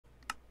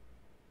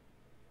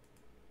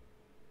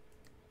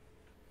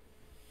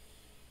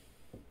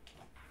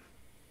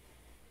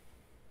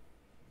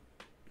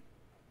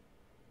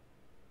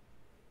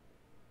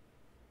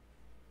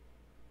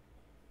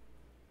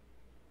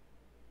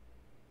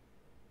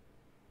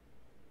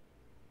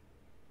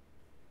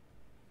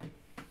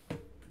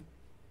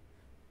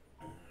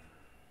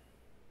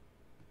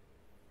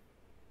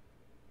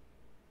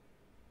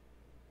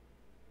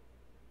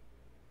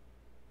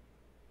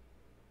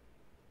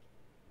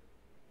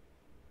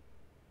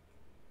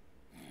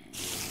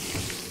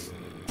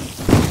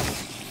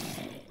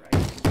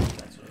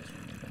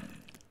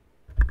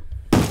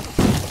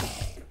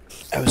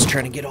I was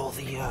trying to get all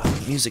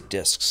the music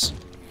discs.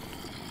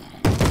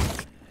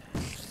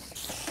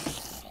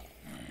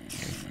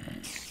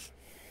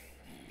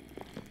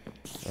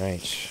 Right.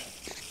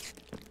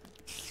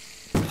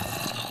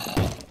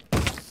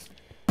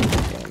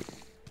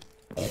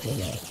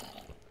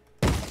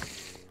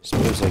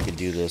 Suppose I could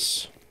do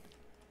this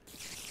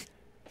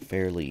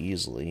fairly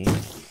easily.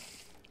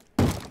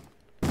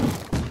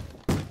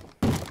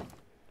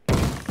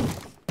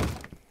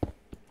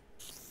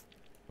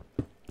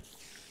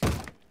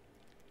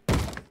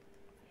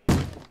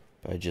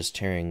 By just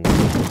tearing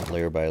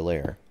layer by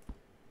layer.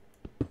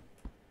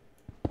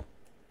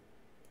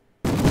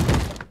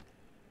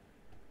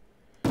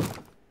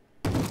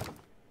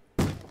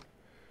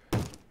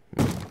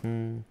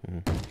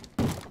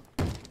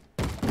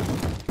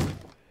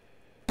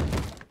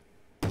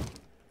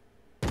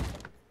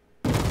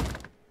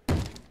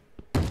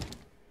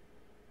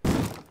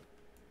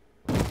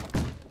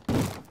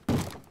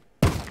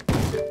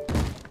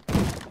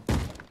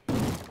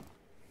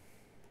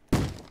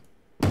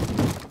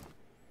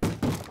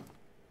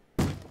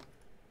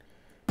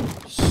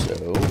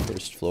 So,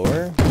 first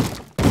floor,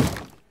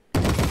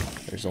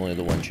 there's only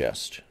the one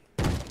chest.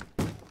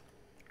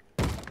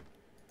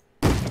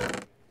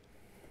 And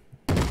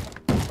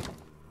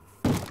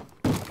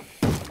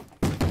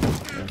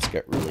it's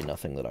got really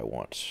nothing that I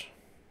want.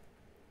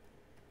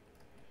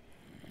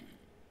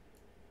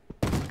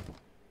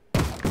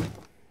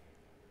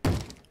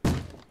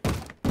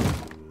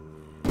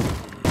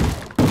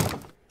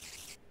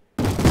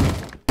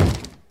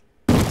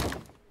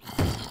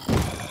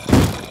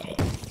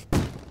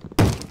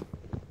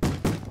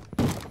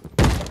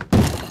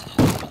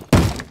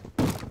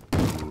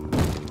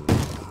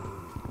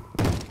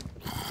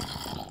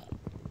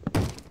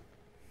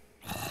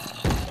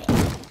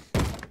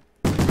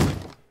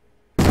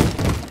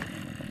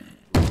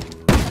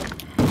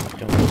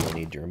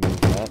 To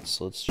remove that,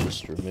 so let's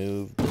just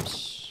remove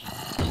this.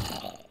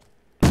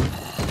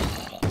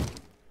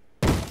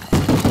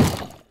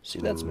 See,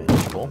 that's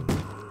manageable.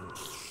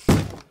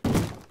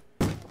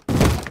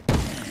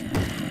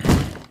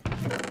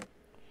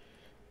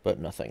 But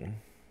nothing.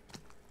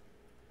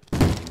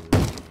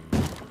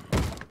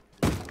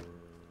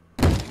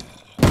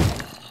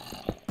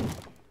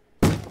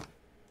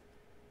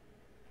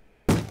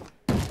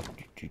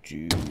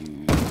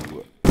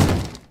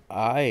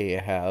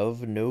 I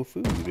have no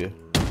food.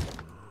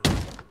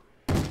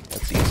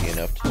 That's easy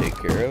enough to take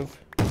care of.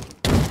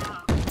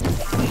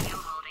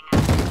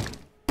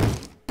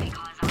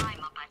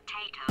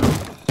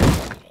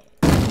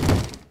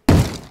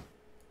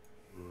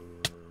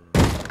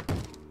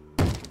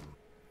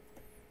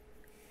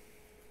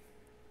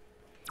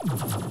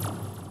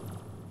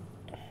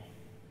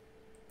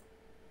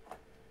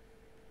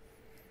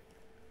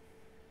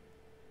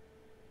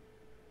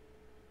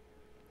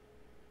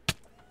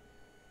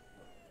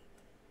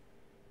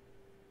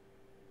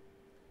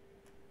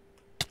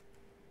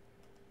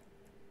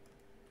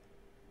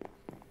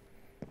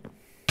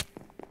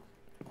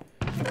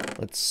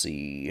 Let's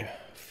see.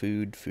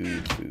 Food.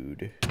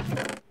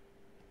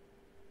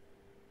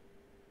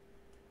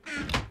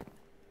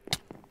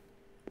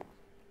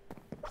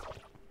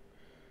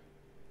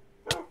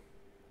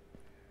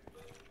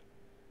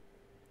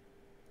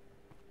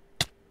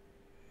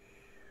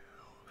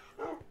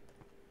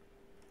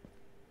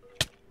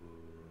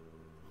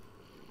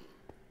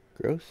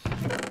 Growth.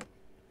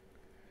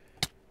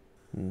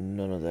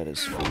 None of that is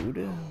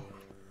food.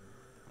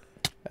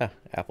 Ah,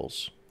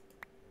 apples.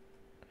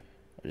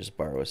 I'll just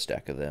borrow a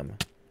stack of them.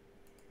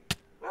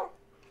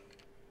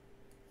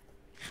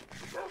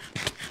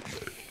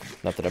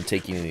 Not that I'm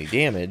taking any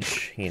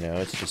damage, you know,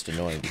 it's just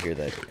annoying to hear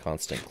that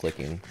constant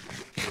clicking.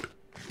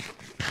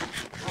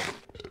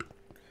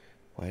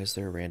 Why is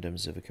there a random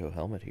Zivico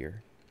helmet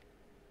here?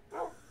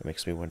 It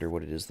makes me wonder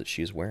what it is that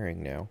she's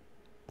wearing now.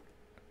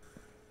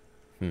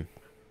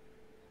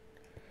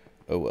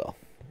 Oh well.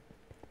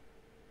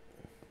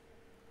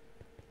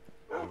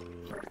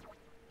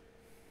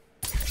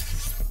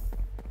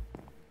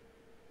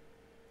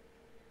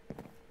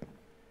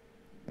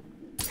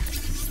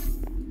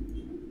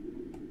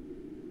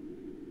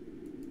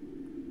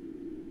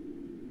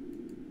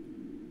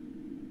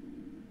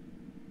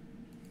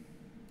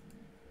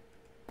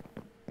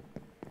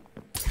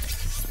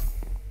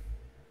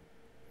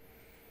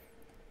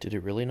 Did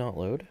it really not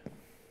load?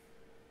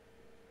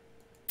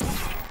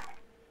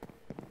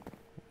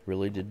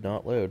 Really did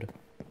not load. Did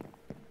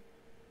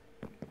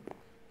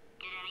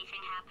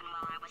anything happen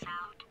while I was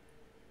out?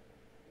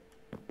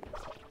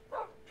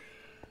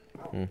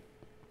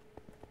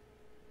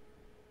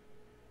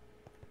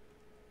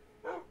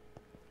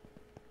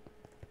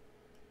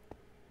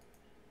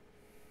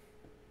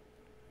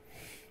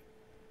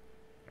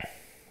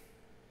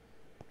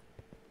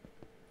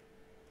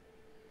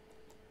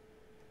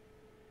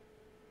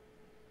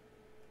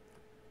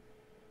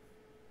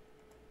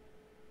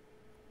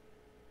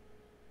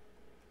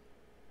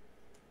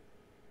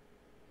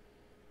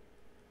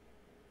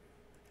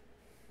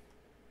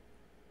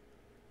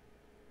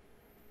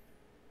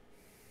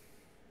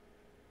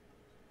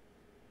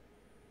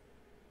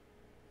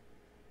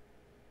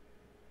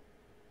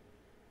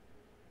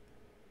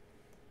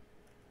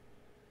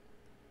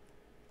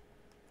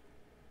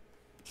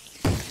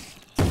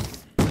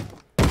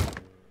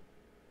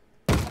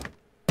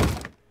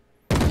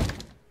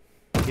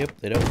 Yep,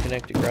 they don't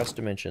connect across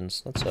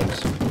dimensions. That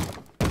sucks.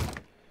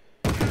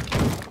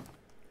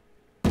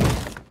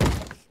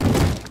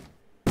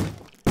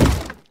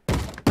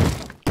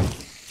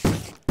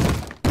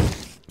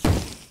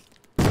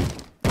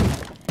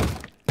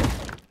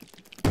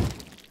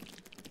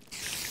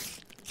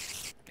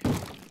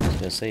 I was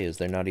gonna say, is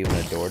there not even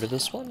a door to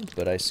this one?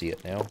 But I see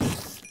it now.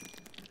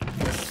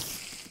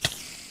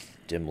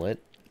 Dim lit.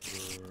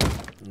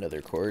 Another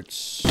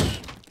quartz.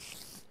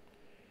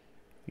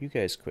 You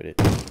guys quit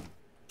it.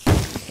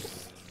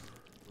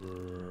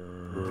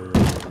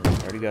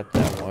 Already got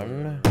that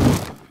one.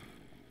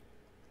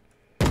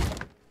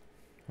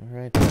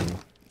 Alright then.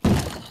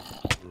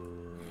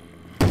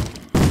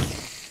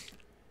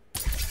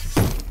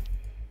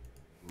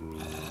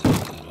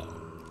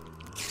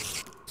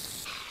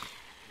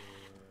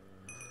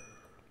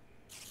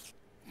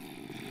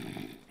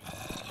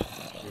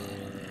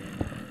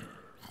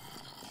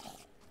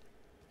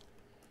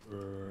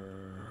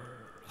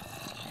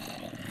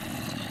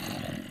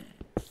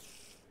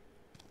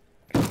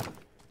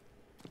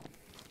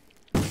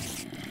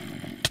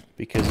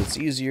 Because it's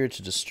easier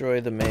to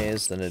destroy the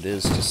maze than it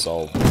is to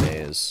solve the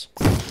maze.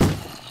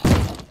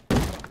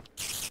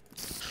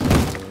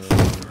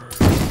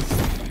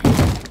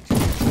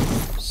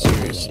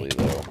 Seriously,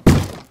 though.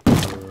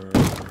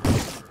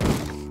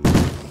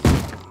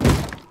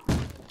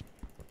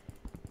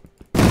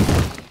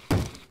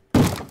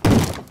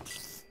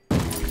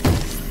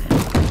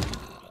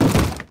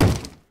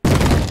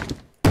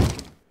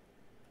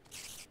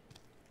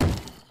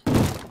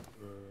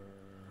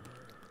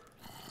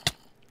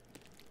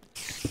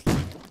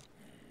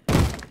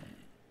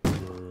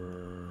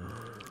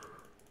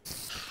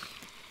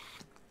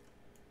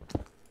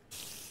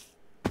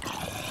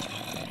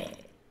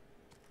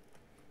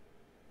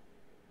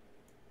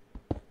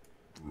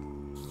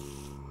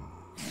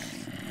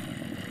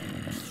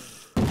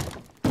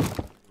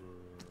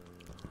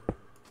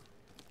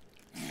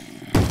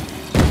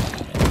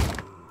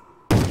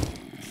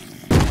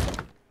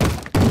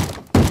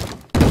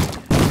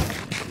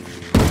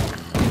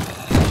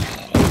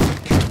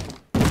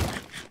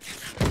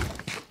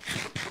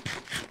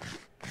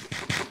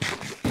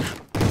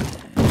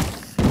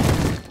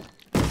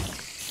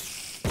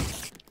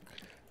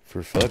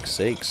 For fuck's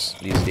sakes,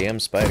 these damn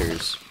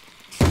spiders.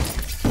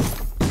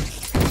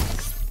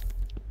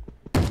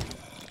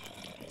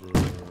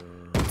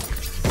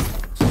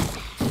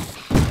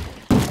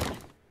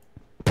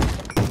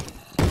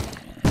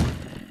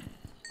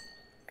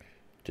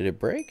 Did it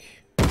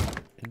break?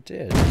 It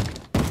did.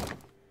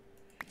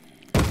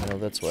 Well,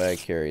 that's why I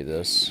carry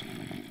this.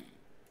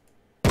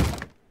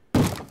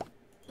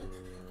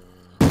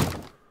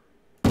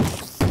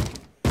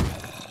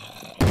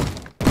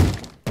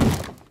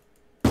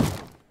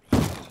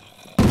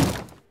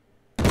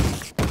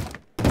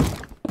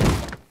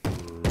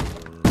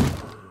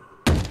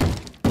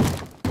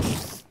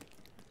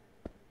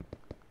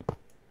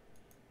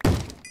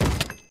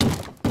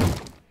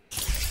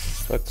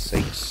 Fuck's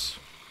sakes.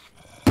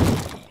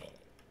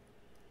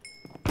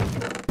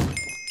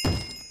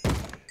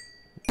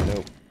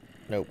 Nope.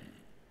 Nope.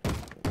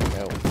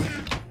 Nope.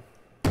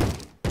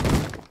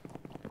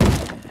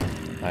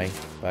 Hi.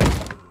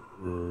 Bye.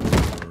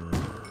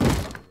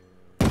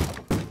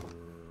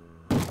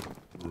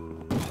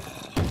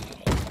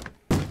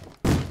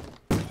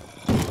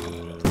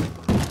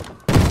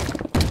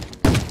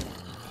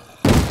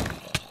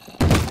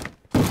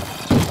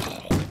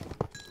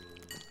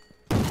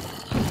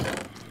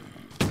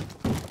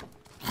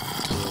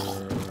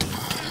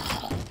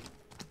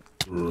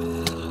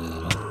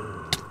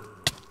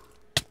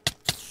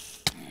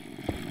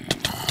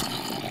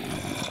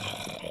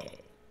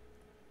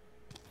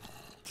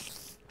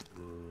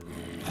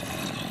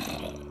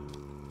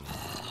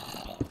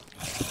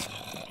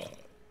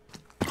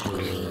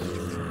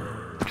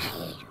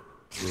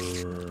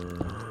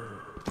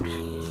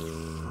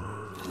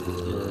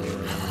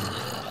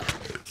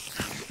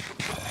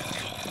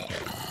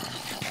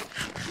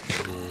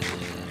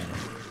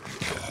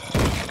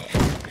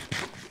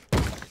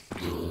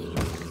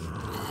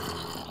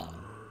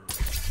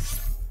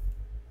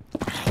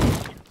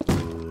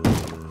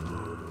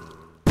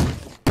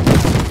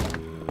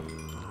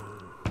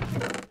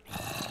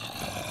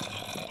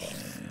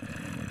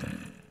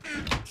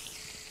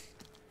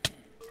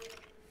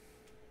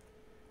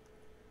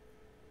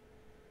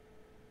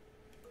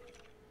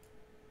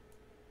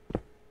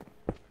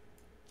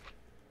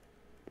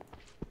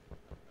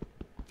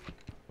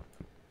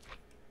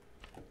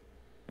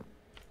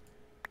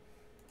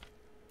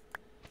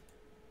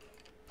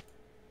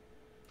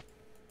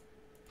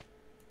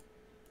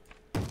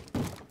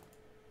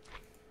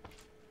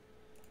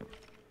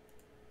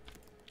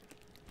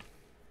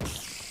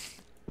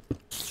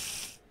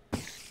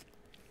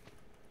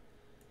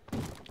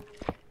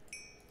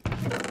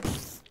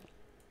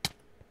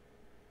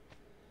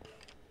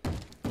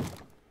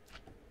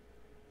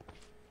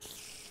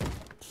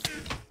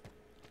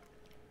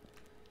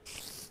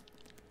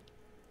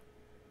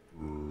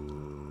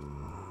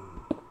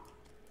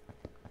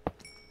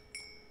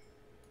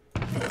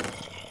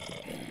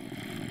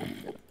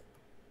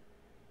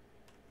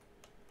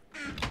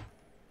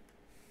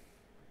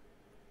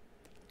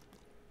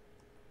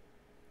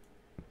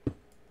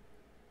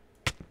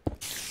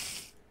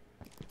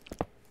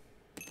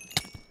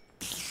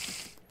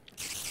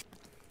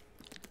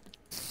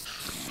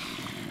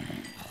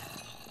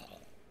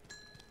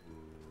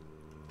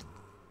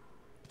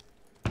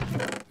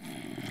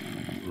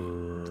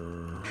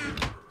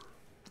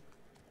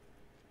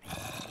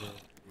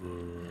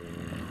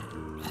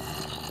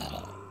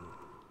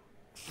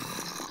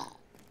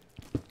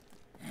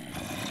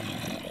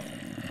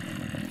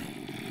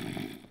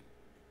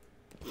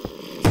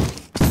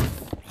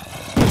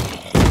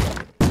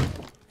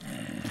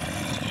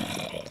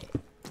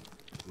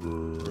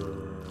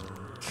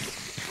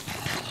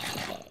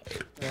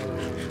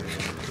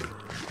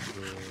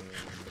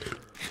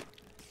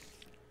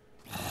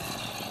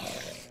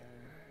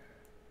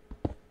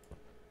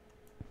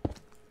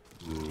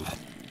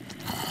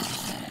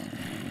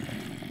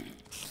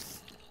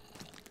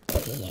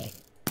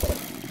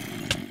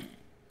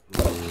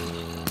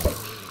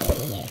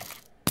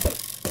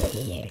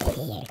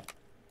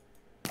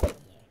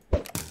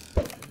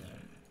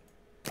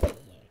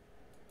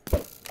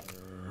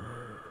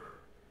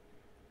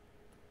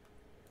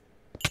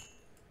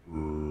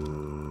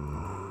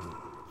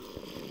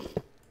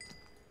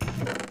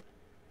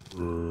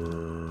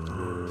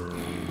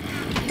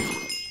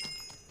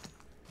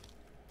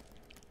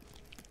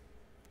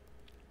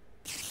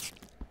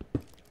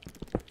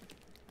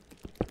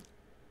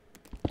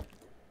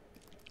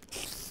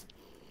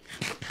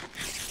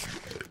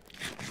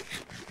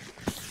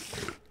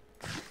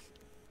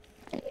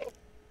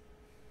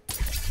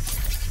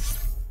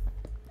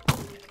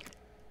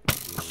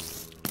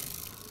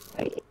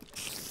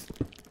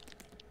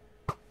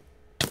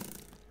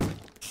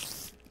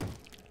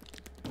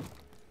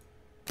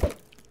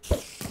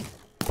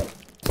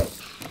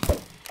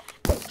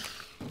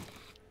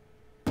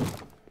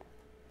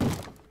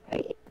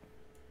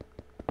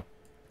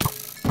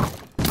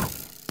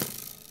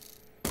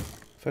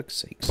 Fuck's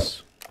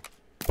sakes.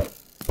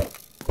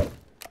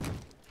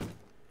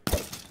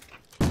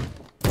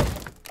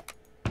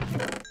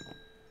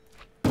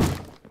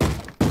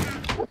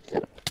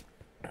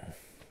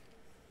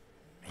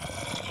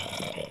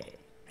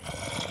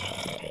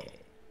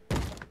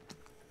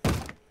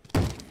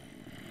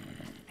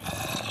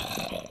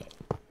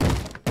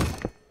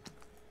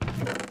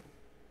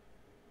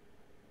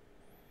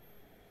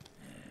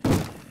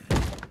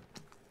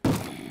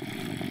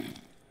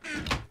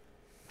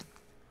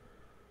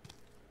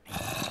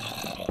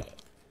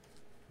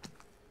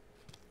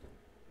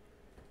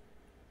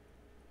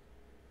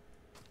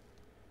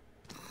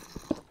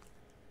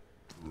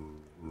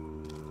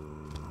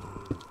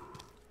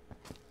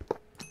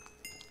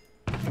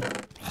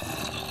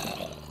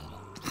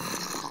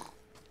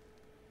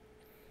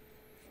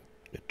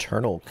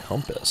 Eternal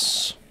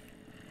compass.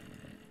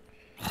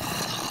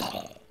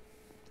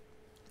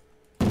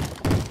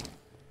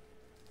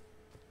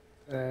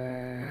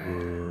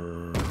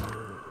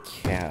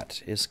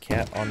 Cat. Is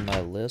cat on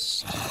my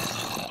list?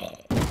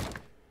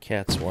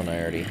 Cat's one I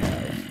already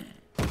have.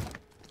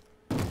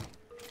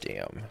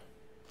 Damn.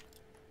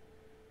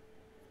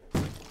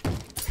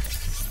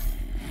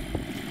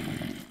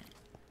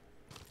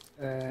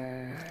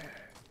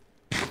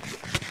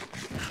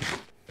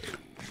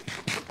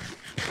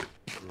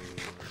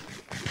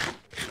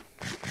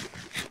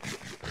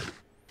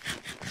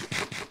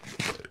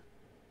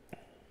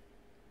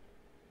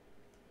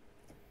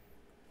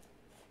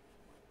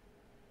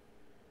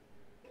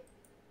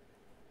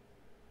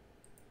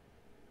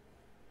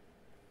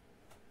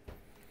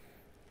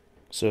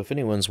 So if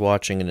anyone's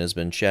watching and has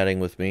been chatting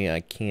with me,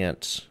 I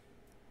can't...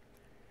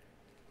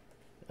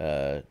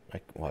 well,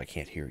 I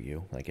can't hear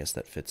you. I guess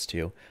that fits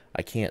too.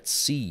 I can't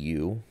see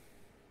you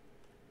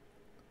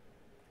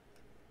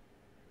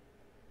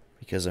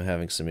because I'm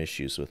having some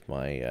issues with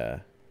my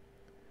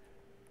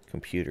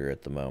computer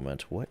at the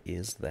moment. What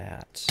is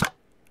that?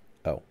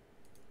 Oh.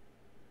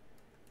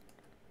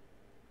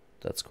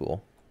 That's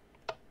cool.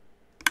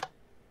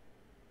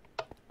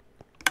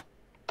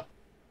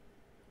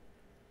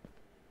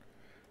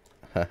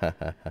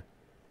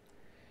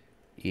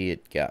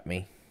 It got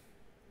me.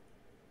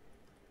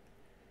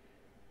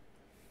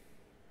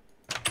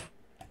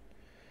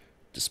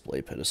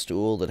 Display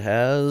pedestal that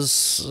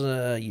has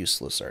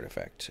useless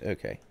artifact.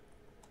 Okay.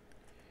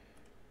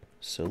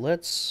 So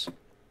let's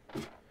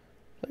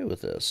play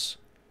with this.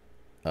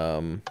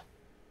 The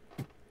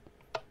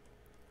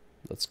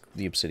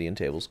obsidian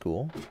table's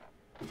cool.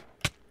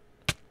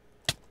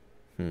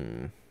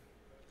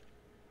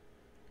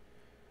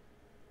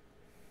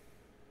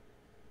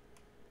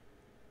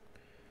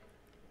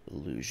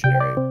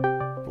 Illusionary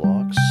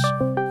blocks.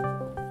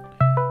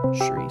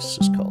 Sharice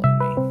is calling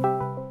me.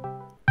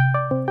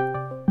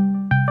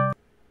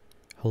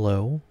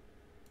 Hello?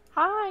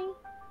 Hi.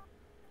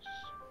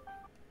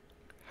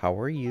 How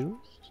are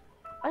you?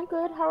 I'm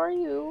good. How are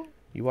you?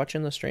 You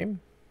watching the stream?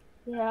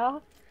 Yeah.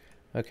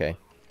 Okay.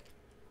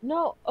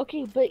 No,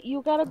 okay, but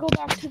you gotta go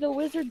back to the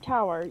wizard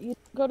tower. You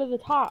go to the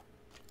top.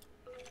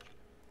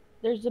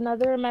 There's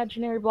another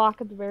imaginary block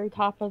at the very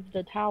top of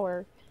the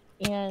tower,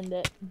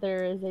 and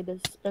there is a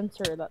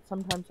dispenser that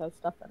sometimes has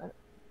stuff in it.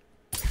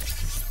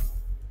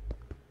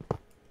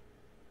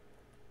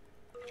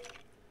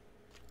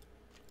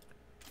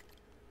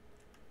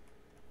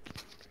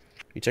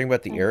 You talking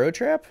about the arrow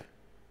trap?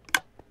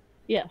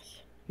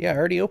 Yes. Yeah, I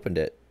already opened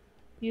it.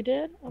 You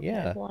did? Okay,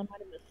 Yeah. well, I might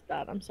have missed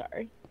that. I'm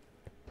sorry.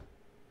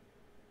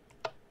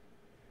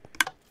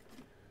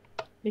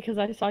 Because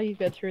I saw you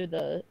go through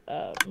the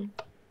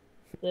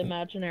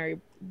imaginary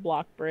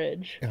block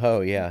bridge.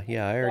 Oh, yeah.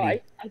 Yeah, I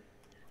already... So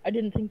I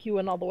didn't think you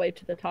went all the way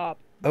to the top.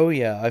 Oh,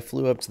 yeah, I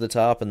flew up to the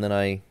top and then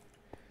I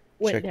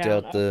Went checked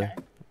down. out the... Okay.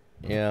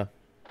 Yeah.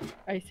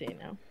 I see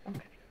now.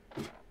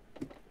 Okay.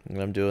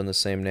 And I'm doing the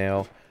same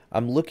now.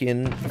 I'm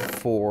looking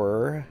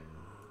for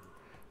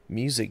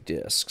music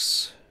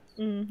discs.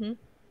 Mm-hmm.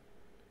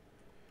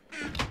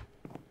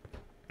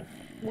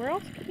 Where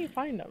else can you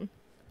find them?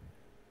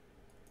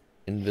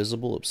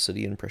 Invisible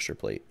obsidian pressure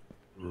plate.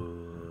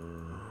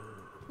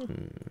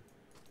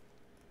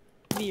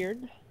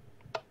 Weird.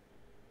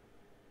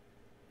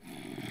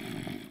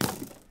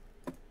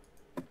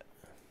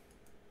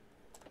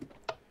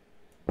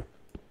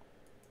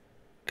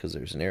 Because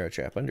there's an arrow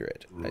trap under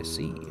it. I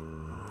see.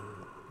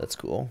 That's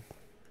cool.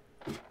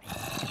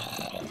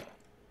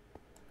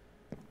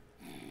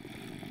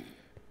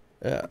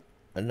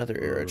 Another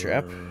arrow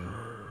trap.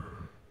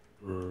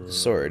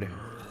 Sword.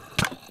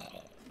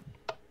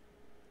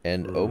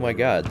 And oh my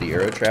god, the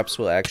arrow traps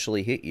will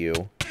actually hit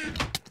you.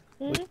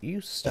 Would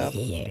you stop?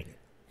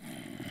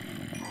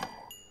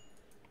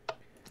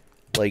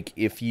 Like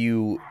if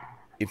you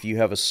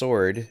have a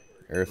sword,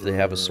 or if they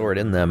have a sword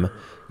in them,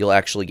 you'll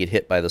actually get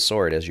hit by the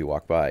sword as you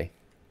walk by.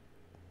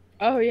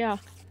 Oh, yeah.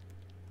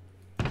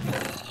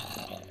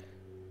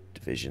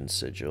 Division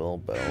sigil,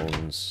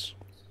 bones.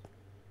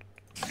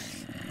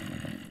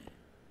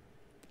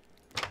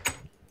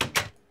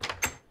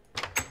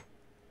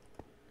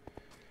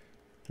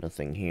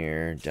 Nothing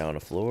here. Down a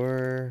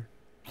floor.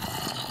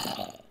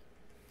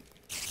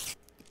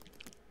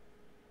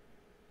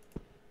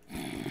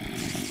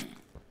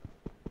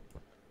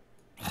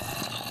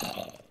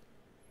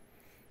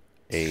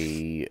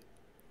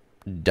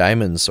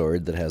 diamond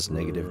sword that has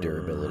negative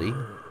durability.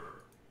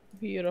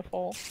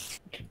 Beautiful.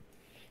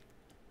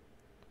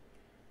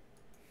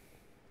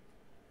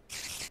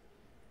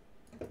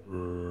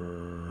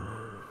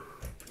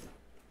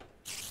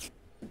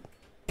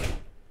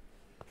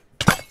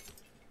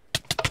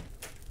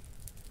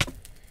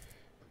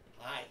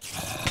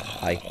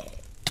 Hi.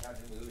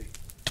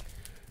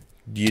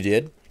 You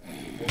did?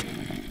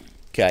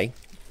 Okay.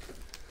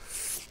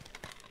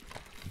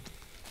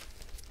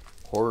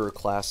 Horror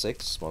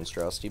classics: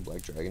 Monstrosity,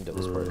 Black Dragon,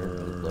 Devil's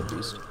Partner, Blood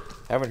Beast.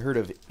 Haven't heard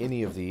of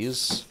any of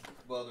these.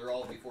 Well, they're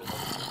all before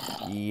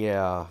Bela.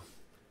 Yeah.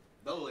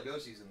 Bela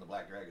Lugosi's in the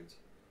Black Dragons.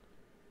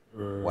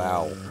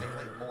 Wow.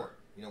 Like more.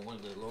 You know, one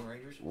of the Lone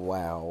Rangers?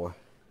 Wow.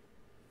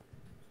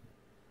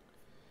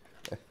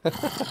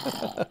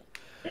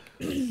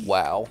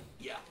 Wow.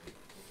 Yeah.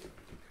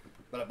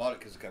 But I bought it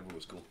because the cover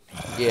was cool.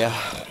 Yeah.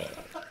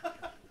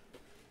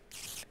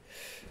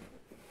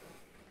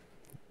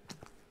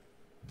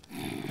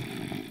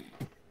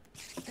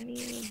 I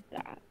need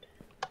that.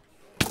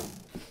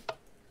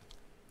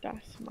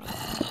 That's my. I'm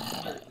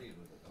very pleased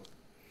with it, though.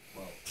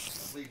 Well, I'm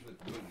pleased with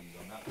the movies.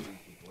 I'm not pleased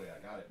with the way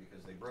I got it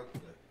because they broke the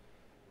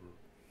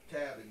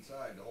tab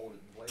inside to hold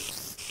it in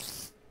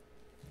place.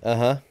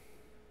 Uh-huh.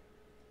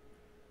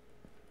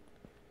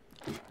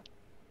 And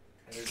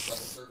there's a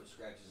couple surface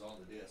scratches on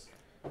the disc.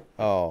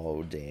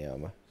 Oh,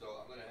 damn. So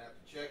I'm going to have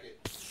to check it.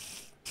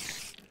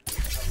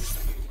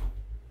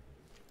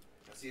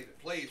 And see if it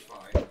plays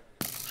fine.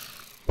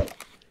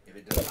 If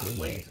it does not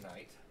play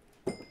tonight,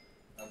 I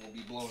will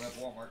be blowing up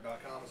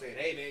Walmart.com and saying,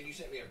 hey man, you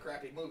sent me a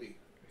crappy movie.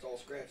 It's all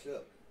scratched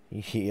up.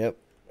 Yep.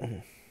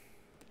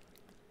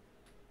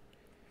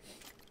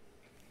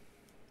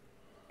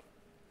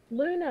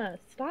 Luna,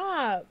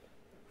 stop.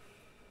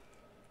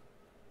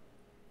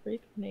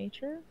 Freak of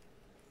nature?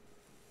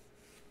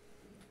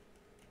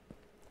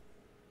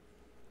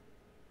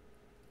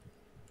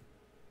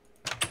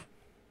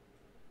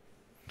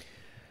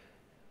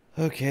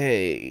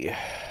 Okay.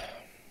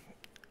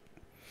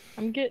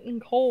 I'm getting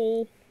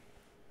coal.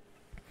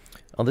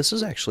 Oh, this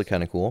is actually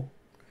kind of cool.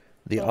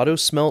 The What? auto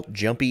smelt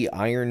jumpy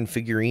iron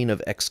figurine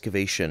of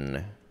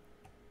excavation.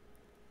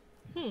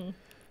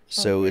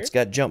 So weird. it's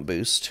got jump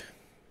boost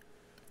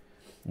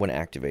when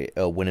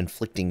when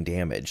inflicting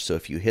damage. So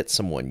if you hit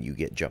someone, you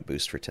get jump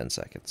boost for 10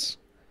 seconds.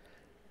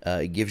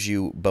 It gives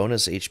you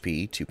bonus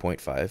HP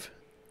 2.5.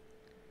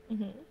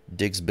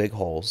 Digs big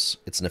holes.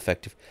 It's an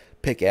effective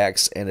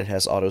pickaxe, and it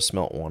has auto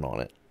smelt 1 on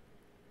it.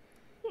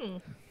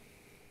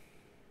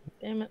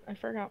 Damn it, I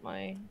forgot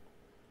my...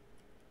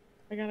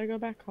 I gotta go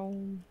back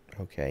home.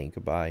 Okay,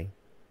 goodbye.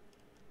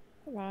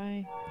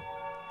 Bye.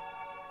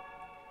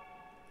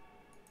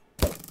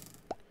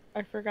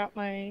 I forgot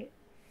my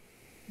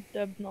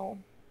Debnal.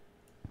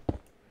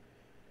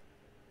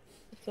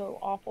 So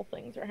awful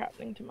things are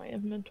happening to my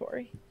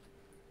inventory.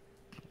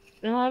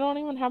 And I don't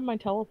even have my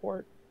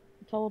teleporter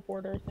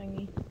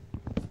thingy.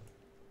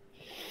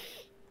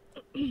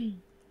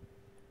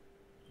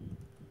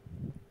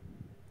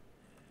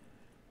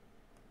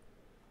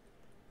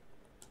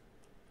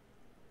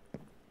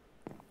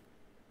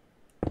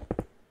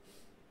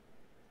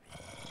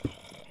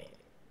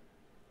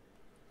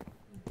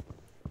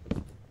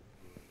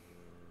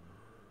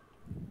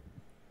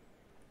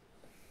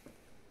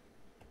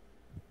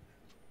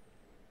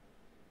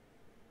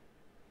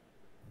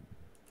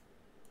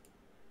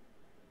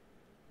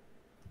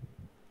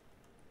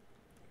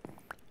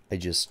 I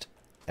just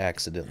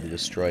accidentally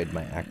destroyed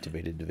my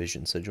activated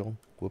division sigil.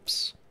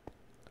 Whoops.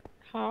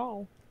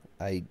 How?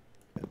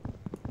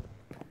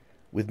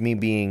 With me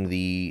being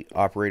the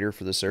operator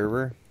for the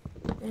server,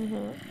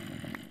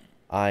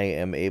 I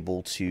am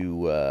able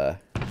to,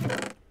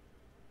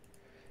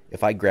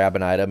 if I grab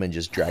an item and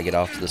just drag it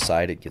off to the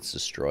side, it gets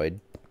destroyed.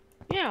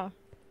 Yeah,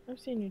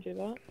 I've seen you do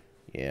that.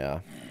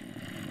 Yeah.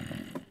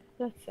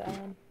 That's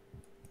sad.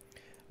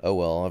 Oh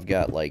well, I've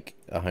got like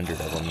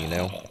 100 of them, you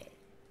know?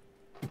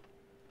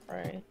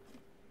 Right.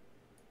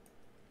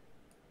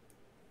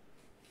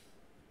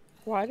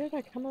 Why did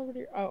I come over to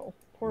your... Oh,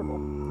 portal.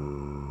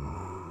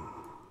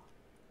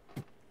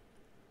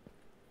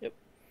 Yep.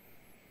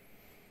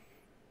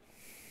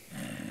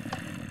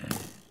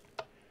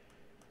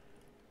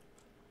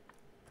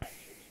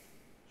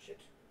 Shit.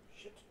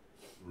 Shit.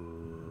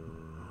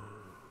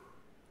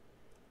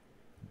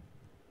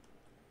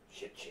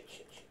 Shit, shit,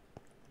 shit, shit.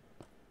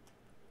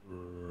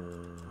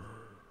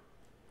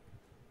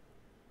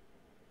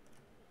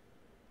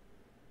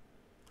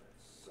 That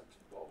sucks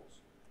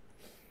balls.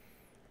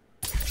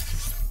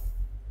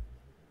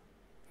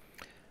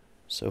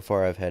 So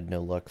far, I've had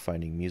no luck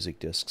finding music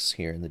discs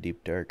here in the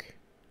deep dark.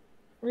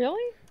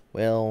 Really?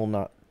 Well,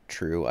 not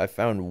true. I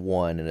found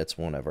one, and it's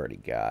one I've already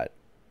got.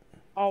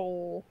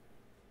 Oh.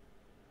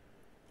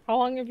 How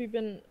long have you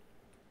been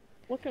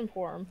looking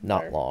for them?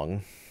 Not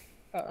long.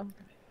 Oh.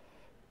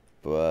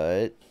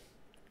 But,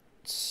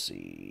 let's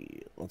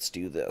see. Let's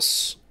do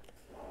this.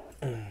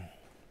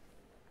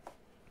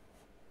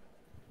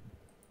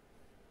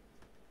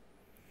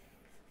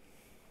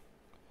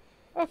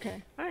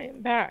 Okay, I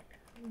am back.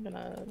 I'm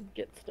gonna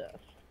get stuff.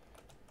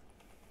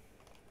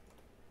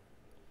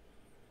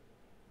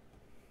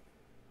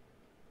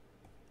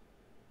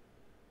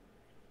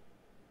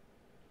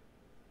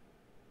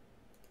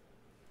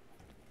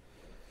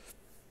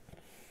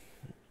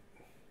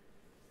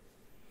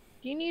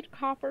 you need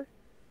copper?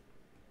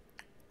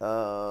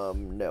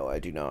 No, I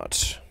do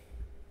not.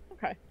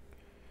 Okay.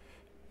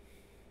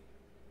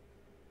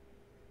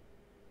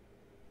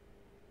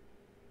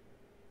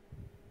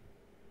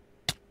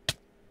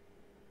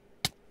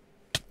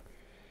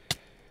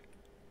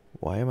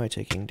 Why am I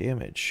taking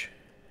damage?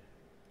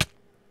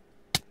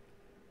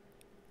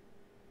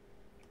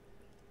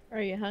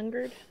 Are you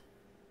hungered?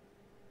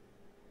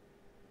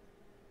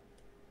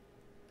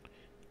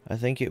 I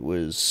think it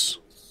was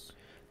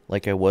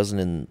like I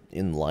wasn't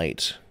in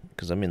light,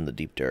 because I'm in the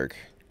deep dark.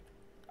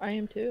 I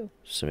am too.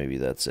 So maybe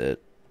that's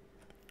it.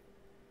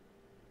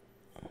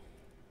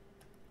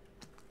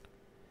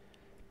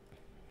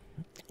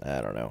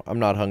 I don't know. I'm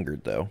not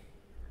hungered, though.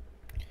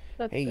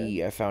 That's Hey,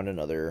 good. I found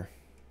another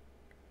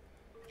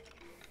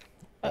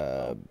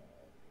Uh-oh.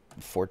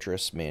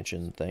 fortress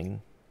mansion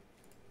thing.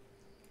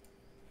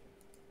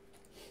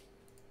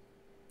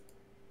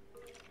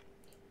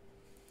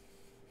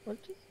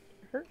 What just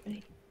hurt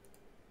me?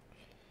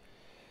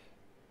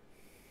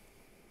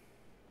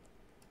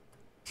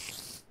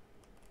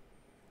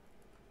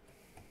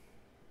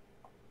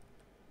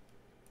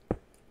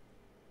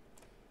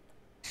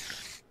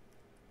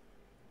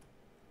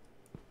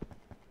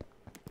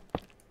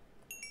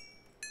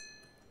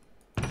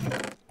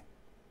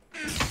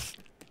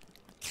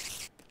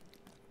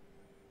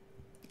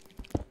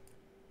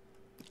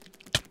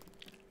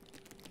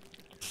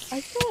 I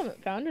still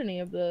haven't found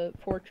any of the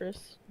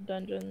fortress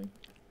dungeon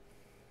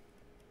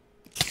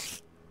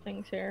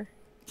things here.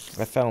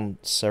 I found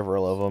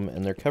several of them,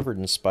 and they're covered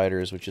in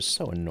spiders, which is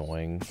so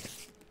annoying.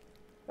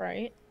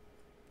 Right?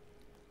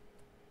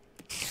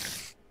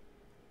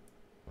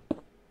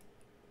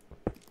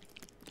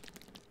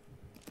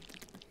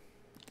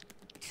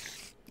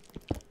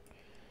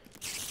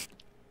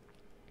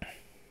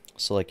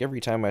 So, like, every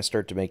time I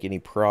start to make any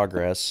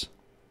progress,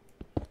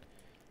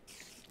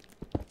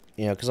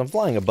 you know, because I'm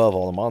flying above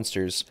all the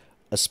monsters,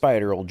 a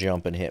spider will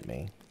jump and hit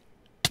me.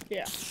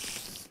 Yeah.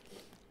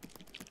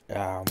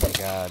 Oh my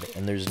god.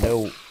 And there's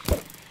no...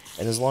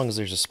 And as long as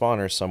there's a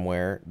spawner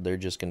somewhere, they're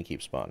just going to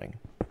keep spawning.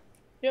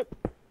 Yep.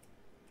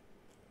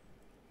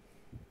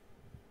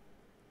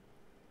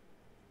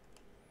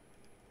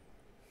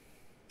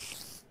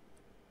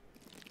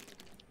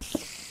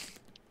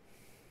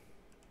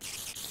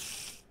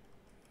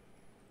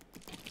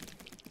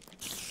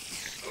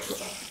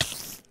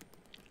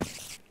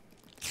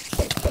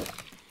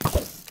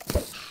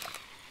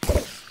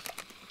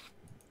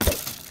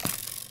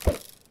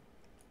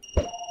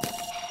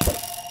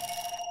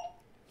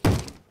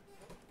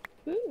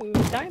 Ooh,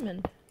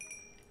 diamond.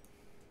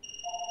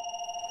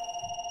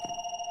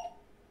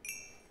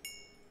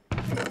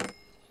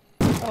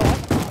 Oh,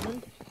 that's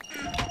common.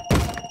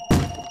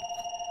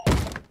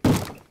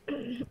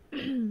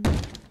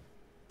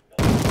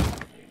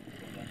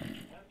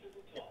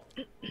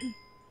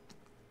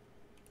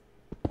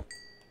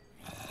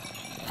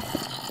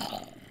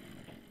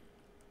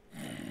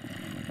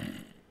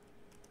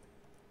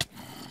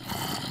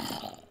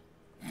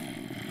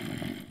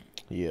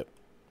 Yep.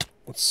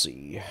 Let's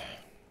see.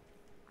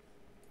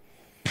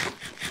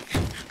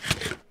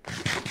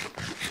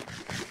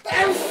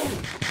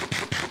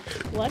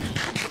 What?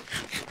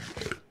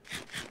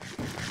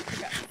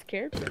 I got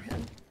scared for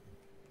him.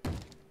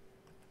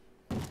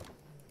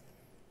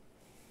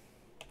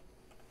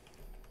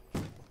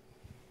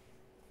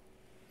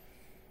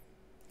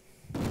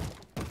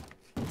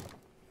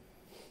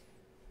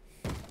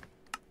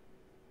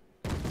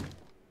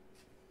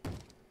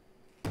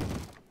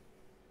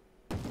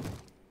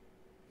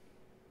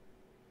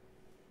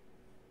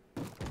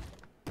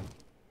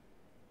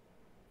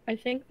 I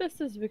think this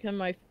has become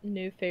my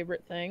new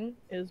favorite thing,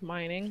 is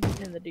mining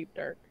in the deep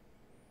dark.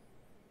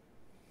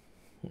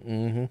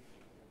 Mm-hmm.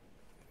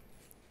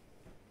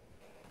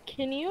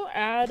 Can you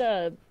add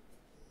a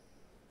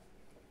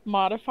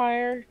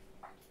modifier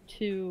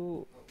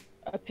to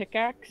a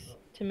pickaxe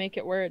to make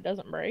it where it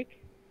doesn't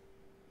break?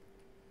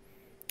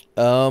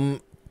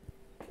 Not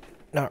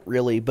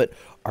really, but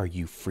are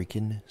you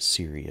freaking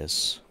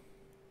serious?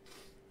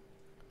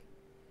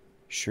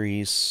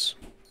 Shreese,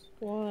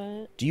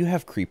 What? do you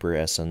have creeper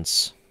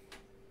essence?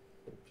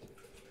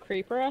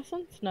 Creeper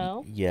essence?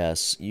 No.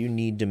 Yes, you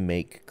need to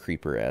make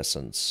creeper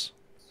essence.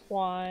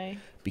 Why?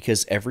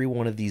 Because every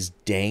one of these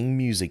dang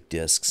music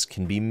discs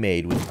can be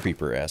made with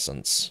creeper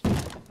essence.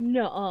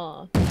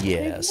 Nuh-uh.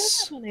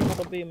 Yes. They've never been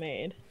able to be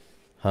made.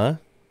 Huh?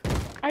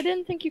 I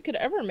didn't think you could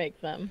ever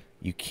make them.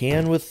 You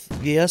can with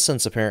the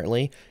essence,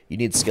 apparently. You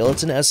need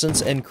skeleton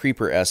essence and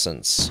creeper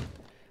essence.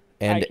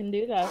 And I can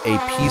do that.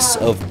 a piece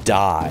of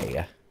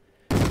dye.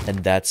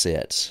 And that's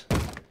it.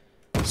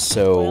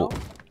 So,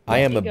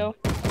 Well,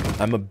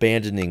 I'm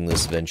abandoning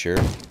this venture.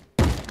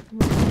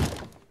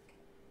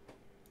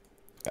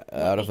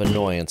 Out of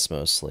annoyance,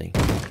 mostly.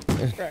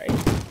 Right.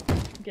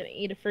 I'm gonna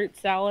eat a fruit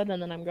salad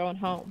and then I'm going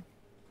home.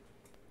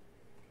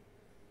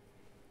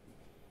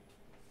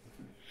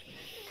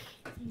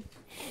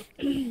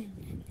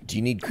 Do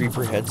you need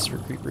creeper heads for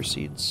creeper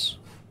seeds?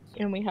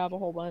 And we have a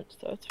whole bunch,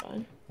 so it's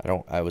fine.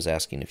 I was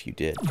asking if you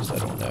did, because I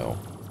don't know.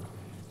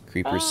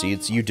 Creeper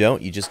seeds. You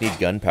don't. You just need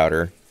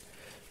gunpowder.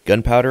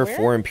 Gunpowder, Where?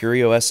 4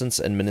 Imperio essence,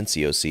 and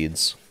Menencio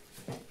seeds.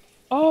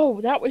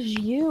 Oh, that was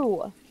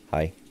you.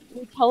 Hi.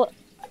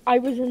 I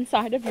was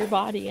inside of your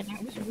body, and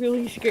I was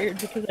really scared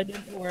because I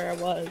didn't know where I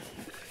was.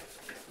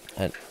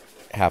 That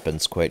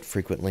happens quite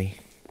frequently.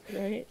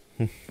 Right?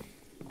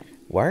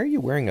 Why are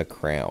you wearing a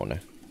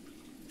crown?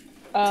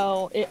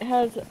 Oh, it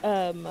has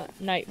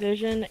night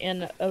vision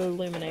and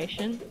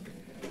illumination.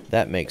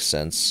 That makes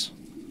sense.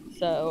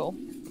 So,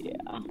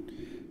 yeah.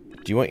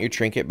 Do you want your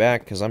trinket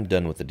back? Because I'm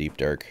done with the deep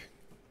dark.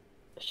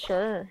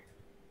 Sure.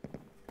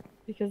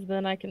 Because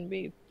then I can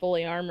be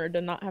fully armored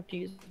and not have to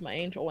use my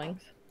angel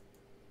wings.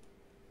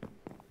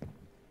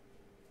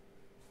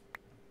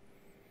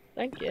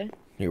 Thank you.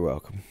 You're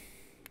welcome.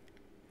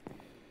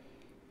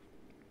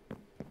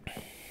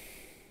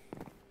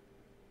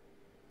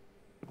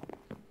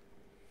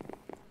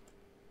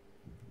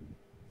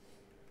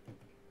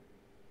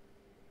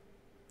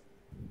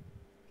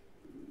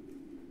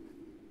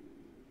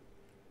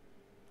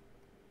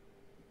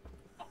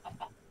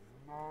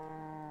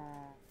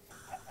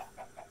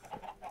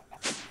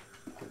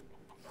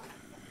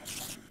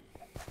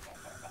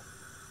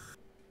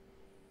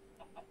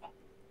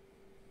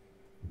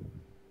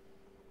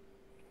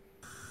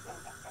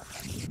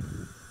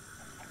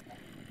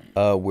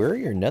 Where are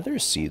your nether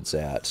seeds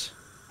at?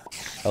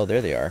 Oh,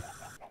 there they are.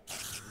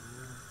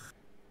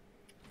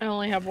 I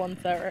only have one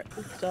set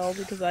still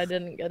because I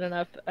didn't get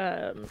enough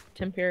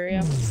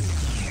Temperia.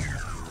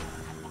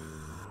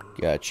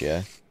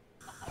 Gotcha.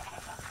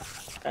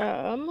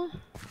 So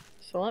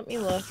let me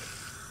look.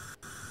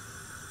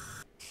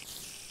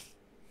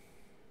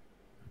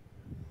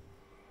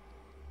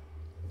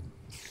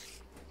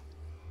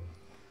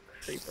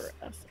 Creeper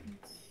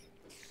essence.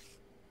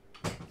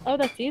 Oh,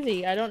 that's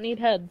easy. I don't need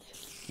heads.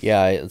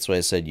 Yeah, that's why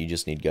I said you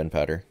just need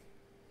gunpowder.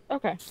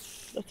 Okay,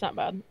 that's not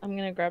bad. I'm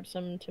gonna grab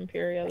some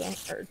Temperia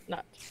though, or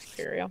not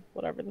Temperia,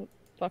 whatever the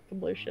fuck the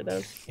blue shit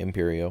is.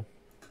 Imperio.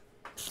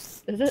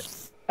 Is it?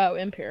 Oh,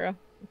 Imperia.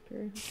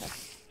 Okay.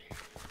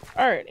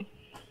 Alrighty.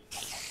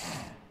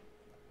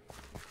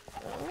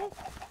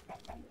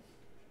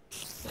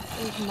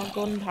 There's my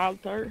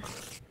gunpowder.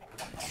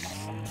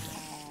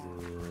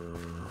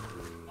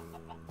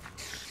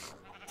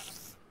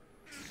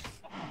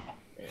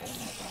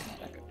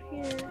 Back up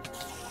here.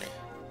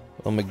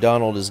 Well,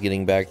 McDonald is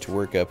getting back to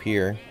work up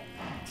here.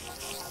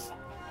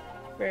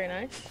 Very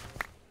nice.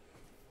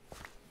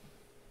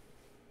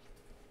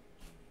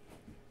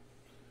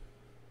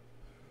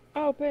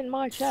 Open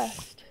my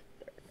chest.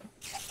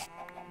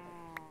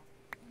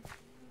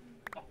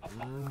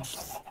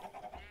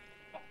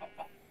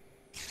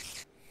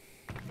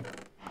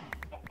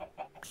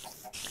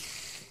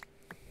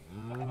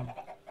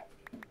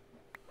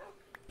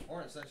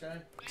 Morning,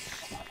 sunshine.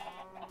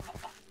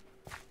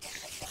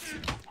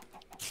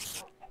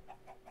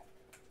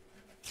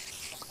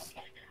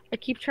 I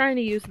keep trying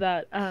to use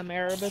that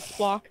Erebus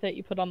block that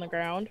you put on the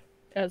ground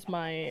as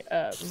my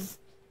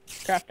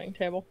crafting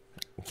table.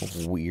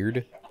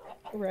 Weird.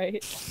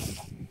 Right.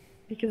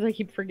 Because I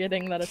keep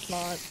forgetting that it's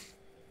not.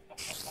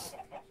 It's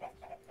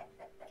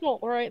not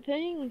the right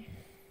thing.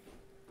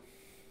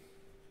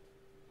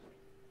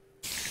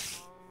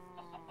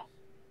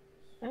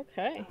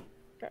 Okay.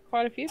 Got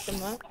quite a few from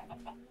that.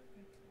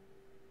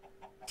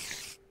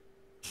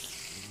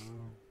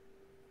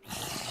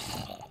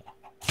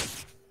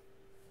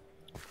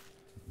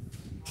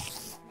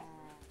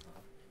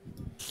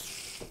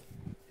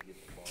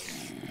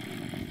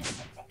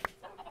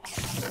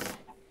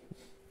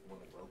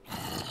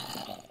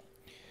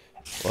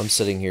 Well, I'm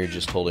sitting here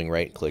just holding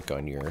right click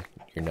on your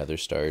nether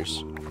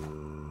stars.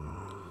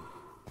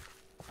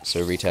 So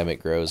every time it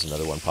grows,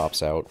 another one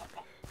pops out.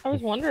 I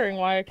was wondering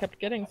why I kept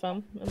getting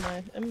some in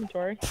my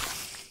inventory.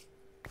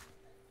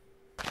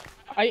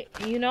 I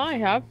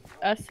have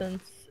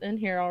essence in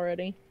here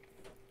already.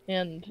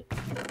 And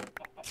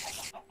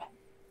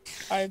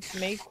I've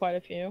made quite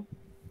a few.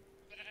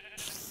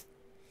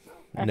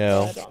 Actually,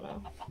 No. I don't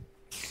know.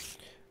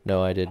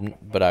 No, I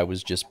didn't, but I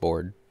was just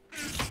bored.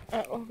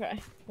 Oh, okay.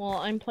 Well,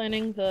 I'm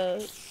planning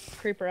the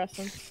creeper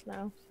essence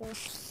now, so.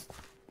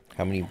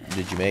 How many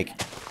did you make?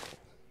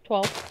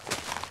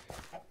 12.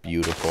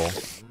 Beautiful.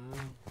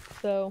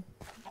 So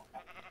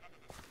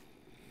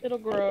it'll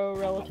grow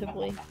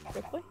relatively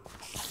quickly.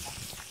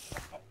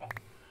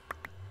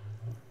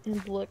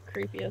 And look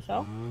creepy as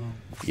hell.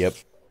 Yep.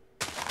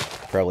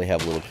 Probably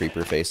have little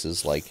creeper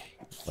faces like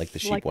the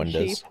sheep Like the one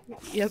does.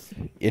 sheep. Yep.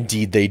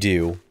 Indeed they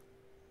do.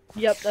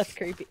 Yep, that's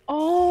creepy.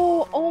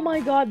 Oh my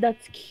god,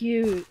 that's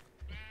cute.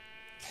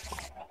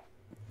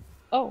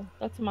 Oh,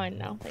 that's mine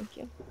now, thank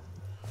you.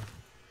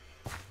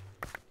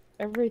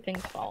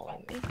 Everything's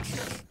following me.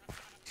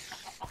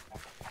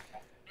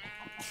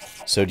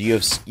 So do you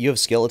have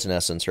skeleton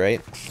essence,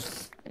 right?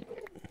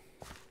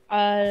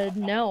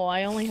 No,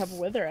 I only have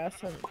wither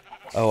essence.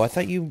 Oh, I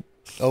thought you...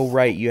 Oh,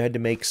 right, you had to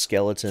make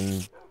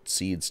skeleton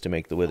seeds to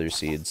make the wither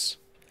seeds.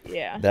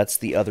 Yeah. That's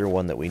the other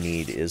one that we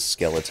need, is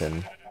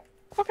skeleton.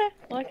 Okay,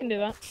 well I can do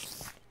that.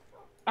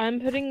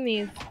 I'm putting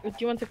these... Do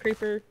you want the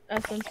creeper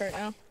essence right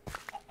now?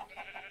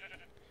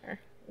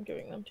 I'm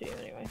giving them to you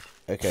anyway.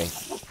 Okay.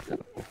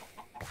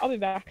 I'll be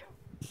back.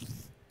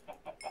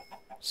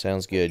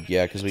 Sounds good.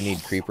 Yeah, because we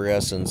need creeper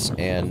essence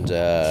and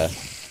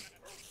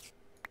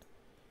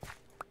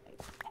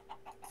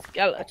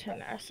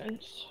Skeleton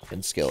essence.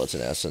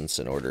 skeleton essence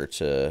in order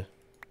to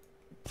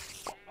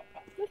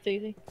That's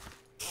easy.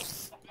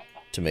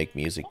 make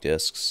music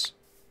discs.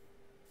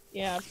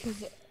 Yeah,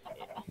 because...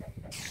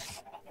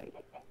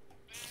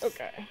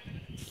 Okay.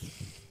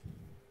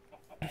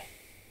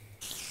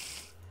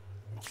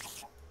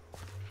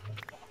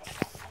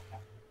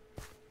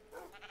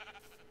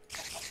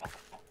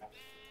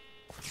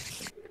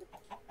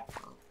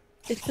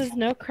 It says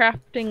no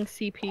crafting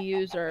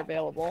CPUs are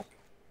available.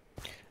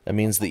 That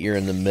means that you're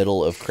in the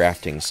middle of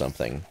crafting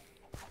something.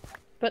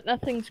 But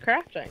nothing's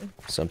crafting.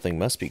 Something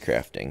must be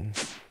crafting.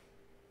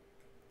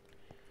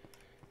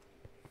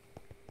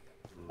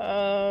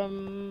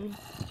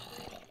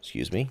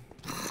 Excuse me.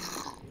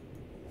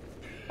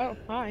 Oh,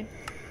 hi.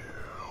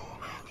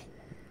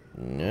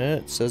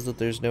 It says that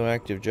there's no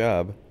active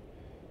job.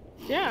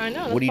 Yeah, I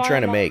know. What are you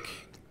trying to make?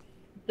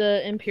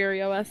 The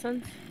Imperio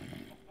essence.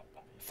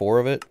 4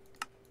 of it?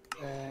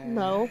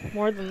 No,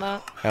 more than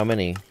that. How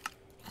many?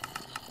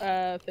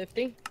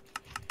 50.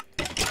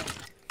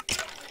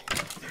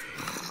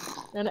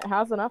 And it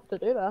has enough to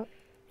do that.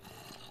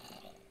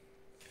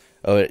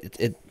 Oh,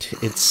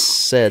 it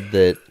said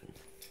that...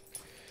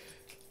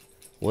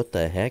 What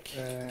the heck?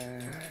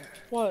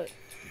 What?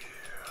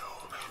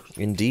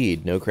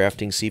 Indeed, no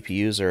crafting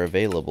CPUs are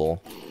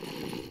available.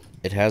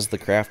 It has the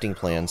crafting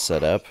plan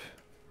set up.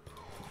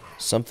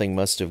 Something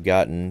must have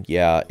gotten...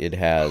 Yeah, it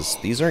has.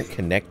 These aren't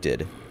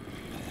connected.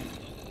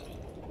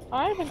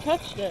 I haven't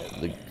touched it.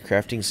 The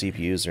crafting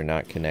CPUs are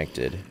not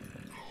connected.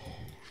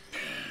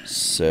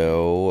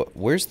 So,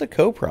 where's the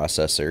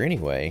coprocessor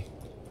anyway?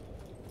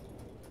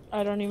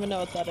 I don't even know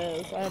what that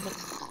is. I haven't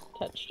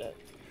touched it.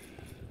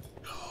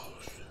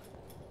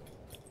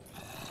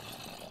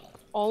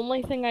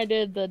 Only thing I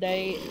did the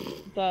day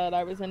that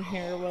I was in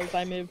here was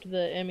I moved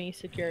the ME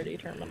security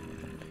terminal.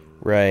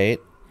 Right.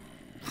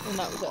 And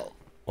that was it.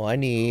 Well, I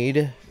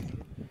need...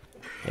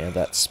 Yeah,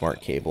 that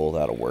smart cable,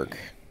 that'll work.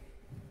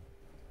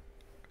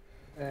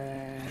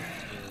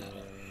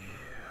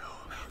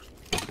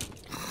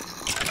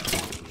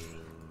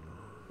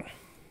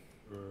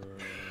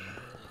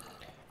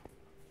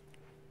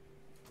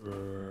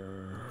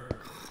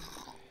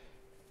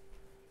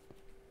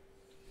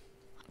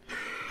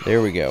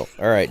 There we go.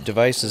 Alright,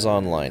 device is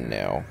online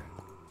now.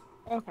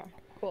 Okay,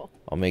 cool.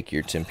 I'll make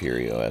your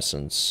Temperio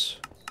essence.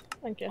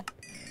 Thank you.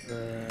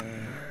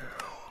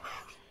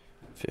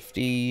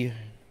 50.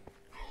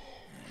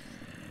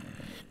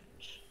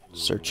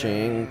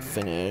 Searching,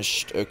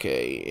 finished.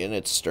 Okay, and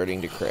it's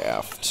starting to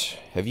craft.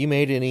 Have you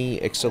made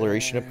any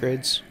acceleration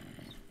upgrades?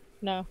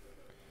 No.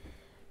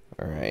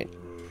 Alright.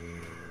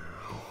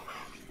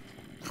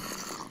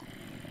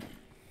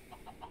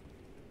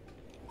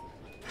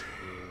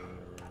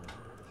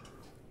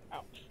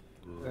 Ouch.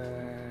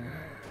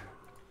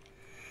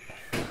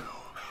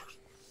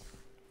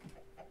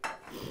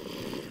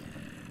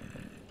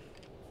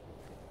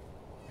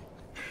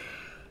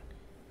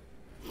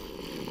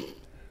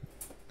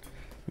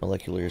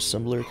 Molecular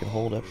assembler can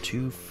hold up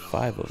to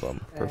 5 of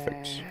them.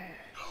 Perfect.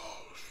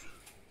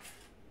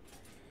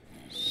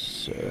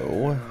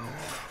 So...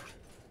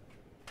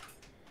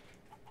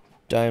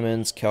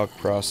 diamonds, calc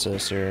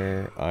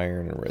processor,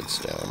 iron, and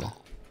redstone.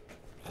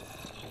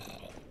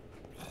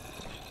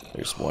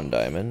 There's 1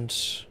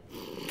 diamond.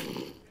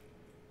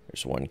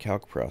 There's 1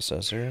 calc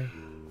processor.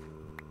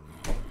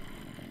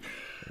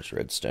 There's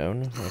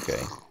redstone.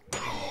 Okay.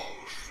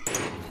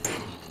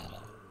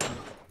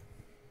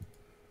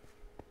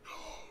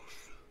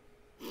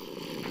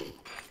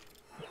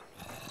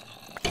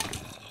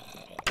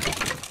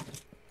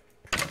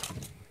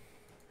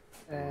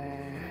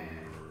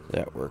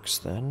 That works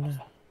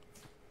then.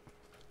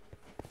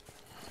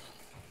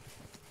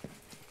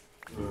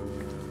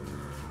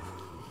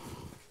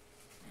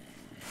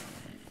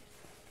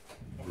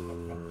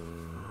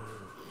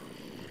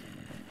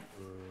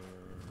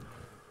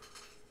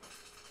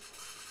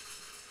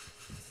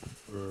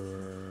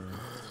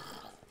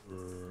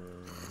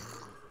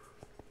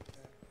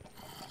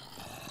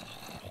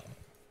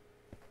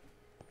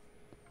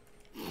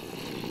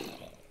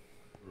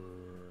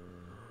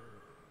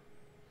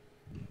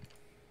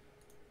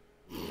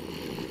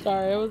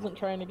 Sorry, I wasn't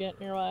trying to get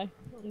in your way.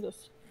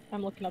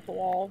 I'm looking at the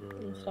wall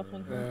and stuff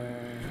in here.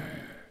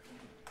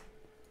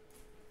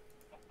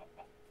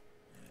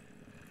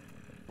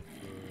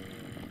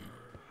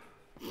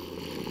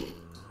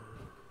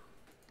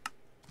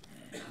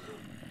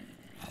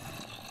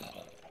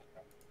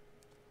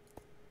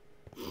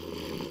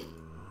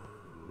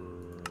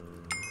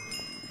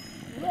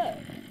 Look.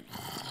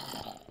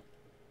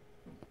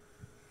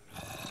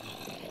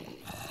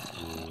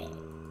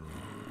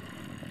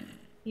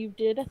 You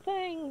did a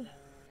thing.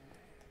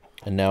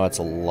 And now it's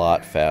a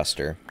lot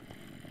faster.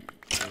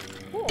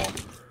 Cool.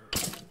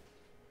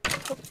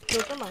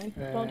 Those are mine.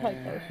 Don't touch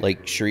those.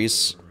 Like,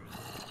 Shreese, do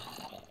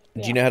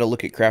Yeah. you know how to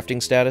look at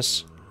crafting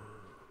status?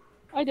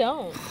 I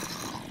don't.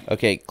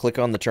 Okay, click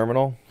on the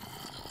terminal.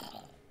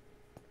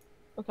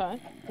 Okay.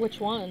 Which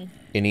one?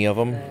 Any of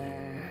them.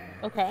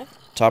 Okay.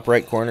 Top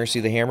right corner, see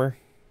the hammer?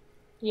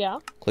 Yeah.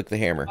 Click the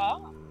hammer.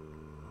 Oh.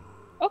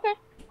 Okay.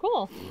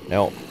 Cool.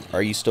 Now,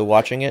 are you still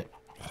watching it?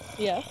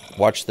 Yes.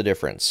 Watch the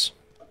difference.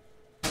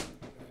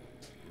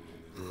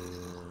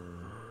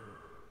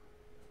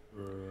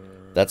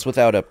 That's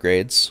without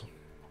upgrades.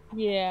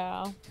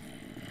 Yeah.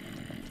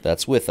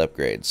 That's with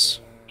upgrades.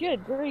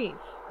 Good grief.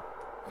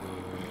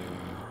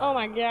 Oh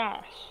my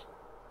gosh.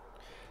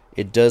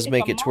 It does It's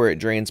make a it to where it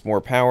drains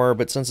more power,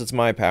 but since it's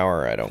my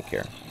power, I don't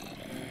care.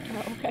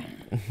 Oh, okay.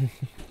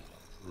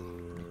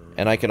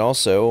 And I can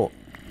also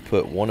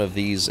put one of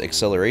these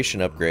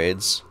acceleration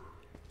upgrades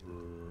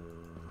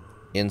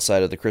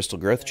inside of the crystal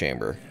growth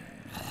chamber.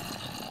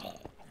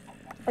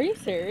 Are you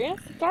serious?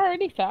 It's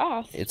already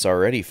fast. It's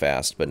already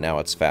fast, but now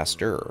it's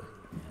faster.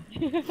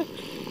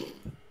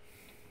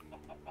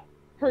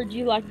 Heard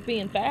you like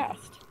being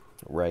fast.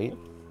 Right?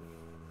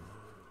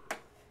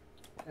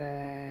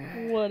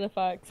 What if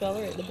I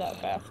accelerated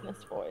that fastness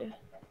for you?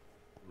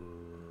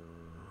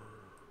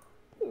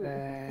 Ooh,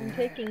 I'm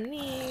taking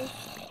these.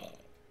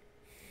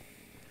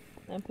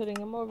 I'm putting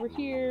them over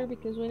here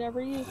because we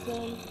never use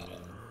them.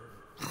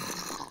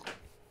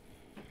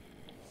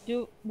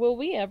 Will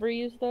we ever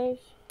use those?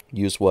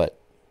 Use what?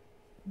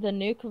 The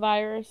nuke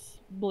virus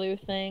blue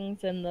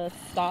things and the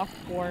stock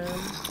worm.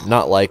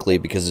 Not likely,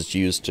 because it's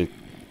used to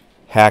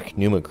hack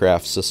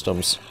pneumocraft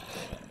systems.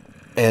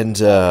 And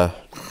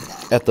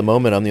at the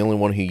moment, I'm the only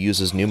one who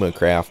uses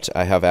pneumocraft.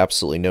 I have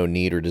absolutely no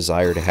need or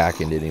desire to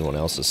hack into anyone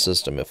else's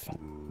system if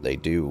they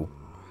do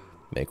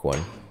make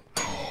one.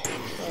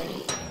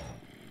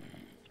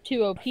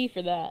 Too OP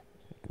for that.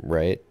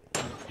 Right?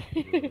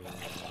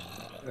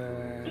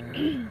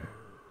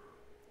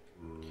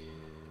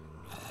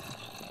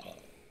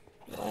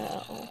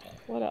 Wow.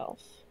 What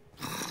else?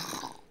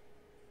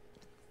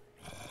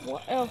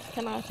 What else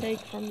can I take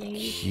from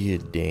these? Yeah,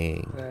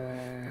 dang.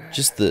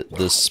 Just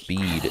the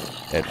speed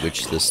at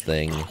which this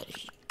thing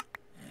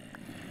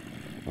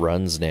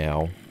runs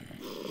now.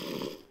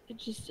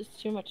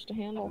 It's too much to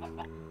handle.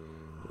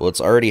 Well, it's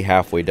already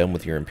halfway done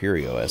with your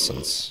Imperio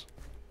Essence.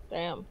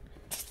 Damn.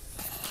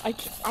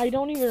 I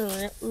don't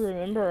even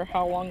remember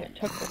how long it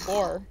took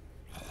before.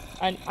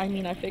 I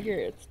mean, I figure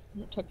it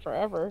took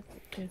forever,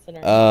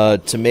 considering.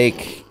 To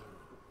make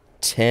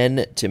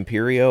 10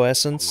 Imperio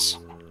Essence,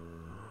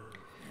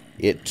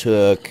 it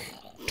took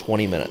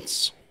 20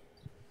 minutes.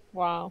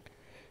 Wow.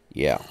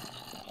 Yeah.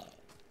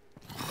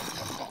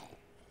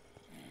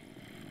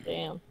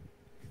 Damn.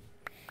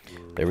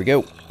 There we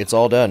go. It's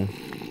all done.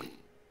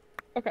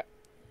 Okay.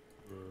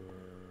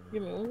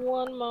 Give me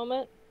one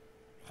moment.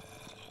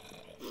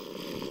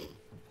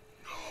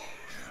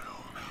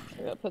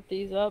 I gotta put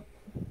these up.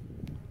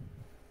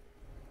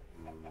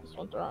 This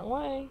went the wrong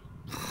way.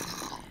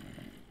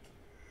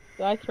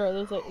 Did I throw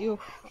those at you?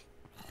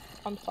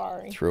 I'm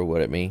sorry. Throw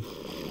what at me?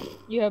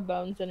 You have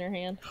bones in your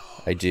hand.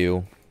 I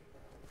do.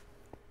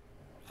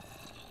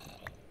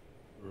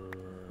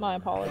 My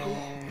apologies.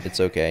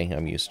 It's okay.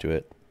 I'm used to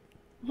it.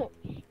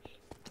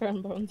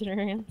 Throwing bones in your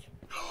hands.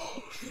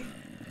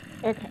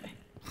 Okay.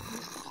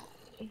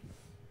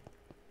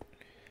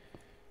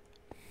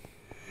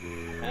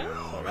 Okay,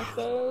 so I got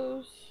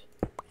those.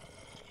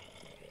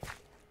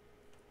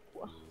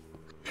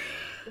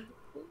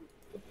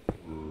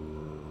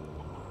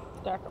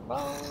 Stack of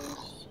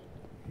bones.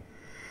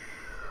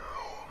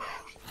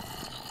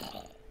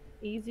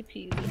 Easy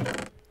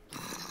peasy.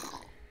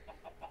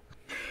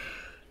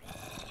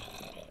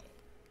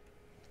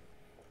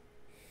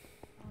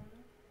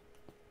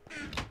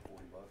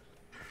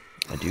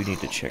 I do need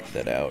to check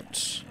that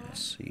out.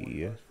 Let's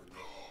see.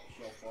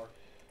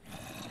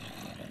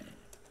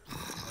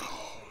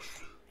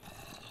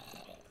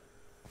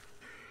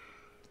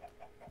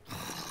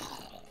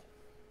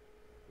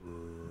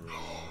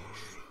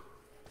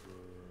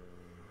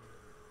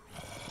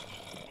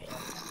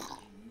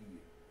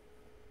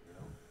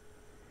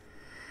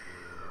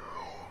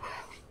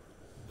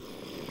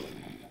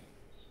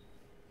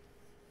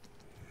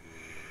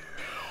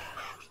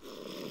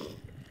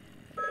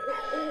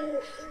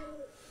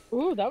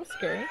 Ooh, that was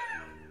scary.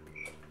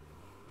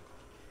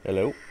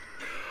 Hello?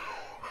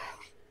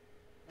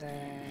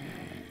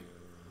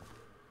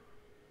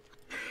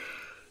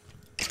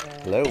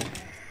 Hello?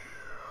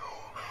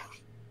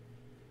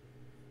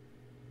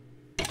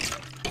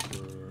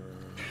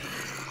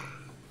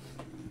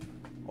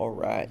 All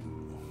right.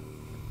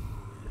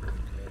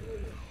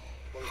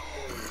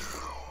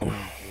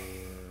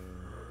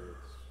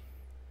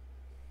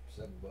 $7,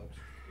 $8.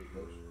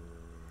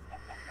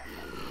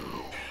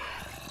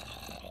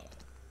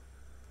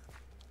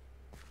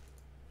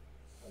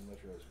 I'd much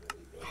rather spend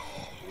 $8.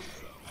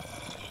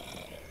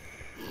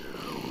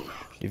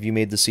 Have you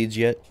made the seeds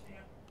yet?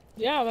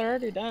 Yeah, they're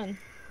already done.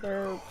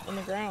 They're in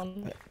the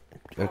ground.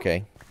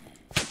 Okay.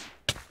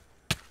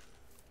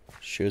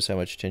 Shows how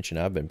much attention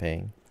I've been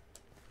paying.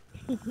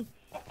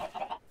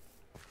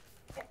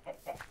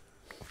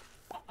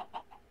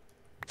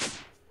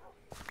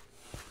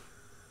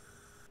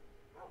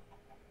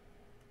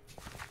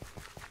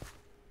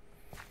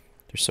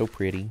 They're so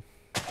pretty.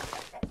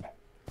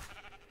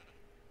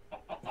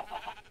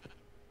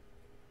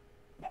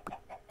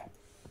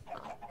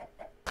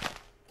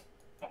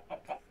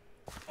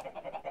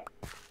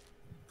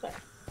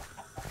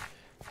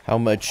 How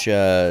much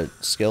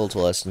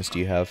skeletal essence do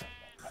you have?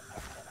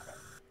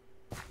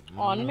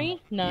 On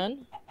me?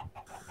 None.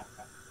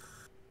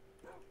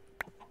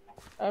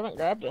 I haven't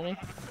grabbed any.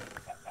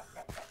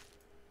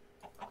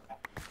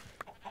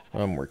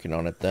 I'm working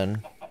on it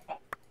then.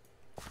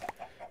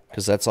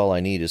 Because that's all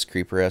I need is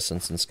creeper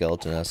essence and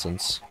skeleton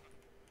essence.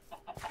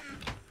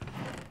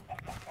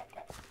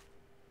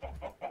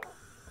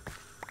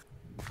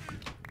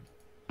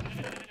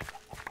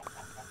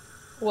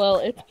 Well,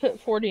 it's put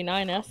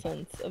 49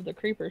 essence of the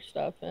creeper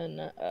stuff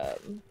in.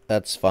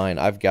 That's fine.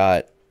 I've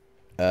got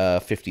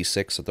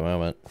 56 at the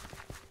moment.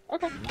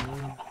 Okay.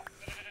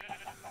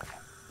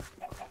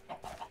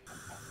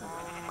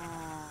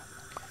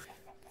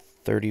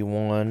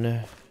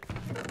 31.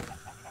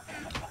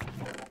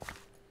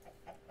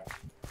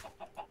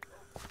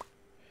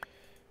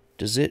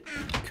 Does it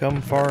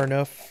come far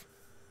enough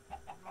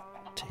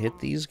to hit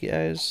these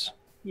guys?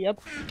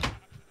 Yep.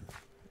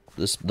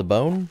 The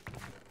bone?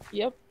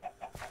 Yep.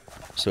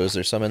 So is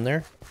there some in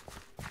there?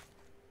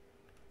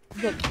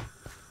 The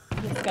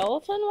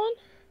skeleton one?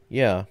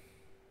 Yeah.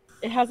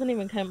 It hasn't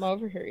even come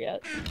over here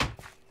yet.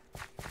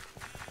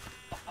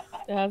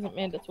 It hasn't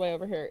made its way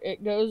over here.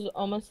 It goes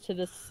almost to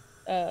this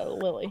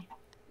lily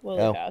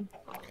Oh. pad.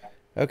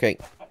 Okay.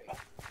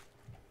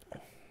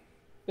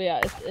 But yeah,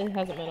 it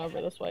hasn't been over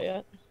this way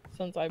yet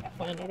since I've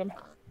planted them.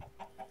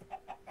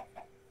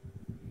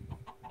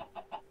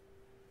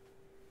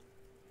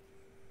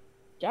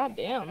 God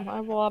damn, I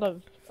have a lot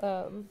of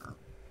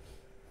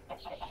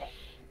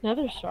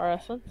nether star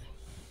essence.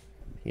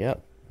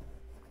 Yep.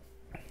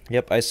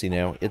 Yep, I see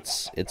now.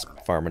 It's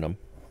farming them.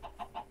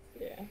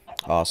 Yeah.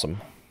 Awesome.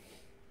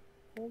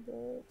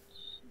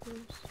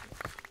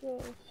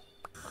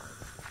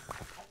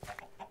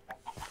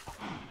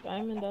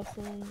 Diamond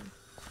essence.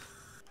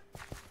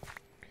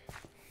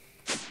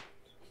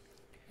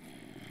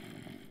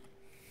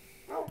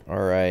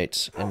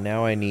 Alright, and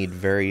now I need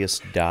various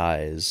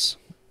dyes.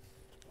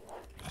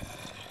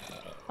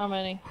 How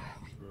many?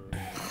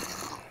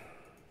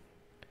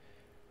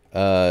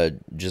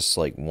 Just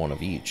like one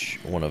of each.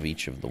 One of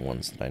each of the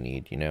ones that I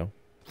need, you know?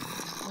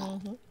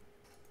 Mm-hmm.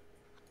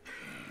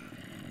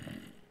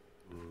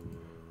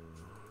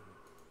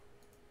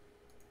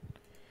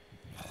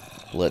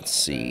 Let's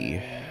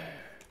see.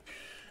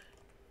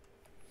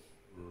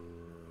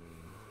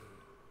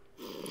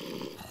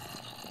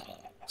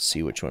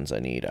 See which ones I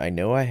need. I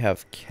know I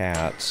have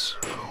cat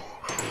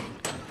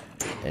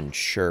and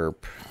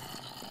chirp.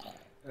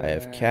 I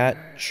have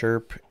cat,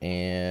 chirp,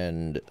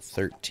 and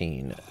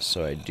 13,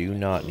 so I do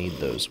not need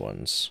those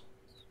ones.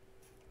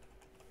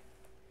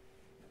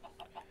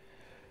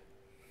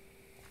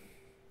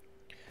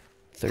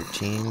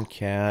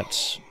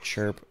 Cat,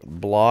 chirp,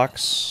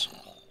 blocks.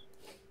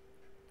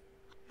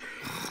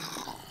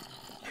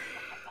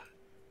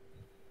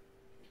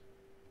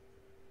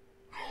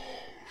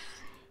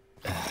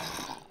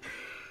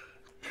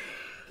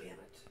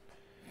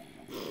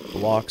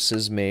 Blocks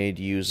is made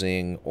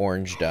using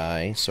orange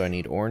dye, so I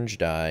need orange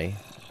dye.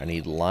 I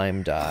need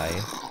lime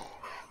dye.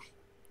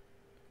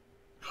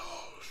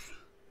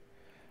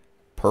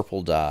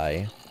 Purple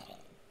dye.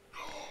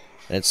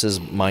 And it says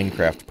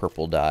Minecraft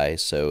purple dye,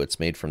 so it's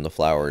made from the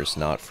flowers,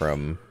 not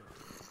from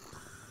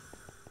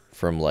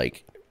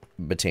like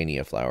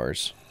Botania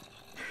flowers.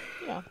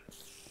 Yeah.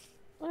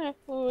 Okay,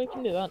 well we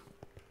can do that.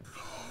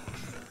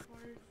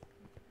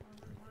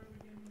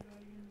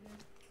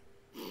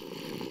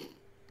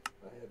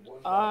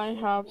 I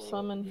have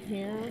some in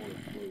here.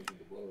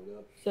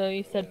 So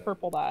you said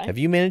purple dye. Have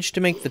you managed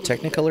to make the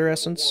Technicolor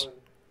essence?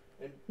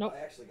 Nope.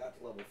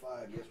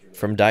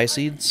 From dye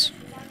seeds?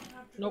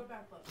 Nope.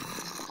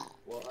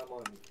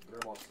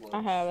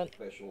 I haven't.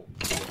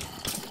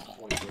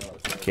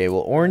 Okay,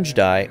 well, orange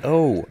dye.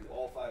 Oh,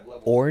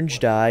 orange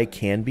dye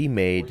can be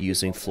made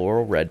using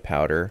floral red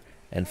powder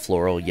and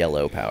floral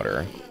yellow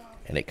powder.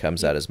 And it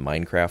comes out as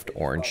Minecraft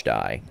orange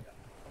dye.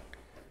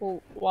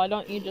 Well, why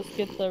don't you just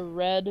get the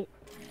red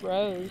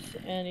rose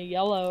and a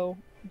yellow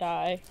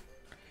dye?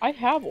 I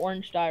have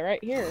orange dye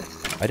right here.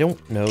 I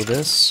don't know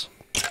this.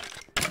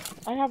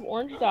 I have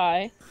orange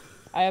dye.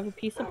 I have a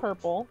piece of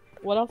purple.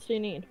 What else do you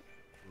need?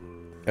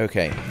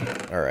 Okay,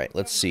 alright,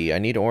 let's see. I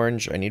need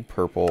orange, I need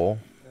purple,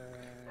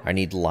 I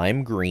need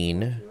lime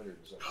green.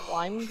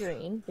 Lime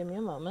green. Give me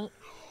a moment.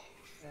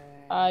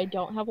 I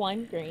don't have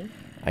lime green.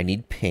 I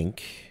need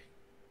pink.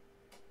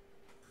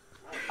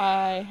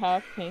 I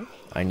have pink.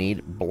 I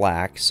need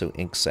black, so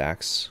ink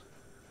sacs.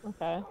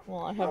 Okay,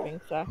 well I have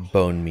ink sacs.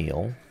 Bone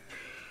meal.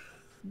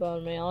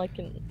 Bone meal. I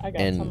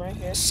got And some right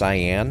here.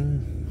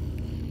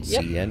 cyan.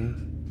 Yep.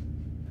 Cyan.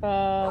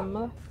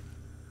 I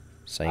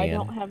Cyan.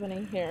 don't have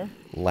any here.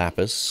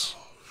 Lapis.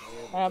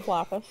 I have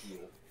lapis.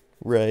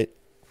 Right.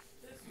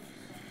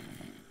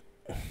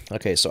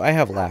 Okay, so I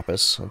have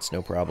lapis. That's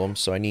no problem.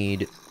 So I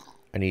need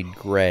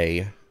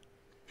gray.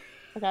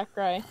 Okay,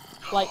 gray.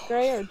 Light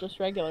gray or just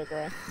regular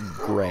gray?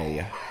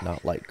 Gray,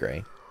 not light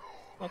gray.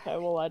 Okay,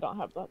 well, I don't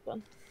have that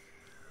then.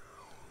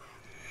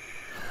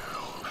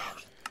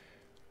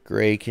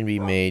 Gray can be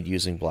made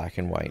using black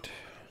and white.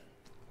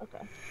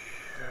 Okay.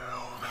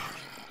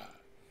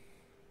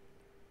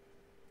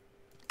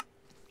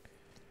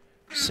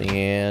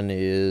 Cyan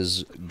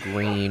is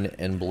green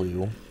and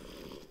blue.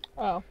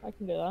 Oh, I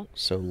can do that.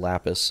 So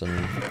lapis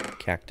and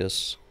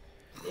cactus.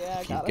 Yeah,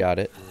 I If you've got it. got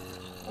it.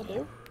 I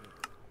do.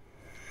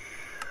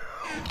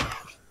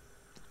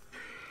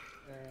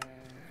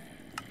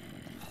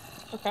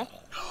 Okay,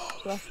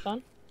 so that's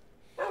done.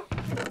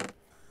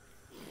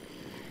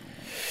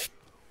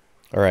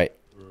 All right.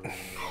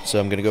 So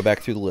I'm going to go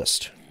back through the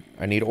list.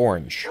 I need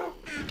orange.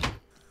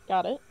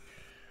 Got it.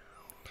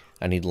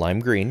 I need lime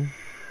green.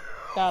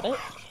 Got it.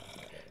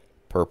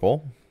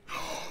 Purple.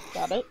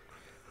 Got it.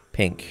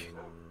 Pink.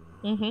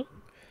 Mm-hmm.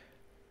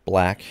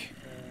 Black.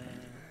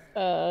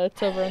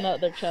 It's over in the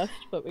other chest,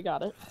 but we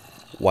got it.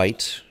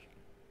 White.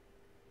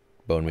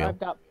 Bone meal. I've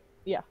got...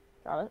 Yeah,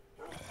 got it.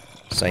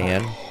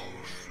 Cyan.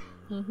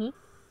 Mm-hmm.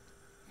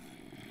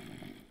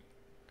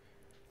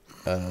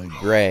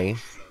 Gray.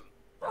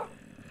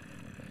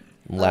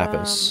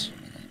 Lapis.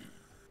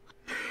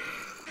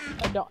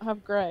 I don't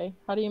have gray.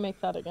 How do you make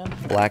that again?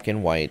 Black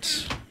and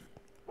white.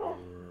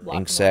 Black Ink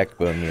and sac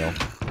bone meal.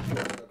 white.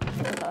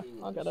 Okay,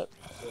 I'll get it.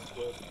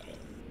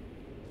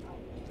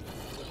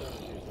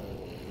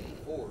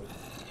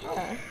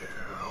 Okay.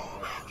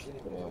 Give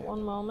me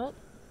one moment.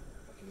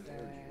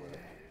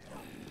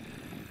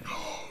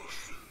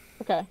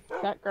 Okay,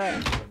 got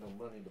gray.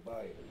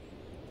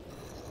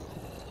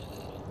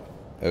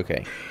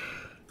 Okay.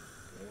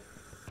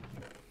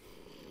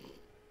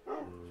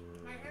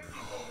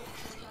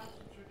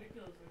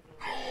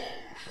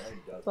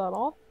 Is that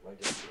all?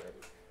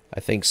 I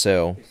think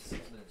so.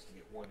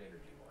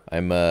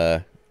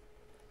 I'm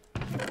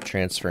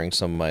transferring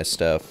some of my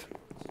stuff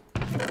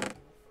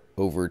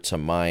over to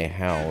my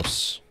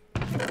house.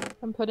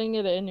 I'm putting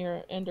it in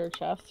your ender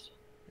chest.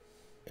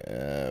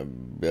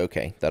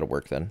 Okay, that'll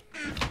work then.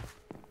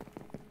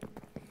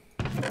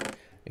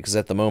 Because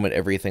at the moment,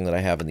 everything that I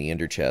have in the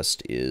ender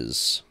chest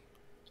is...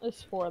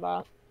 It's for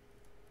that.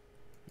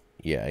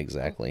 Yeah,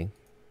 exactly.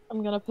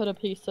 I'm gonna put a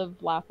piece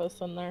of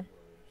lapis in there.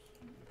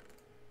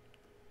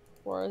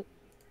 For it.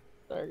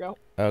 There you go.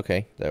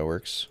 Okay, that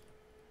works.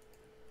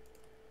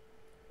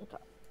 Okay.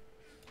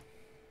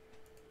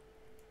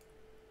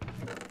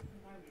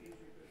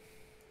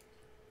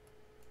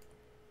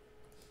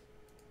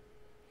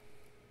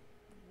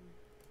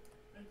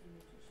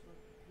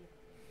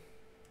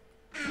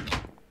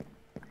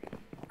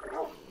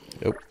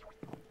 Nope.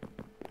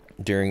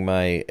 During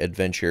my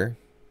adventure,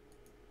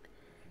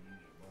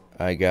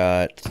 I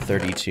got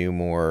 32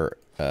 more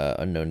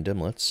unknown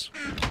dimlets.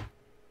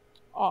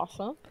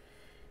 Awesome.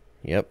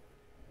 Yep.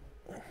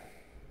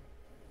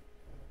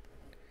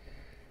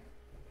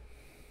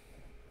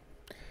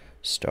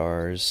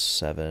 Stars,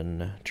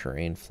 7,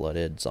 terrain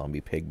flooded,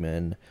 zombie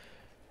pigmen,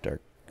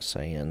 dark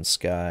cyan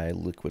sky,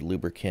 liquid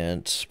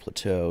lubricant,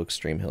 plateau,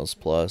 extreme hills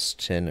plus,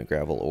 tin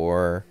gravel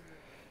ore,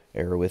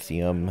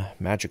 aerowithium,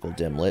 magical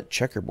dimlet,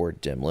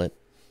 checkerboard dimlet.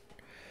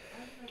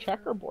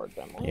 Checkerboard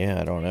demo. Yeah,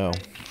 I don't know.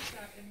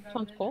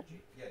 Sounds cool.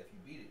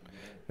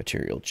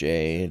 Material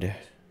jade,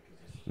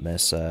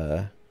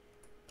 mesa.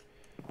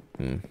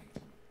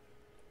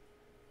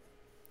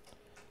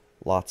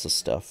 Lots of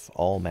stuff,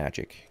 all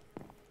magic.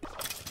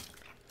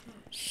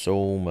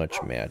 So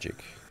much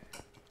magic.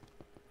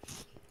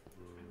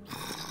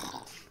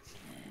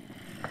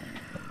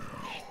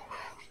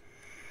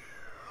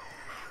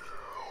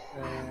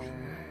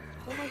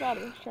 Oh my god,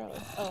 where's Charlie?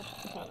 Oh,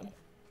 I found him.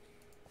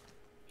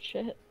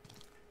 Shit.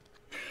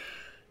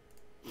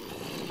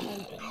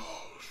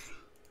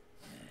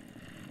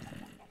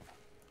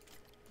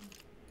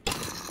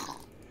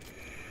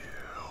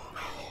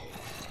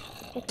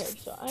 Okay,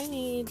 so I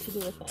need to do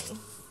a thing.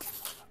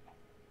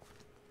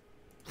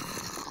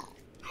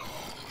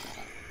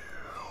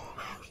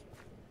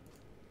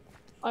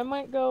 I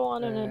might go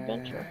on an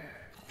adventure,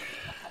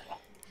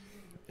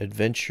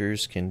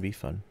 Adventures can be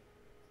fun.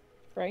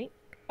 right?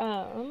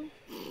 I'm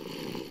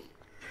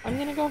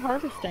gonna go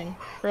harvesting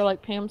for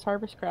like Pam's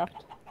Harvest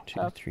Craft.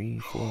 2, 3,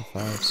 4,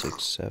 5,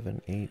 6,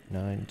 7, 8,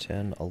 9,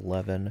 10,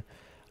 11.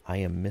 I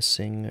am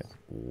missing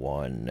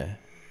 1.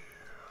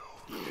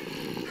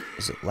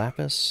 Is it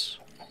lapis?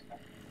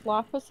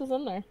 Lapis is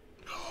in there.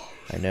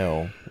 I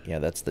know. Yeah,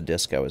 that's the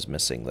disc I was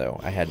missing, though.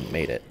 I hadn't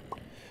made it.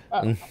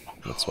 Oh,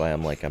 That's why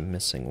I'm like, I'm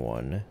missing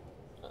 1.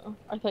 oh,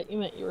 I thought you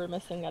meant you were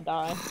missing a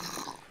die.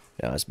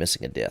 No, I was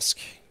missing a disc.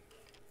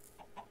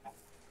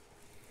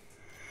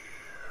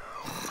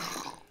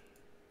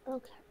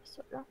 Okay,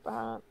 so I got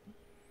that.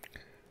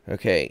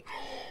 Okay.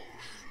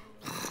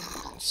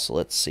 So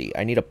let's see.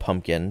 I need a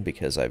pumpkin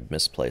because I've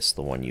misplaced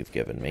the one you've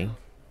given me.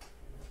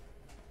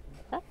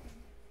 Okay.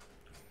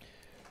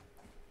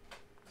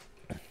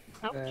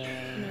 Ouch.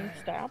 I'm being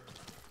stabbed.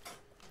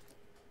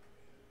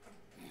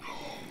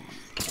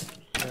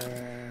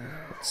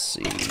 Let's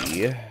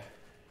see.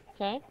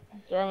 Okay,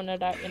 throwing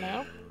it at you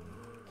now.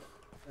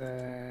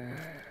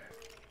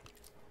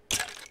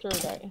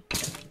 Survey.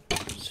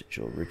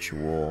 Sigil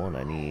ritual, and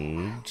I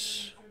need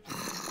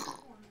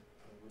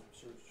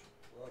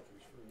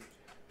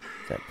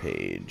that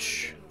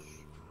page.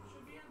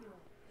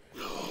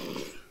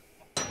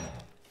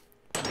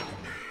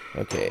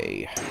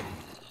 Okay.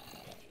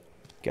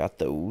 Got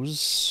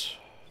those.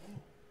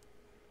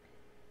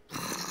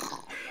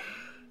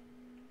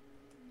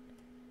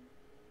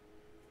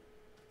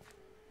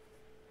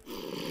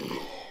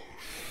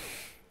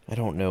 I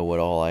don't know what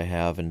all I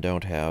have and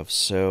don't have,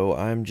 so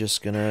I'm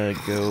just gonna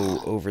go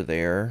over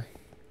there.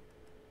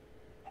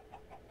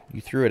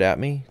 You threw it at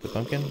me, the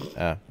pumpkin?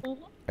 Ah,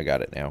 I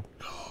got it now.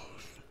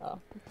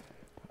 Oh.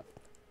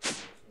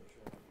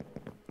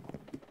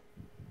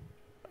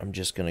 I'm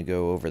just gonna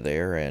go over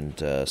there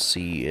and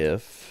see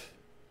if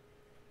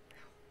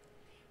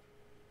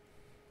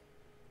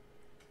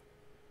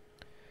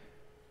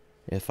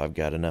I've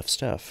got enough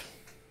stuff.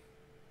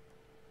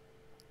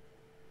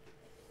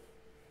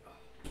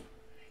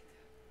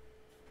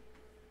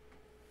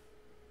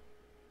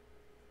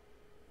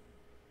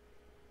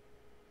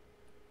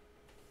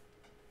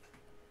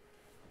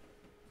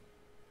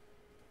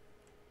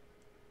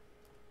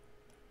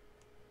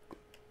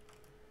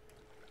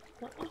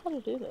 I don't know how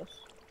to do this.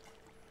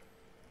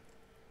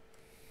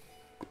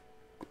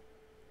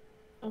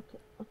 Okay.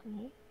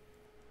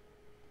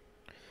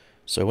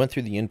 So I went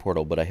through the in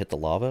portal, but I hit the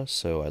lava,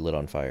 so I lit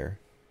on fire.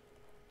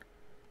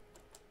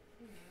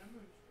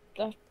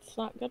 That's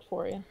not good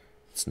for you.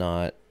 It's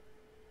not,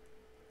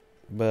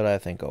 but I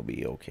think I'll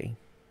be okay.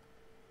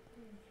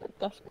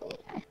 That's cool.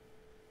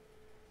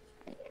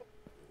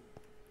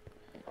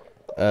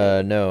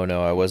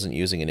 No, I wasn't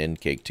using an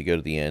end cake to go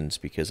to the ends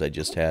because I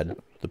just had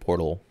the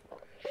portal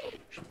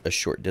a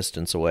short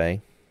distance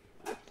away.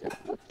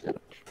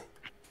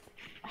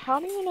 How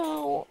do you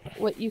know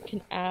what you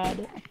can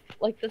add?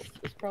 Like, this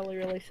is probably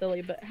really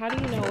silly, but how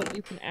do you know what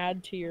you can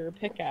add to your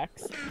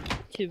pickaxe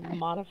to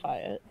modify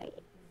it?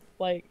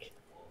 Like,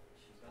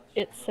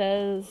 it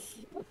says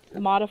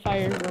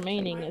modifiers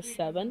remaining is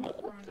 7,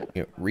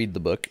 You know, read the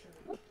book.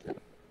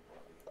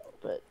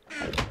 but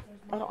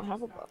I don't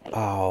have a book.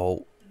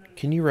 Oh,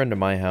 can you run to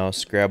my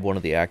house, grab one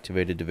of the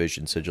activated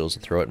division sigils,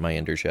 and throw it in my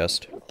ender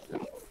chest?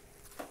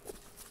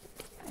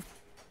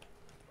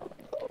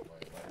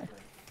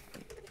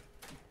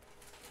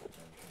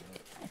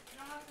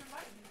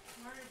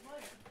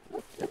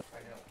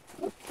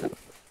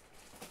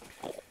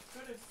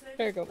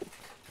 There you go.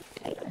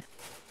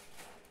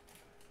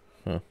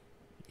 Huh.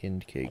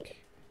 End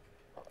cake.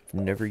 I've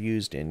never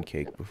used end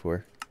cake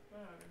before.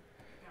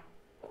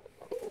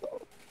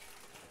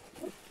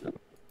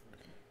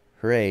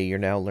 Hooray, you're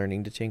now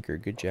learning to tinker.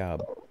 Good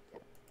job.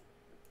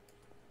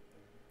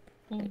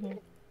 Mm-hmm.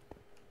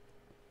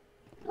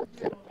 Let's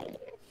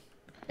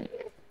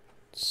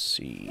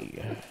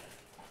see.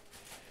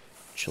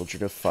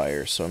 Children of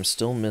Fire. So I'm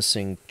still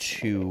missing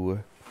 2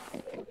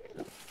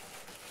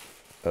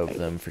 of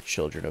them for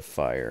Children of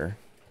Fire.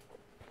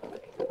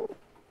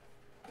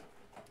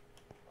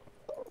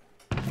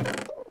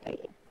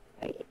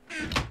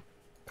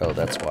 Oh,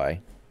 that's why.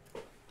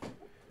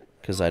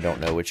 Because I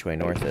don't know which way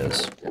north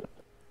is.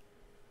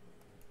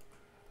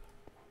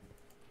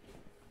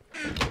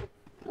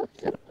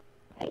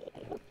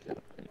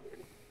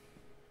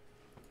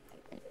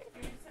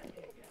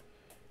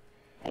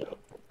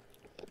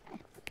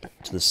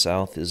 To the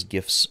south is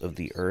Gifts of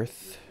the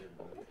Earth.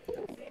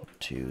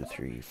 2,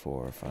 3,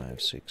 4,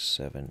 5, 6,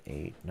 7,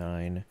 8,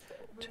 9,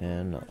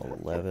 10,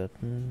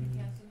 11.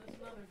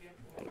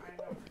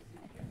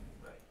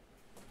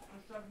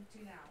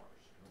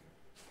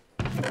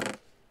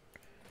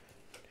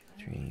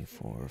 3,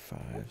 4,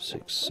 5,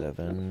 6,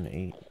 7,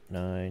 8,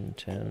 9,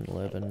 10,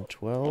 11,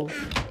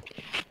 12.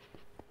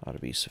 Ought to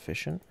be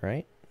sufficient,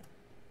 right?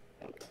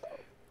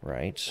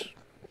 Right.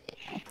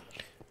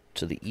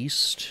 To the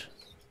east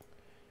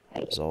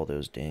is all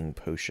those dang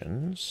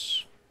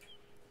potions.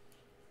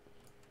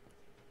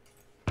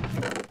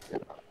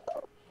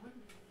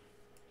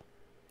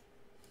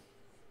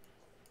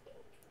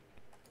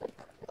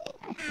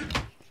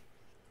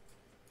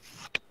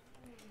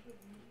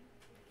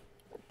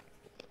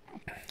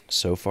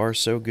 So far,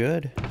 so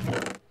good.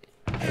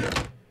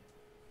 And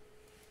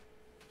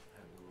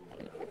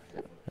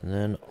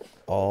then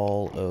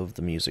all of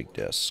the music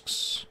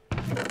discs.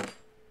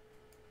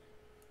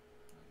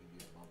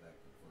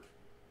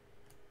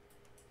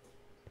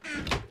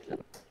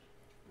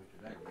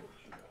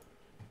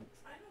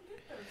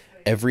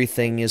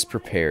 Everything is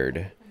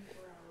prepared.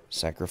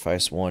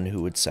 Sacrifice one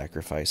who would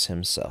sacrifice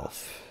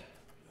himself.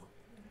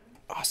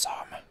 Awesome.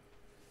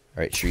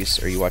 Alright,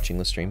 Shreese, are you watching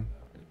the stream?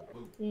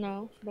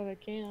 No, but I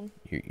can.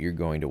 You're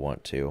going to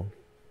want to.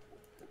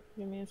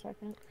 Give me a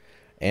second.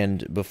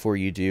 And before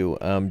you do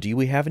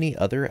we have any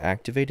other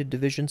activated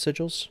division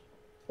sigils?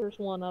 There's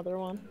one other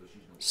one.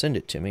 Send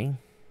it to me.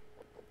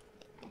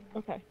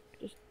 Okay,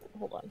 just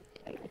hold on.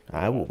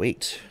 I will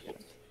wait.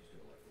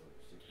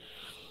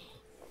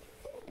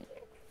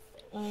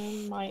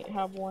 I might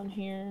have one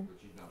here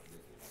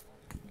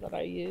that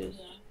I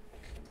used.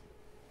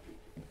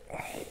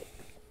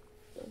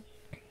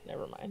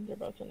 never mind. They're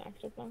both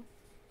inactive now.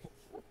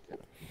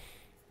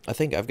 I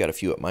think I've got a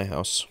few at my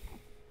house.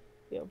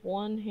 We have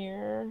one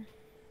here.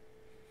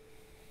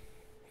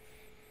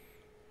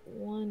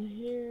 One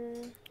here.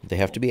 They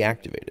have to be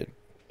activated.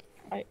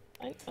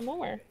 I'm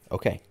aware.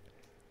 Okay.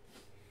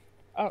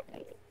 Oh.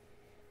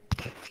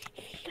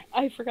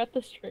 I forgot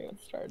the stream had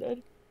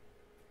started.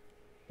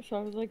 So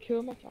I was like, who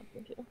am I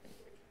talking to?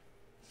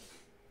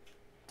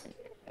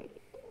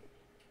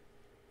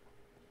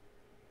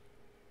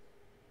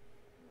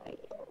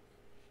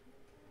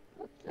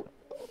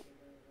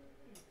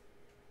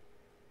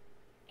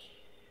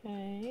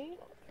 Okay.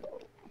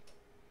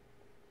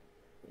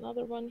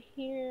 Another one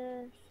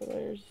here. So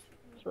there's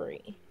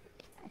 3.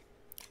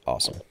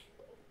 Awesome.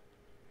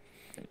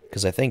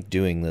 Because I think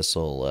doing this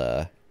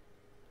will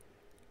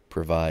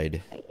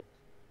provide...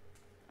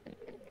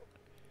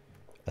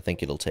 I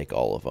think it'll take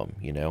all of them,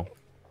 you know?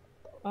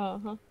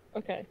 Uh-huh.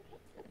 Okay.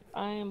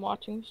 I am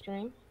watching the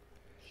stream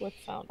with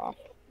sound off.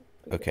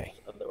 Okay.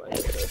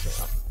 Otherwise it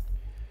goes out.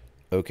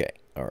 Okay,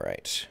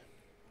 alright.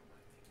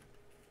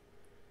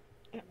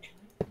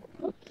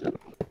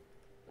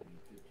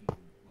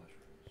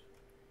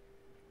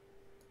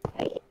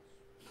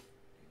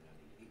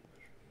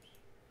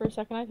 For a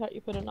second I thought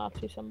you put a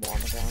Nazi symbol on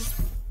the ground.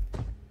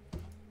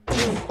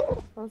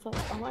 I was like,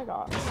 oh my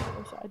gosh.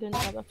 I didn't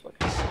know that's what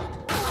kind of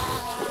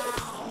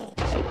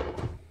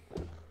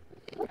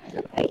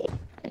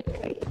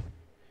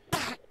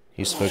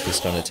He's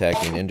focused on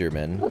attacking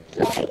Endermen.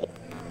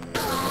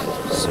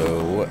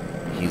 So,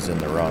 he's in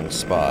the wrong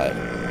spot.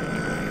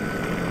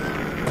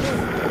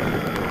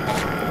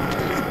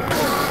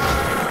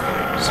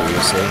 So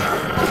you say?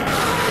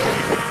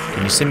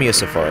 Can you send me a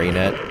Safari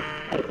net?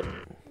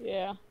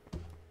 Yeah.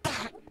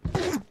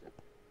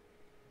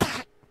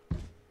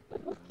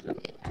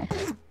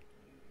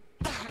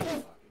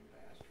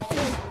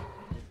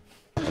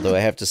 Although I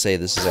have to say,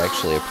 this is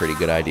actually a pretty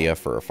good idea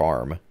for a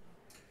farm.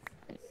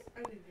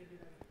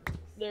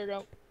 There you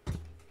go.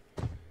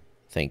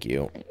 Thank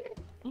you.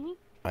 Mhm.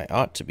 I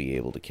ought to be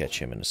able to catch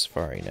him in a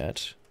Safari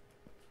net.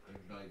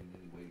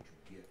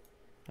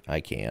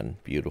 I can.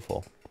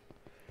 Beautiful.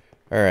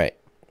 Alright.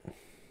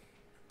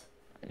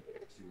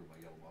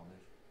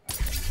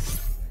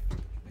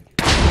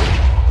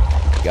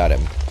 Got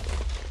him.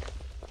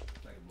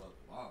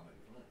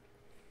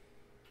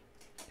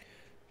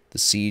 The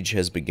siege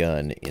has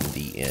begun in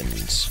the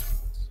end.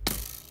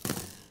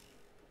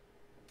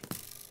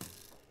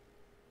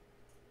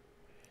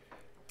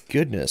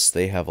 Goodness,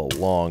 they have a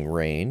long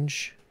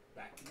range.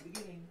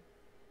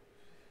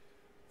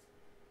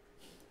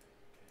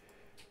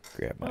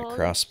 Grab my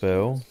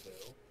crossbow.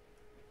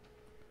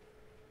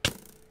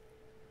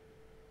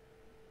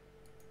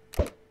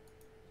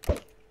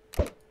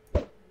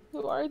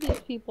 Who are these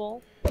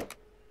people?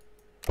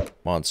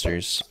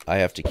 Monsters. I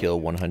have to kill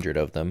 100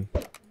 of them.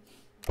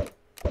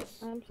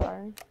 I'm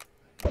sorry.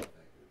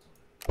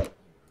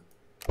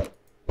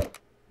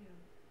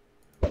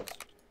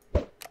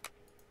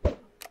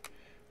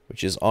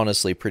 Which is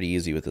honestly pretty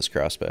easy with this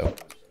crossbow.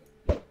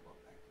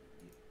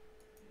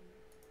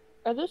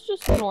 Are those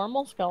just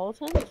normal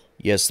skeletons?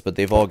 Yes, but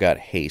they've all got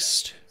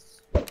haste.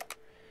 And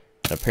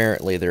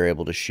apparently they're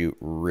able to shoot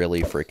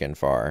really freaking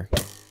far.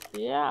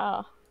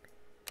 Yeah.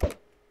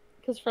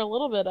 Because for a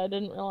little bit I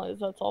didn't realize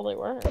that's all they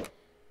were.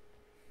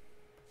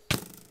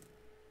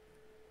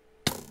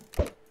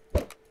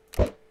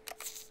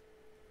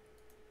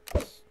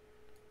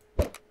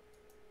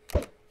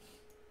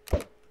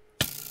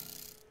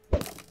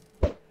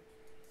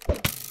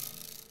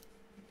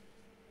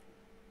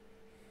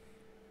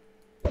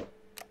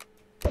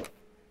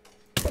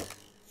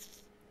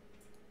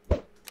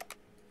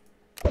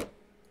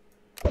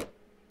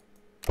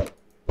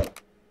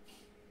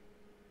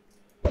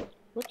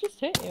 What just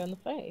hit you in the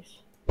face?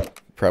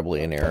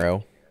 Probably an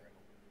arrow.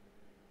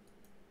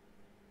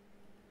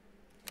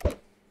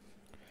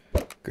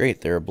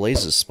 Great, there are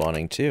blazes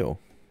spawning too.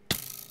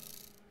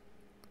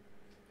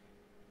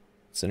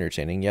 It's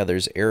entertaining. Yeah,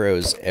 there's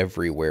arrows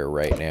everywhere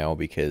right now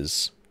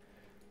because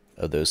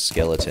of those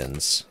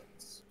skeletons.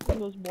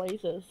 Those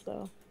blazes,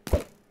 though.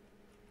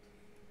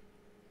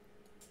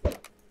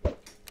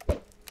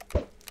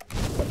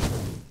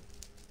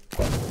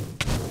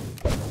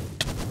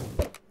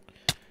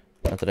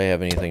 Not that I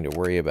have anything to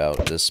worry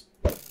about. This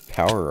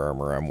power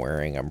armor I'm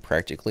wearing, I'm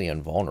practically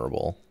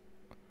invulnerable.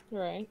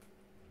 Right.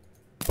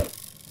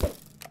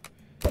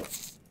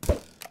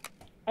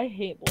 I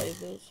hate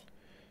blazes.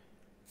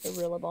 They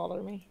really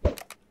bother me.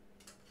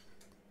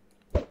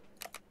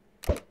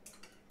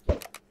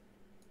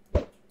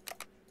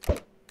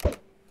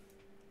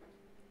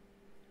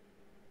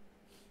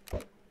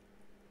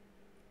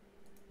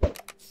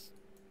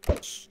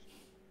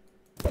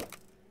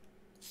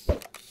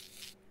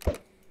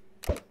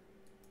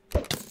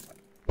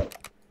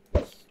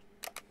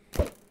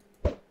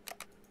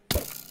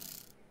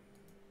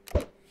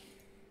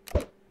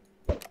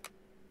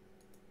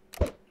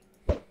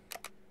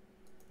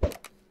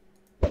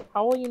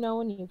 How will you know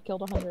when you've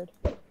killed 100?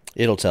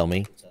 It'll tell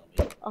me.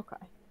 Okay.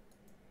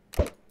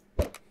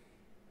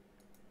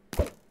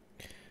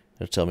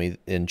 It'll tell me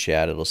in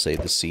chat, it'll say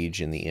the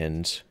siege in the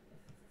end.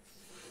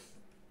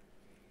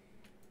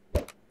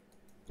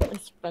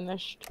 It's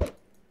finished.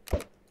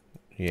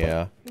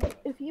 Yeah.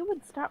 If you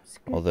would stop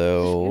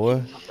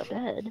Although, off the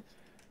bed.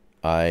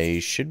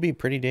 I should be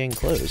pretty dang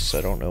close.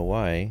 I don't know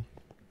why.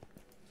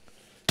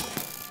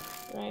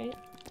 Right?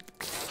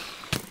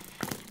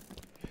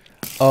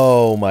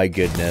 Oh my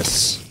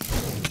goodness.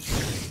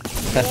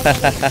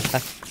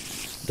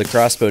 The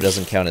crossbow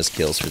doesn't count as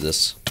kills for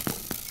this.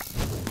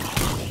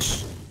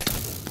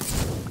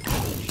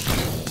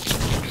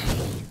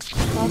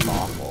 That's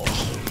awful.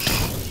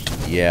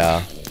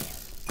 Yeah.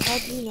 How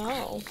do you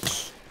know?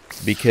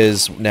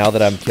 Because now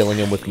that I'm killing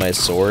him with my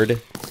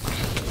sword,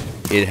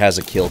 it has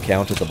a kill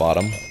count at the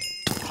bottom.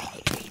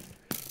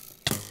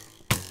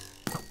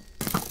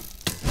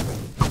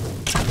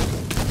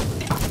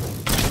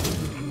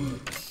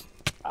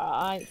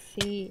 I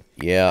see.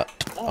 Yeah.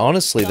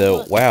 Honestly,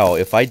 though, wow,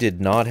 if I did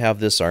not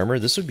have this armor,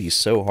 this would be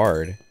so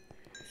hard.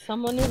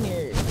 Someone in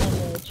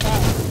the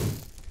chat.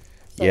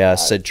 Yeah,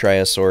 said try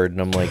a sword, and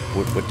I'm like,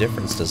 what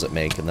difference does it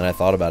make? And then I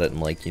thought about it, and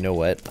I'm like, you know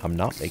what? I'm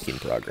not making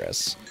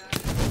progress.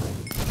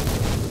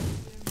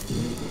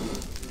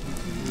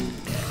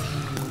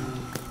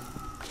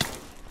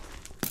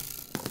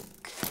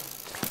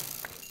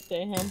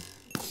 Damn.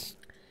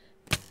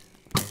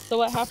 So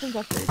what happens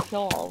after you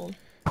kill all of them?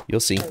 You'll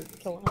see. Or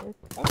kill 100?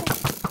 Okay.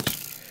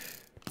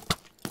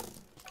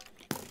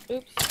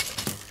 Oops.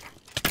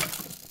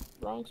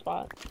 Wrong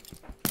spot.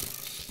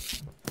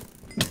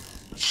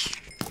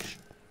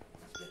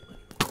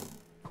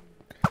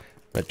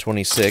 At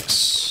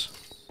 26.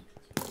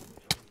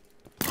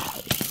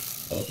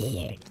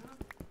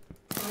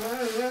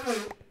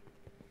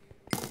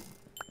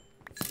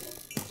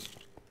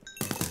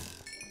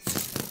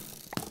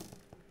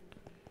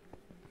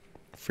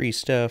 Free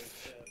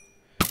stuff.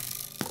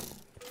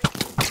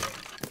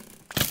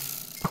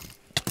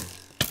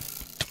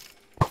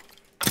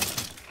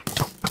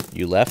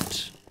 You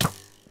left?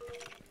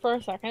 For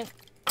a second.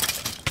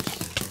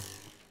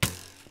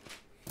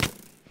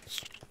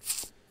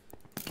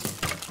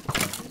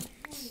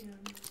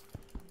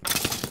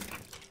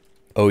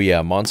 Oh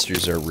yeah,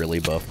 monsters are really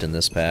buffed in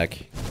this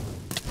pack.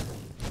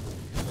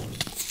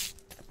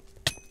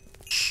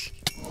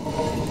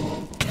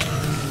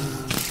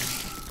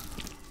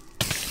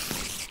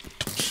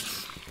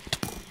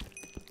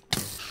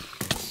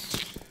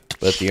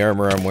 But the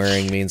armor I'm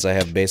wearing means I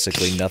have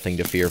basically nothing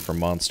to fear from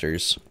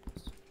monsters.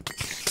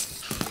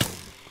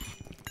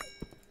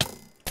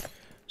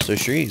 So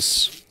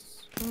Shrees,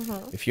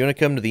 if you want to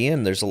come to the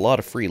inn, there's a lot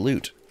of free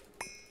loot.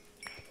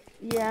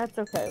 Yeah, it's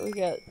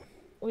okay.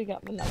 We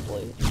got enough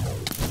loot.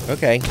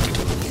 Okay.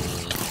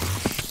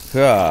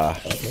 Ah,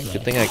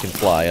 good thing I can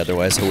fly,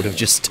 otherwise I would have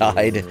just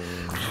died.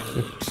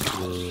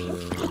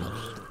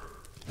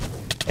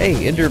 Hey,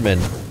 Enderman.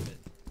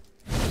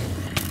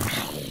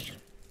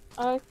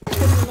 I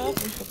couldn't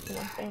imagine something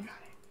like that.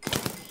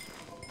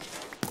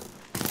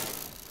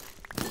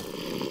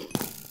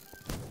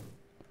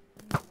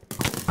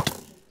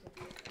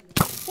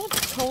 Is that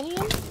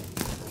draconium?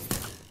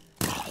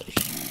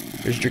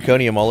 There's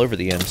draconium all over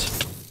the end.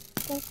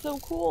 That's so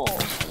cool.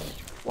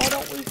 Why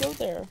don't we go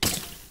there?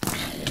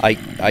 I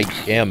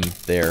am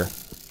there.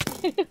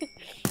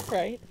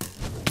 Right?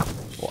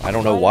 Well, I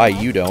don't know why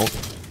you don't.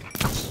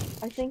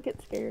 I think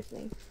it scares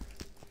me.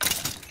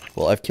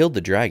 Well, I've killed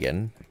the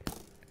dragon.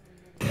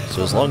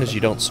 So as long as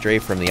you don't stray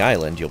from the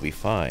island, you'll be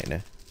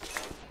fine.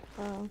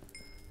 Oh.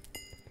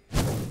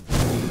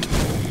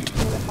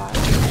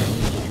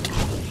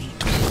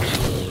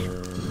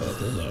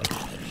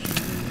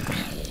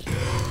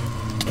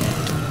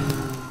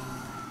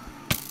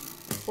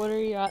 What are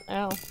you at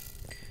now?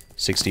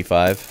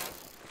 65.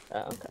 Oh,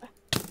 okay.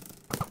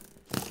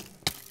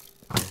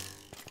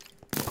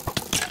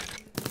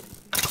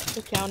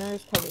 The counter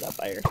is covered up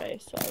by your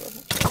face, so I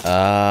wasn't sure.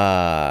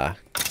 Ah.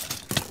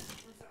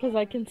 Because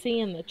I can see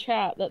in the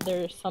chat that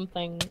there's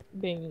something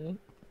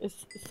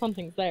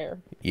something's there.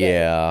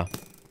 Yeah.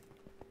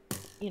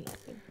 You know,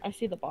 I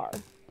see the bar,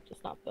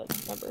 just not the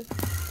number.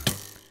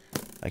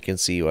 I can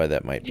see why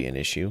that might be an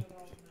issue.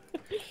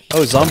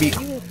 Oh, zombie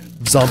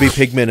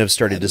pigmen have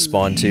started to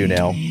spawn too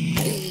now.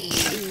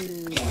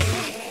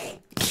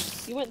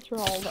 You went through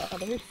all the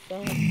others,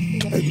 so you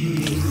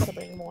gotta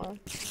bring more.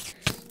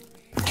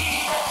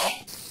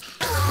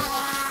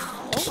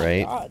 Oh my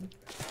Right. God.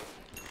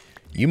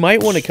 You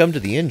might want to come to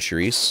the inn,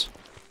 Sharice.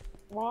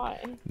 Why?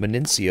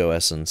 Menencio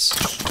essence.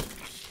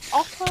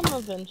 I'll come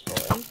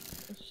eventually.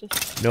 It's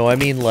just... No, I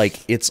mean, like,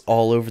 it's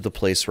all over the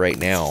place right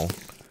now.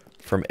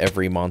 From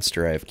every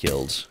monster I've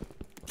killed.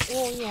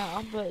 Well,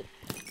 yeah, but...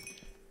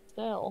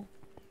 Still.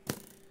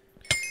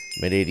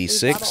 Mid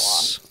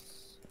 86.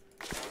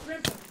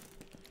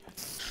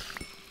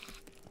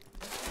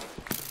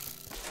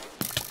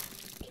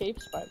 Cave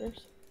spiders.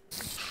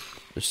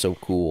 They're so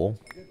cool.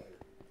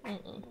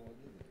 Mm-mm.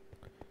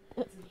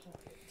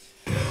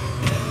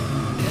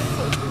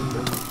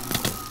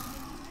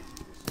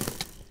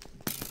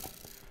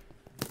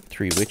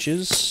 3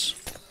 witches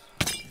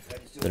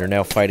that are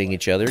now fighting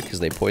each other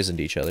because they poisoned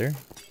each other.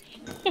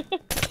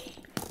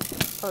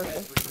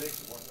 Perfect.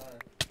 3-6 at one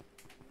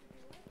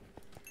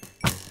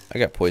time. I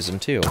got poison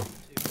too.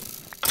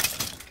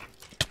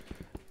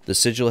 The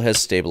sigil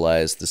has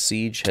stabilized. The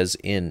siege has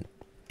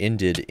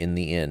ended in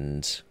the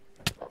end.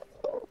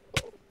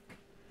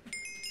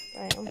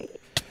 Damn.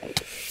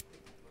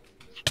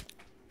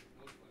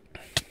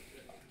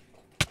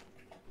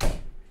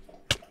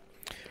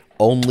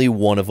 Only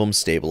one of them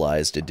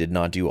stabilized. It did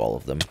not do all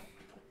of them.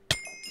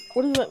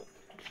 What is it?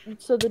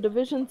 So the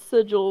division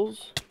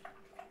sigils.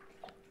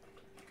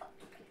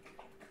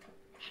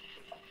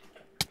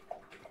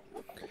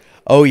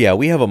 Oh yeah,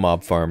 we have a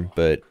mob farm,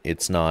 but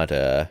it's not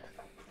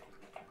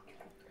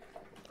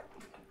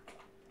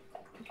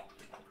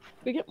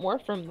We get more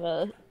from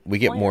the. we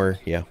get plants. more,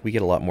 yeah, we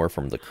get a lot more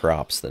from the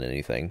crops than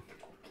anything.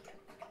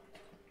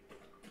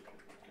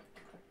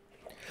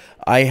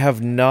 I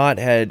have not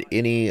had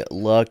any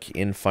luck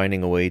in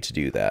finding a way to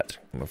do that,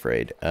 I'm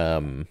afraid.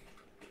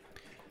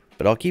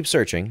 But I'll keep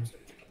searching.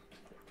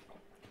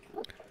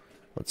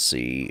 Let's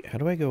see. How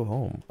do I go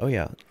home? Oh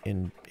yeah,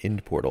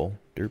 end portal.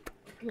 Derp.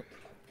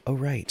 Oh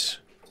right.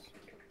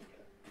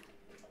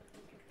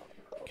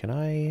 Can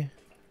I?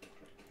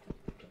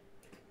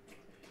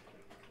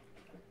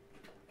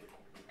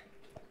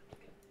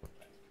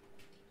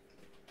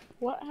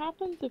 What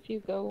happens if you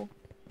go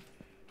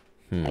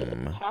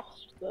Hmm.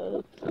 past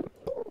the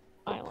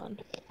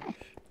island?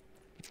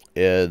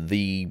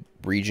 The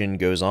region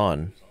goes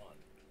on.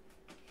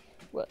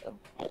 Well,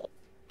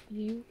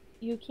 you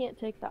can't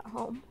take that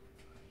home.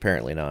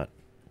 Apparently not.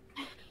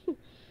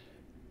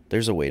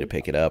 There's a way to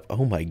pick it up.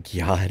 Oh my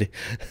god.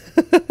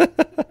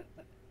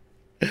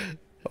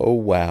 Oh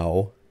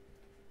wow.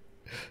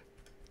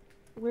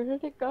 Where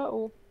did it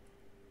go?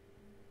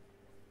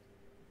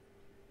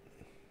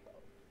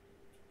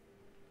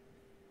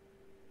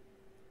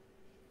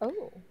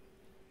 Oh,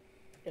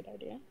 good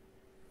idea.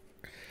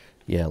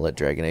 Yeah, let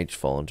Dragon Age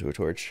fall into a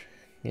torch.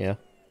 Yeah.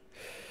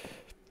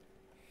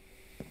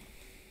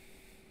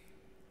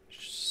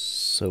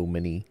 So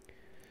many.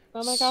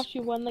 Oh my gosh,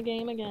 you won the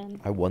game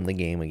again. I won the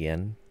game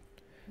again.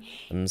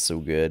 I'm so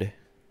good.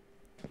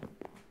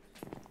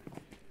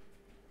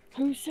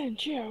 Who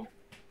sent you?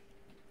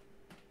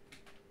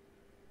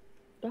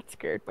 That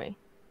scared me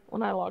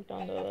when I logged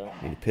onto the.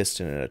 Need a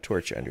piston and a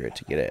torch under it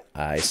to get it.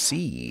 I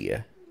see.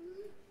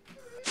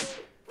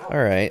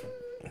 Alright.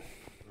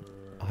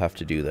 I'll have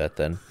to do that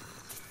then.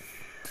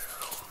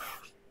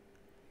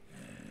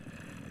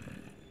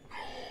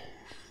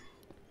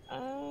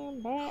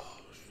 I'm back.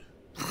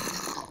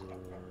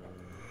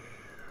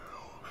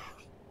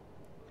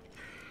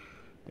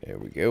 There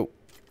we go.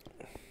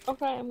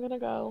 Okay, I'm gonna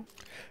go.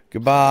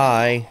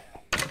 Goodbye.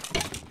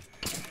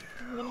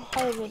 I'm gonna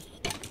harvest.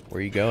 Where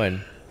are you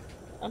going?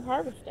 I'm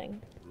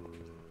harvesting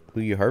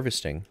Who are you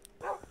harvesting?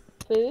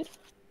 food.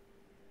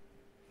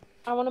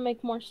 I want to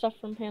make more stuff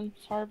from Pam's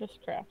Harvest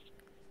Craft.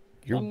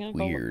 You're I'm gonna go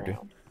look weird.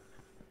 around.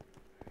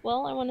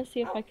 Well, I want to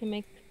see if I can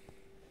make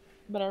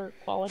better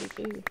quality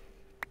food.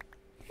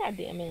 God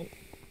damn it.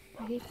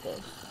 I hate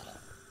this.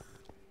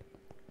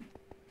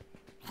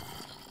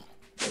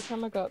 Every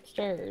time I go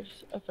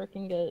upstairs, I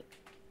freaking get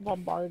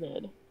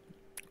bombarded.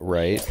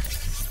 Right.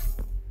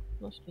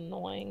 Most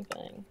annoying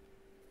thing.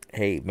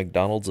 Hey,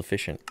 McDonald's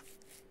efficient.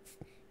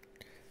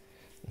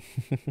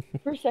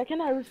 For a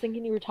second, I was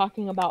thinking you were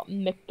talking about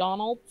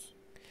McDonald's.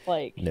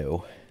 Like,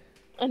 No.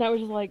 and I was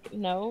just like,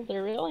 no,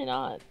 they're really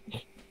not.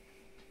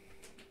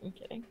 I'm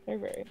kidding. They're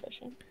very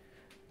efficient.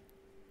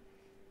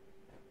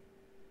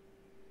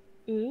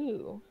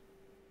 Ooh.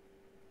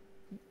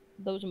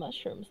 Those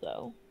mushrooms,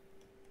 though.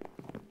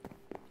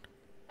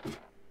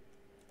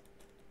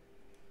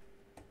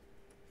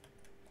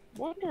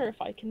 Wonder if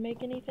I can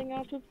make anything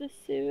out of this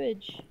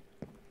sewage.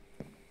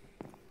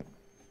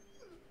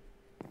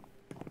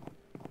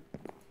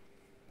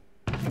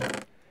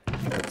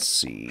 Let's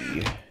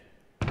see.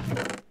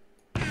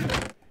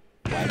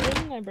 Why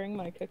didn't I bring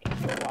my cooking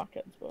for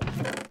blockheads book?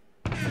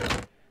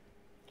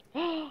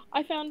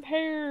 I found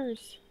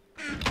pears!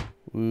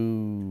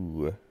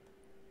 Woo.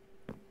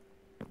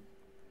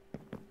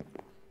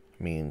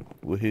 I mean,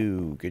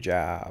 woohoo, good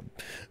job.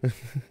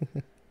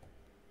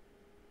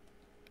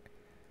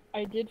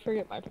 I did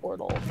forget my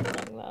portal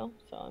thing though,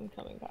 so I'm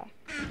coming back.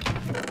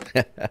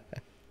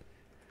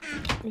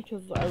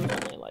 Because I was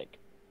only like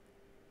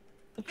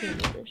a few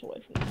meters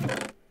away from the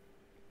house.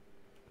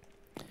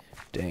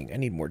 Dang, I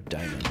need more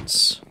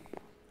diamonds.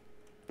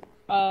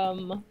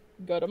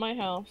 Go to my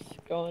house,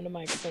 go into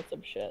my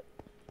expensive shit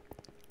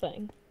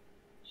thing.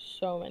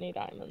 So many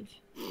diamonds.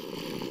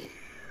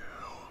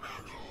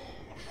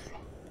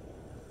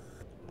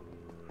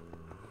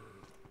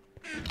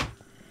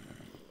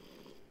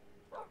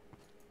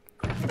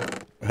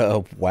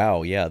 Oh,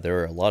 wow, yeah, there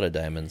are a lot of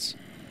diamonds.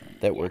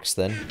 That works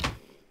then.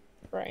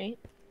 Right?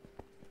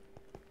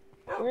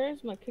 Where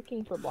is my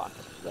cooking for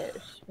blockheads?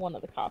 There's one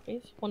of the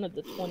copies. One of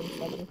the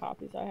 27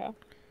 copies I have.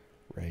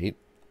 Right?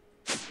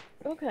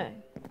 Okay.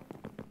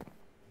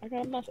 I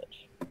got a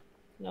message.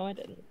 No, I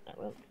didn't. I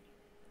wrote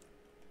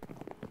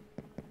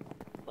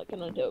like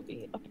an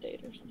Adobe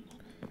update or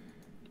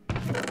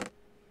something.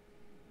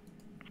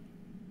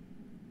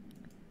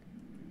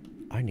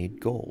 I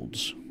need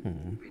golds.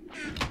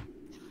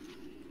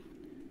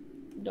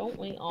 Don't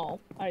we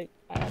all? I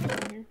have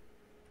one here.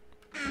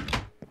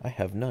 I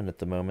have none at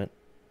the moment.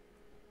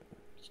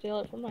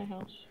 Steal it from my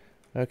house.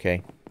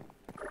 Okay.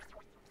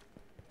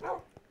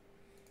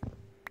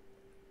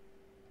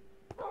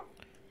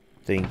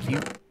 Thank you.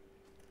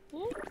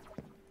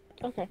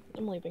 Okay,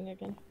 I'm leaving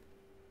again.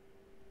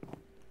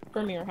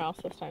 From your house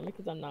this time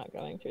because I'm not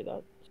going through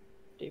that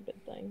stupid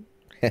thing.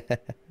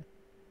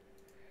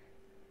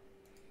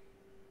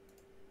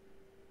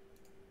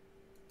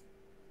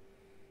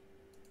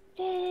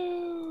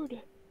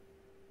 Food!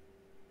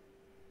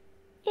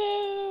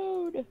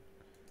 Food!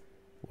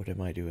 What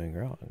am I doing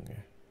wrong?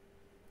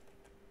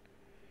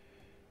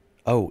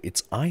 Oh,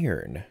 it's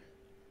iron.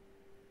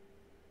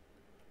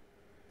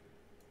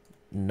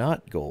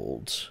 Not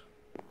gold.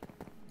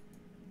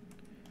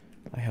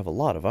 I have a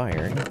lot of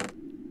iron.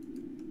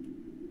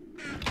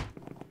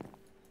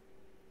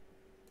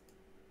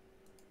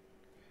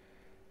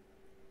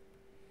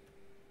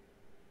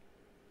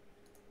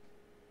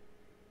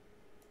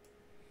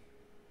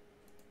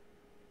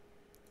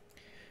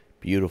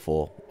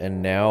 Beautiful.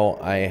 And now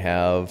I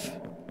have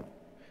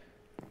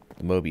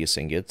the Mobius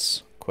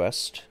ingots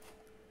quest.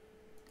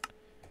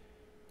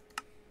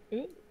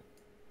 Ooh.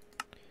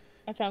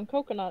 I found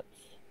coconuts.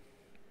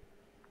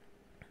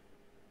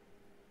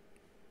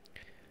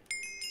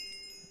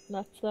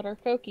 Nuts that are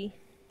cokey.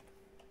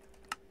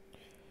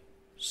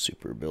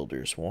 Super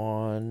Builder's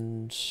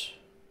Wand.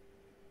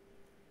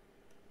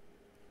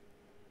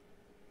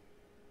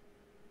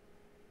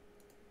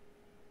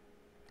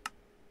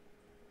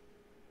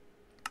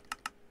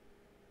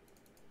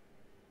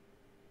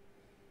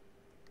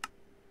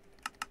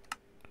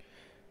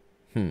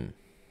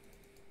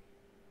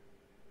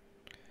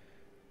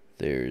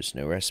 There's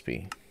no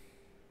recipe.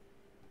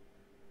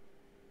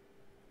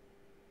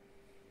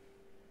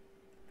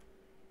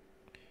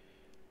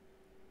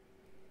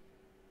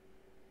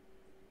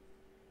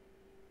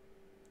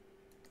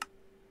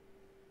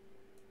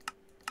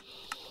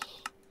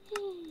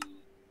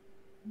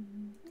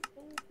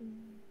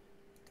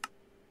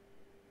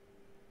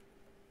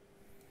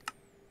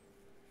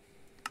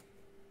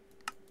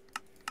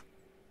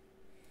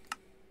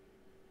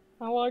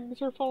 My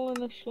legs are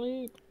falling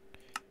asleep.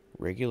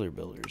 Regular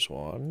Builder's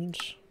Wand.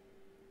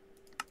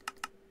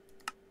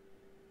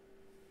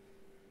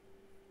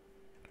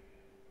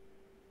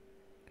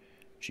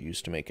 Which you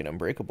used to make an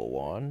unbreakable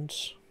wand.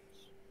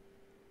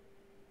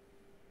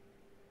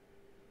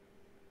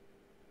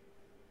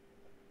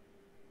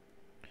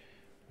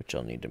 Which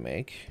I'll need to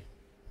make.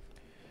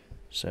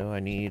 So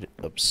I need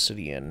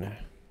obsidian.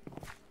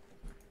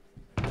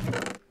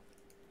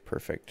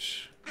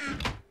 Perfect.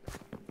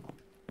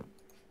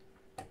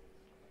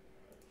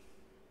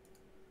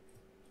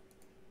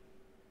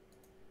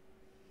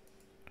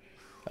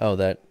 Oh,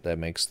 that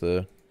makes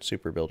the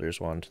Super Builder's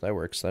Wand. That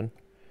works then.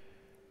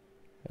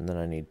 And then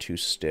I need 2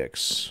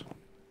 sticks.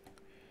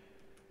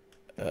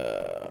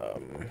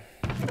 That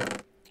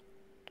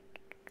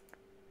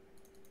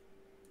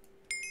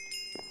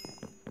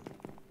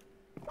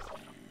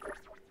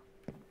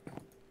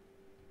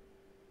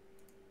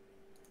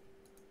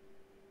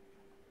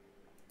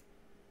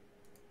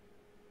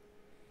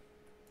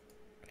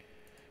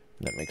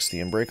makes the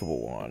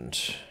unbreakable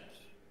wand.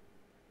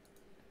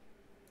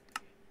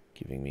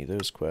 Giving me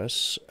those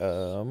quests.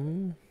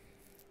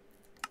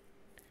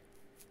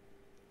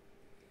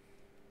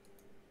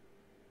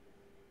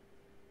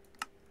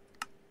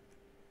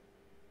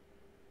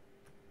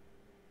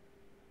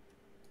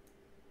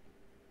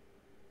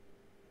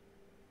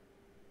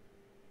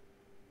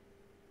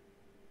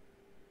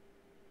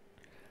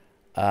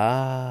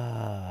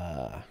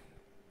 Ah.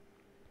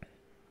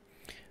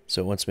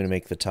 So it wants me to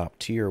make the top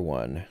tier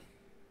one.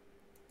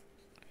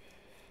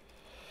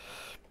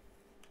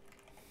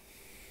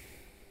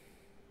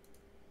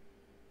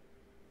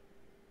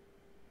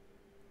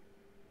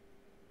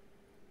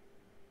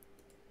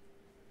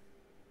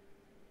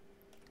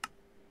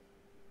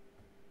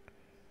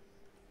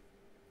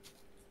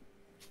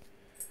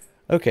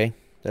 Okay,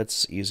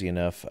 that's easy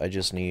enough. I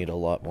just need a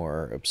lot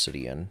more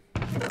obsidian.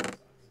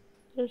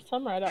 There's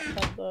some right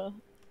outside the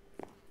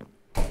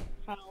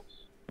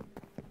house.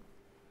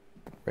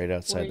 Right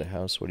outside the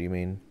house? What do you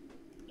mean?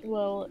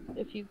 Well,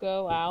 if you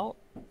go out,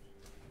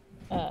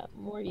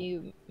 where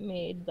you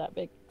made that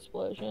big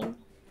explosion.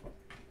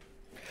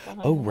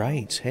 Oh,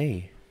 right.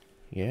 Hey.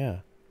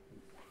 Yeah.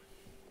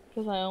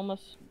 Because I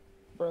almost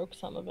broke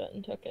some of it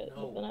and took it.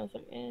 But then I was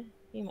like,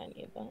 you might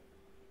need that.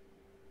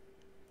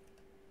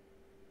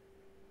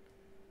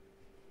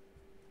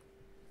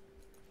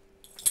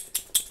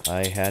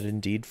 I had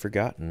indeed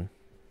forgotten.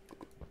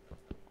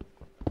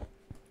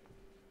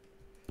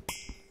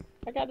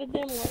 I got a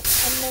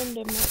dimwit.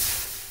 Unknown dimwit.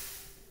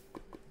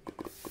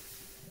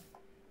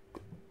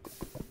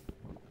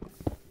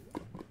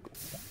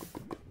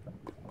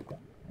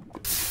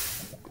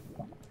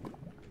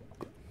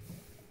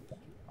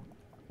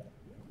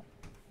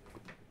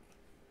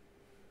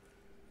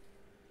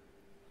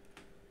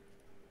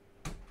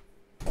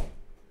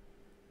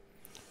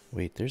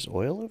 Wait, there's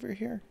oil over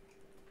here?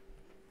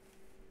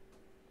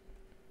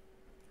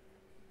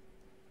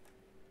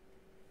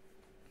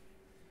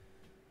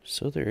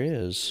 So there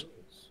is.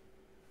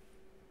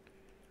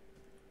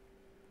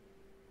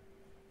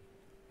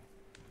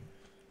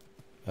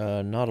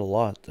 Not a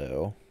lot,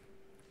 though.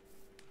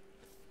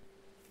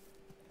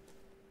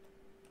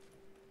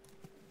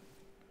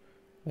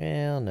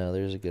 Well, no,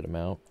 there's a good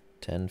amount.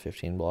 10,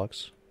 15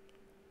 blocks.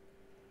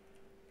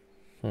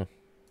 I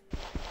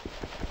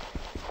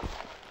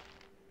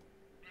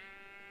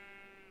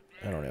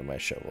don't have my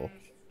shovel.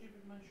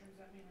 Stupid mushrooms,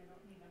 that mean I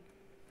don't need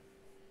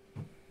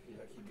them. Yeah,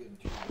 I keep getting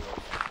two of those.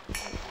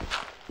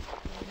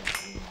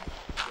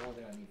 The only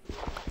thing I need for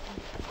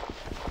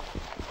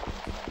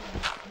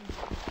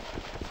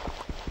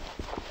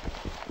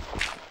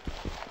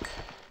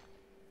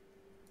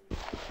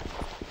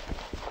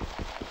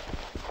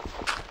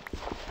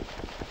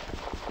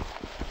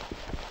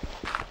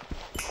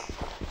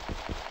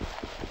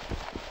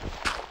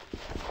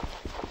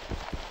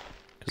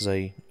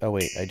Oh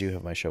wait, I do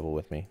have my shovel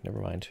with me. Never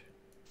mind.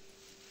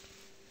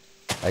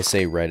 I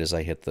say right as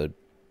I hit the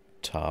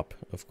top,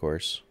 of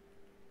course.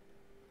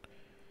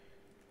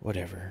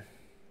 Whatever.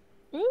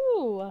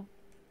 Ooh!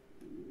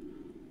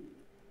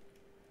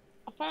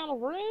 I found a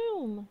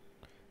room!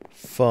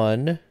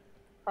 Fun.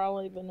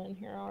 Probably been in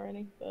here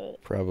already,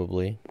 but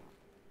Probably.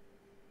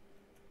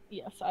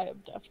 yes, I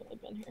have definitely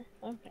been here.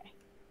 Okay.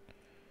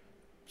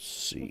 Let's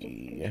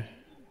see.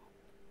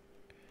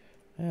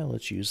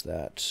 Let's use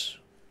that.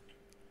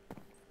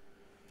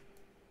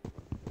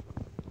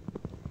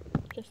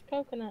 Just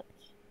coconuts.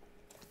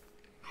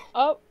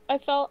 Oh, I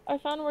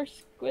found where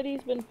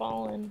Squiddy's been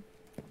falling.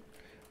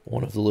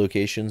 One of the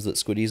locations that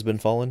Squiddy's been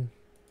falling.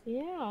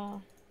 Yeah.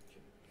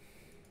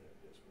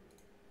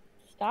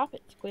 Stop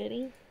it,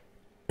 Squiddy.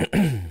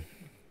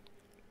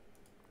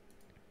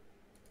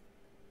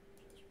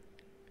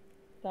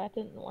 That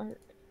didn't work.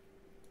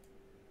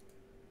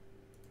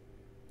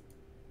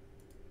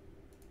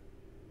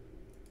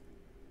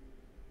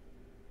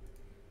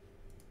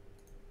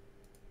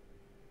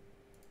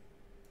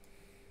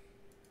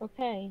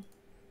 Okay.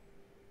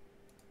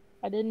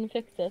 I didn't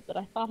fix it, but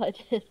I thought I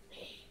did.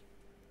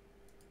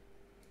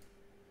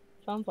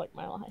 Sounds like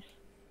my life.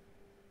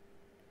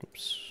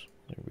 Oops.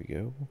 There we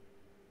go.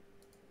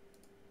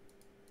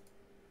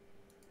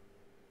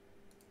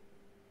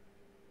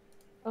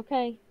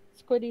 Okay.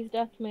 Squiddy's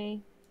death may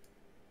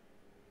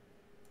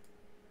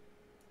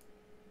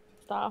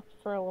stop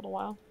for a little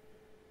while.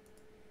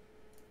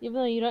 Even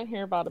though you don't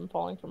hear about him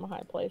falling from a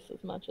high place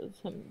as much as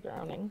him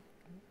drowning.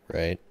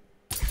 Right.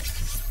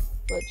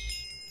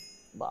 Which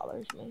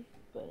bothers me,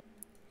 but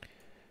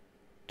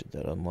Did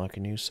that unlock a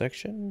new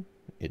section?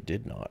 It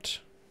did not.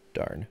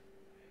 Darn.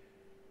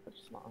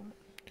 it's not.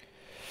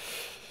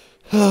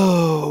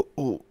 Oh.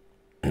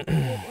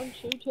 I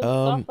want you to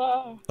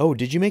suffer. Oh,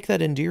 did you make that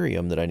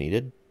Enderium that I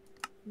needed?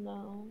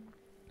 No.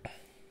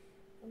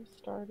 I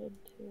started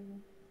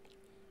to.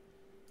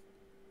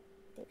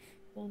 But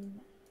then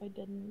I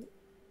didn't.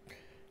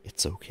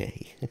 It's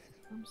okay.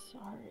 I'm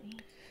sorry.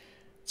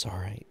 It's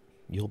alright.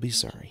 You'll be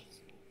sorry.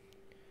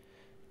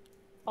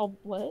 Oh,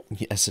 what?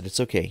 I said it's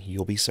okay.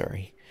 You'll be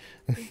sorry.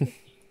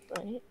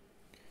 Right?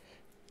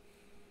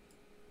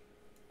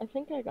 I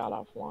think I got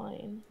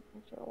offline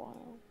after a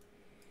while.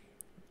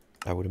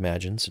 I would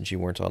imagine, since you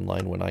weren't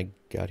online when I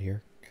got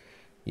here.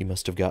 You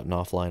must have gotten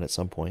offline at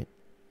some point.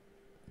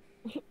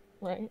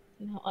 Right?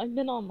 No, I've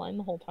been online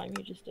the whole time,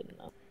 you just didn't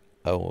know.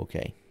 Oh,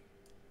 okay.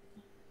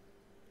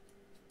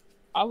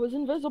 I was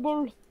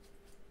invisible!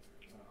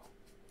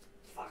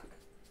 fuck.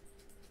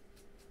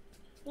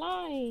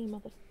 Fly,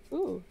 mother.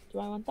 Ooh, do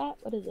I want that?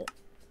 What is it?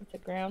 It's a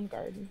ground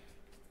garden.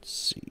 Let's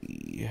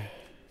see.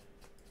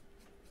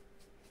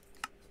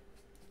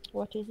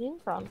 What is in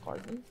ground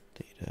garden?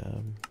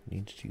 Data.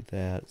 Need to do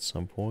that at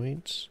some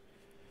point.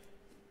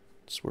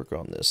 Let's work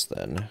on this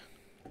then.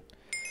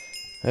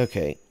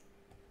 Okay.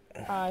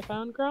 I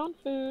found ground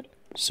food.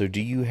 So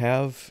do you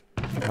have...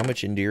 How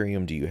much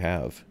Enderium do you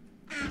have?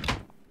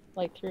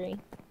 Like 3.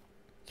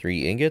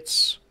 3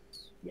 ingots?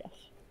 Yes.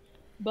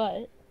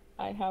 But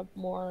I have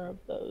more of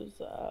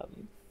those,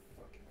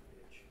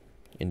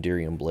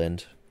 Enderium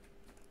blend.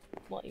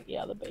 like,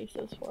 yeah, the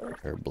bases for it.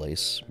 Or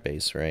base,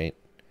 right?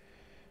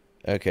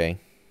 Okay.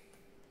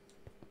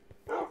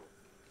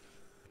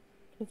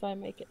 Because I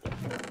make it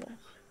different, I guess.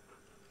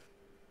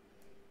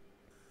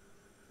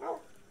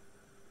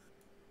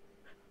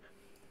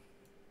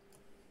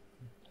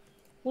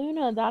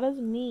 Luna, that is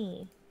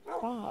me.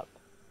 Stop.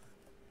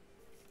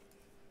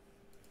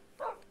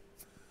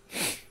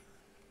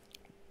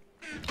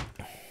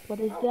 What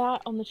is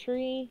that on the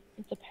tree?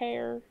 It's a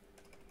pear.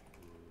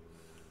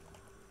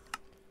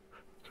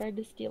 Tried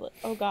to steal it.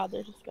 Oh god,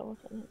 there's a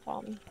skeleton. It's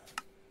on me.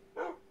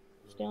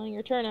 Stealing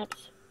your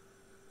turnips.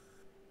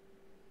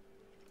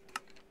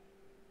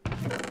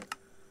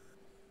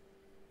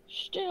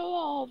 Steal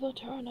all the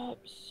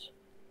turnips.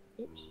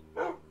 Oops.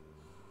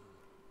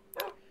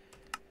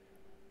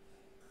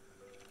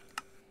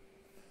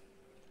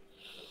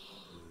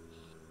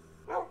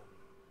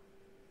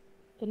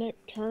 The nip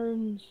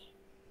turns.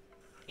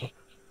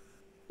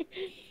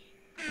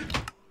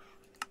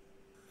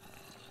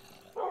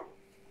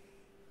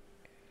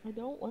 I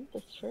don't want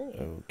this shirt.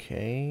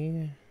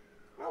 Okay.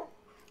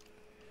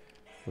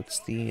 What's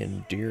the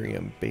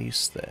Enderium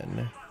base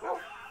then?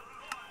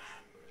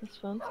 This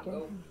phone's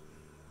scared me.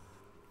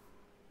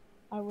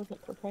 I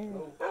wasn't prepared.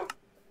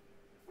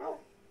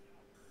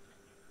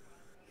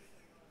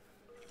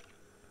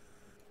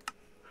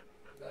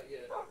 Not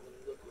yet. Let me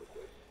look real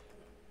quick.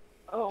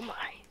 Oh my.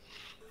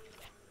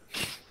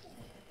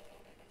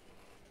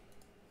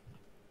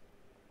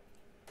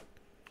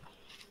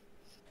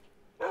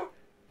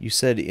 You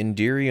said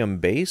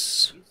Enderium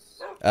base?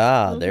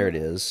 Ah, there it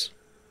is.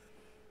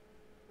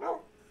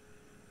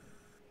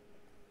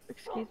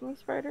 Excuse me,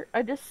 spider?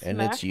 I just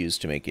And it's smacked.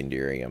 used to make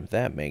Enderium.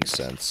 That makes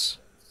sense.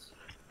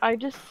 I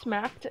just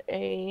smacked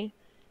a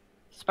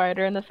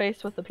spider in the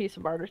face with a piece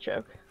of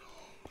artichoke.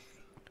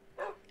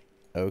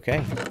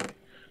 Okay.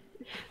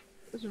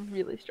 It was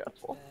really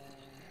stressful.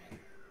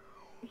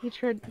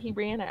 He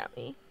ran at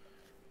me.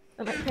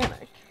 And I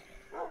panicked.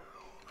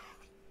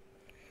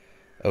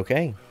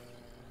 Okay.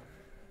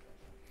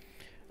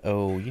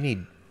 Oh, you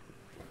need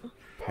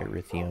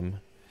pyrithium.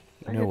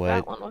 You I know hit what?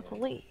 that one with a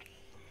leak.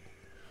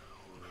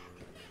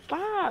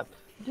 Stop!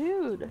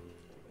 Dude!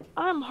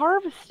 I'm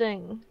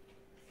harvesting!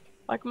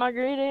 Like my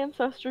great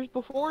ancestors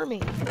before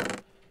me.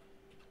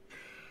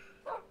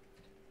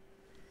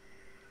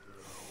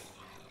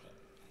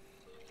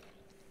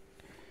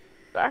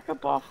 Back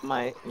up off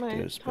my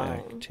Goes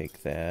back. time.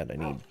 Take that. I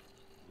need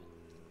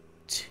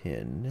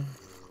tin.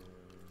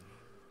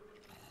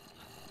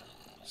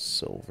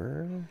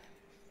 Silver.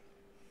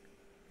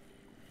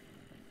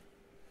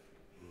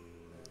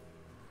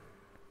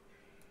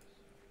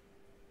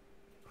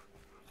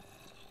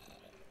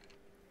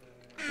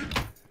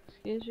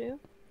 Excuse you?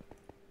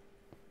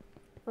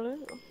 What is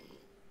it?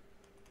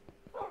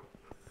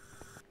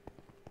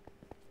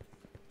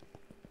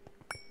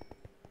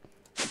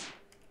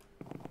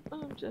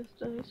 I'm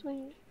just a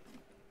sweet.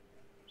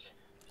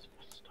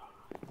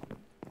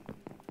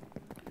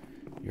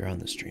 You're on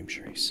the stream,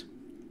 Sharice.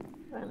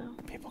 I know.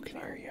 People can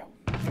hear you.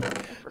 I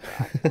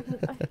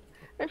forgot.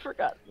 I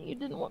forgot you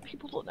didn't want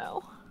people to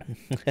know.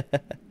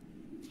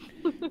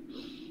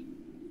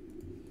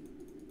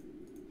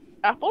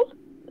 Apple?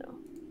 No,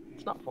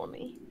 it's not for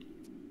me.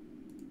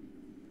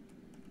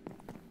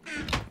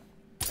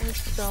 There's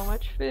so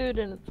much food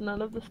and it's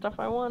none of the stuff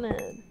I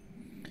wanted.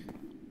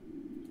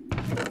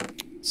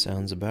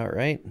 Sounds about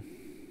right.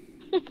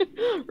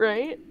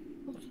 Right?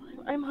 It's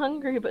like, I'm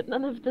hungry, but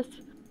none of this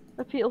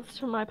appeals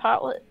to my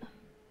palate.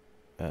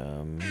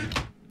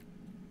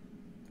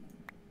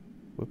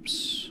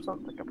 Whoops.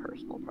 Sounds like a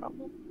personal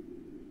problem.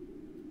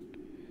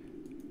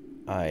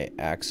 I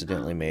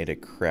accidentally made a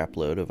crap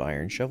load of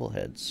iron shovel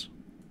heads.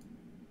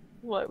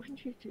 Why would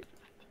you do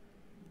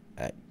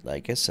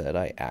Like I said,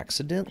 I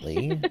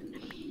accidentally. that?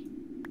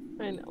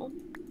 I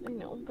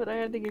know, but I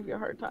had to give you a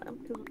hard time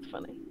because it's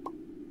funny.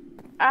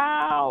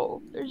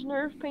 Ow! There's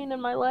nerve pain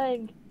in my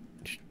leg.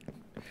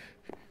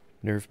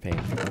 Nerve pain.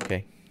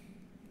 Okay.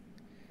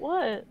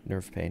 What?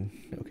 Nerve pain.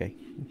 Okay.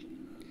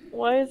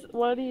 Why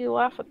do you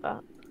laugh at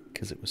that?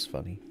 Because it was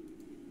funny.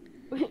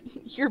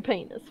 Your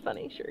pain is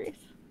funny, Sharice.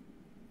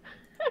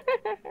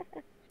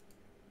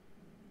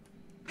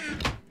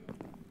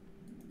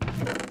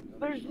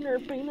 There's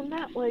nerve pain in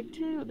that leg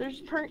too.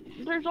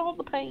 There's all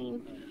the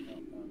pain.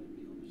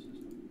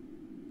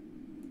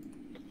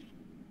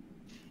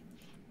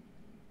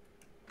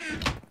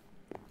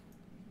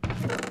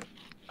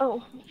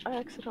 Oh, I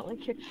accidentally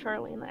kicked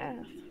Charlie in the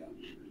ass.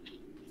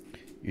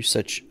 You're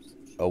such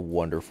a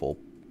wonderful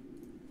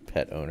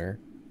pet owner.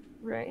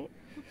 Right?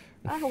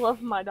 I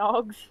love my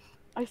dogs.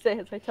 I say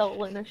as I tell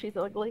Luna she's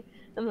ugly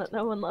and that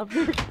no one loves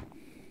her.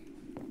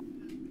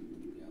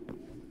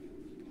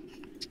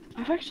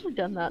 I've actually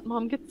done that.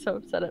 Mom gets so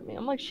upset at me.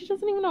 I'm like, she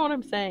doesn't even know what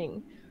I'm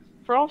saying.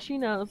 For all she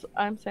knows,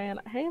 I'm saying,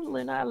 hey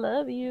Luna, I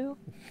love you.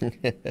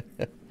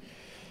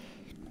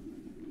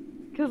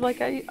 Because, like,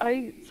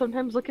 I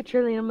sometimes look at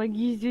Charlie and I'm like,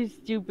 you're so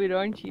stupid,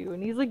 aren't you?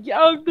 And he's like, yeah,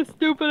 I'm the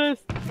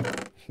stupidest.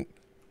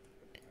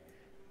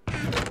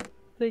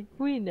 Like,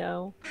 we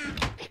know.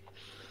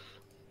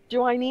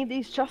 Do I need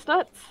these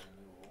chestnuts?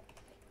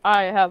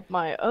 I have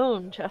my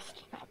own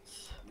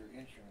chestnuts.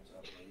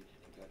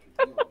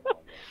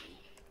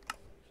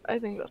 I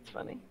think that's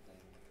funny.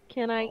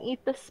 Can I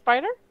eat the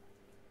spider?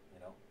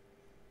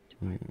 Do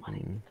I want to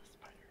eat the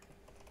spider?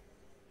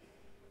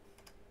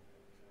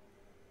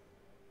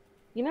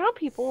 You know how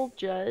people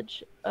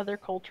judge other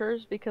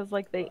cultures because,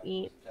 like, they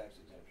eat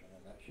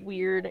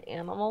weird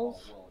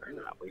animals? Or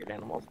not weird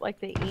animals, like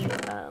they eat,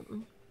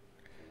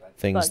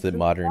 Things bugs that and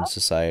modern stuff?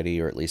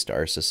 society, or at least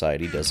our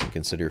society, doesn't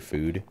consider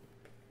food.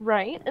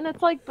 Right? And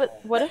it's like, but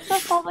what if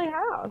that's all they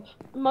have?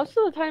 Most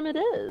of the time it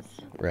is.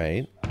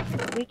 Right?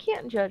 We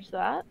can't judge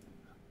that.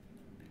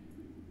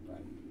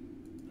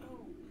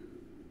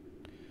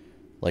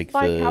 Like Like,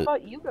 how the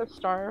about you go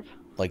starve?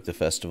 like the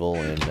festival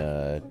in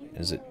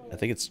is it? I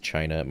think it's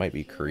China. It might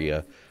be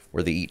Korea,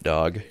 where they eat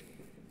dog.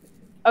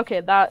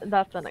 Okay,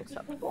 that's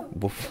unacceptable.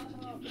 Woof.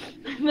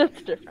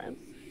 That's different.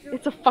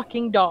 It's a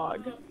fucking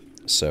dog.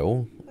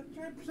 So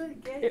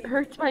 100% get It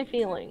hurts my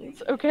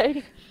feelings,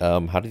 okay? How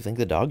do you think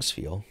the dogs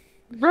feel?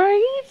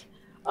 Right?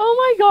 Oh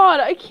my god,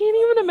 I can't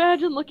even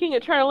imagine looking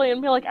at Charlie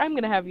and be like, I'm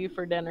gonna have you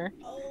for dinner.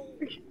 Oh,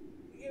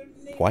 your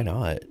name. Why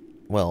not?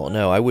 Well,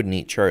 no, I wouldn't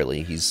eat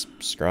Charlie. He's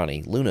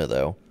scrawny. Luna,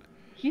 though.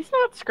 He's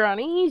not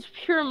scrawny, he's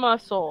pure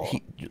muscle.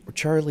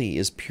 Charlie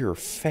is pure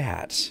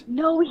fat.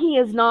 No, he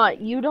is not.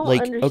 You don't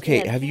Like, understand.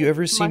 okay, have you He's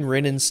ever seen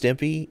Ren muscly. and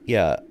Stimpy?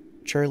 Yeah,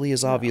 Charlie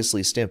is No.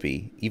 obviously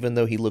Stimpy, even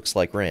though he looks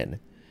like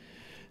Ren.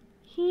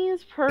 He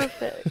is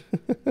perfect.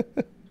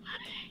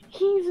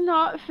 He's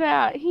not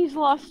fat. He's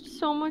lost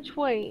so much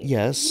weight.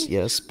 Yes,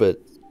 yes,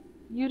 but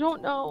You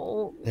don't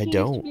know. I He used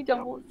don't. to be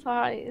double the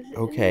size. and-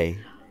 Okay,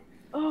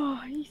 Oh,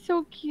 he's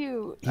so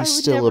cute. I he's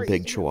would still never a big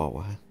eat him.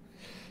 chihuahua.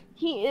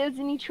 He is,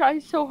 and he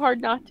tries so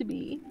hard not to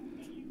be.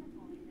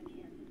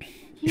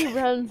 He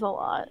runs a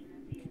lot.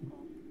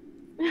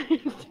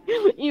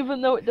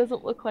 Even though it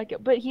doesn't look like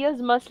it. But he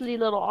has muscly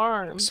little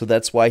arms. So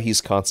that's why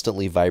he's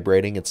constantly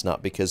vibrating. It's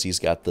not because he's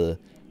got the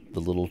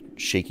little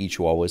shaky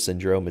chihuahua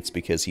syndrome. It's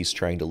because he's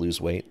trying to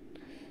lose weight.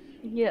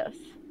 Yes.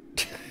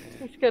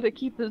 He's got to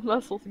keep his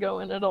muscles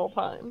going at all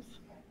times.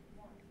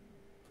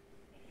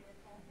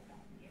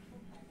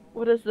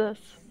 What is this?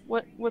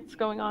 What's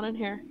going on in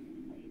here?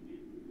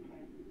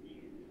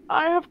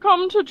 I have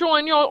come to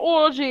join your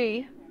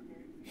orgy.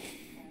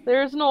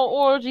 There's no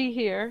orgy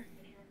here.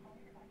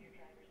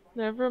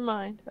 Never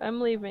mind.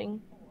 I'm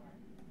leaving.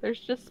 There's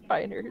just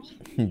spiders.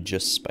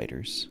 Just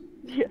spiders.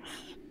 Yes.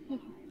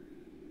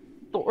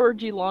 The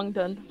orgy long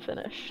done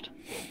finished.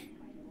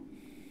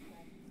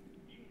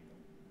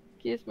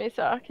 Excuse me,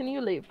 sir. Can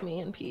you leave me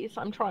in peace?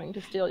 I'm trying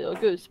to steal your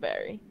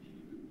gooseberry.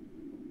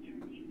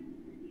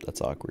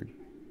 That's awkward.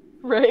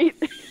 Right?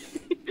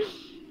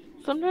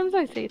 Sometimes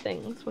I say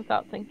things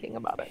without thinking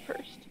about it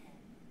first.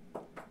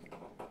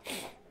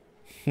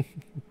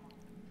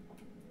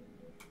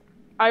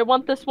 I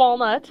want this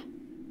walnut.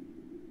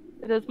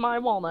 It is my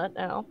walnut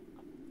now.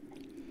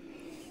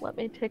 Let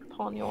me take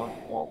upon your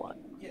walnut.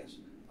 Yes,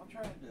 I'm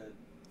trying to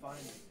find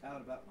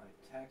out about my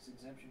tax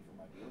exemption for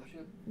my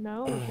dealership.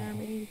 No,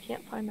 Jeremy, you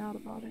can't find out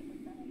about it.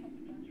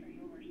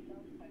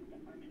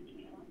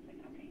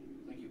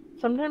 Thank you.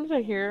 Sometimes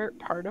I hear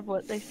part of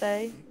what they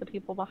say, the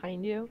people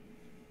behind you,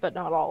 but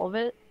not all of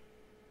it.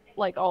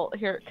 Like, I'll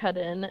hear it cut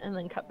in and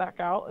then cut back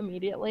out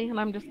immediately, and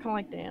I'm just kind of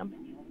like, damn.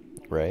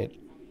 Right?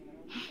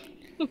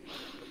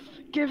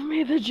 Give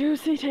me the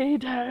juicy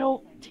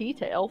tea-tails.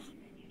 Tea-tails?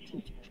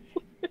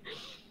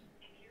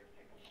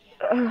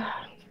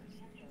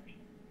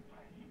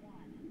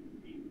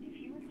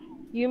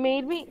 You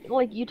made me,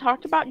 like, you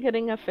talked about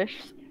getting a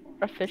fish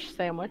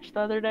sandwich the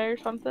other day or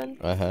something.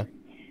 Uh-huh.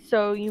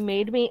 So you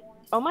made me,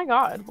 oh my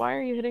god, why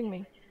are you hitting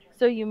me?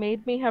 So you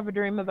made me have a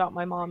dream about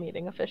my mom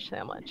eating a fish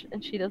sandwich,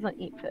 and she doesn't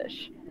eat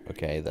fish.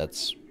 Okay,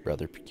 that's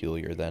rather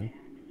peculiar then.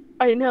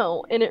 I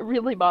know, and it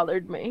really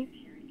bothered me.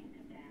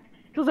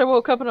 Because I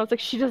woke up and I was like,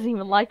 she doesn't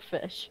even like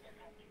fish.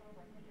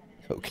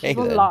 Okay, It's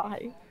a then.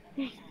 lie.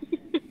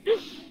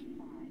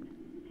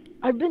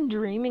 I've been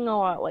dreaming a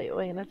lot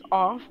lately, and it's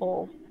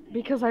awful.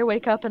 Because I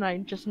wake up and I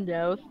just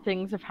know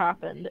things have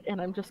happened,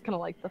 and I'm just kind of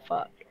like, the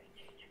fuck.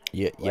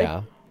 Yeah, Like-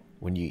 yeah.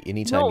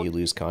 Anytime No. you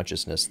lose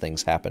consciousness,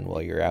 things happen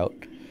while you're out.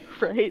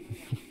 Right?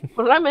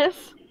 What did I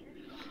miss?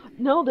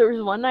 No, there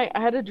was one night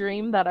I had a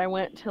dream that I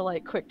went to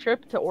like Quick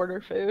Trip to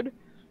order food,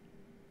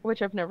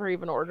 which I've never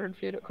even ordered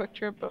food at Quick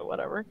Trip, but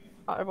whatever.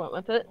 I went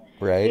with it.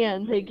 Right?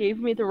 And they gave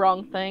me the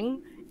wrong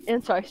thing,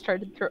 and so I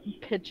started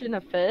pitching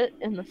a fit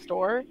in the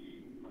store,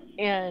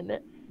 and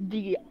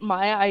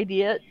my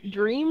idea,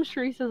 Dream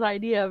Sharice's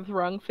idea of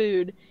wrong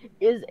food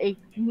is a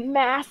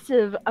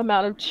massive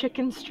amount of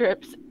chicken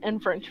strips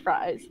and french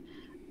fries.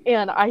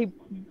 And I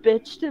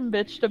bitched and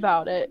bitched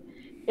about it.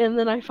 And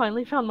then I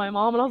finally found my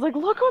mom and I was like,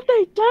 look what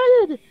they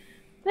did!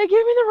 They gave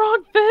me the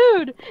wrong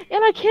food!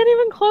 And I can't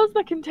even close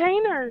the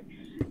container!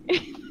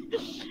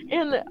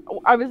 And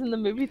I was in the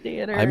movie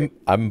theater.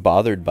 I'm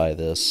bothered by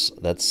this.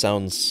 That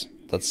sounds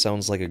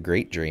like a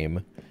great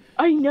dream.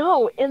 I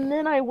know. And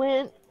then I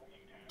went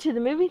to the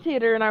movie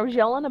theater and I was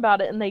yelling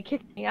about it and they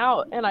kicked me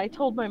out, and I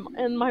told my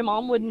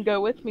mom wouldn't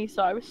go with me,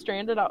 so I was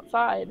stranded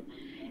outside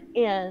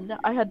and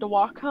I had to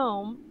walk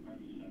home.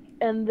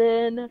 And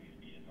then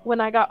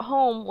when I got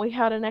home, we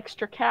had an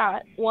extra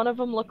cat. One of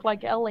them looked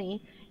like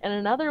Ellie and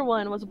another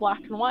one was black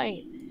and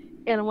white.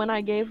 And when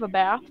I gave a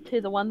bath to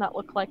the one that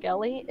looked like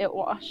Ellie, it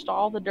washed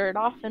all the dirt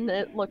off and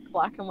it looked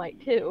black and white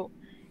too.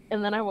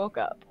 And then I woke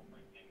up.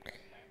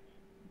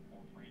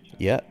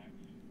 Yeah.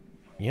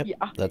 Yep.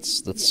 Yeah.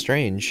 That's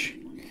strange.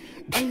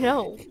 I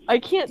know. I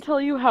can't tell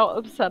you how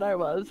upset I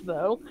was,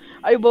 though.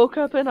 I woke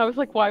up and I was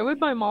like, why would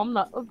my mom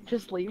not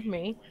just leave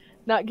me?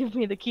 Not give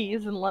me the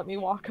keys and let me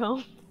walk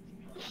home?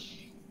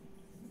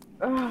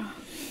 Ugh.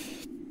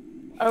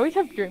 I always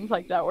have dreams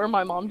like that where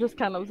my mom just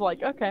kind of was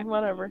like, okay,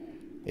 whatever.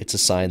 It's a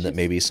sign that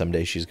maybe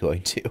someday she's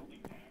going to.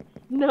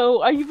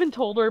 No, I even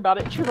told her about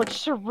it. She was like,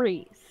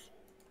 Charisse,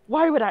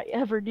 why would I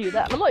ever do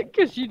that? And I'm like,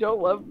 because you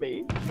don't love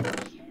me.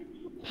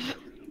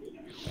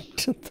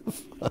 What the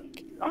fuck?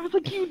 I was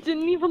like, you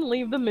didn't even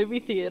leave the movie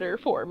theater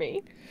for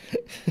me.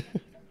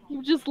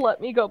 You just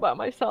let me go by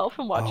myself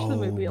and watch the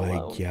movie Oh my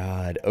alone.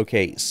 god.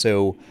 Okay,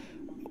 so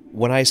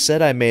when I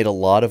said I made a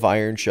lot of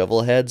iron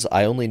shovel heads,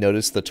 I only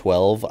noticed the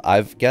 12.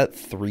 I've got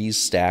 3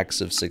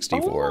 stacks of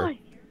 64.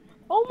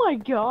 Oh my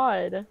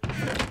god.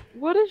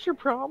 What is your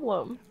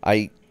problem?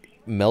 I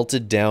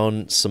melted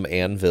down some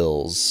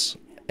anvils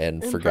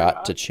and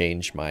forgot to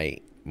change my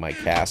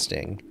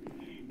casting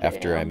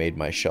after I Damn. made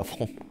my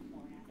shovel.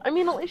 I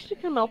mean, at least you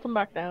can melt them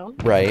back down.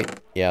 Right.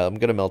 Yeah, I'm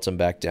gonna melt them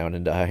back down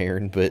into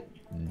iron, but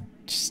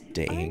just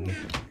dang.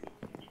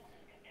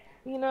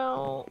 You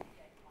know,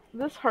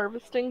 this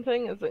harvesting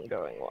thing isn't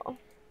going well.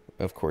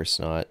 Of course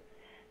not.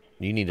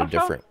 You need I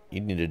found-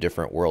 you need a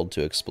different world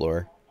to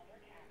explore.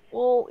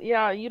 Well,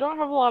 yeah, you don't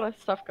have a lot of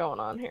stuff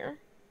going on here.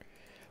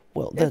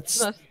 Well,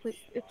 It's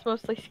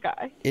mostly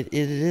sky. it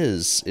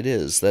is. It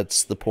is.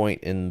 That's the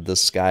point in the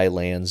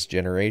Skylands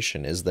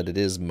generation, is that it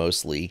is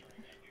mostly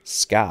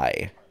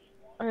sky.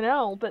 I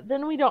know, but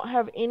then we don't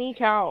have any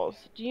cows.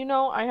 Do you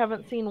know I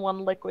haven't seen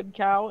one liquid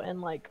cow in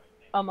like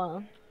a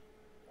month?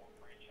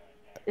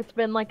 It's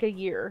been like a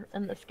year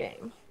in this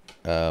game.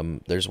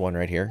 There's one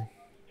right here.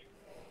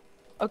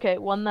 Okay,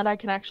 one that I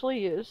can actually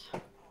use.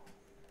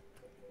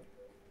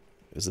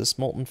 Is this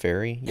Molten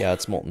Fairy? Yeah,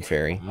 it's Molten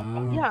Fairy.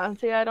 Yeah, and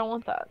see, I don't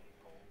want that.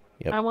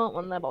 Yep. I want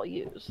one that I'll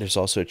use. There's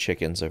also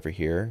chickens over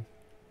here.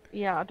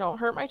 Yeah, don't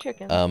hurt my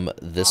chickens.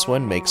 This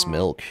one makes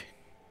milk.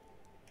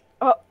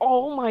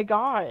 Oh my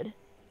god.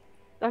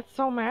 That's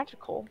so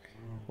magical.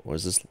 What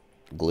is this?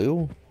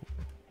 Glue?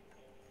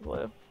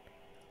 Blue.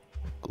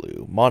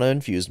 Glue.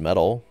 Mono-infused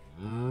metal.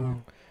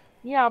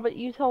 Yeah, but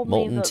you told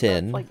Molten me that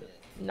tin. that's, like,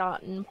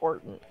 not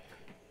important.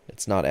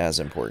 It's not as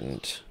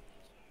important.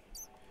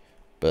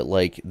 But,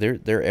 like,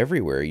 they're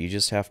everywhere. You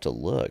just have to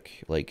look.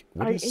 Like,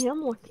 what I is...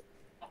 am looking.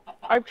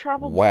 I've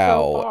traveled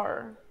Wow. so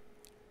far.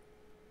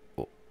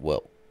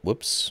 Well,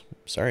 whoops.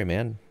 Sorry,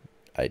 man.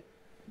 I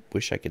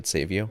wish I could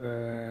save you.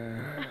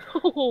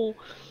 Oh,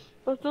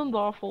 that sounds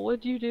awful.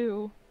 What'd you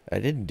do? I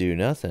didn't do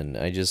nothing.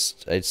 I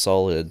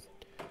saw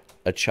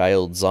a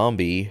child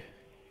zombie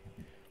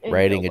And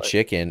riding a killed it.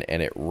 chicken,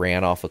 and it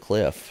ran off a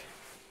cliff.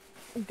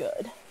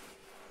 Good.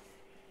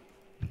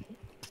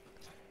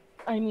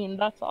 I mean,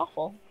 that's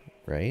awful.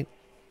 Right?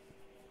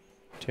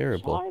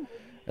 Terrible. Why?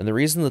 And the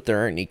reason that there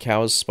aren't any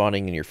cows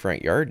spawning in your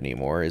front yard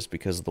anymore is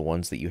because of the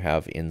ones that you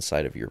have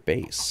inside of your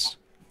base.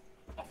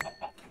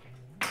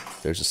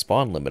 There's a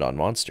spawn limit on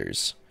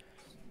monsters.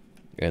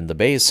 And the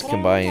base But I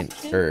only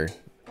have 2.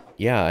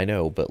 yeah, I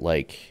know, but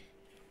like,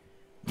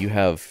 you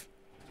have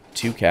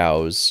 2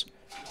 cows,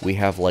 we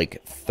have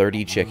like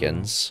 30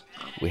 chickens,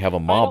 we have a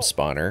mob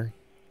spawner.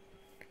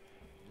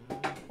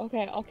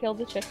 Okay, I'll kill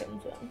the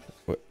chickens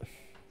then.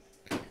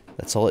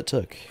 That's all it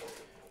took.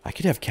 I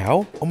could have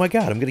cow? Oh my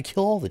god, I'm gonna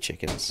kill all the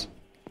chickens.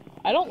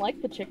 I don't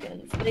like the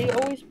chickens. They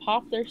always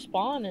pop their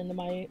spawn into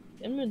my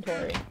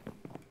inventory.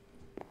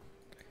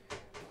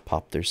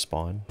 Pop their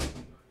spawn.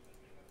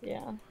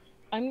 Yeah.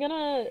 I'm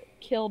gonna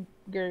kill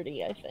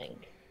Gertie, I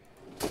think.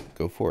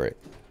 Go for it.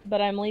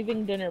 But I'm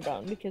leaving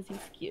Dinnerbone because he's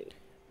cute.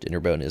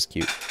 Dinnerbone is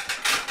cute.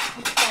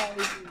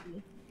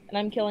 And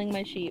I'm killing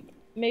my sheep.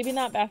 Maybe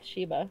not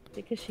Bathsheba,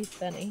 because she's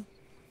funny.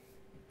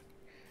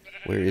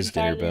 Where is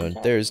Sorry, Dinnerbone?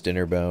 sorry. There's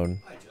Dinnerbone.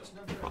 I just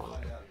never found out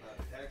about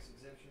the tax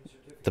exemption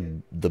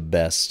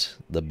certificate.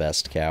 The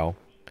best cow.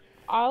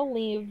 I'll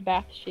leave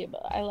Bathsheba.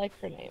 I like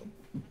her name.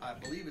 I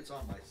believe it's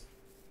on my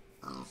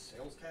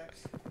sales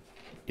tax.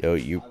 Yo,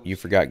 you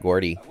forgot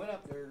Gordy. I went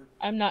up there.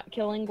 I'm not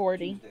killing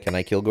Gordy. Can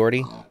I kill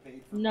Gordy? I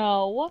paid for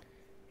No.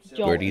 Don't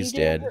Gordy's you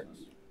dead. dare-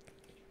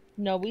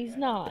 No, he's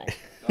not.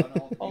 done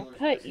all the I'll dealer's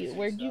cut you. license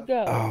Where'd and you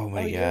stuff. go? Oh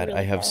my you're god, really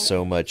I have far so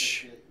away.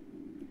 much.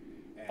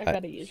 I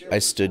gotta use I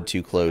stood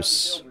too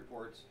close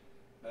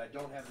But I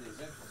don't have the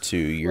exemption. to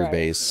your Right.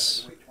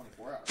 base Wait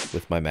 24 hours.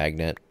 with my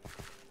magnet.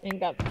 and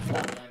got the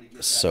stuff. Trying to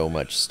get So that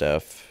much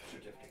stuff.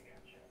 certificate.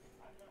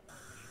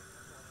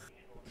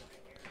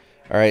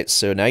 Alright,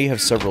 so now you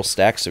have several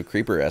stacks of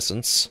creeper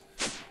essence.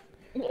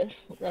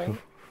 Right.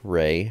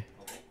 Ray.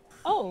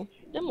 Oh,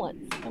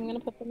 dimlets. I'm gonna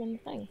put them in the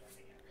thing.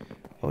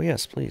 Oh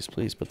yes, please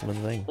put them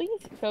in the thing.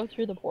 Please go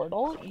through the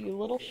portal, you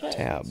little shit.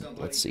 Tab.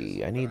 Let's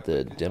see. I need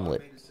the dimlet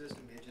Automated system,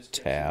 it just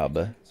kept tab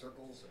sending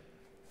circles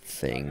and-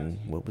 thing.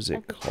 What was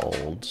it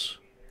called?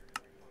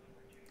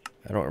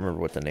 I don't remember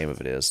what the name of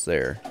it is.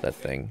 There, that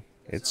thing.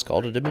 It's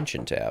called a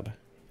dimension tab.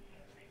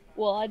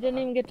 Well, I didn't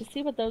even get to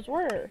see what those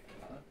were.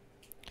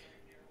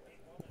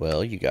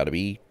 Well, you gotta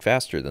be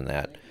faster than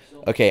that.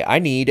 Okay, I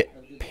need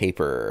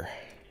paper.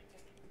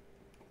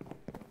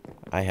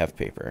 I have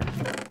paper.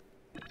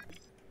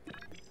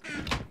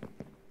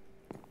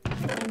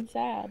 I'm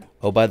sad.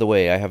 Oh, by the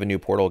way, I have a new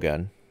portal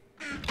gun.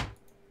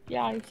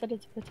 Yeah, you said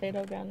it's a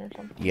potato gun or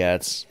something. Yeah,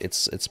 it's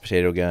a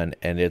potato gun,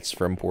 and it's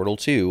from Portal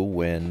 2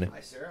 when Hi,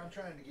 Sarah. I'm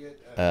trying to get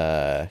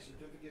a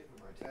certificate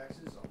for my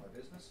taxes on my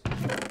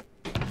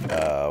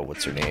business.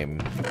 what's her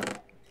name?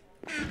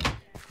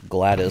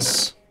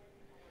 Gladys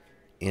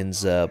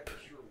ends up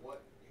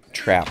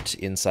trapped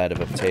inside of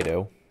a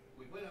potato.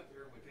 We went up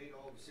there and we paid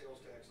all the sales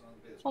tax on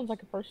the business. Sounds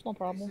like a personal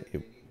problem.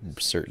 It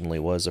certainly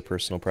was a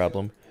personal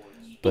problem,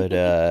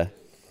 but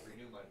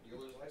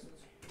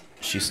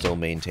she still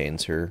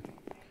maintains her,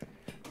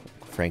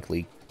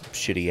 frankly,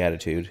 shitty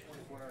attitude.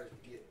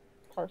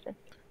 Perfect.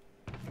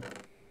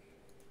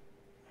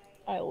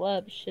 I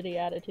love shitty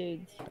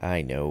attitudes.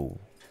 I know.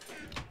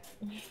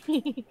 She's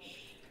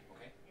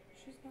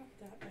not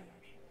that bad.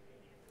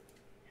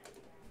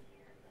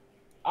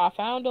 I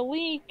found a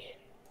leak.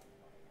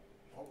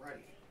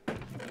 Alrighty. Thank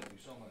you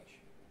so much.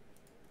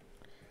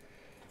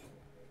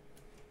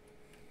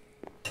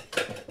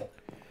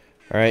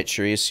 All right,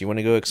 Charisse, you want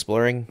to go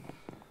exploring?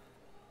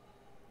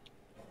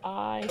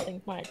 I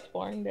think my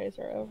exploring days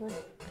are over.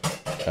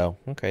 Oh,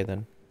 okay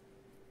then.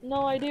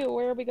 No, I do.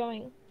 Where are we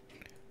going?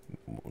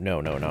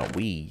 No, not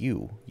we.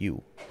 You.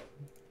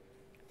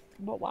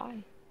 But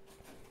why?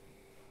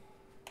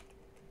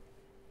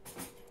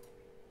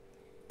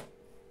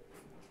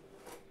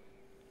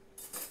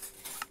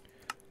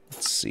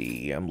 Let's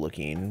see. I'm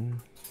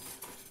looking.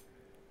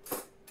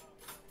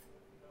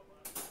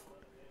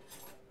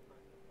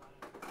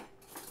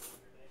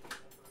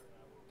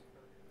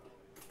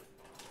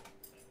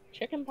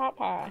 Chicken pot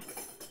pie.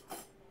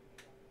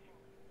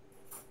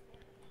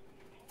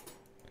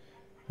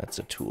 That's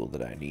a tool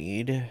that I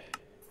need.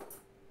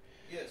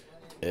 Yes,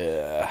 my name is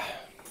Uh,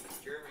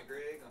 Jeremy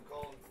Gregg. I'm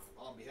calling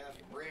on behalf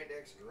of Brand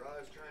X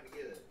Garage, trying to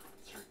get a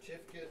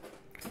certificate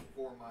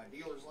for my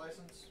dealer's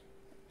license.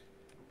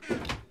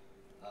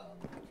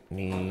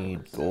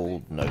 need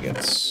gold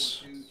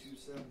nuggets.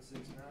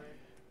 422769.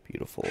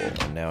 Beautiful.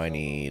 And now I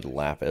need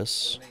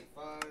lapis,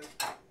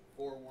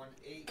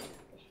 785-418-0541.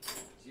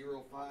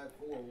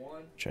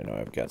 which I know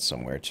I've got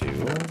somewhere too.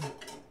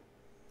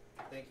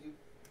 Thank you.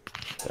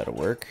 That'll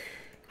work.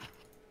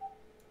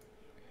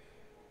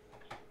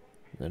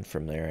 Then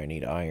from there I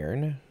need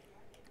iron.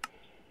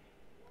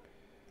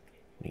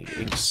 Need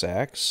ink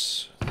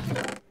sacks.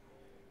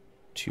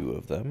 2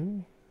 of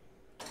them.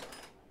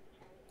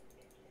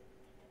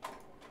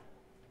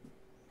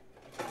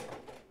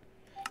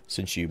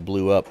 Since you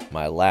blew up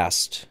my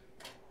last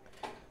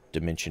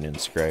dimension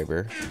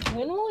inscriber,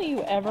 When will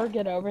you ever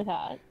get over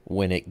that?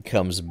 when it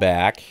comes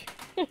back.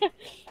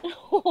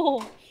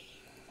 Oh,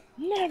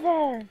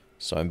 never.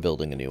 So I'm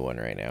building a new one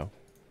right now.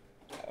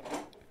 I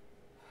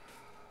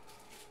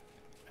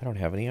don't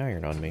have any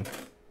iron on me.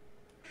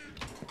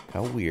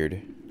 How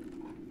weird.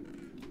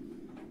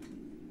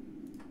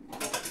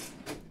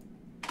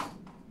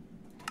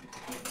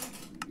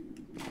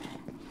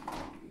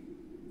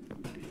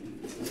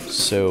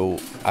 So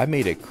I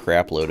made a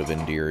crap load of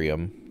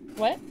Enderium.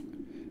 What?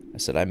 I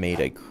said I made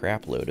a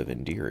crap load of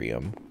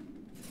Enderium.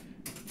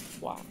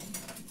 Wow.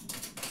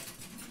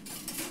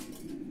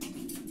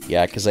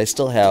 Yeah, because I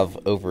still have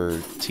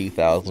over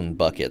 2,000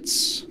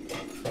 buckets.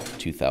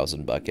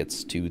 2,000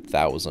 buckets.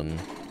 2,000.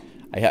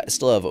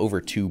 Still have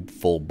over 2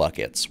 full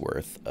buckets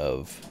worth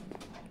of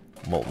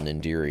molten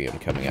Enderium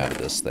coming out of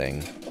this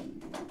thing.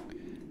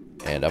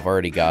 And I've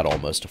already got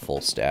almost a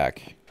full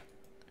stack.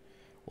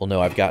 Well,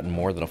 no, I've gotten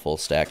more than a full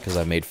stack because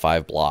I made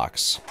 5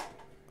 blocks.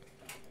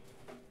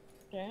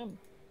 Damn.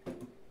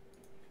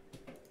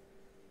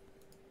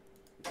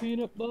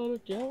 Peanut butter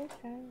jelly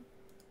time.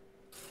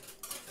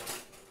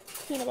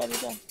 Peanut butter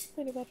jelly.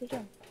 Peanut butter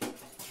jelly.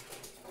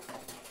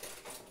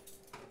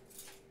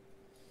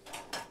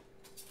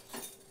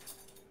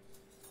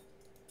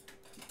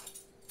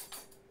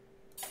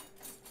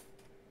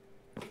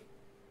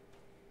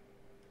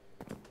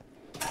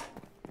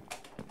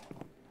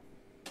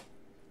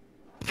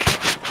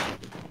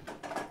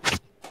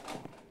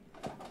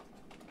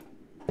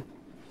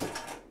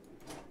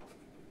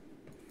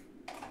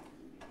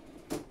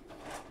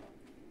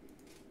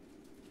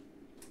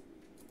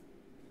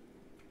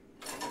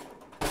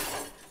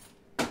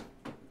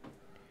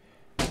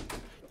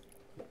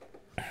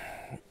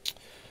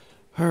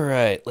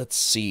 Alright, let's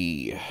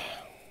see.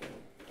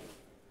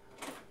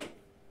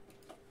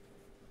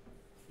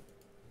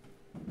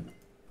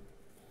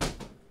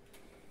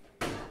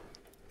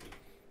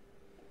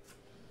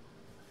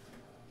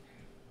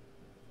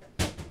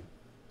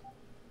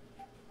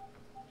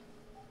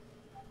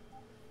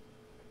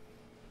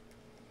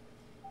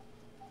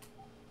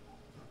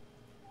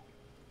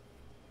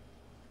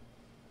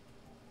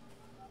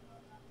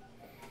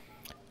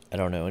 I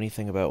don't know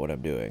anything about what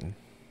I'm doing.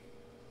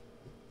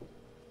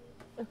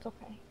 It's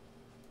okay.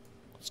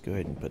 Let's go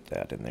ahead and put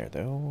that in there,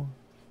 though.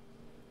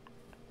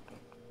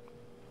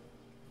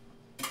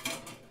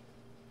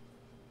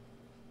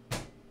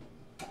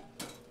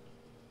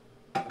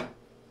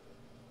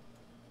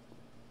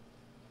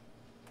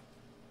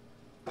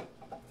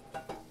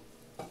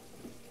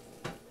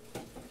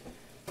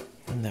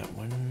 And that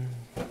one.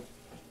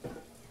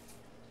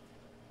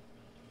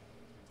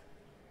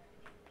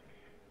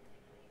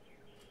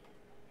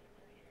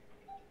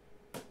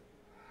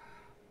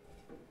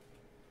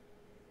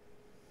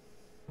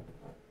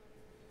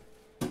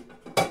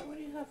 What are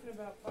you huffing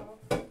about, Bob?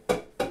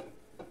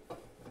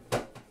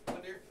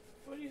 What, dear?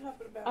 What are you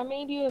huffing about? I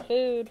made you a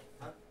food.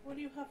 What are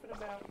you huffing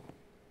about?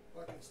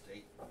 Fucking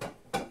steak.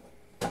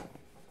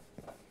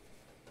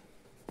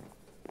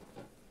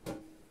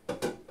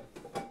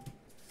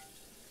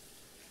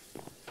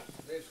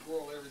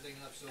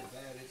 everything up so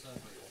bad it's unreal.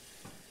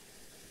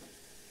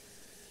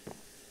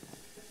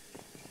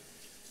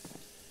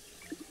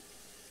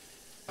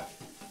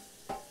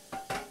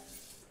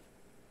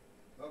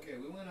 Okay,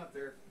 we went up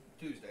there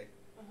Tuesday.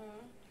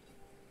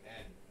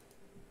 And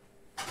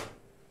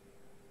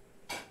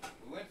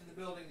we went to the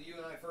building that you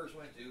and I first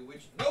went to,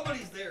 which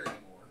nobody's there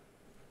anymore.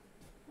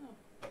 Oh.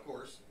 Of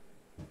course.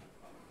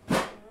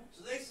 Uh-huh.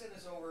 So they sent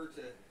us over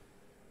to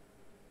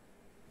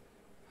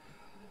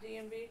The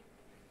DMV.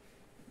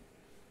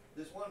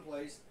 this one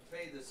place to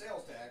pay the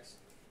sales tax.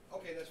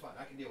 Okay, that's fine.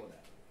 I can deal with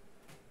that.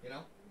 You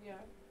know? Yeah.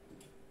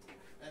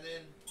 And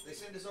then they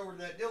send us over to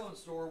that Dillon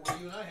store where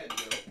you and I had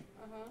to go.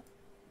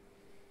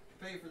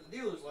 Pay for the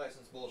dealer's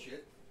license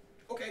bullshit.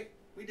 Okay,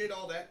 we did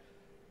all that.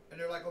 And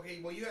they're like, okay,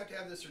 well, you have to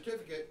have this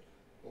certificate.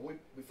 Well,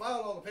 we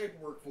filed all the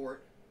paperwork for it.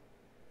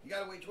 You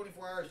gotta wait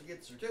 24 hours to get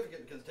the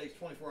certificate because it takes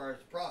 24 hours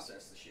to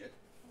process the shit.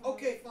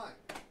 Okay, fine.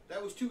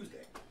 That was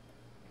Tuesday.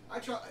 I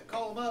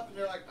call them up and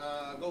they're like,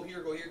 go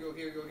here, go here, go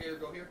here, go here,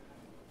 go here.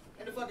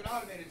 And the fucking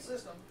automated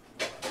system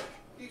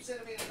keeps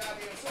sending me in a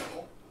goddamn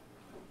circle.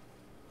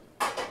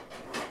 And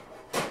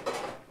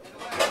no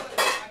matter what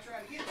I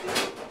try to get to,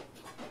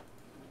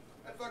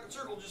 that fucking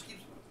circle just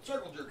keeps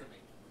circle jerking me.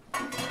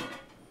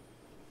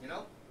 You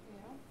know?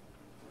 Yeah.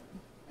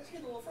 That's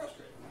getting a little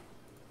frustrating.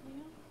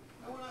 Yeah.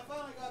 And when I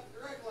finally got the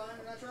direct line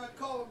and I tried to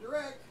call them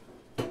direct,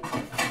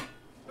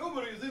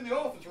 nobody is in the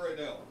office right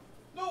now.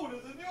 No one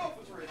is in the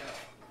office right now.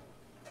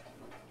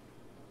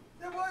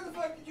 Then why the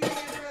fuck did you get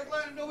a direct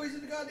line and nobody's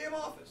in the goddamn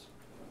office?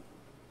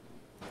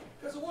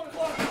 Because at 1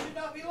 o'clock it should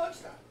not be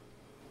lunchtime.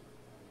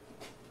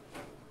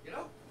 You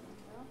know?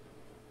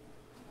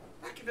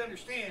 Yeah. I can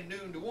understand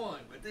noon to 1,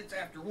 but it's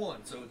after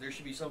 1, so there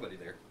should be somebody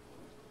there.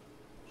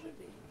 Should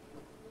be. You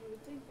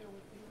would think there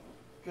would be.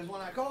 Because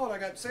when I called, I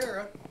got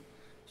Sarah.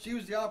 She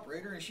was the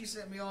operator, and she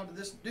sent me on to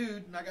this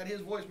dude, and I got his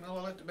voicemail.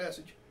 I left a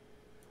message.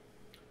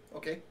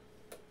 Okay.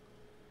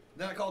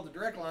 Then I called the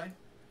direct line,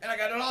 and I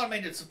got it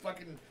automated. So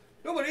fucking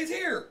nobody's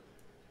here.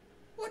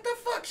 What the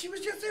fuck? She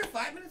was just there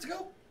 5 minutes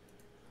ago.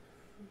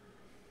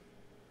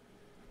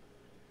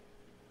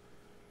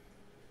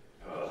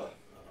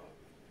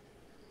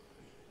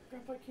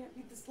 Grandpa can't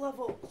beat this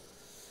level.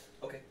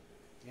 Okay.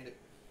 Hand it.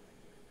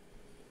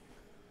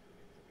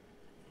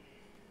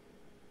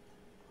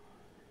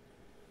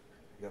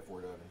 You got 4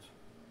 items.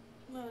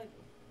 No.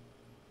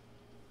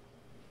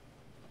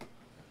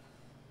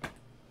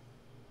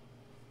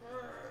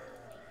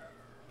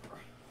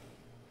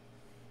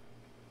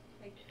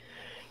 Hey.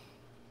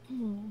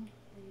 Hmm.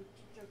 Hey,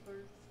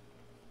 jumpers.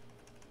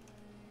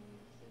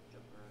 Hey,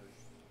 jumpers.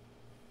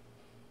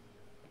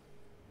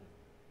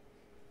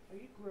 Are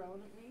you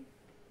growling at me?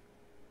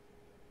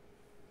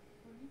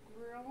 Are you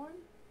growling?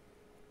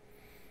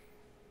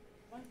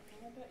 Come on,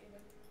 come on, bet you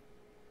then.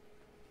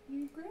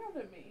 You growled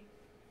at me.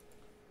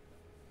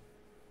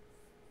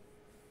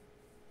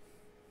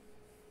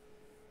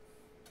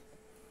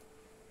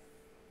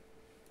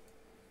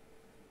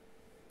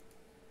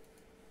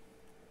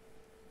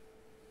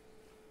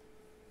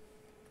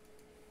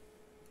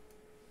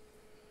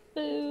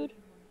 Food.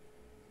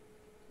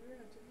 You're an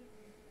attention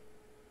one.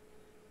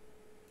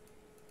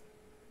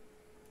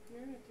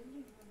 You're an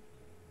attention one.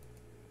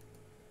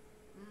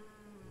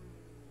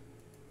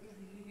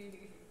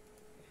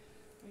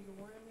 Are you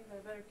warning me that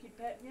I better keep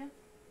petting you?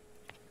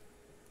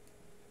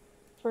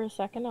 For a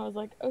second, I was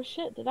like, oh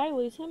shit, did I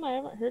lose him? I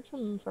haven't heard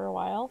from him for a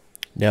while.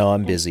 No,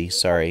 I'm busy.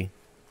 Sorry.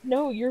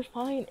 No, you're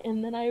fine.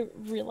 And then I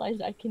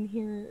realized I can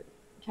hear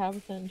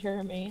Tabitha and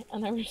Jeremy,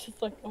 and I was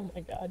just like, oh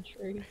my god,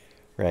 Sheree.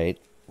 Right.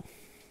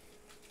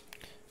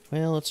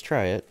 Well, let's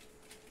try it.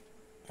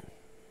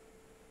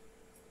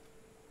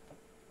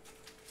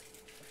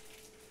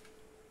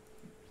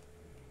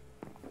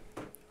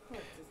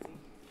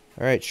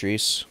 All right,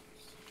 Shreese.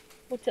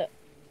 What's up?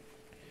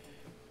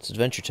 It's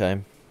adventure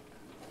time.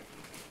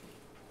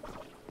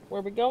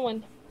 Where we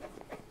going?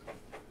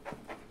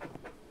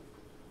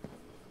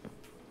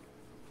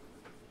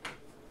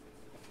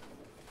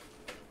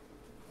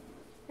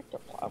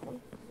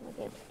 Ectoplasm.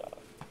 Other stuff.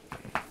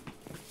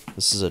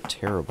 This is a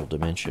terrible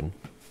dimension.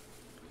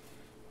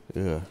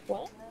 Ugh.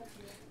 What?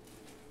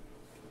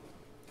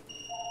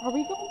 Are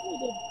we going to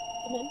the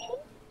dimension?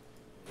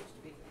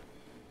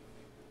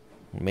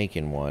 I'm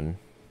making one.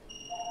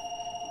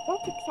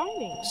 That's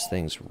exciting. This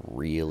thing's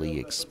really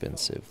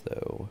expensive,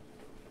 though.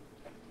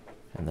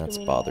 And that's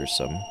Do we-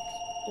 bothersome.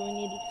 Do we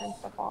need to turn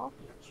stuff off?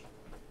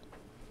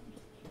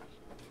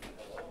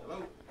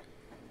 Hello?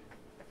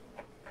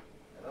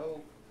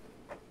 Hello?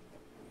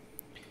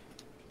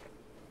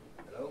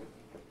 Hello?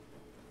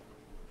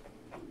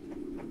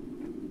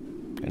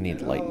 I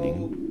need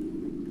lightning.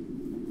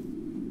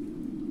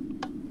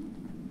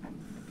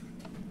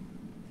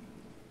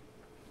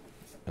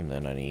 And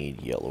then I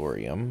need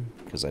yellorium,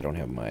 because I don't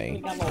have We my...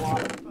 got a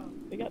lot.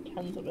 We got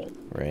tons of it.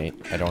 Right?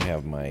 I don't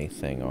have my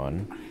thing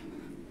on.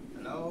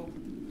 Hello?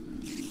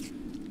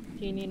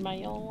 Do you need my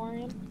yellow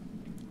Orion?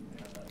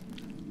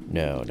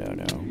 No, no,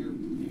 no.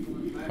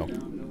 Oh.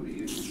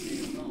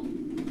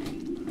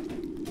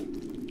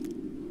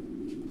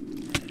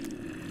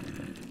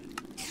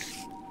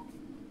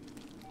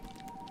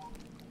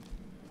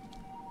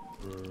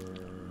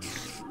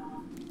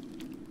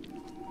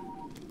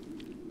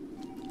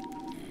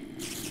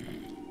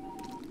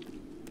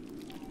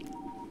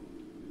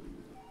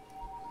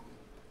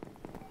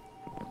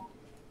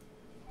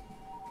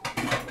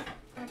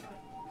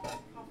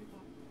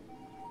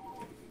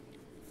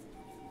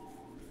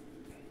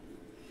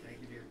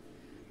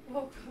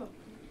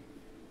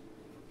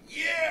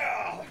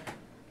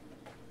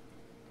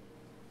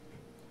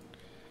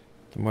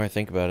 The more I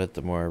think about it,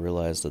 the more I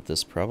realize that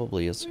this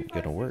probably isn't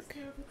going to work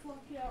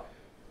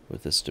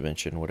with this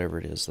dimension, whatever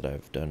it is that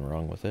I've done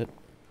wrong with it.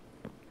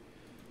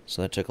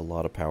 So that took a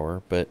lot of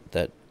power, but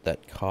that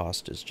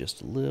cost is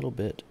just a little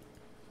bit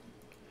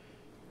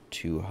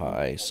too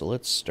high. So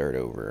let's start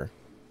over.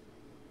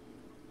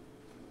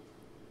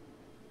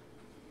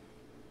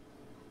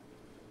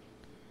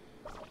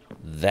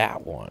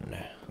 That one.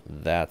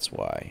 That's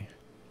why.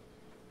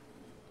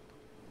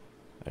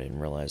 I didn't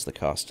realize the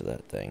cost of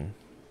that thing.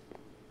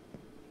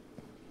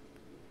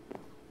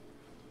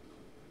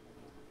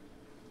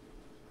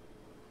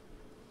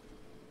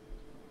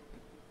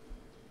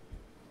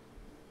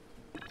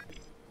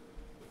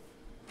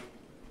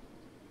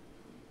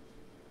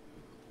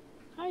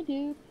 Hi,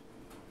 dude.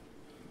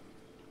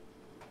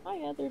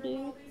 Hi, other dude.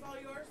 All these all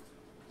yours?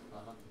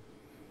 Uh-huh.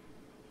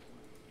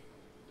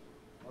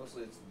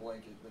 Mostly it's the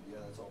blanket, but yeah,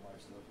 that's all my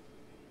stuff.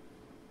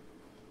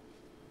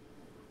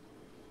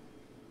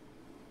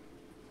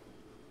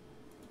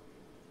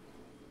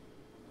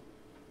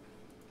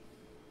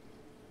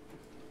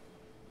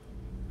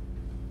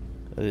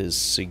 That is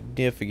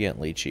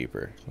significantly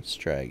cheaper. Let's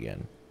try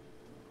again.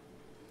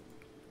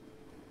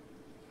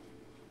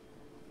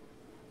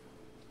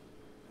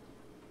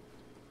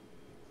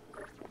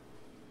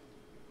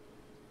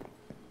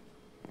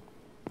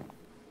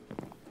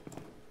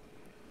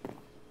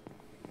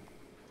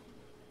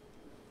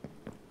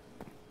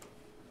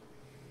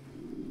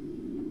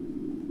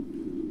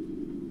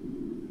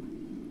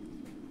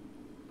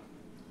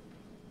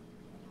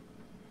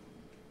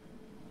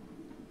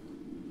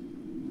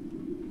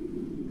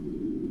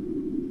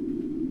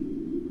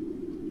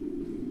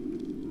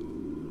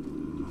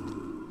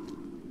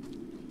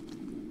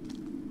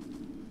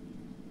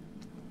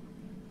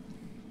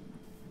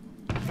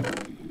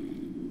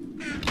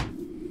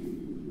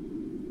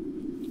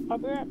 I'll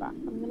be right back.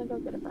 I'm gonna go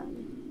get a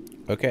friend.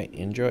 Okay,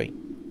 enjoy.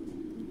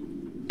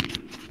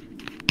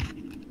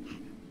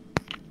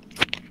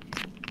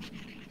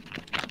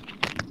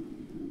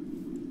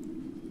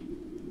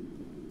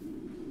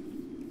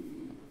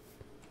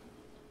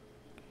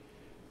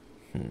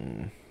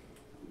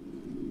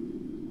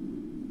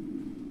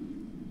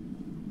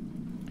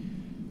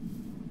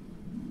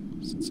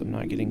 Since I'm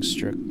not getting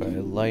struck by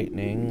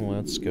lightning,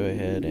 let's go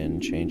ahead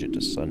and change it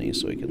to sunny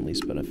so we can at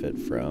least benefit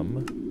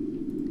from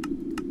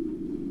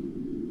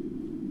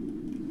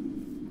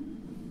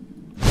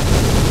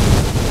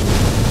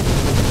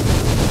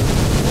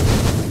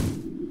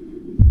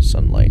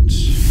sunlight.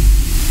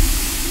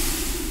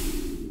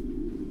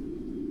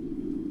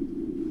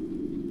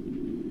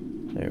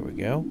 There we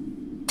go.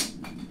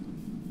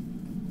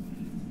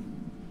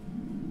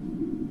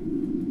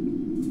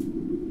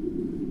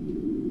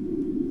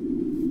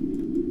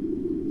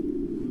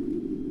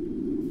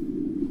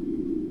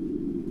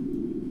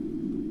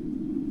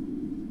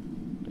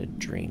 It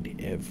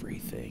drained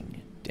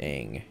everything.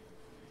 Dang.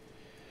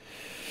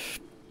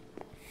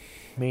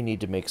 May need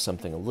to make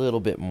something a little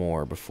bit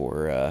more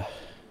before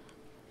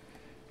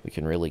we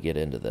can really get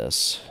into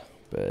this,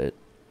 but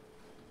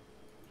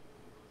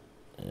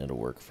it'll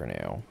work for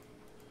now.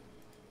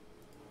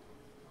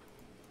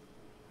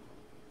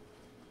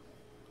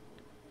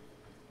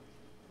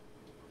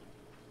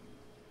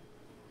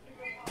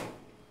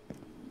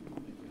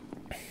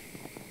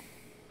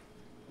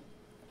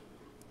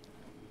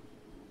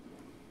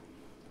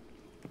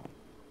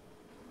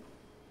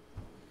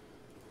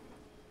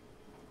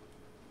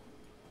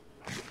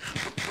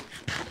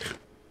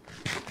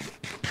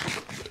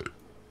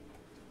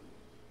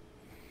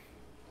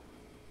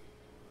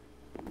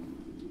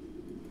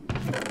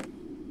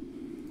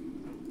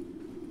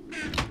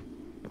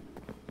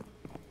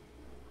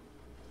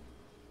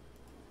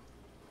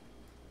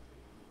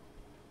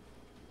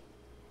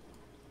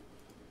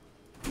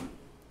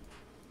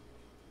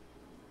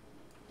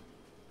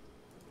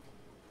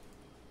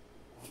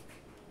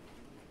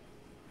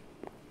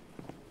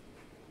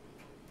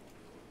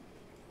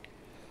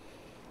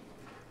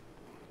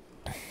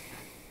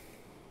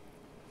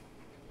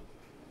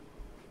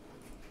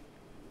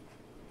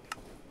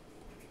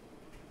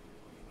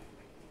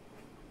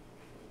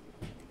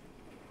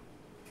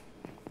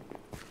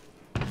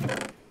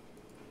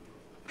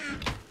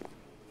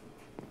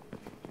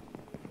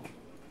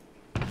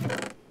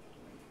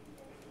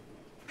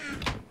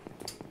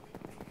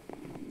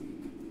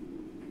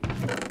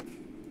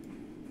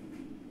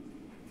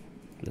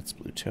 That's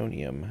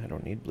plutonium. I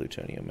don't need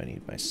plutonium. I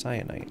need my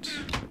cyanite.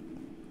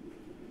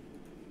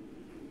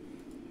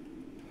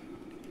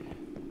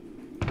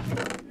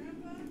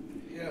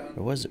 Yeah.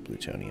 Or was it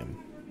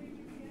plutonium?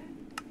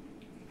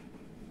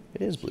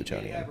 It is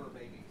plutonium. Have her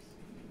babies.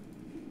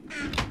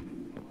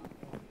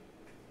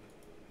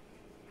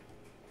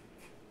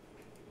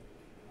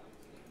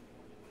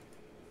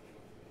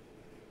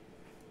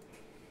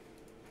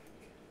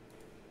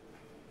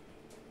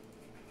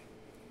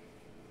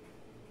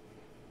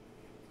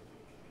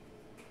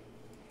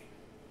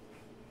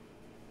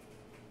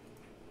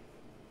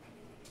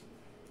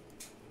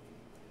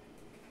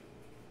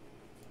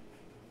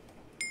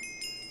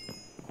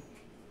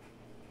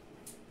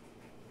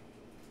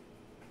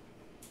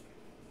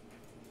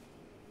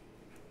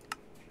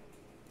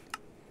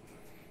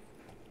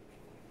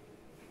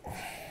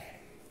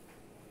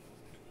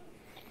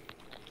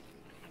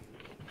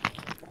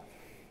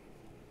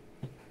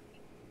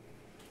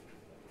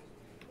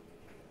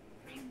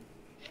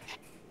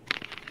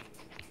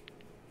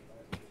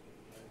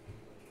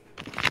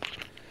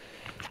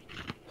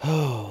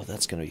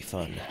 that's gonna be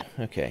fun.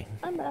 Okay.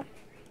 I'm back.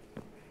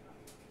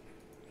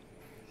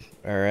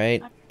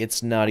 Alright.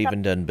 It's not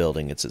even done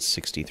building. It's at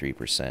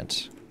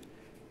 63%.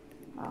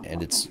 Oh,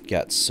 And it's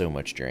got so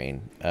much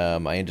drain.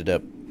 I ended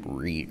up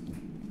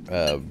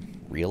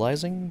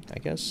realizing, I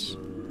guess?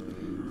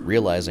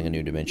 Realizing a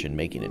new dimension,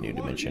 making a new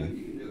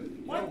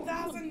dimension.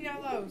 1,000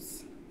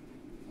 yellows.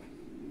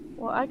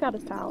 well, I got a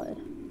salad.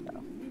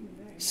 So.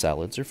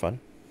 Salads are fun.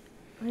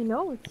 I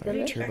know it's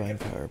Alright, delicious. turbine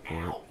power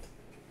port.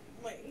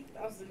 My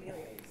 8,000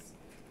 yellows.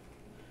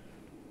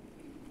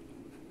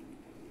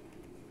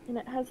 And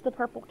it has the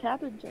purple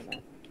cabbage in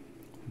it.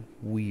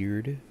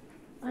 Weird.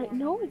 I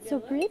know, it's so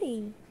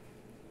pretty.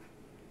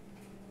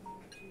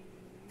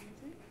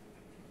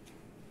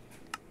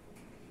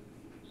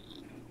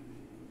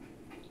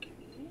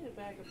 Need a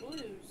bag of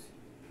blues.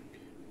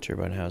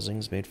 Turbine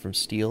housings made from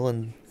steel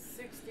and...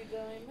 60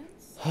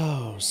 diamonds.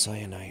 Oh,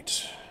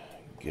 cyanite.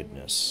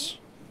 Goodness.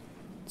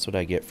 That's what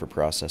I get for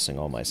processing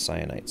all my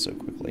cyanite so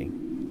quickly.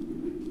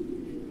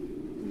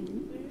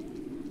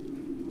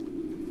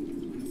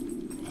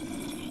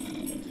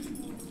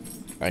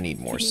 I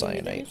need more Do you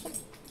need me to do cyanite.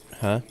 something?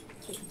 Huh?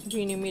 Do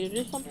you need me to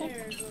do something?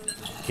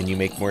 Can you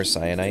make more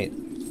cyanite?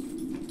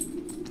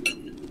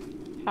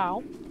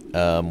 How?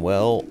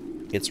 Well,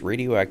 it's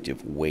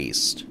radioactive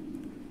waste.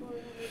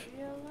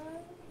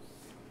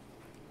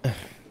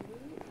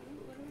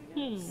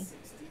 Hmm.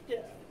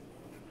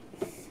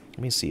 Let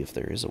me see if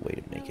there is a way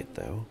to make it,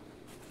 though.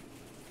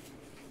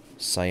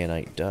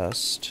 Cyanite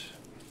dust.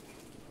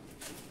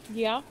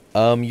 Yeah.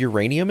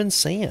 Uranium and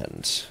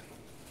sand.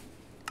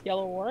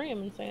 Yellow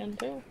orium and sand,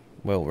 too.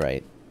 Well,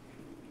 right.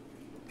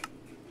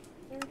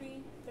 30,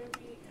 30,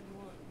 and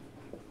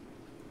 1.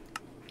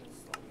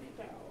 Just let me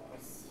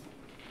balance.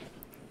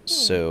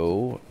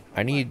 So,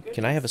 I need...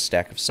 Can I have a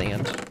stack of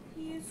sand?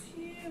 He is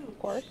huge. Of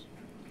course.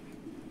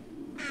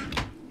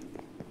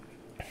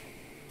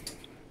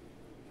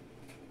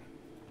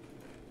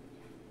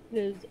 It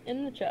is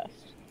in the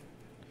chest.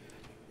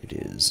 It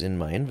is in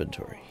my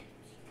inventory.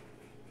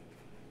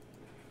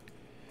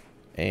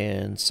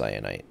 And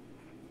cyanite.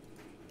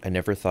 I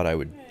never thought I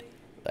would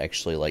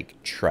actually, like,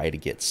 try to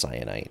get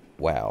cyanite.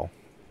 Wow.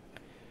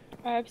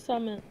 I have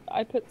some in,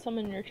 I put some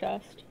in your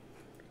chest.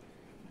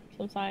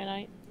 Some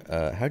cyanite.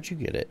 How'd you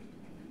get it?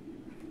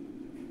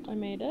 I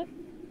made it.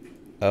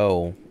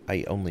 Oh,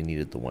 I only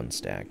needed the one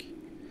stack.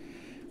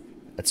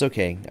 That's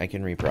okay. I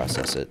can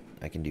reprocess it.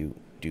 I can do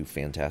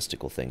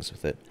fantastical things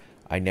with it.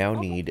 I now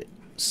Okay. need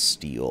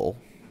steel.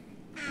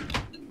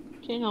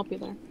 Can't help you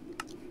there.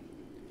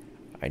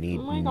 I need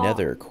Oh my God.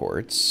 nether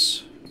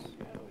quartz.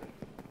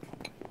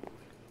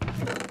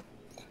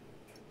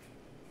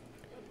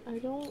 I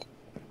don't...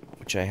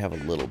 Which I have a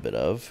little bit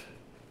of.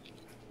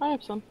 I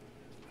have some.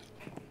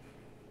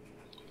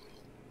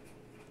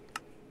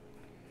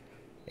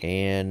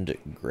 And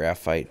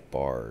graphite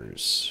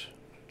bars,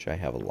 which I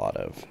have a lot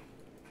of.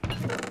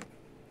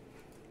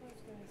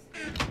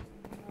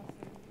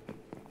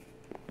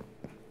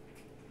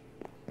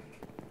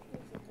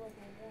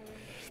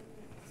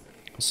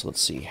 So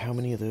let's see, how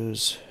many of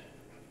those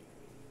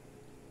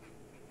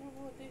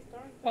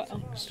Uh-oh.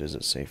 things does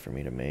it say for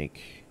me to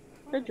make?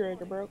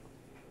 Refrigerator broke.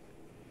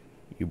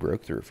 You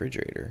broke the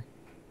refrigerator.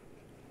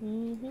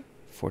 Mm-hmm.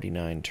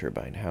 49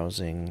 turbine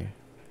housing,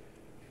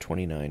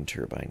 29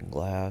 turbine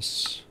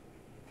glass.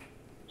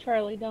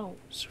 Charlie, don't.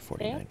 So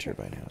 49 up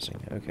turbine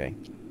housing, okay.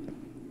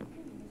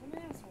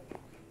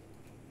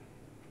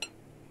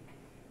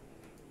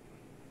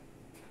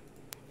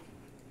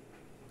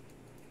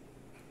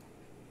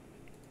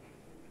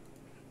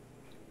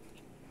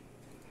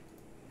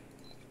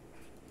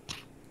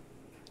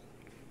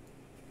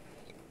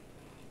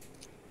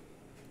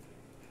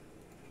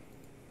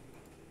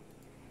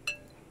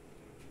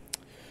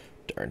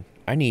 Darn.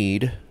 I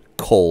need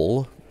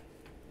coal.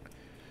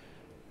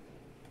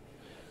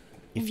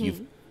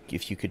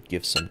 If you could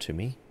give some to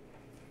me.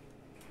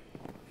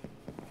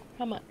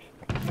 How much?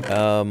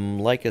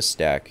 Like a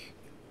stack.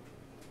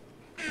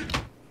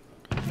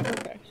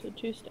 Okay, so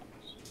 2 stacks.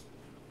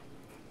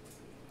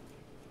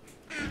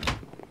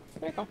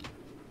 There you go.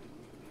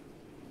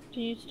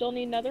 Do you still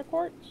need nether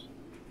quartz?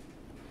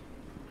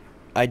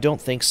 I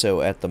don't think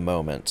so at the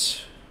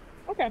moment.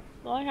 Okay,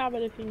 well I have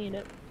it if you need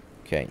it.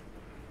 Okay.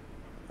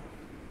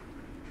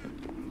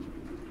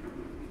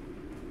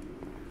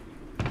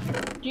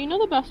 Do you know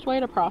the best way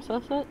to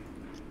process it?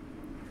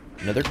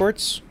 Nether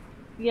quartz?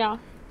 Yeah.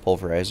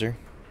 Pulverizer?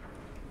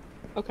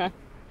 Okay.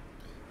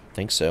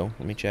 Think so.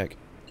 Let me check.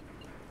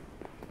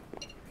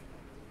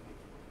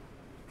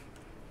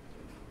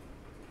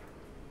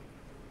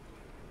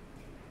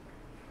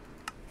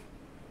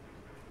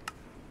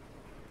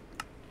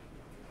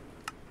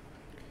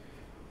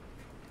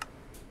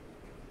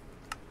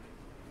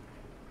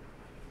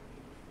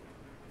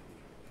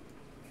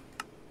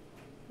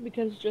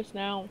 Because just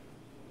now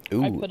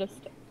Ooh, I put a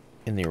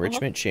in the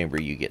enrichment chamber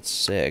you get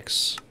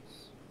 6.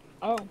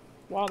 Oh,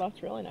 wow,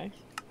 that's really nice.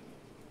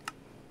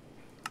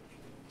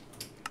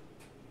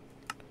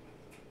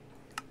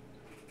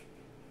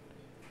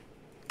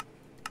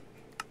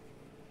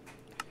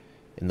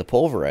 In the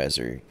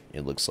pulverizer,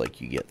 it looks like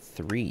you get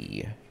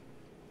 3.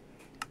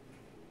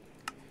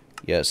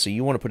 Yeah, so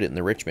you want to put it in the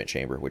enrichment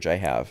chamber, which I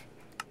have.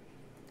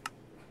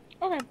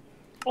 Okay.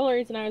 Well, the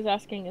reason I was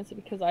asking is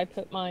because I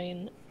put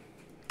mine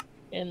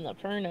in the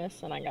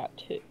furnace and I got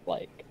 2.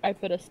 Like, I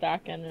put a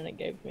stack in and it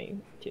gave me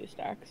 2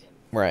 stacks.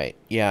 Right.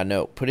 Yeah,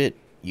 no, put it...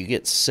 You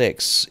get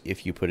 6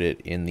 if you put it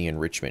in the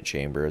enrichment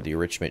chamber. The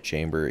enrichment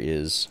chamber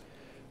is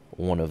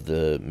one of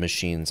the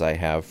machines I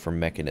have from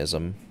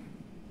Mechanism.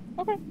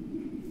 Okay.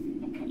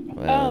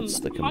 That's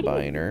the how do you-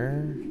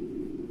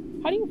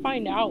 combiner. How do you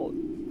find out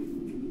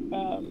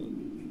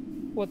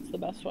what's the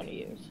best one to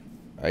use?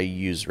 I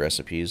use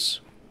recipes.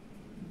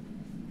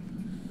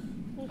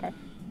 Okay.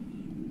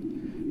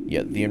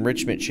 Yeah, the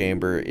enrichment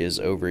chamber is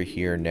over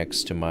here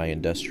next to my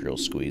industrial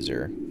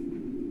squeezer.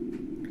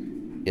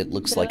 It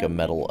looks like a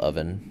metal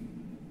oven.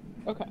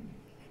 Okay.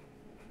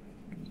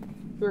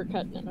 We were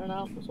cutting in and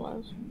out, as well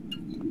as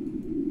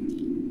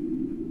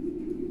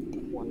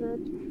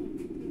wondered.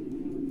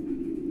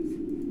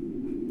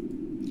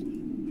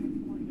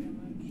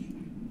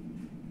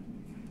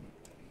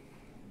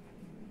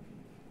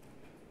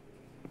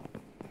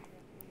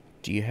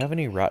 Do you have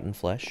any rotten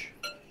flesh?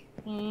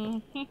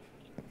 Mm-hmm.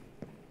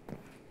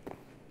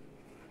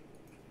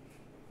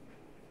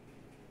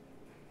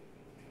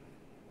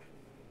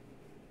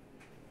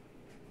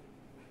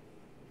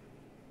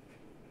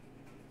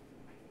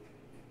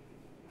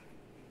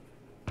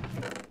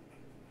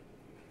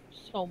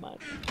 So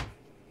much.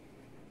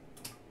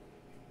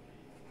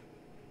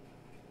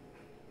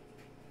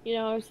 You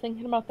know, I was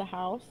thinking about the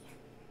house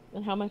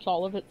and how much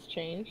all of it's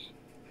changed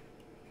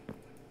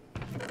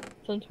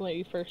since when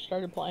we first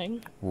started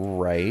playing.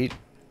 Right.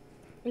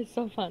 It's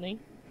so funny.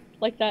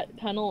 Like, that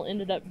tunnel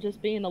ended up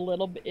just being a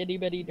little itty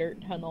bitty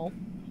dirt tunnel.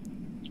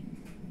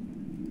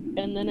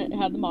 And then it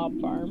had the mob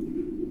farm.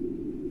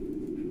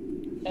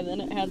 And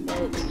then it had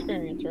the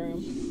experience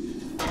room.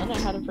 And then it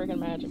had a freaking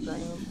magic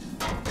room.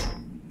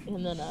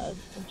 And then a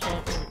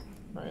enchantment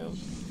room.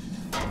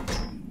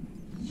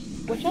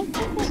 Which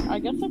I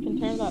guess I can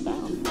tear that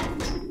down.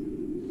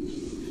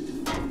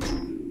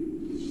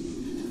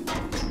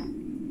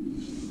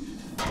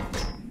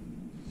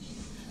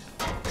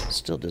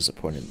 Still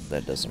disappointed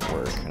that doesn't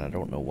work, and I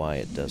don't know why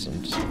it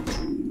doesn't.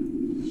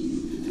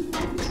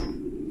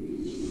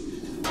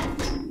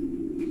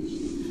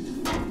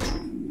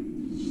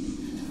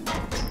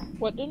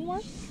 What didn't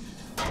work?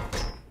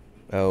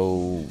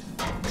 Oh...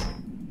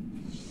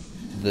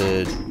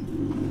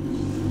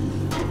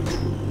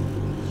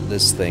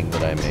 This thing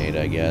that I made,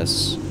 I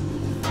guess.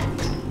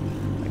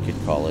 I could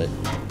call it.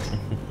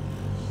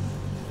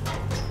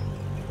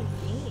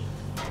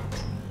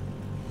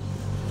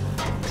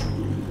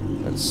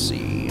 Let's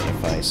see, and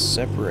if I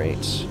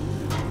separate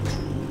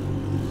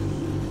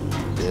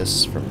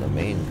this from the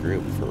main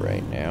group for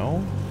right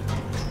now.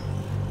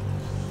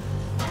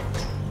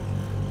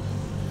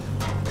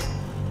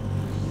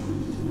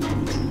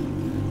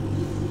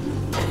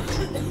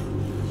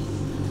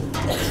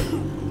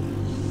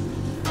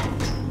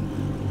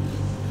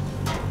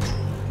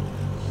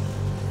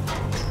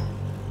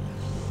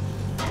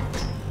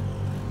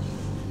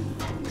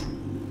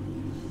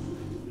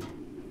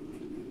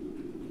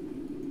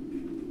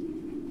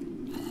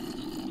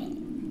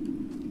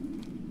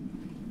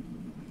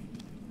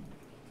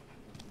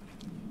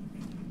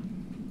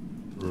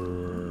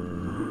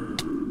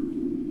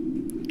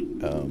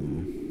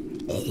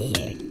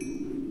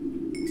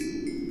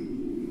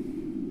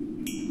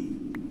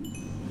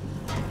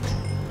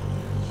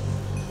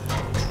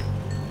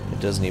 It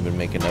doesn't even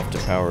make enough to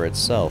power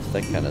itself.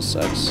 That kind of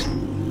sucks.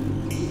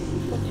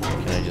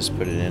 Can I just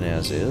put it in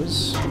as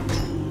is? I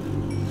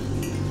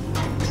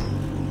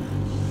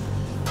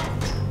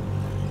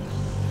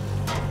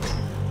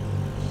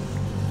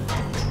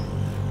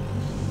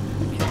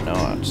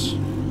cannot.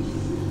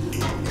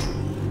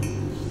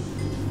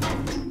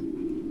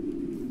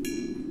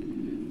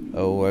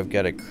 Oh, I've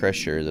got a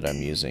crusher that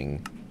I'm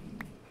using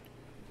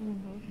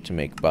to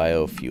make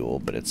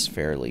biofuel, but it's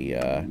fairly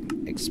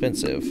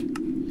expensive.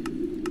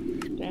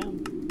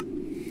 Damn.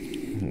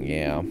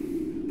 Yeah.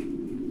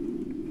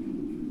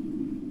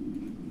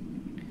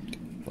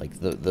 Like,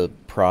 the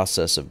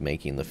process of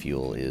making the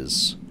fuel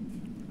is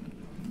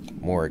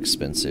more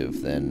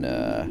expensive than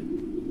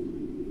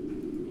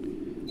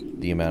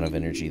the amount of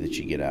energy that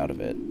you get out of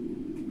it.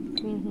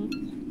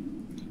 Mm-hmm.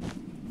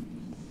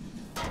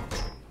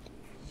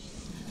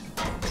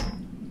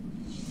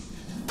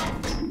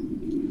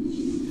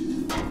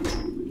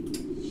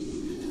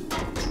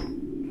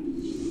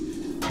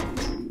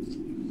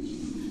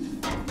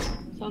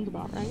 Sounds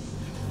about right.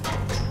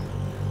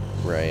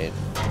 Right.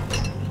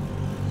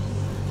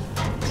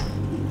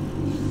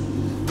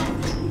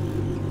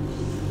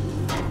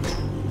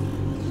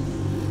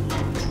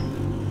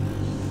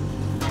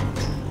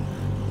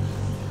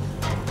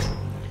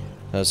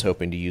 I was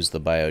hoping to use the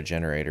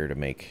biogenerator to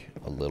make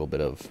a little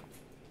bit of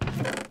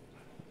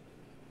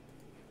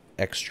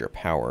extra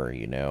power,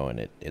 you know,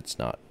 and it's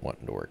not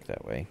wanting to work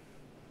that way.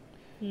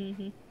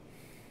 Mm-hmm.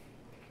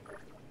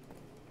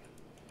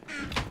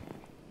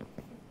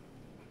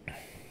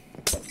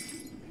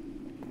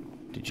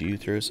 you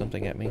throw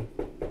something at me?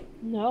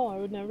 No, I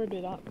would never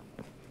do that.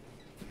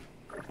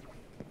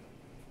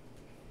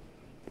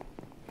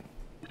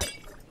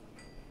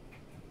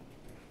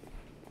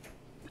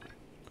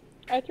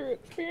 I threw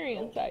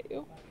experience at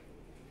you.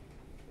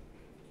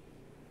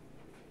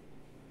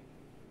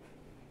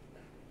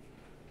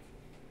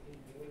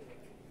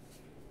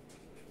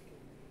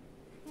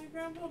 Hi,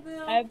 Grandpa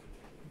Bill. I have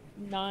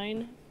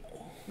 9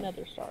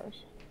 nether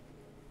stars.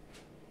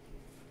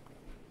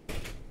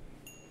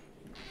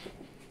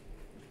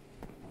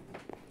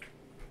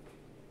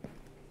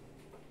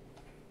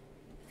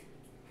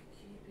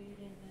 Keep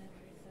eating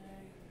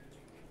everything.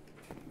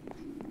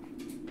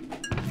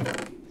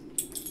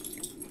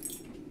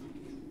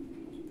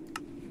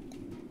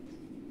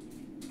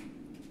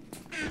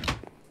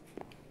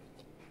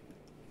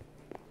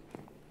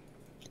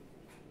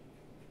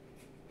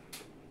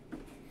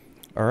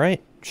 All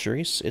right,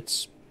 Sharice,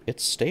 it's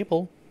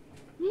stable.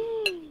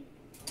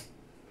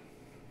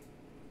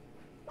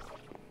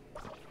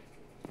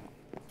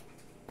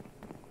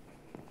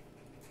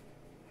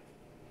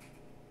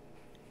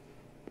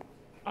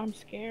 I'm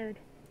scared.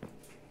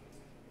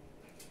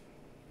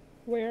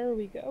 Where are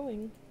we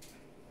going?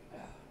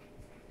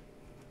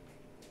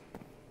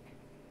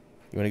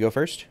 You want to go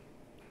first?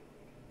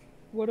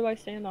 What do I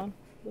stand on?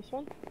 This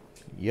one?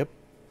 Yep.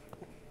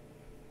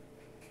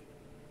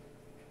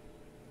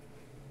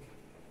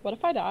 What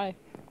if I die?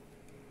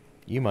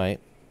 You might.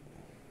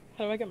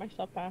 How do I get my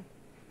stuff back?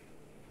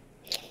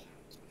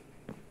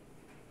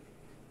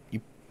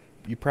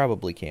 You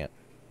probably can't.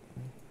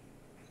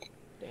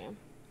 Damn.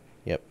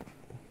 Yep.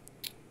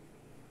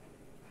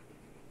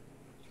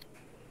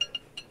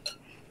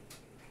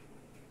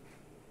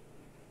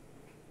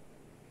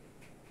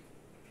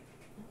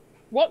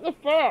 What the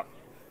fuck?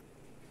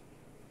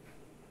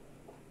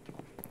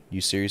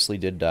 You seriously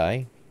did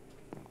die?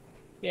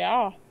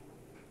 Yeah.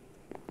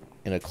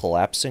 In a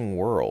collapsing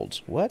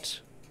world.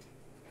 What?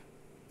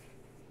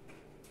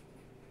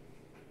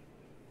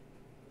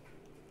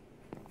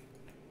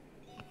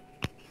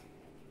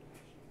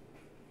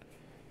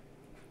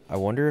 I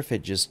wonder if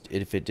it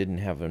didn't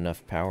have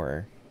enough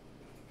power.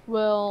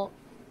 Well,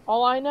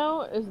 all I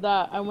know is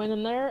that I went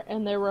in there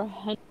and there were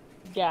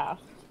gas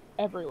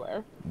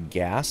everywhere.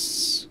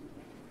 Gas?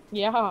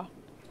 Yeah.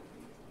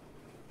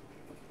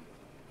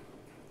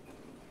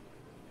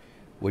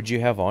 What'd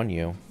you have on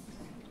you?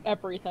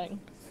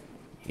 Everything.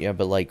 Yeah,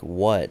 but like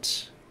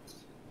what?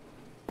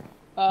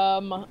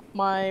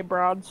 My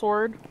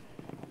broadsword,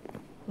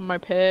 my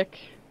pick,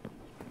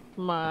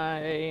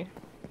 all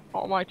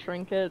my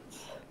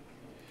trinkets,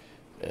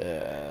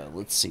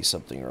 Let's see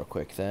something real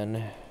quick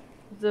then.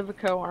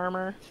 Zivico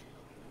armor.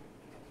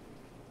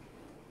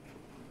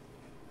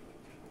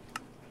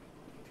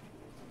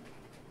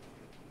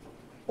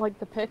 Like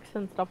the picks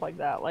and stuff like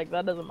that. Like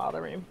that doesn't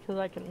bother me because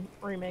I can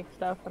remake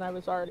stuff and I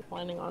was already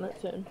planning on it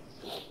soon.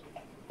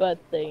 But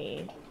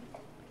the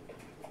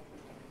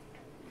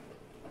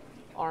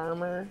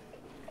armor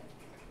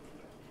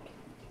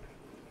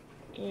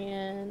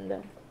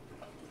and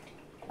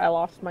I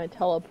lost my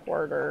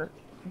teleporter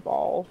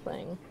ball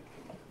thing.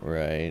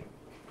 Right.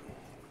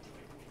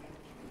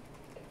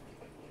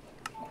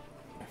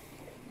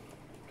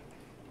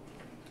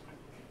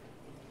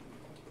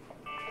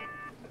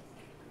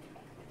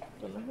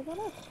 Don't know who that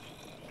is.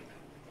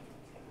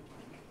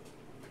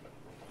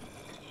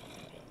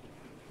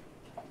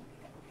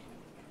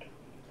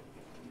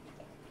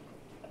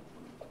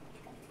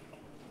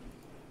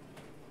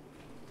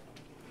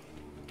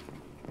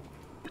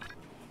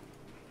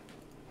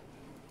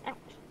 Ouch.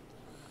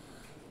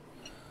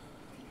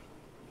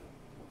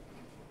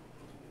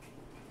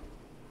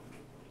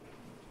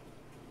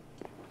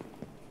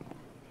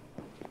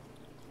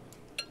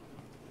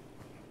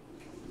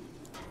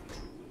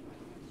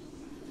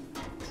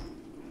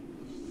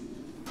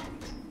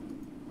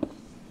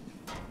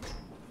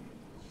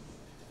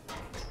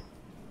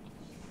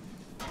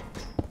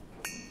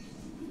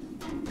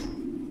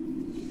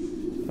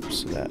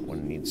 So that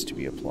one needs to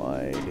be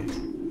applied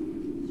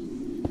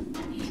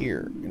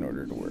here in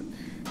order to work.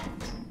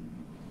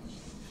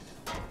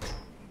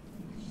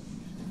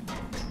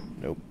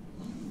 Nope.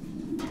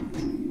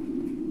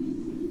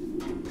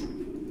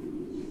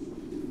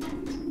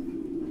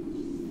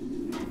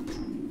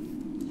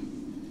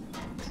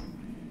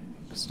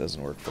 This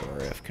doesn't work for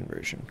RF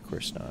conversion. Of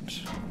course not.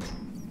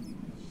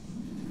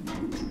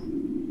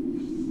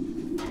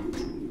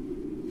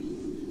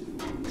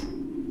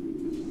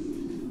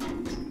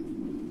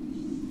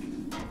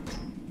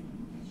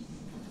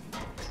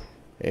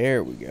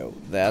 There we go.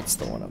 That's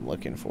the one I'm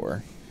looking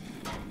for.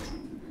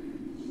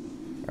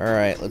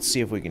 Alright, let's see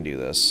if we can do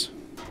this.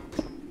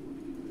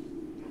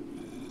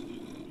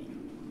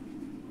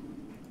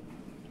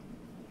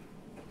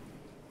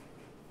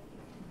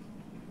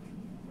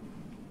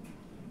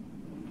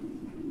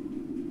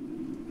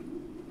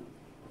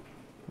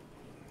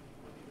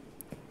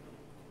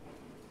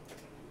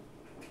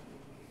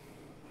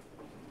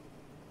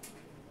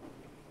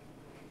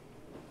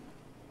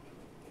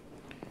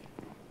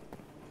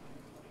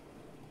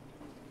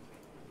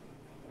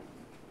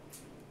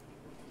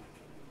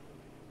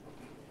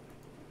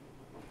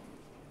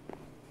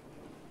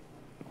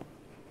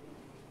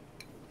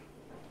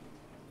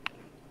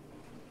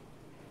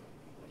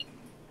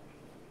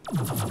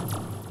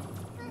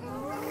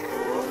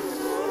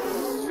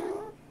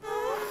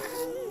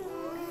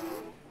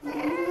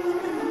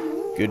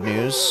 Good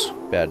news,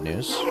 bad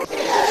news.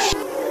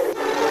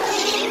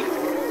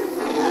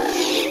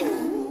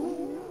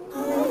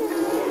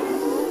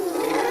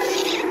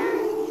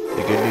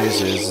 The good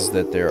news is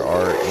that there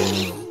are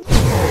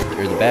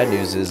or the bad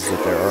news is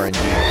that there are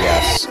indeed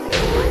gas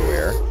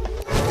everywhere.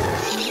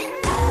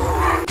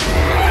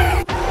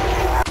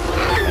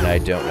 And I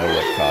don't know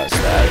what caused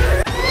that.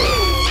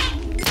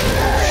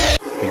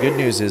 The good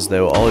news is,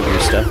 though, all of your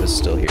stuff is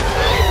still here.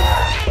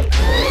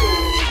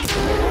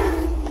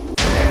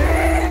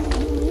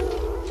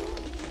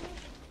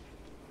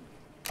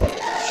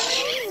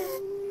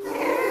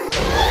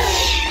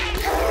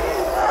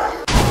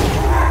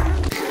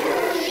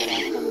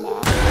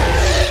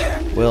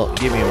 Well,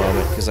 give me a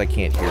moment, because I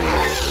can't hear you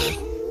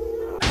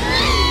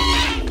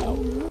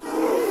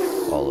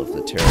over all of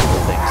the terrible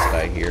things that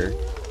I hear.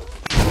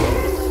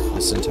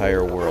 This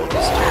entire world is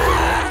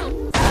terrible.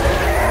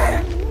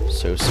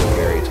 So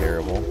very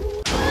terrible.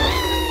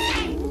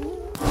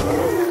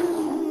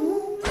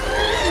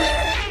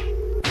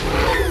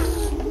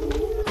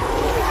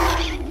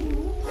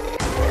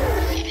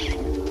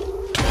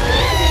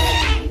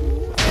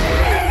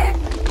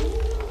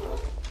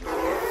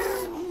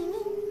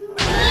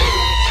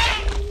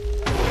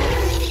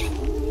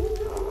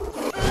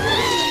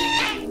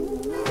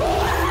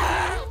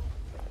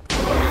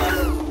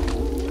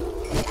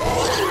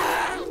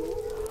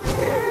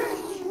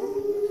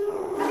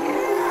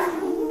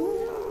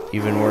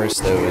 Even worse,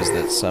 though, is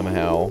that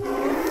somehow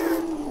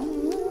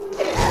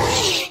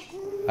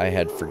I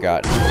had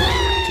forgotten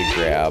to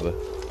grab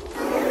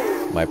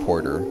my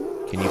porter.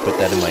 Can you put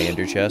that in my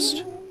ender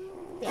chest?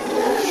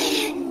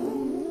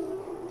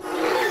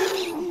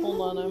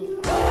 Hold on, I'm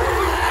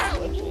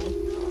switching.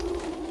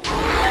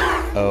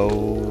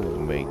 Oh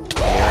my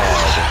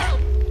god.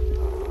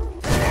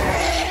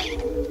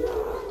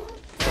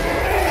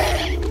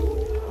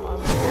 I'm on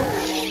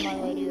my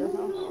way to your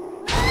house.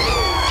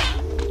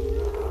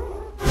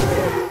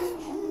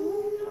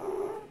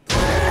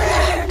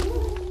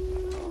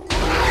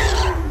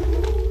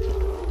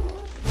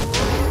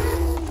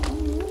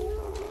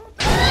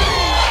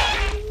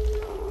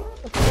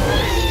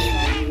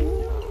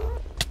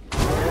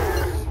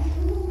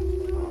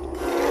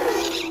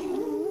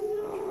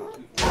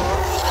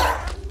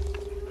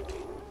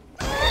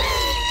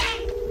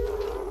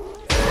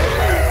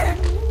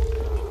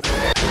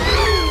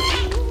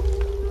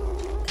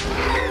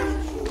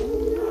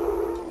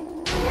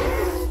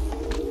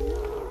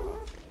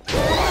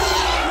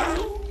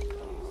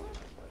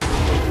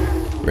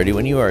 Ready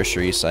when you are,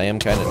 Sharice. I am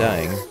kind of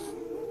dying.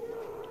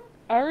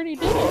 I already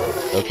did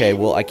it. Okay,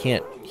 well, I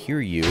can't hear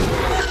you.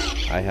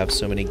 I have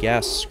so many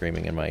gas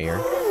screaming in my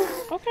ear.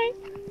 Okay.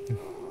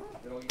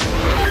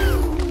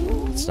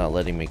 It's not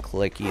letting me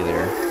click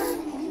either.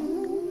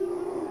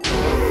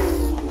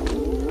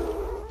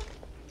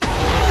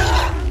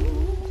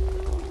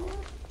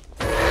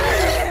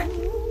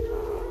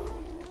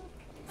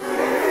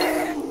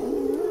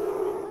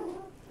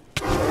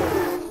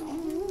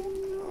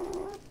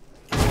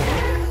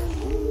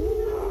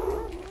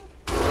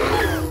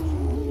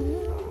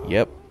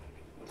 Yep.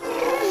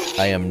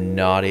 I am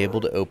not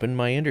able to open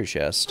my ender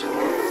chest.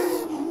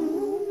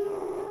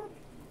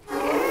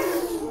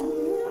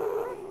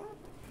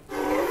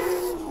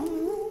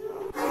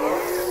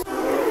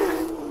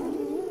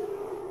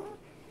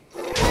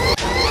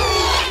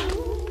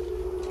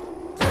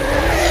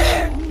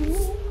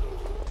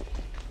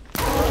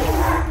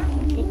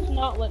 It's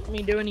not letting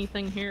me do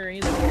anything here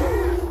either.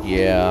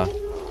 Yeah.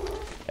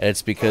 And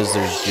it's because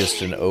there's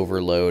just an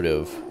overload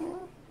of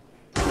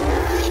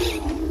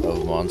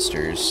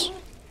monsters.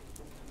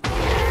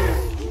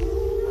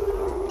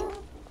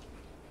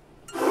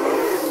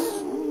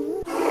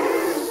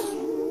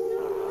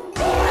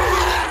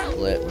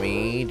 Let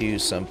me do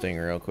something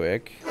real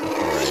quick before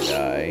I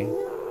die.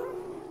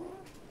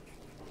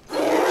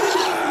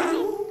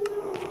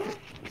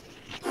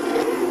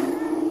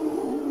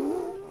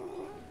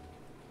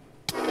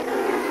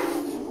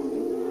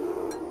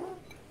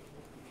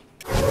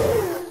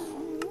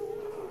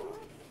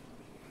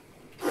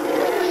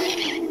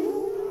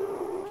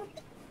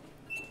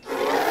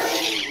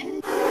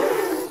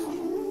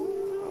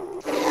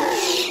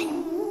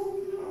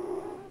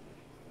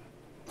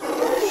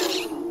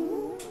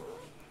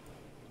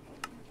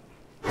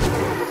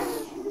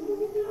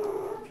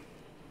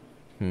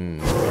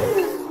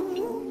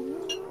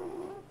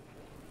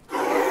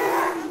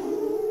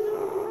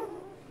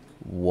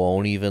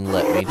 Won't even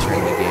let me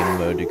turn the game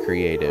mode to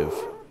creative.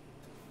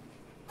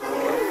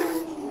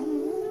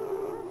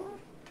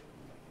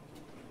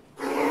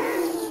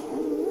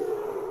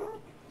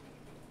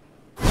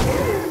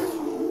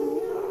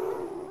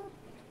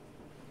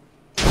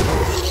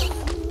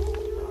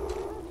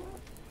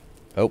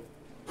 Oh.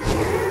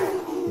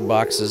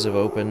 Boxes have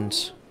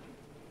opened.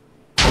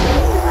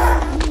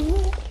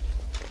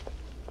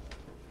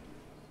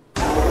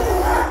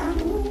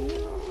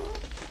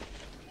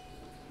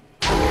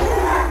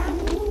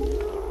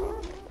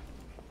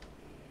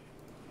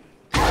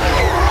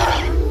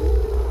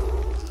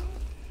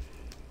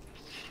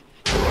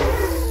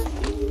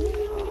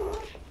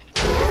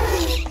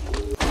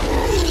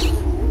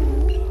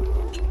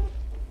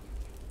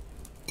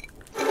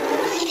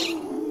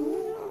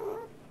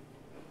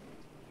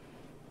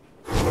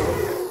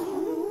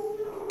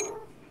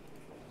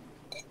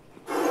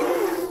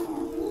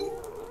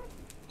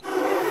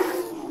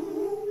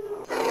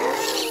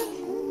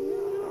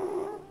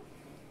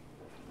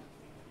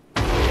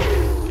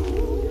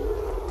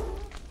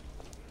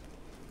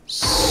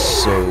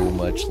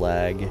 much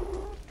lag.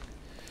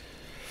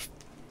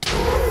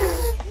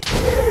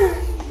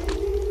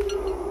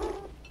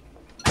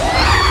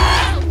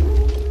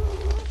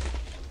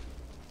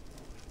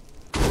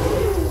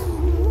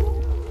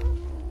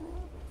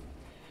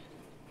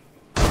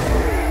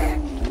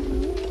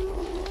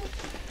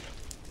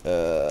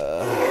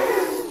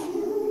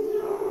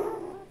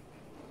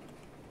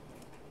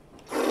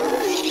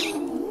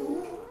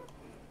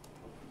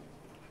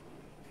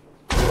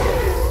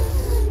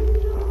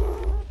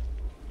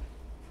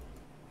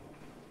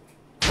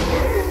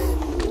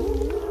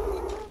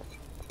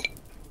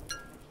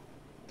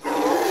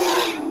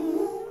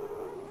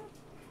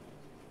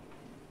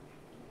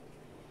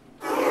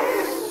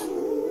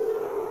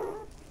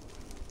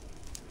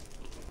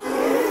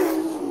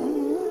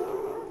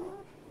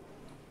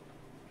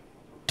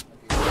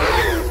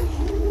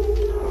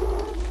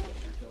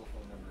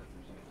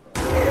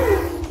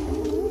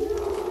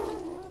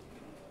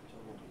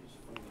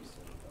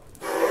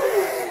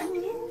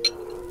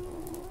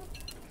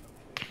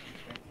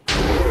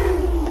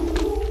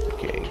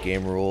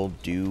 Game rule,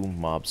 do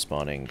mob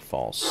spawning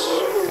false.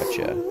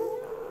 Gotcha.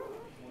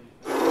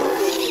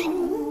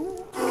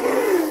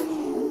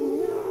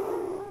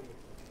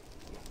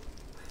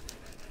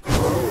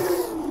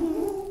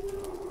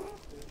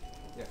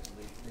 Yeah,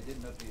 they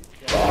didn't update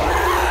the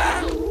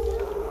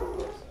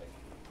website.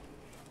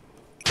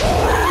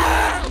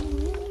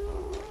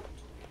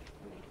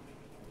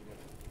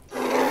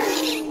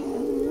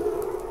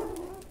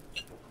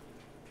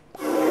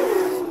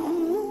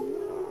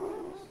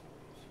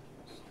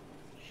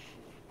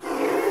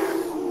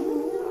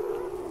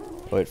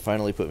 Oh, it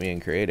finally put me in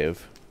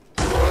creative.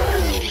 I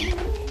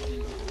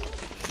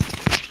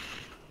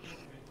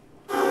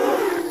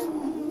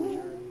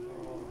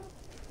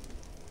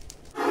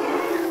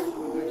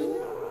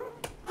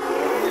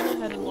went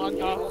ahead and logged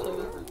off, so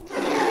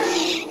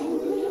She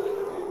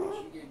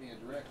gave me a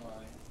direct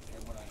line,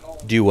 and when I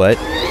called, Do what?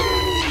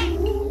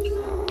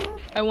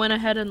 I went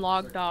ahead and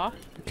logged off.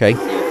 Okay.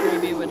 See if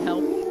maybe it would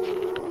help.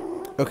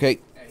 Okay.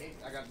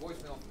 I got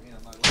voicemail from him.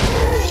 I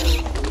what's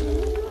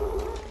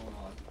going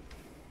on?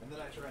 And then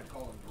I tried to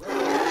call him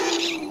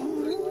directly,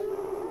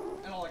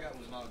 and all I got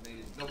was an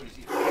automated. Nobody's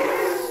here.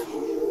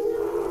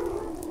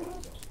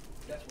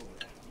 That's what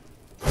would happen.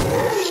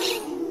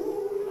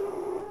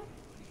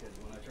 Because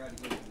when I tried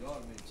to go to the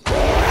automated system, I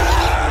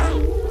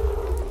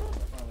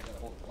finally got a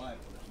hold of the live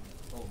person and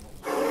told him what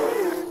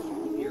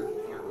was here,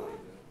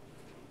 live.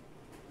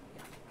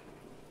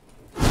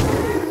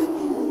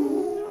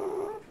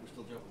 We're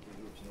still jumping through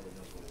groups. Nobody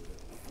knows what it is.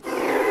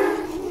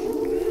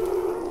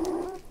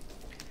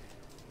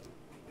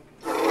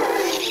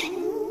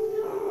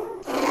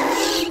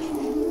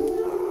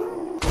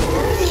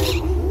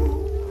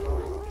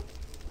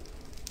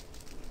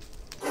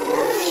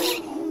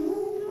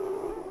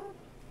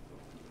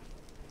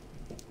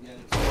 Yeah,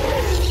 it's,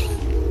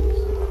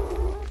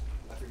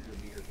 I figured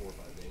it'd be here 4 or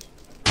 5 days.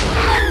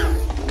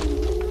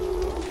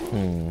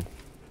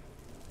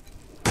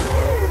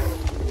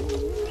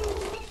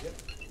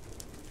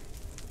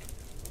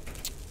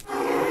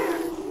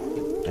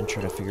 I'm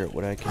trying to figure out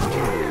what I can do.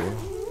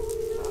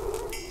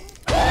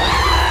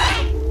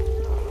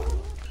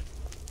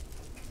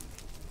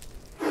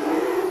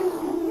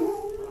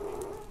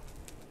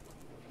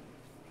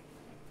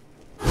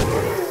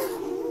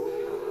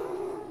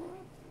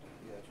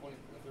 Yeah,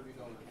 $30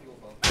 fuel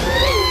bump.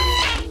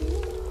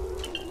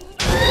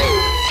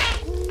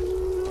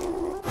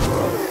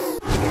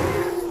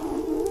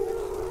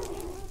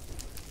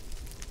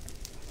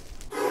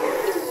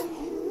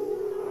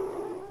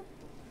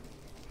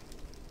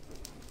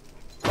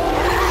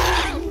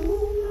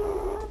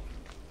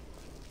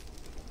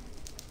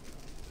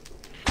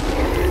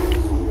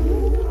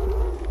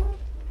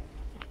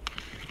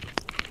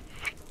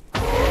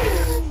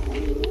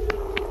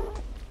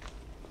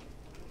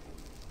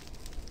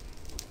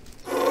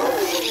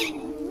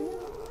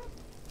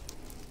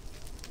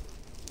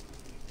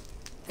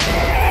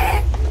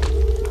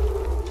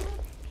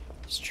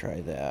 Let's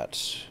try that.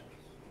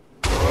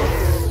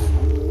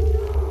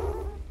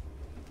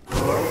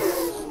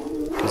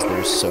 Because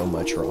there's so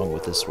much wrong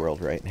with this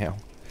world right now.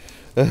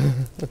 Yeah,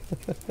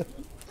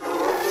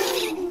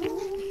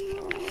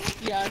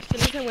 as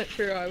soon as I went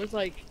through, I was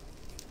like,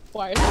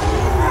 why is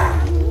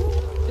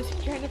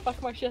he trying to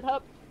fuck my shit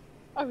up?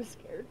 I was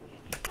scared.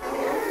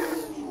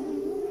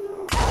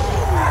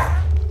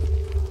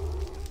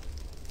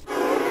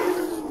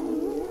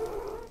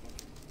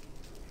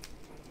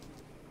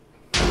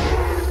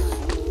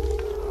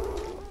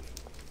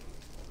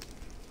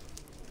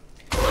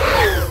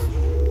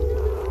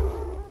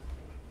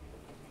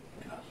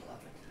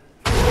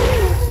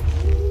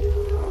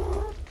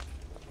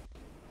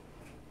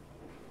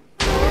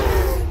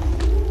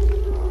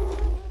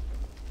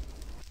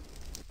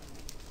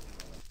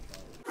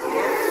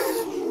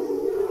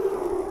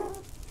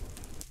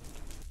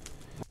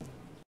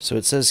 So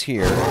it says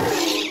here,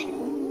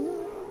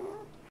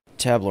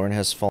 Tablorn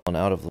has fallen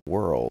out of the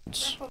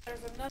world, Oh, there's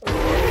another.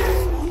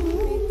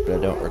 but I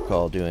don't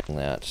recall doing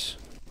that.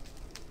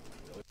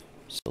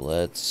 So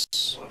let's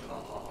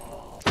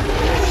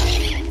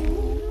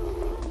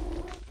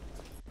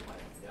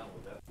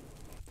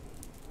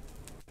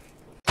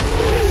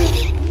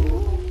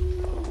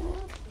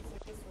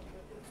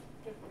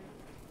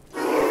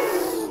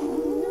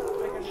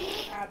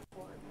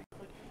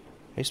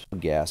you spell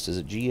gas? Is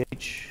it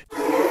GH? Yeah.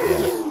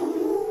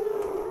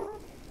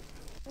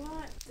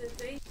 What did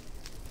they?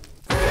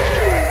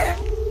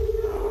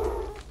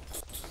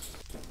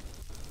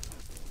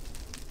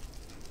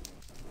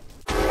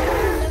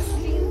 Best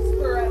fiends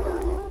forever.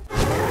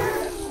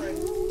 Best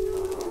friends.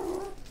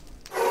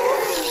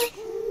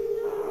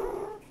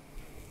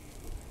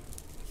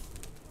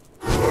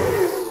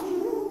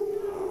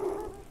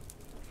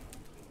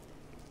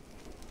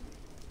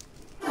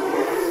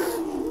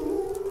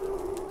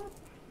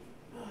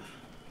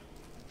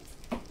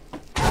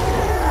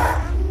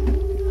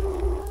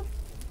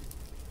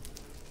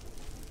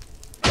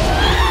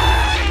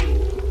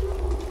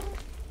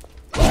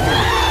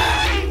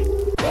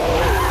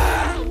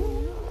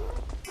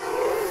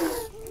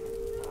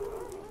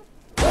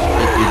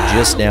 It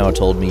just now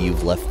told me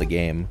you've left the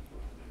game.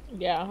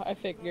 Yeah, I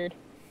figured.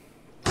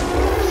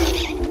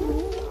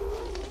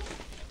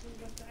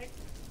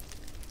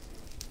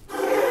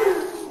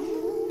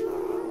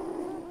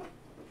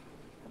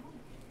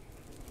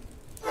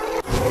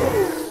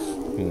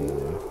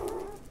 Hmm.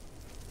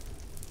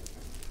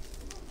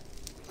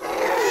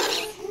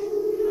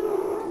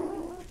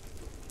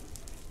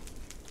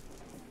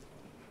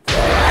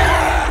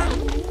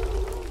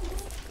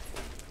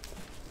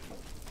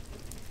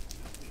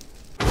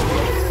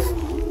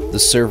 The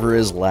server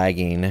is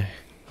lagging.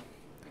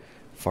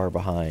 Far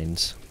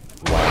behind.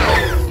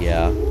 Wow.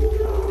 Yeah.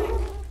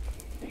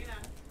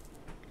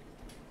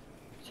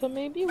 So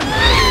maybe we should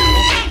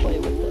never play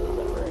with those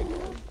ever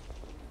again.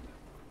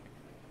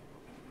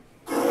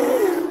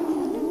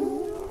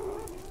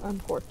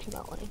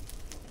 Unfortunately.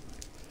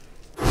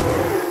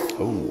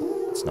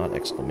 Oh, it's not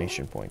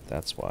exclamation point.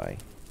 That's why.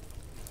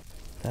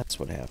 That's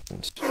what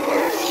happened.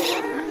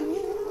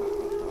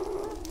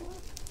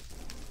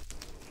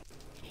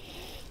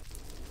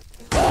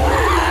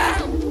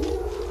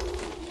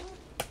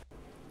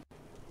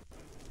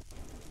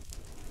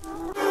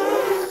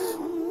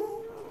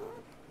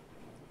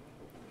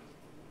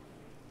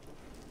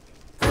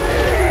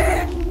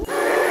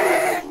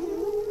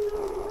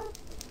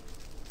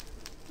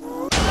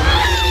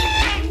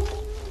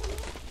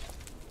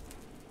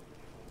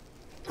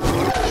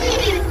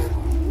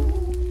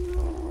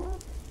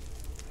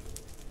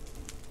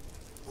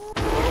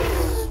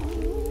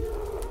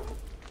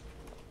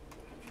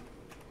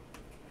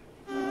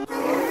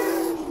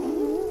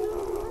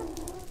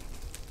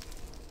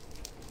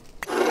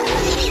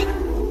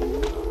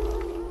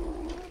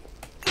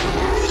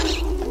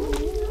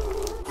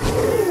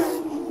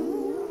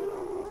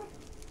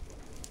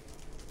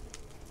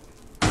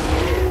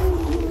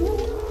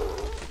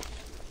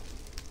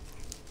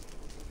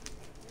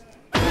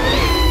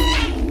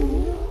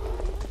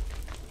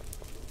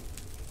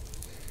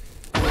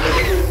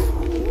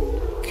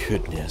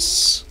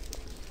 Goodness.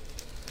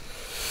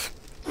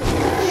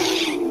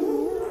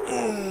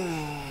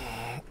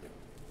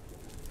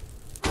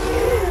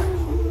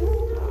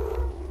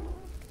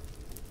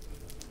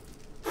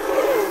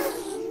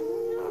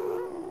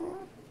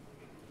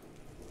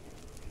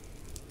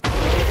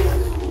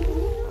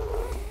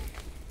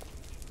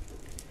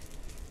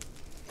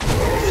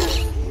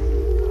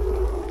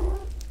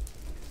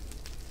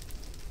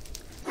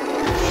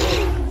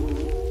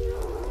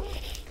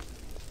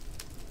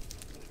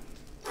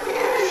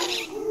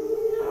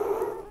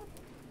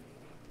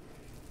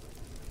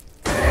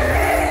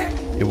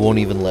 It won't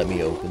even let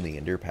me open the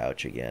ender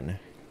pouch again.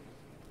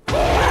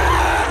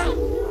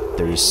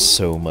 There's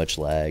so much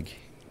lag.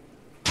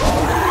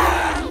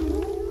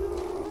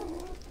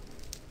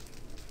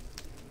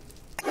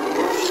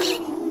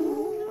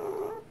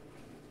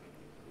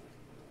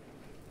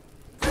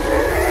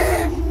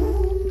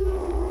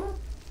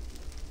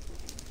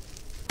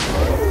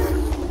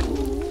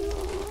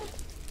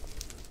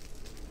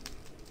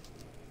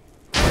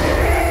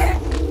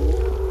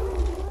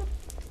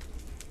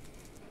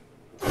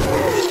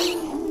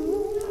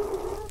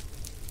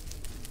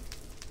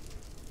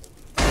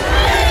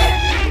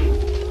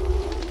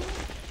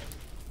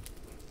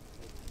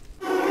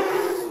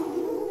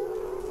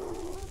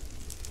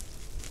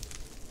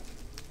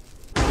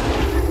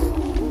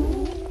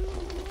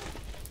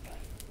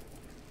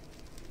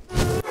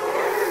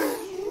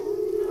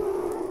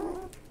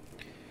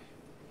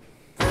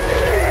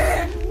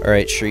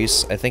 Alright,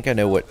 Shreese, I think I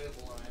know what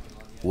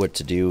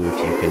to do if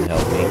you can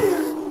help me.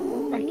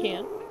 I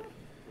can't.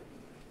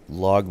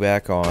 Log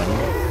back on.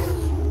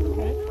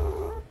 Okay.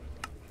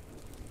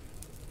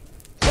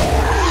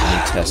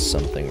 Let me test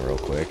something real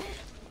quick.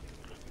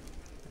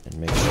 And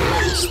make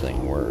sure this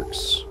thing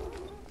works.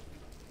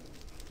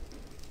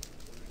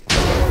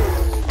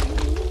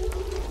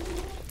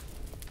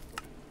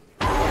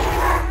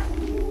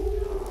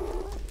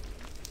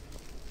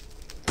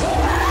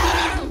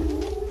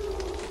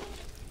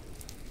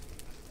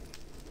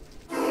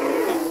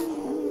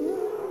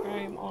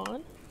 I'm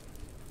on.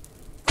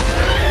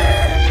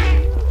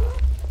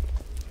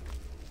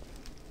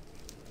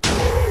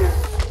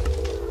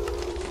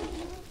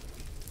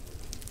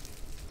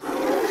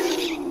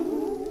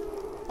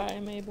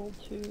 I'm able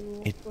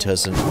to... It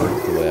doesn't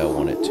work the way I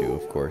want it to,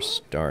 of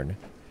course. Darn.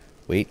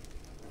 Wait.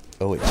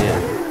 Oh, it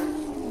did.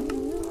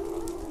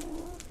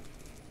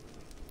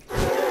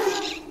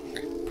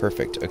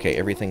 Perfect. Okay,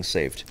 everything's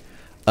saved.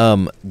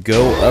 Go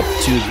up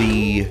to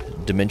the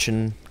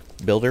dimension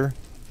builder.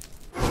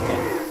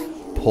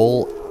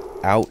 Pull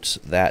out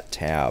that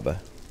tab.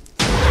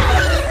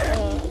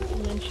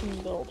 Dimension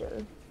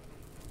builder.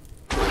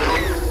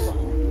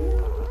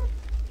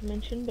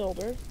 Dimension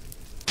builder.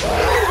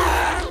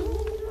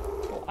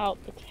 Pull out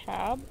the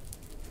tab.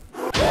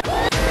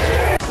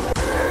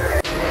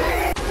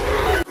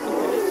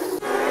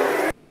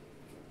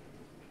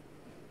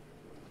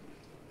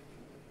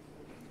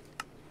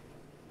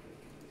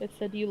 It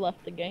said you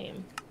left the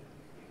game.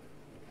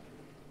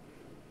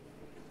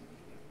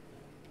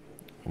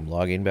 I'm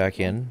logging back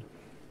in.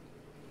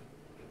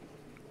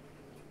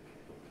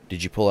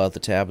 Did you pull out the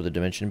tab of the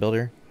dimension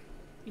builder?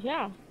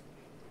 Yeah.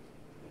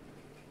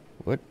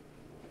 What?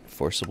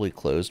 Forcibly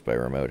closed by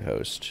remote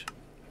host.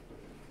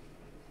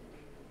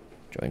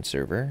 Join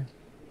server.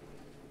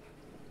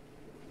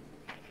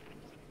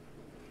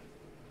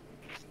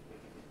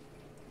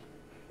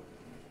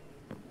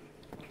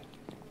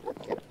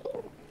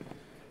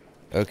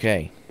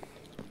 Okay.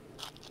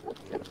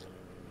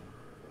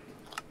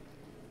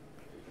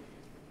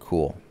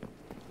 Cool.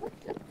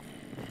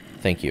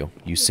 Thank you.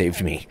 You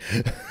saved me.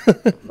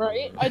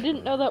 Right? I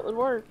didn't know that would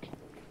work.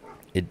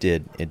 It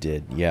did. It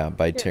did. Yeah,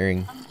 by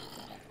tearing...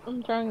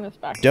 I'm throwing this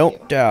back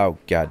Don't... to you. Oh,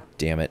 god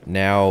damn it.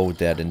 Now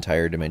that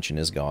entire dimension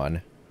is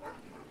gone.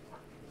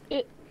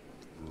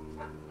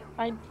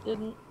 I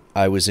didn't...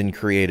 I was in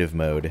creative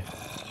mode.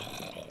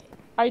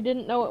 I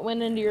didn't know it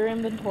went into your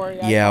inventory.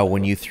 Yeah,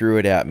 when you threw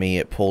it at me,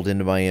 it pulled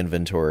into my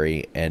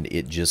inventory, and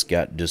it just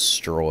got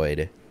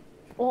destroyed.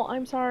 Well,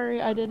 I'm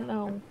sorry. I didn't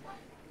know.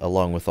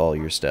 Along with all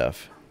your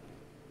stuff.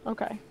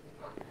 Okay.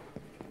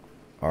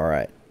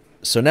 Alright.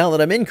 So now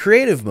that I'm in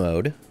creative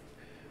mode,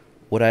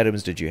 what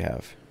items did you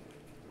have?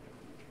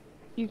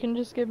 You can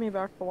just give me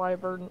back the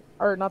wyvern,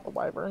 or not the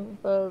wyvern,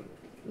 the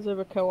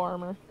Zivico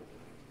armor.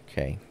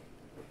 Okay.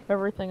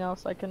 Everything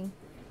else I can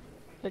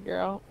figure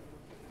out.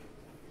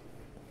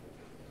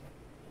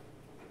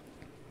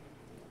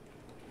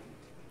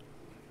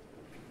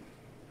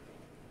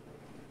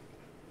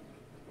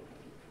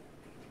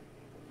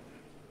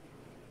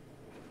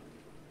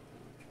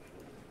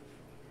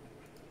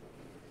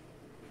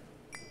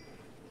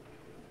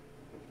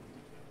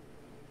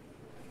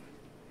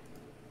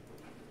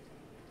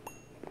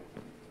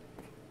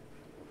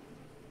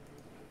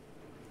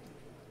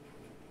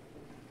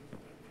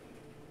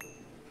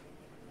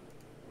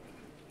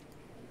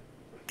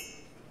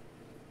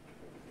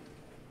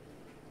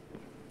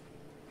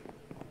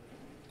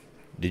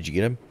 Did you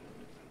get him?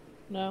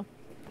 No.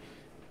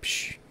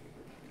 Psh.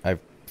 I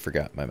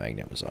forgot my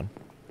magnet was on.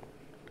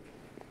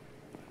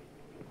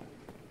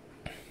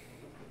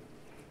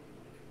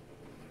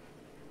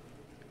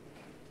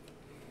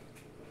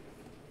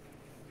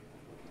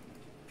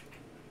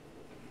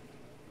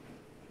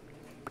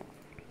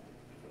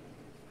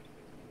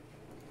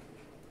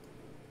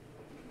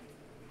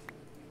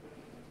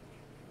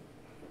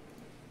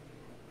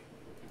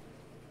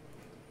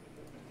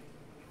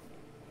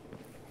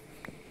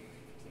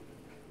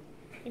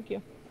 Thank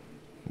you.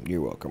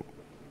 You're welcome.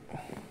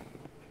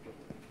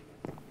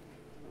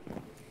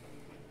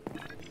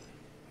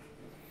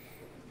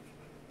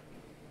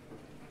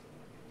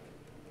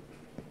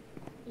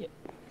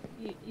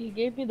 You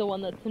gave me the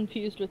one that's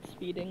infused with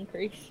speed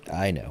increase.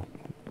 I know.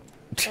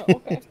 Oh,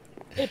 okay.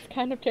 It's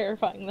kind of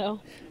terrifying,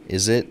 though.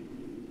 Is it?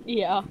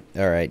 Yeah.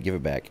 Alright, give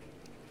it back.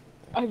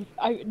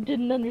 I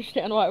didn't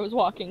understand why I was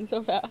walking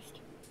so fast.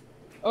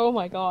 Oh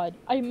my god.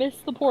 I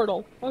missed the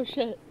portal. Oh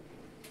shit.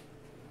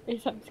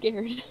 Yes, I'm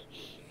scared.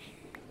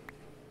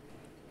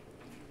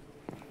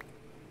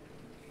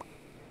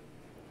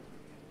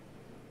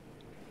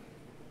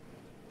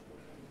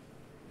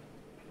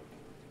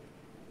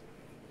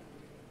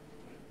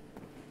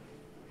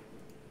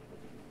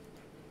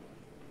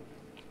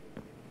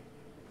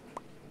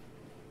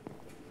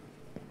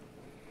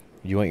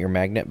 You want your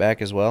magnet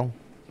back as well?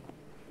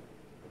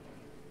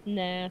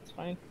 Nah, it's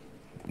fine.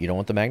 You don't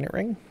want the magnet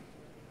ring?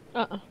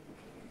 Uh-uh.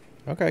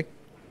 Okay.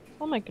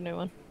 I'll make a new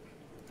one.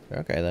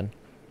 Okay, then.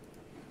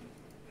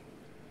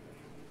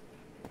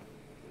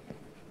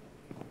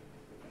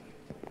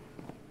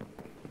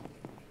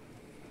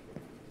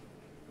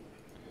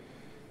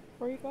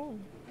 Where are you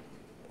going?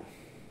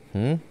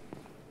 Hmm?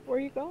 Where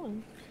are you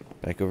going?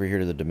 Back over here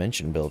to the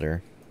dimension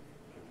builder.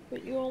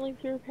 But you only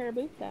threw a pair of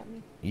boots at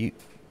me. You...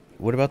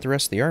 What about the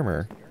rest of the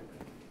armor?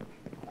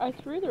 I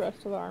threw the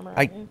rest of the armor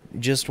I at you.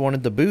 just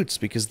wanted the boots,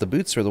 because the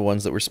boots are the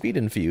ones that were speed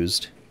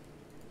infused.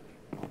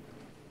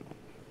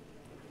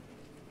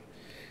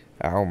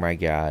 Oh my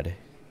god.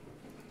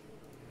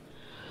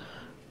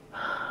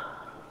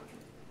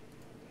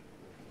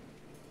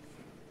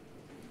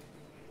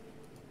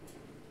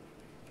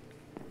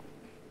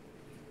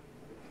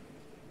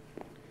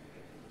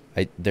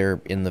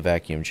 They're in the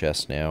vacuum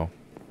chest now.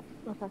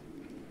 Okay.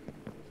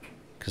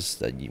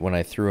 Because when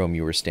I threw them,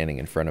 you were standing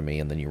in front of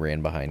me, and then you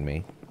ran behind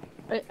me.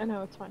 I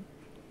know, it's fine.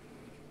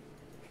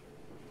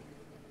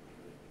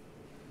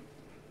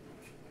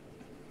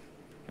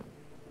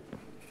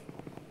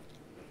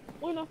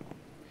 Luna.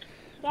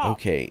 Stop.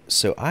 Okay,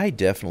 so I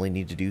definitely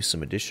need to do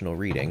some additional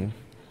reading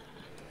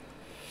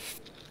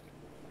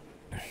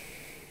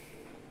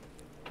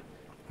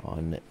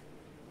on,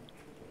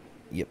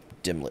 yep,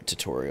 Dimlet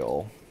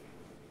tutorial,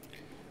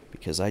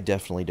 because I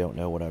definitely don't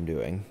know what I'm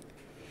doing,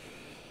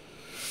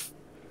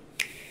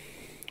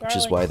 which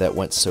is why that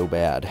went so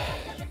bad.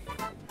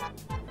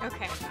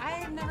 Okay,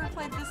 I've never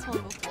played this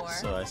one before.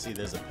 So I see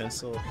there's a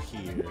pencil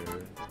here.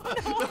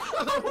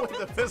 No,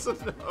 the pencil,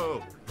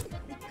 no.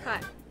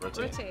 Cut.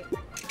 Rotate.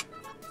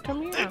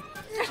 Come here.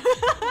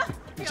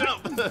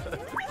 Jump!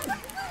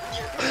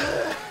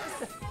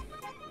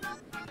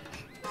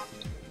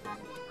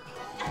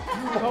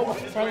 Oh,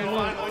 sorry,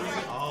 Luna.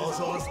 Oh,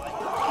 so it's like...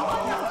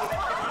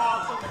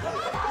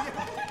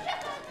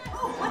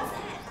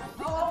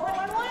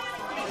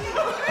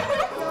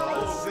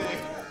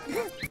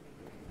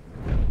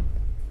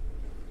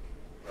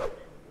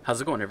 How's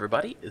it going,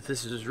 everybody?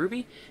 This is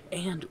Ruby,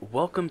 and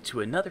welcome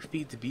to another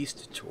Feed the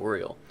Beast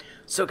tutorial.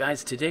 So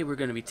guys, today we're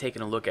going to be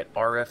taking a look at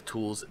RF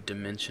tools,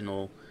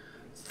 dimensional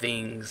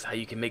things, how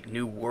you can make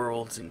new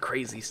worlds and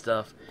crazy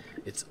stuff.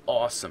 It's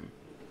awesome.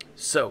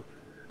 So,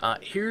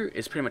 here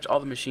is pretty much all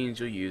the machines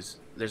you'll use.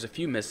 There's a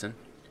few missing,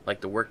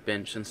 like the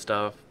workbench and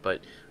stuff, but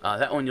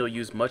that one you'll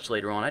use much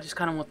later on. I just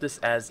kind of want this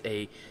as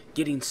a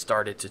getting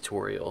started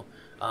tutorial.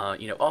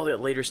 You know, all the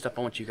later stuff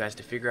I want you guys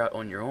to figure out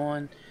on your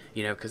own,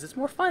 you know, because it's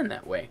more fun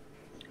that way.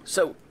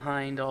 So,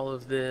 behind all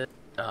of the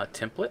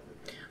template,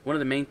 one of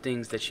the main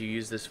things that you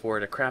use this for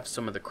to craft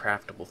some of the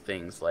craftable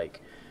things,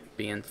 like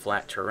being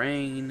flat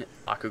terrain,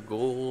 aqua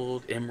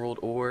gold, emerald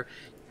ore,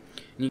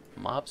 and you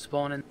can mob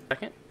spawn in a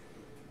second.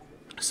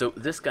 So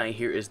this guy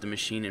here is the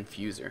machine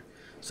infuser.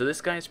 So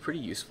this guy is pretty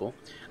useful.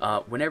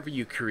 Whenever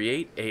you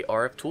create a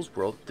RF tools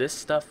world, this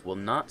stuff will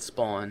not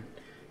spawn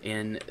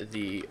in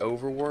the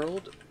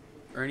overworld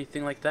or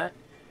anything like that.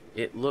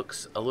 It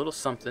looks a little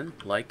something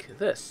like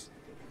this.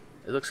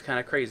 It looks kind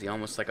of crazy,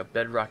 almost like a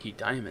bedrocky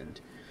diamond.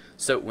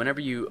 So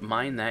whenever you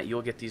mine that,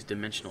 you'll get these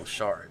dimensional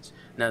shards.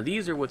 Now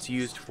these are what's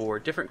used for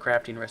different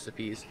crafting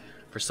recipes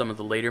for some of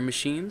the later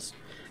machines,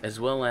 as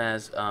well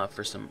as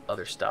for some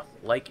other stuff,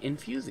 like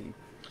infusing.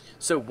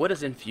 So what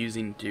does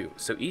infusing do?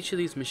 So each of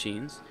these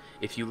machines,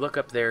 if you look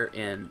up there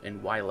in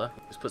Wyla,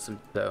 just put some,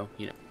 so,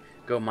 you know,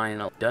 go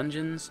mine out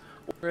dungeons,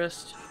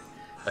 forest,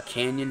 a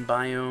canyon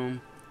biome,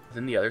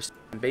 then the others,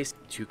 and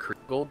basically to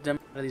create gold dim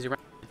out of these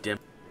around dim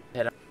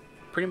head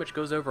pretty much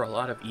goes over a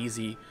lot of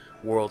easy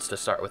worlds to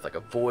start with, like a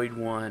void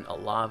one, a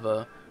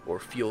lava, or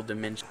fuel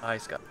dimension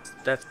ice guys.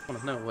 That's I want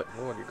to know what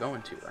world you're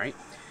going to, right?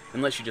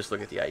 Unless you just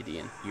look at the ID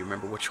and you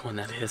remember which one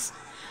that is.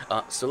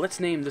 So let's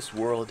name this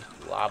world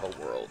Lava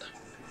World.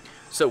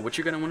 So what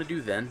you're going to want to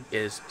do then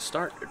is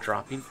start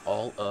dropping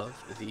all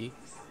of the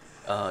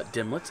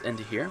dimlets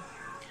into here,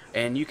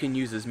 and you can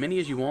use as many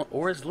as you want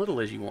or as little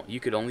as you want. You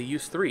could only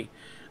use 3,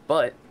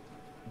 but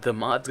the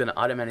mod's going to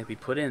automatically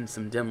put in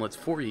some dimlets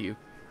for you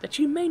that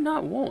you may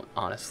not want,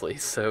 honestly.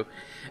 So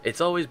it's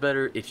always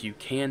better if you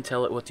can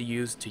tell it what to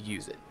use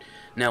it.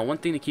 Now, one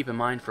thing to keep in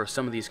mind for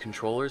some of these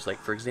controllers, like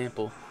for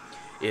example,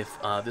 if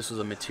this was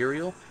a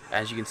material,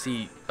 as you can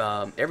see,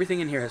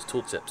 everything in here has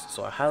tooltips,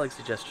 so I highly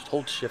suggest just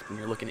hold shift when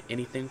you're looking at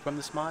anything from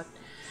this mod.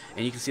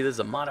 And you can see there's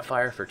a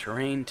modifier for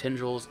terrain,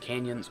 tendrils,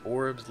 canyons,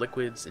 orbs,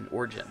 liquids, and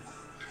origin.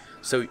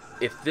 So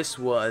if this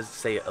was,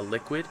 say, a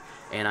liquid,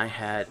 and I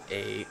had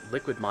a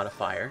liquid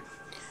modifier,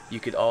 you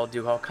could all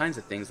do all kinds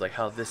of things, like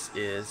how this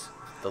is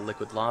the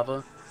liquid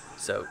lava.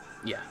 So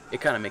yeah,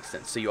 it kind of makes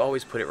sense. So you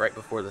always put it right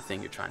before the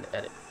thing you're trying to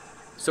edit.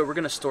 So we're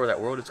going to store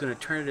that world. It's going to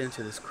turn it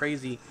into this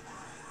crazy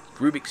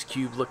Rubik's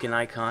Cube looking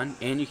icon,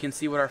 and you can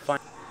see what our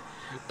final,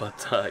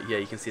 but yeah,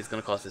 you can see it's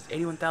going to cost us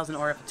 81,000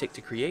 RF a tick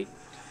to create,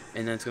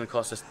 and then it's going to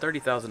cost us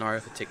 30,000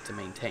 RF a tick to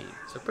maintain.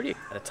 So pretty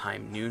at a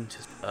time noon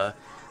to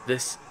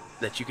this,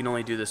 that you can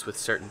only do this with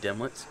certain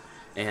dimlets,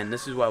 and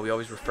this is why we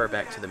always refer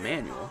back to the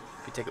manual.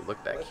 If you take a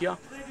look back here,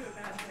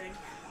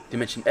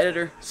 Dimension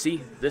Editor,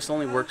 see, this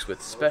only works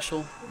with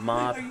special,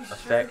 mob,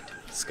 effect,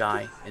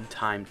 sky, and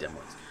time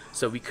dimlets.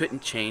 So we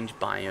couldn't change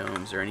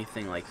biomes or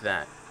anything like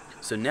that.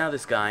 So now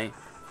this guy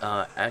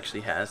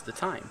actually has the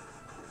time.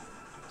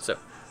 So,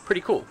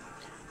 pretty cool.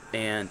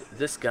 And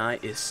this guy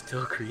is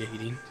still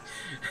creating.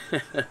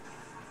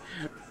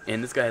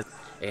 And this guy,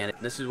 and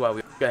this is why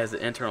we guy has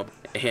the internal.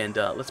 And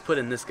let's put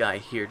in this guy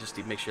here just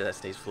to make sure that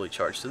stays fully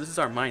charged. So this is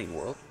our mining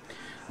world.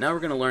 Now we're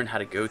going to learn how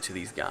to go to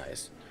these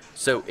guys.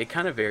 So it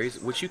kind of varies.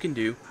 What you can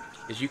do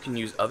is you can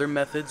use other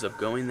methods of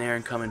going there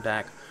and coming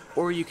back,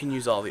 or you can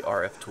use all the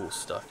RF tools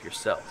stuff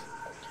yourself.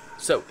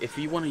 So if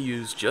you want to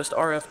use just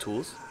RF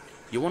tools,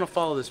 you want to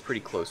follow this pretty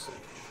closely.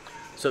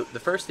 So the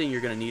first thing you're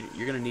going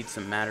to need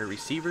some matter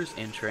receivers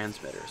and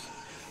transmitters.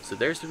 So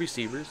there's the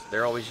receivers.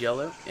 They're always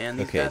yellow, and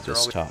these guys are this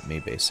always... taught me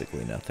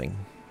basically nothing.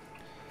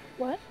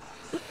 What?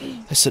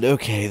 I said,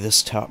 okay,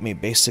 this taught me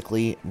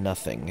basically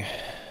nothing.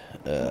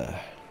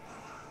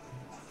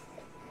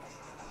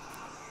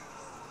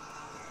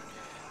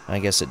 I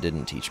guess it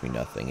didn't teach me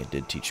nothing. It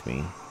did teach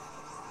me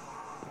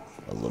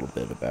a little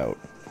bit about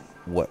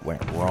what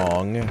went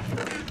wrong.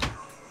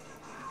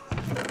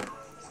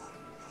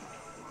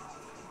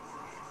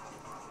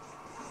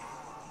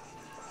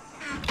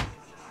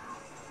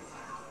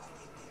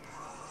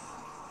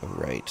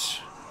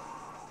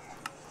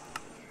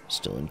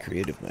 Still in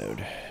creative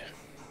mode.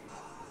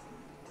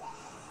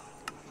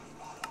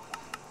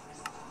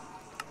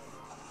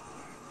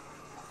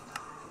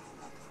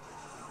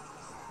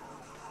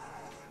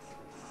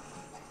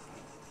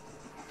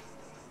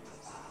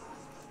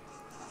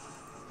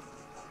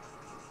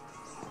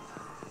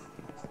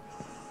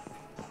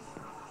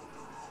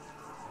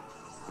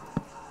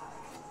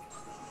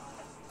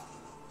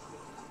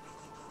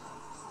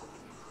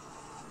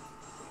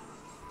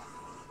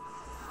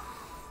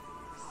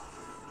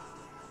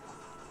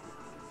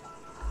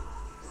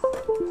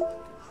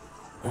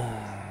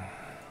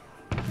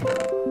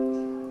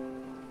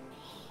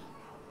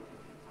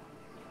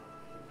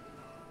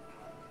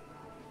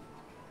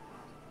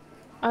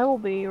 I will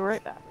be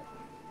right back.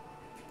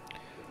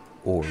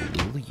 Or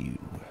will you?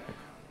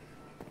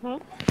 Huh?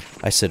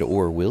 I said,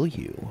 or will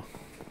you?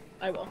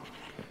 I will.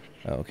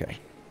 Okay.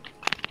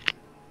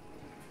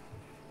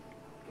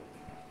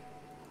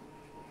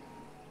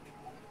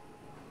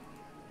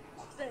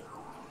 Stay.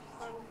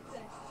 I will stay.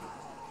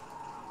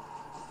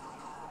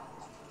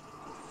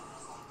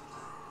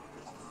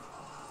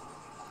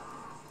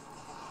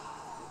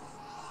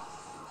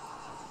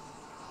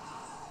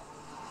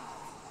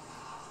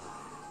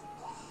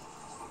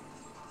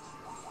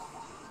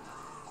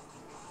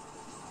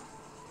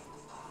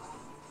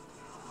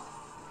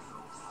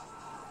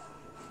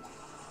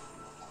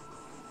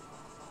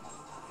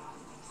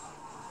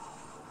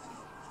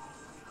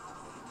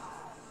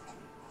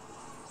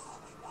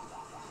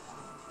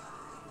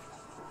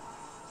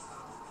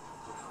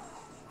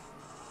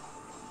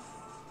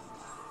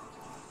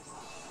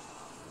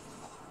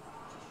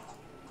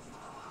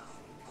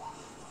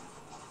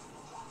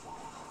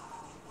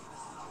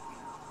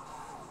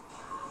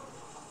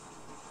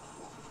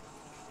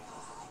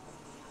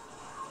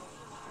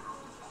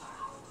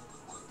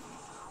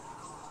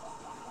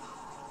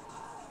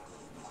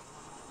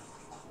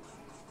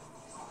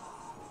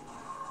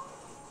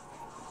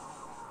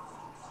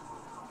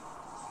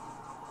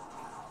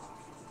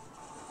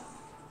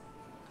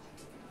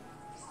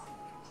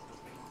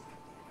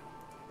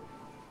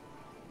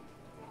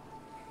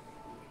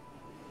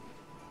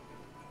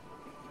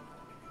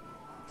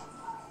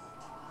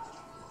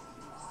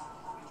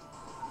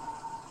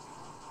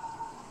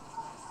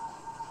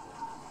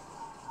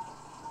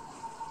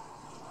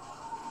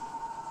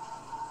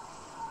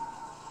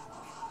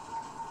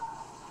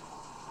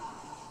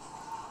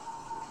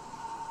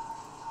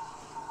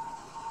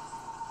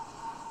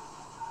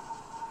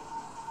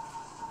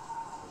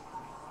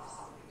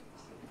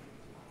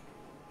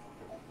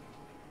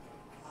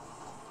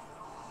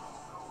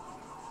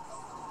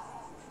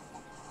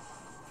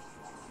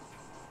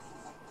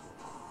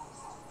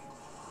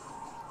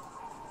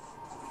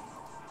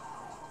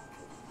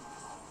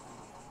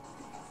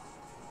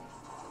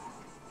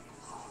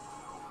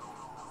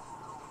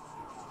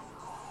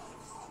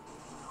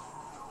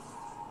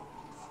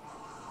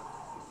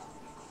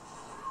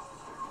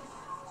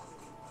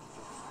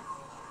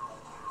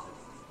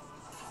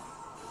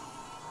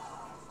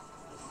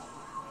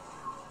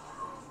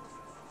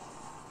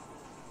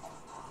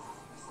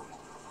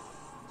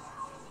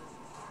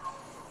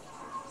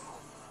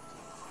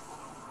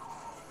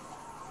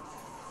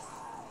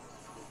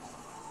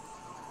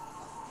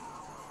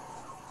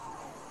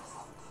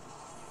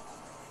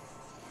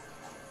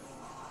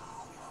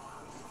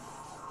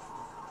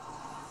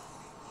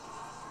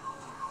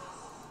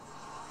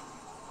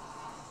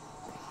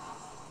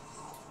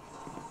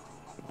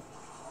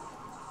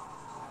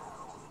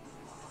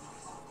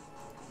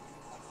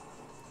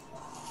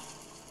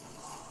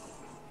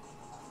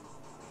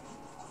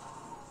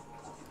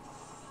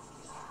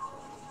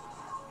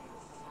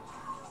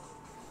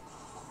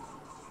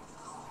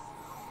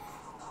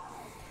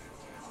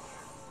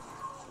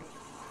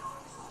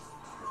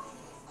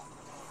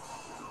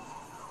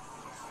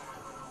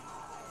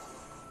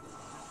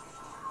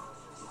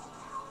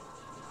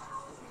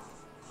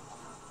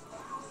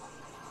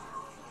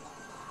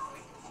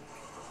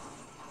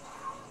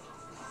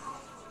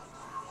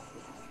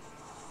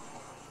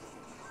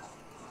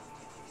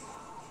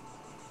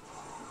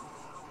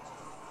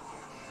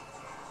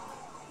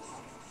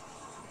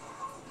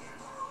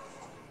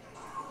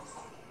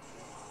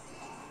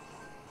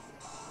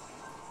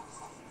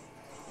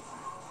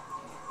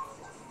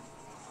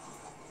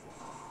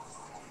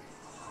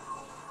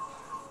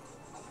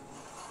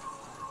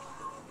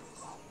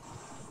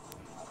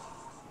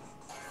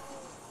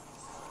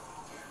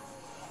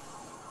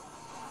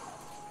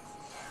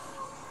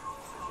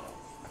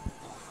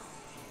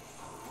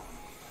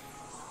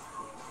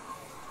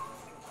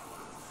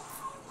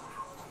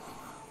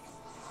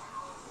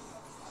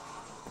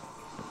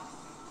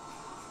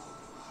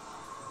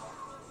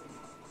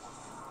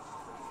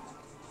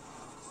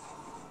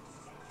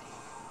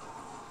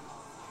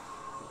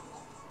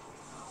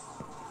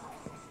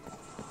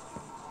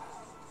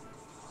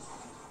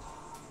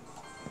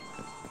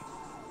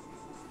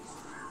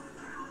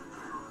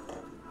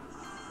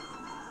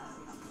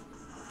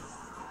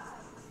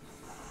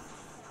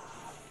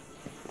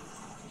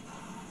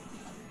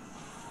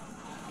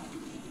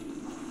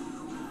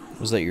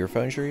 Was that your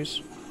phone,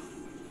 Shreeze?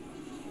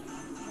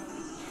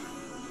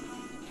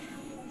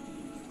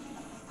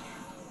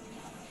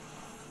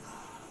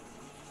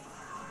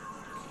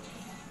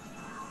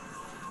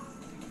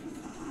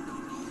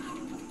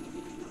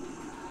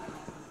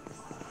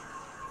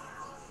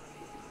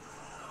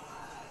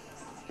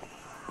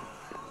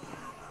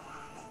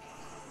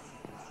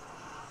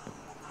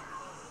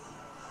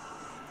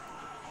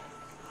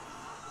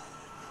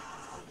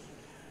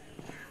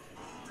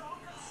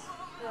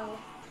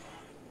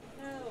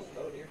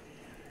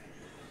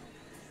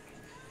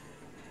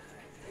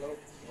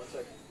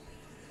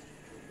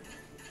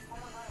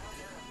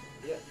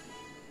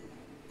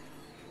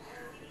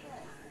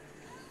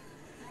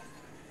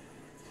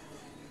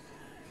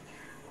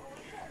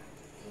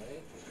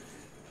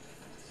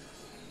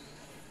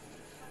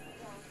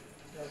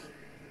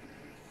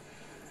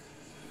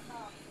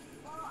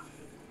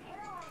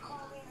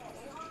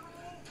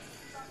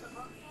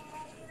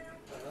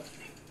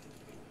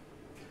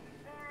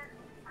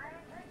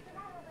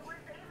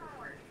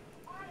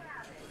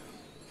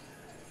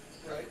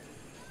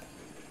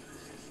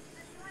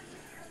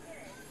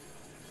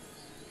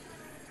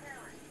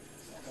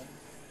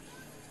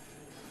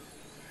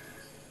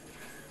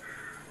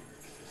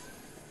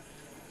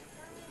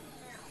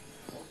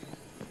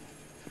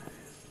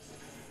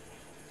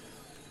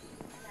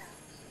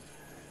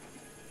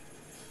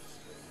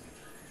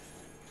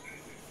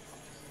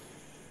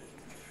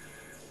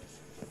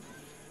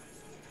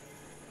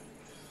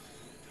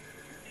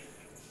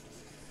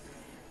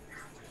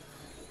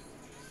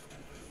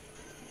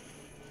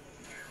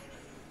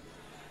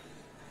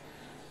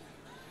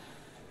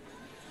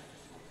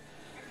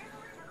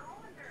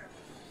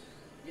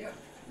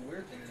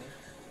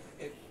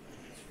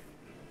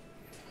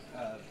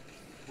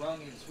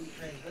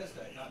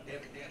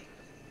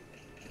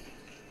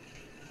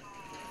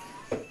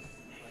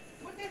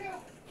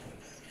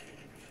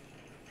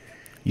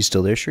 You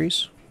still there,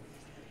 Shrees?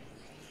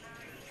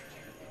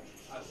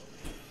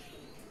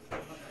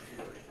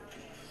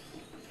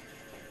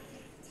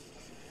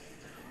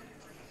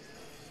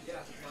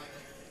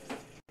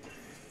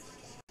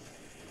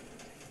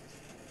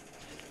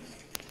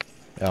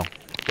 Oh,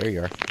 there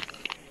you are.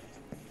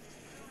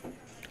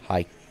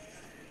 Hi.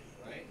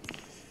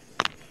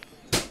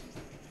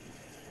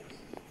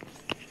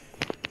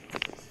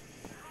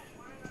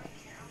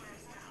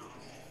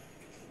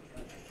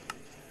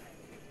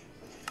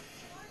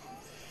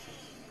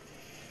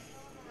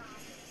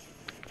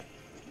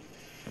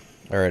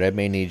 Alright, I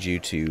may need you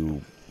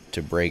to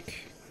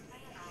break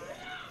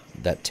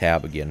that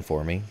tab again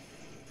for me.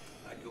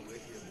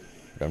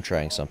 But I'm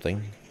trying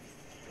something.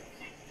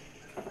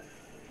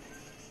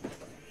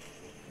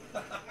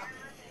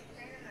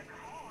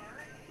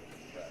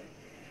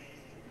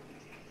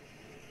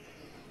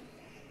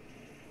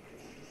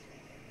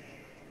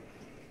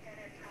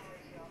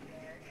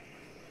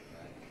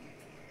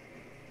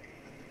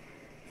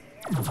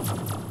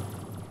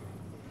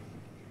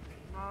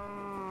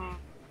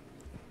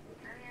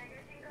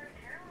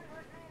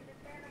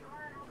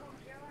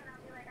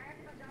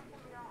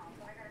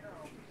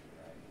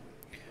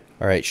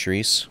 Alright,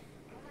 Shrees.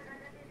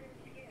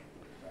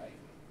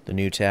 The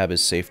new tab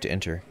is safe to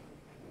enter.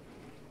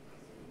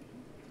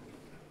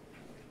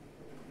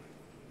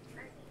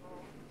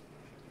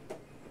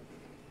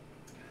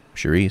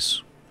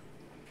 Shrees.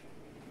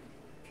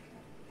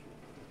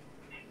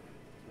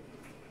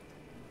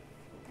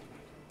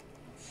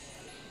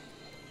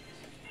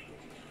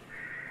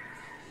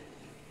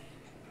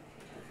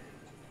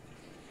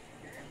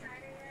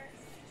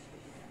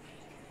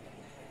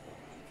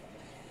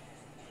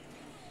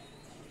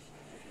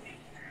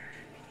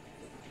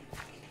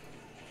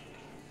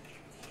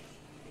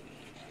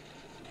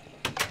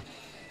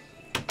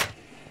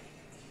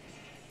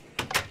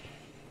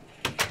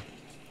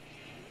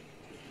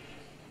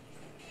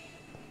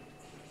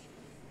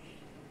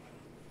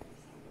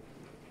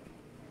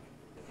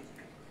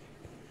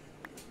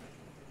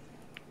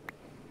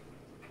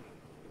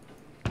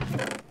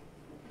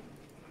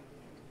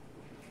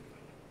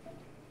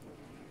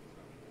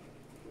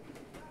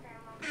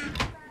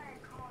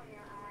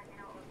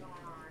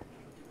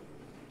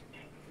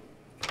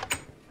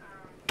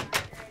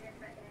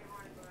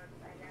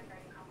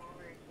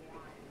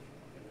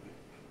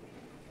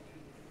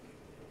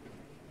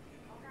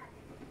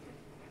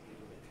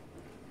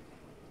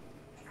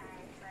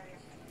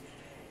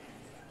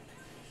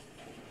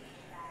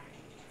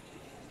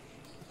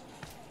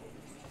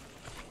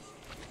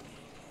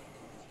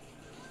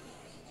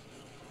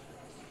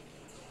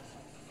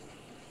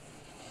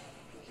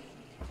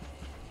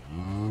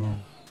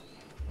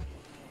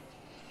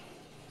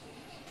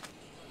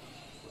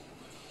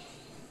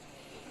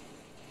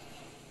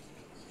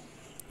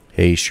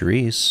 Hey,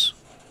 Shrees.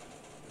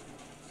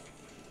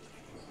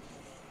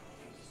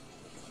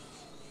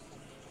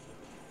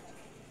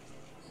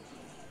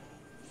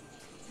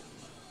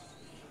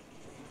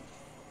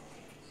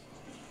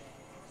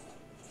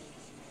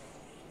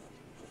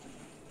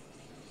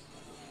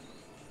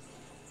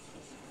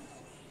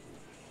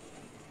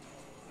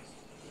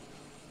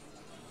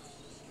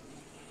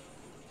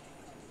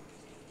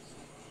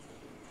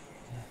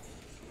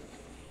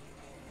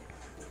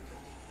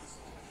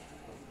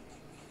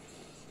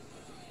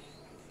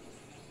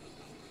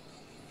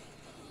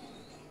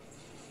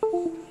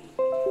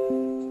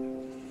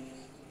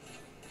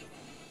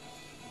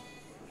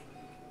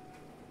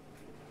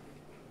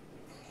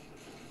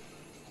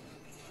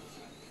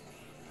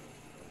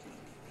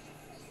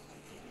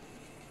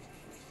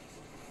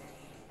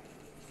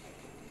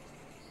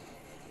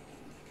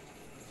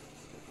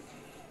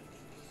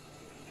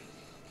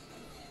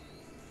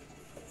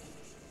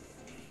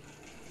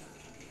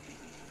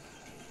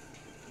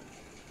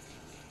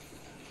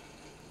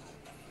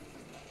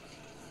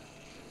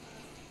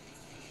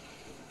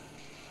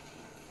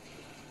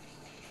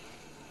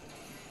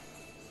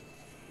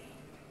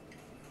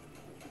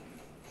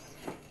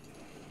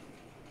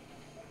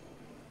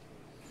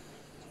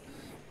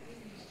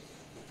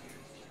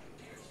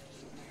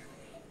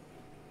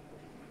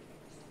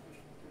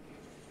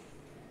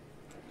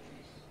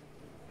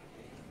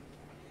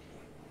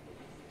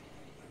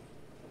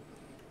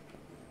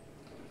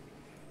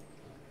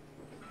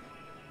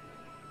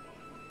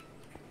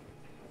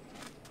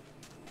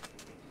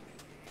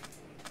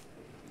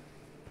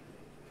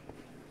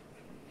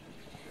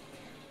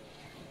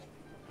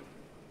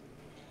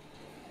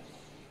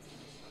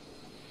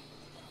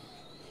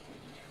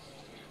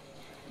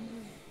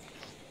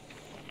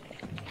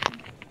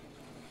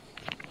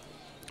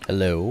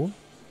 Hello?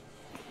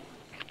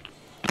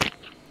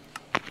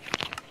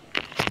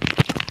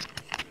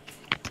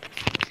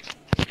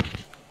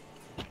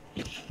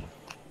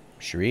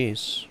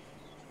 Shrees.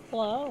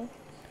 Hello.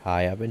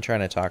 Hi, I've been trying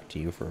to talk to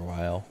you for a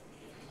while.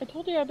 I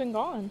told you I've been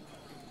gone.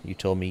 You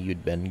told me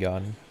you'd been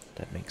gone.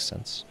 That makes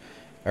sense.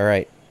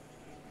 Alright.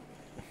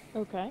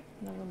 Okay,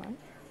 never mind.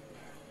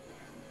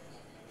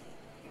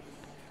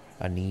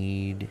 I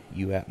need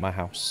you at my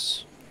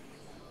house.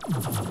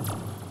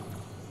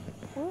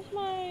 Where's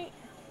my...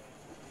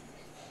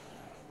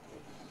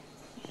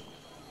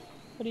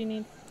 What do you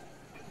need?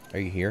 Are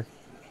you here?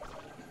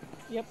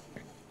 Yep.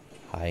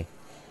 Hi.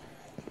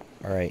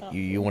 All right, Oh.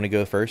 you want to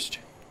go first?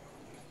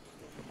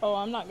 Oh,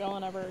 I'm not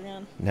going ever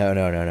again. No.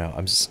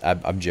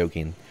 I'm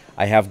joking.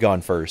 I have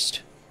gone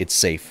first. It's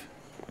safe.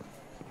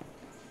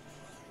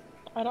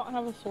 I don't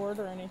have a sword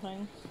or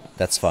anything,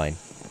 That's fine.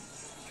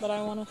 but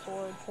I want a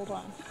sword. Hold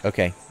on.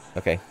 Okay.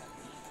 Okay,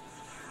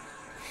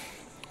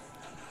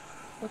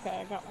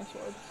 I got my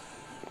sword.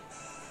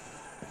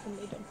 Let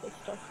me dump this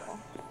stuff off.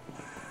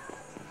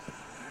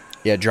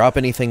 Yeah, drop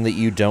anything that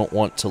you don't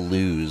want to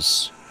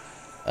lose.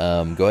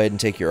 Go ahead and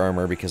take your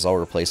armor because I'll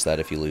replace that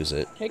if you lose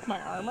it. Take my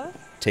armor?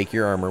 Take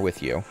your armor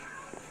with you.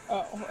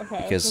 Oh,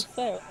 okay. Because I was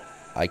gonna say,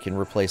 I can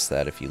replace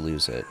that if you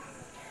lose it.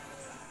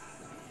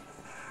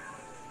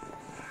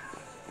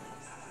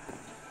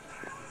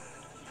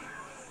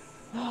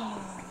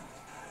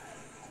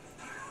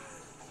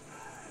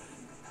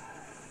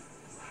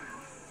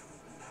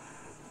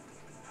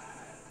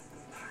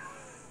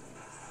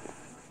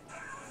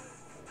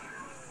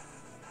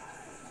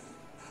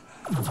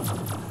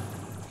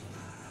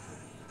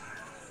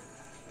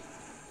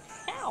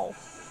 ow!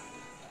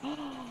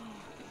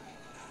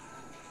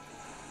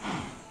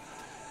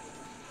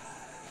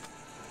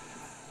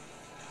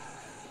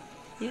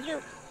 These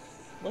are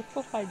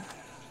liquefied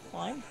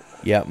slime?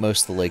 Yeah,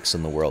 most of the lakes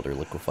in the world are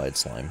liquefied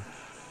slime.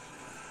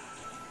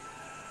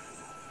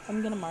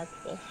 I'm gonna mark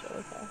this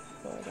really fast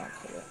so I don't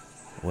forget.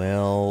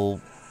 Well,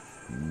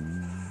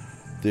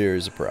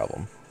 there's a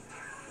problem.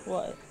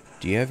 What?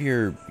 Do you have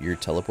your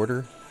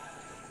teleporter?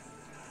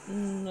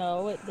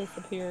 No, it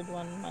disappeared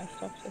when my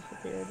stuff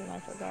disappeared and I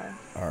forgot.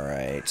 All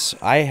right,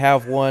 I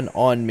have one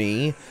on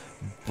me,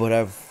 but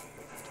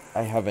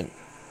I haven't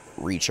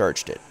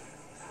recharged it.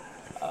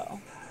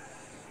 Oh,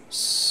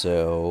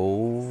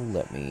 So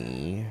let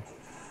me.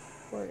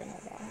 we're gonna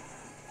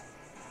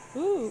die.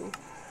 Ooh,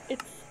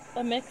 it's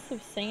a mix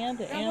of sand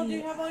Campbell, do you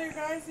and have all your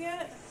guys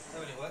yet? How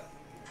many what?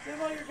 Do you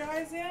have all your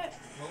guys yet?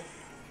 Nope.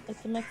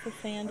 it's a mix of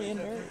sand I just and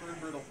have dirt. temporary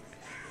brittle.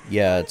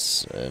 Yeah,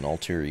 it's an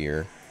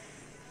ulterior.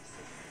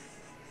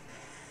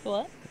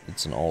 What?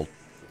 It's an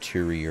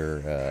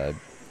ulterior.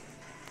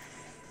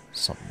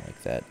 Something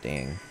like that.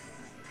 Dang.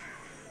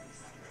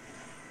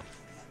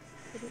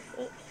 What is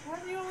it? How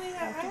do you only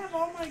have? I have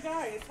all my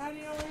guys. How do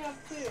you only have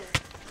 2?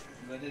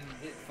 I didn't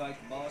hit fight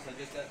the boss, I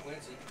just got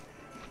Quincy.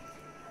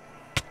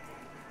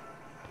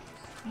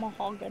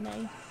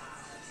 Mahogany.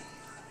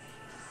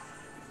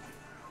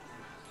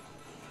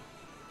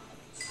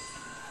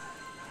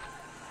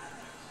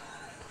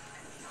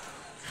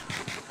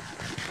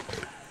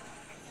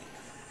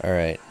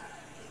 Alright.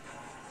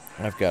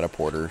 I've got a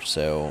porter,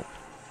 so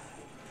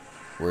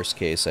worst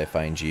case I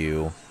find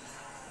you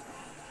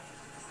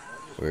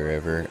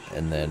wherever,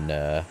 and then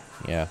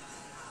yeah.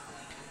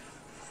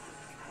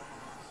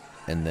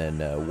 And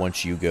then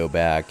once you go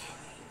back,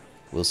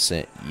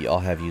 I'll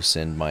have you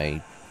send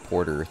my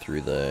porter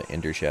through the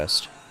ender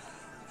chest.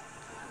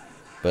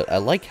 But I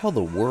like how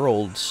the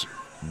world's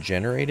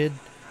generated.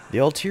 The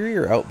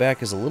ulterior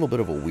outback is a little bit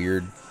of a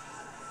weird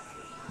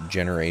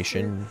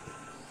generation,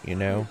 you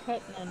know? You're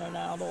cutting in and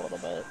out a little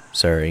bit.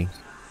 Sorry.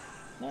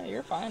 No,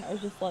 you're fine. I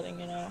was just letting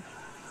you know.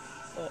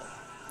 But,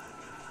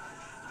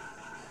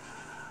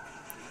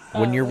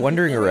 When you're would you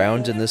wandering say-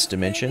 around in this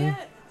dimension,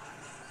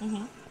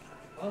 Mhm.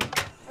 Are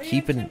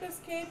Keep you in an-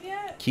 Tempest Cave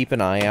yet? keep an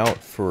eye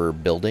out for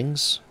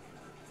buildings.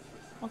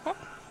 Okay.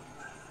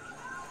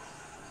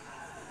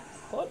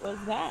 What was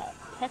that?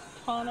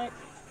 Tectonic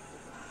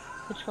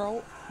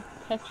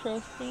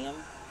petrocium?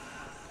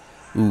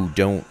 Ooh,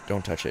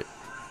 don't touch it.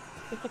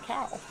 It's a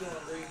cow. Still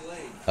on Green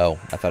Lake. Oh,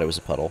 I thought it was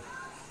a puddle.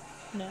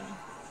 No.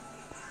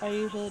 I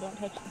usually don't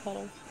touch the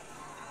petals.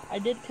 I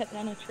did cut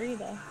down a tree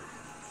though.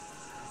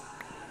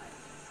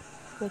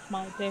 With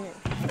my bear.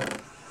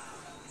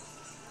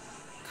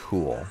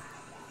 Cool.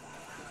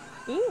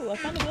 Ooh, I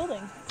found a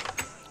building.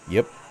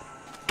 Yep.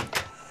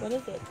 What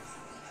is it?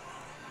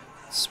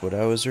 That's what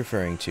I was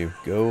referring to.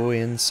 Go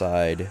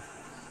inside.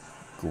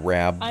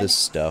 Grab the I'm-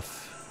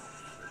 stuff.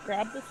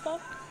 Grab the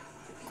stuff?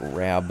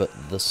 Grab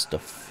the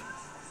stuff.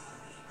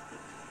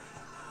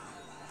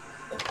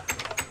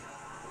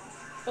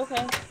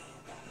 Okay.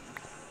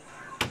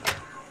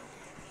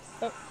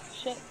 Oh,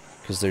 shit.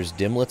 Because there's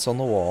dimlets on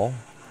the wall.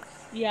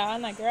 Yeah,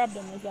 and I grabbed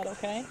him. Is that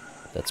okay?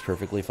 That's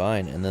perfectly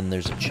fine. And then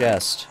there's a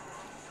chest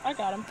I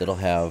got him. that'll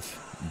have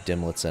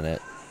dimlets in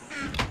it.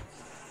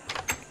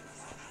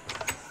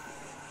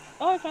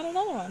 Oh, I found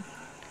another one.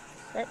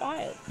 Right by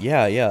it.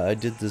 Yeah, I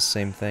did the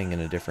same thing in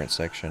a different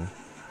section.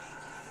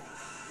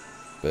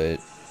 But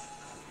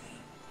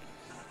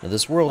now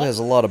this world has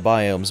a lot of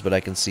biomes, but I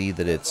can see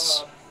that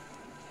it's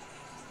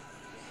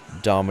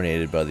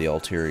dominated by the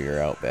ulterior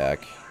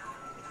outback.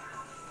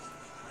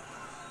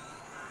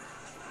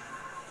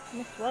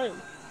 That's right.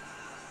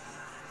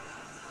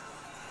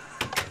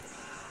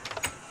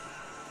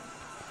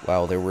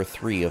 Wow, there were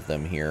 3 of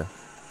them here.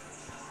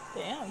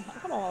 Damn, I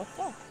got a lot of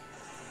stuff.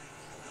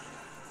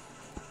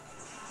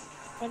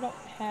 I don't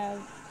have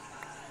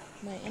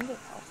my ender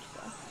pouch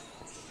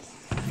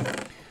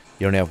though.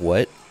 You don't have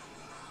what?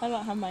 I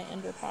don't have my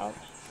ender pouch.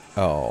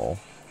 Oh.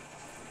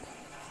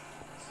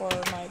 For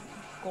my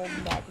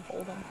golden bag of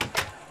holding.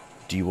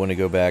 Do you want to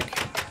go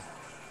back?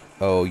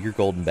 Oh, your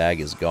golden bag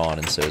is gone,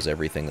 and so is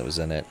everything that was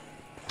in it.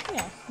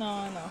 Yeah, no,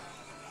 I know.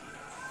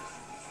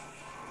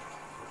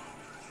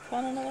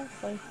 Found another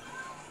place.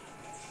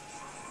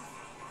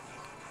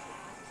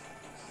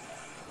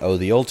 Oh,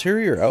 the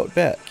ulterior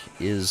outback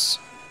is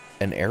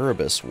an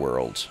Erebus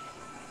world.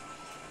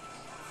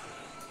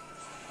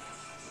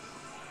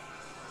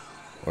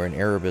 Or an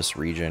Erebus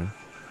region.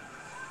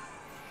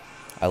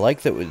 I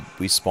like that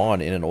we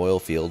spawn in an oil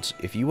field.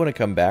 If you want to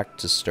come back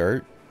to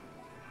start,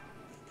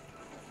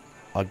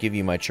 I'll give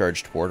you my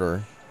charged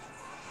porter.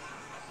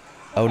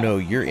 Oh no,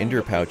 your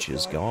ender pouch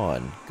is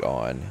gone.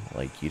 Gone.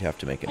 Like, you'd have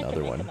to make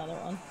another one. Another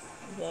one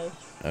of those.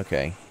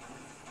 Okay.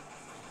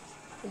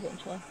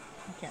 Eventually.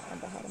 I can't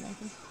remember how to make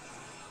them.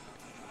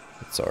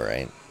 It's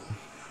alright.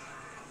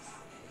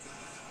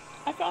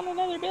 I found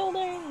another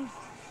building!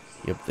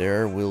 Yep,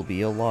 there will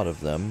be a lot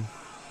of them.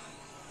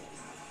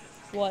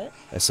 What?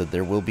 I said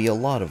there will be a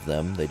lot of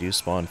them. They do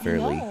spawn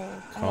fairly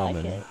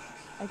common. I like it.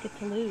 I get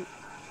to loot.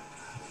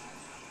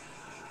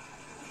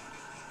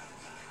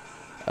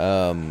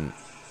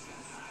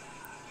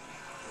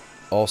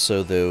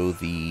 Also, though,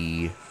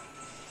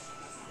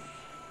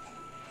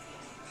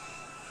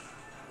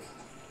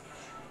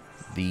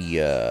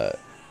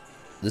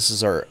 this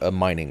is a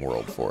mining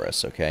world for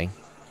us, okay?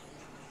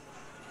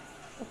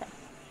 Okay.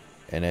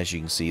 And as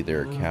you can see,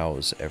 there are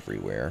cows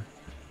everywhere.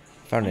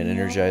 Found an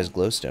energized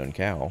glowstone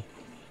cow.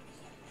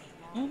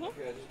 Mm-hmm.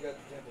 Okay, I just got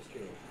the Tempest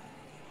Cave.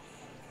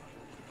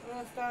 I'm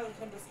gonna start the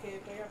Tempest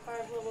Cave. I got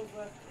 5 levels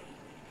left.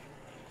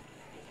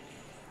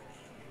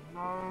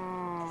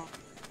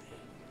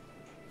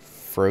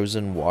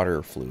 Frozen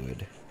water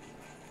fluid.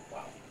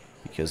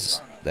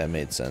 Because that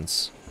made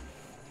sense.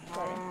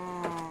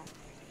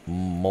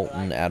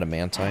 Molten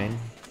adamantine.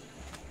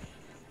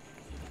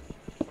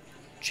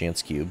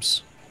 Chance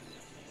cubes.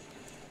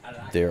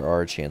 There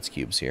are chance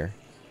cubes here.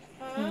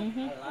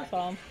 Mm-hmm. I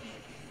saw him.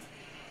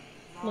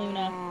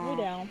 Luna, way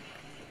down.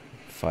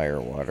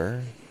 Fire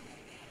water.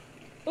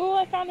 Ooh,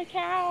 I found a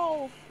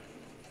cow!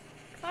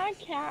 Hi,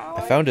 cow!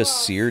 I found a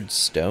seared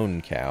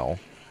stone cow.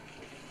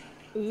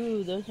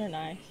 Ooh, those are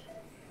nice.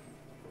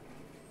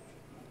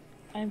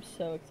 I'm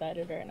so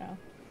excited right now.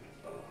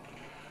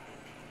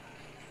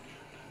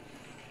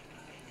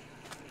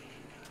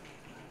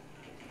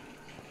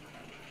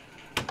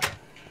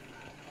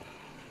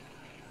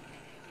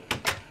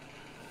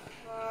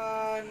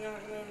 I'm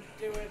not gonna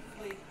do it,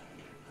 please.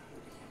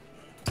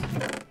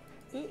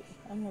 Ooh,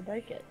 I'm gonna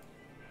break it.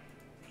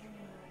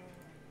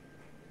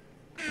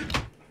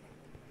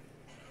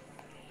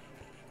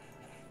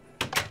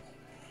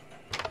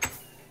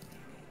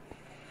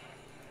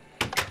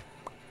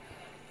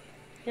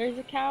 There's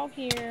a cow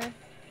here.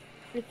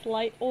 It's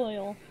light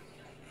oil.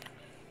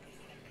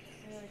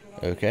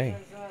 Okay.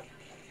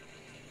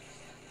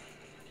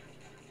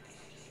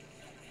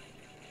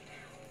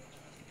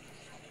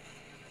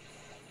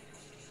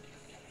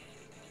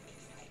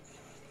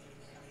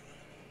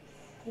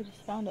 I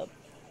just found a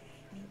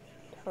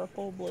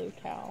purple blue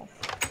cow.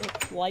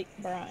 It's light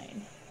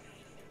brine.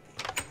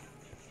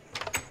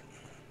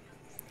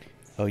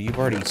 Oh, you've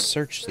already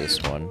searched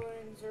this one.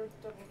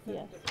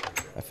 Yes.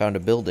 I found a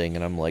building,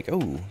 and I'm like,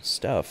 oh,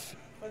 stuff.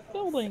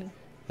 Building.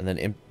 And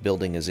then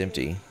building is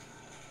empty.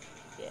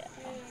 Yeah.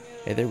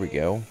 Hey, there we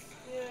go.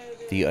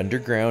 The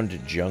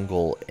Underground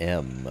Jungle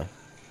M.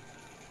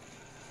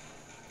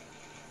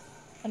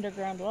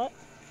 Underground what?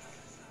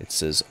 It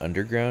says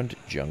Underground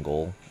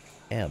Jungle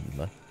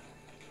M.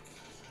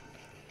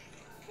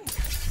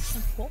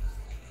 That's cool.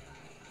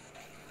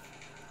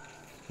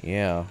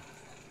 Yeah.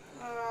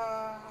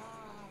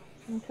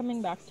 I'm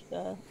coming back to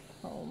the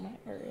home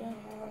area.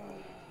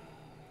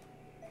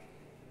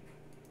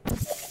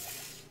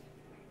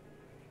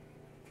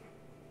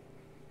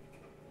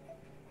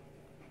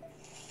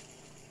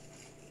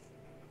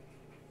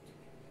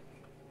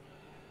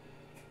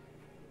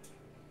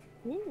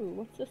 Ooh,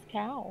 what's this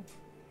cow?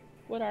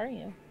 What are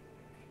you?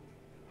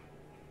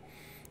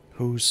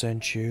 Who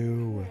sent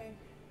you?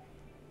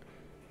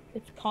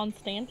 It's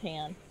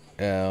Constantan.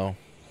 Oh.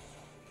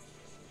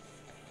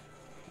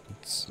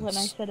 When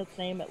I said its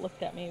name, it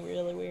looked at me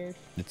really weird.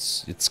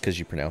 It's because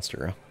you pronounced it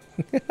wrong.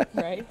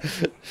 Right?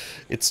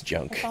 It's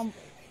junk. I found,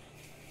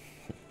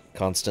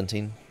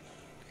 Constantine.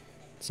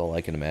 That's all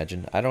I can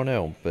imagine. I don't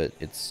know, but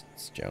it's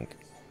junk.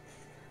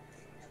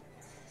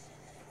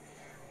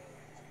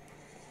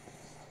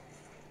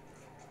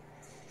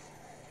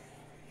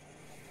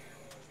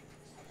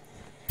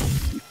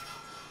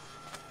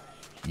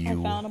 I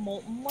found a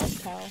molten white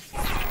cow.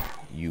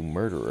 You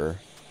murderer.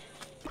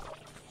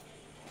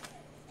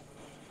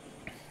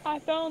 I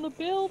found a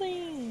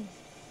building!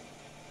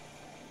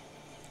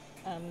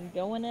 I'm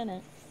going in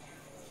it.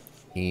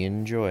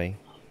 Enjoy.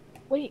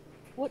 Wait,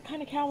 what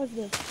kind of cow is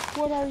this?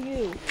 What are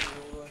you?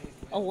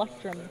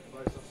 Electrum.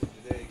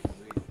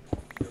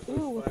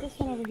 Ooh, what's this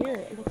one over here?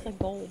 It looks like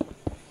gold.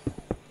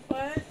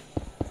 What?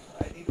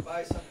 I need to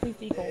buy something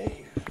Creepy gold.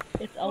 today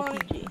It's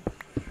LPG.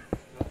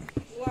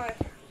 What?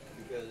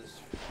 because is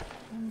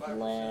And 5%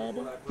 lead. of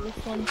what I This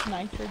purchased one's was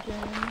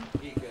nitrogen.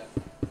 Ika.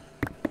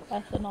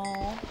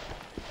 Ethanol.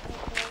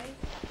 Okay.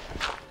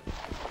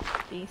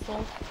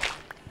 Diesel.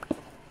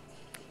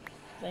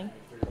 Thank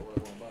Figure out what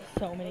I wanna buy.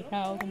 so many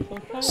cows. I'm so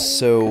excited.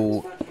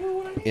 So,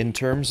 in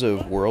terms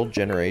of world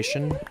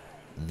generation,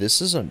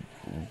 this is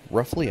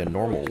roughly a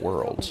normal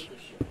world.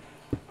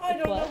 I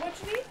don't know What? what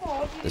you need,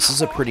 Paul. Do you This need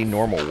is a socks? pretty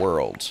normal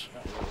world.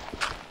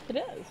 It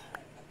is.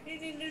 Do you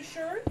need new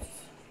shirts?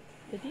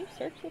 Did you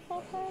search this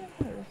offline?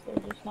 Or is there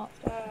just not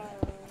stuff?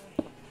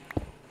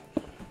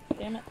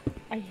 Damn it.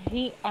 I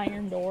hate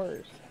iron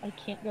doors. I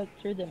can't go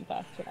through them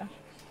fast enough.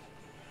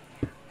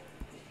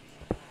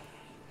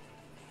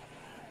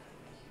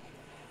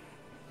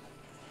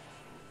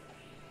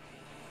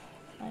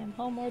 I am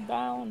homeward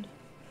bound.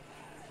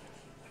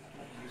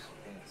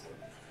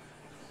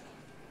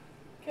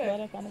 Glad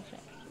Okay. I found a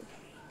chance.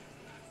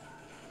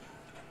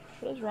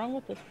 What is wrong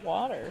with this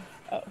water?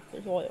 Oh,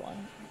 there's oil in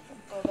it.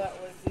 Oh, that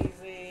was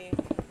easy.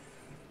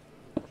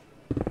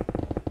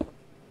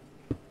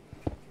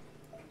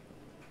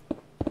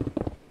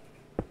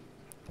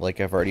 Like,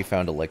 I've already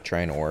found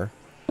electrine ore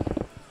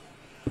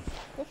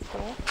That's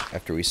cool.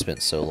 after we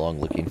spent so long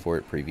looking for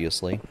it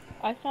previously.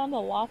 I found a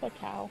lava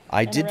cow.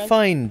 I and a did res-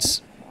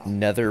 find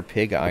nether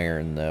pig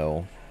iron,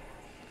 though.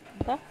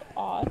 That's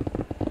odd.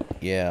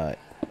 Yeah,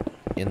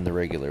 in the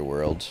regular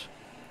world.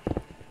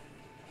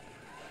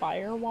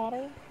 Fire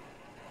water.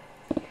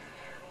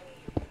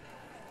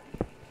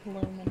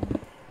 Aluminum.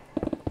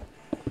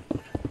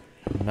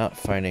 I'm not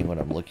finding what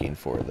I'm looking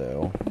for,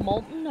 though.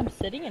 Molten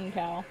obsidian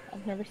cow.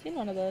 I've never seen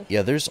one of those.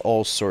 Yeah, there's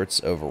all sorts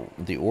of...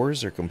 The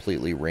ores are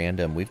completely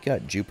random. We've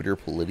got Jupiter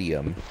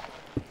palladium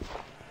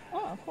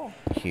Oh, cool.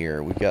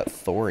 here. We've got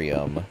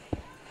thorium.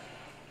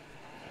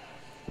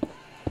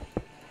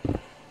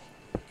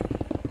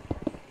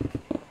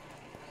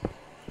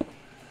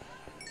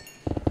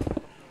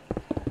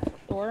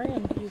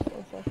 Thorium's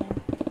useless, I think.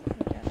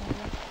 I can't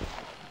remember.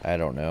 I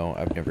don't know.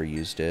 I've never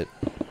used it.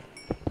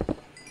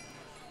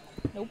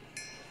 Nope.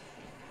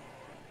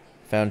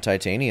 Found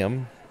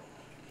titanium.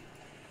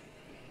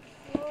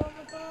 We're on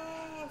the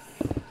bus.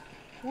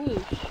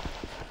 Whoosh.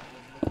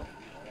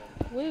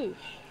 Whoosh.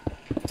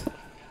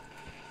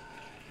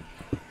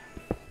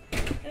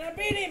 And I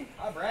beat him.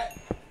 Hi, Brat.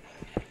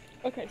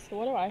 Okay, so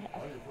what do I have?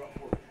 On your front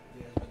porch.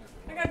 Yeah, it's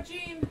been there for a I got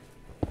Jean. while.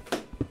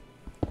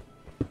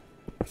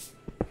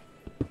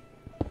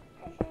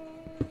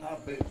 Hi,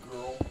 big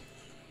girl.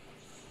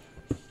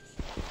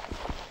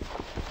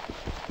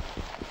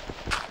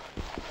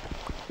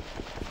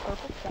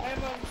 Purple stuff.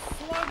 I'm on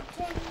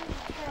Slugton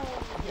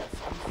Town. Yes,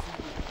 I see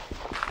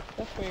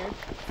That's weird.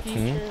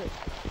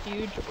 Hmm?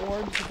 Huge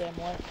orbs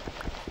dimlet.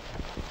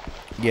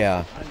 Yeah.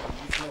 you. I know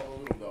you smell a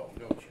little dog,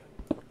 don't you?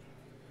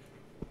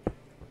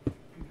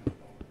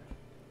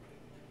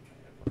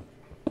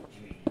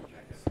 Gee, I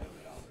can smell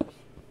it out.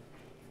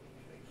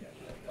 They catch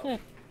that dog.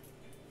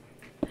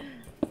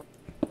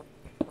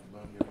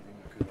 Learned everything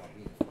I could about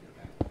being a finger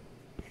packer.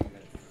 She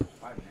had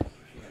 5 minutes.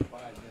 She had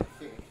 5 minutes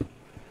 6.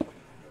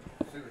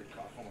 Cigarette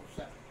cost almost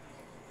 7.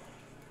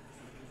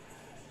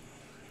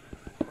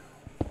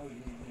 Oh,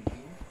 you need new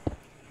jeans?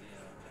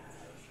 Yeah.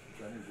 Is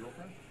that new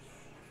girlfriend?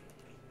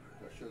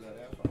 Do I show that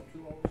ass off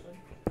too all of a sudden?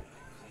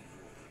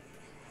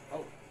 Oh,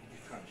 you're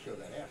just trying to show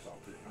that ass off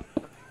too,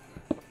 huh?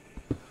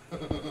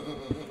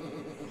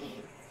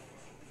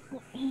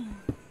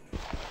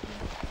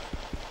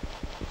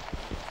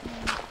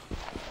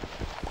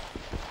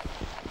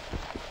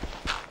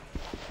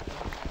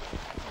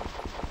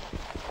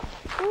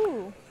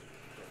 Ooh,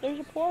 there's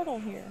a portal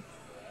here.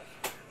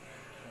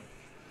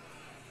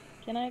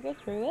 Can I go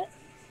through it?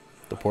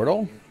 The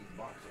portal?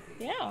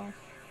 Yeah.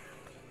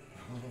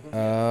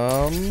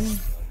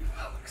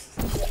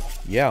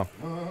 Yeah.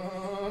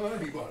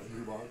 He bought a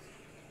new box.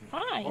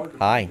 Hi. Hard to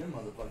Hi. find them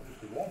motherfuckers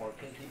 'cause Walmart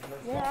can't keep them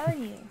in Where stock. are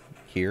you?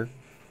 Here.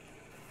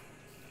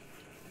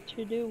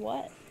 To do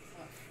what?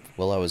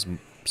 Well, I was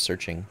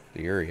searching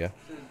the area.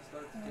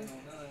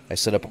 I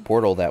set up a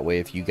portal that way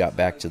if you got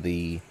back to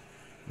the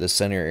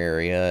center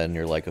area and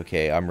you're like,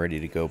 okay, I'm ready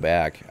to go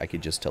back, I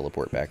could just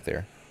teleport back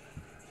there.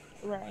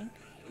 Right.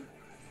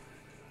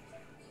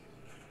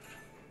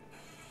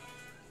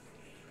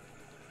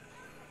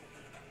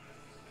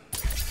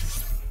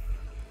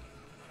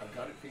 I've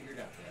got it figured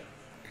out,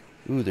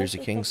 Dad. Ooh, there's a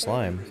king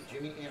slime.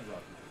 Jimmy and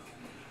Rocky.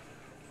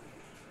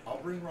 I'll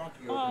bring Rocky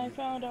Oh, over. I and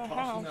found a toss him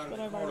house, out of but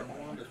the I've car already in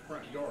found Wanda's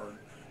front yard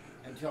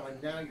and tell him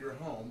now you're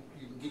home,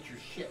 you can get your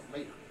shit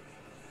later.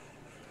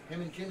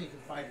 Him and Jimmy can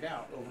fight it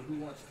out over who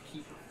wants to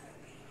keep her.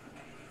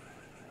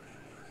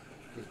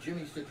 Because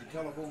Jimmy's such a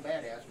telephone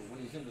badass, but when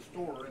he's in the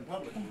store in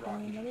public with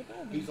found Rocky, another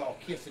building. he's all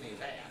kissing his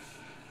ass.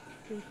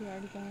 Did you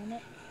already go in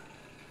it?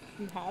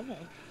 You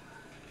haven't.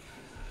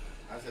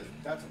 I said,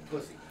 that's a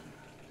pussy.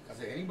 I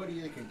said,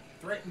 anybody that can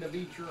threaten to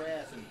beat your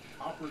ass and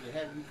offer to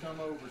have you come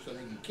over so they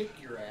can kick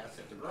your ass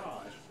at the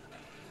garage,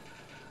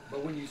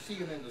 but when you see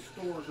them in the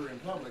stores or in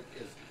public,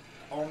 is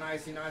all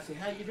nicey.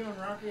 How you doing,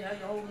 Rocky? How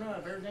you holding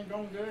up? Everything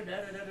going good? Da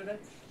da da da da.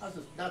 I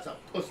said, that's a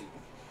pussy.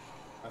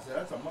 I said,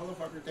 that's a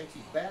motherfucker thinks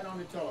he's bad on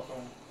the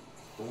telephone,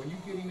 but when you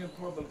get him in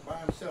public by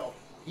himself,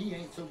 he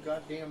ain't so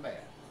goddamn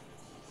bad.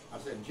 I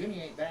said,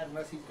 Jimmy ain't bad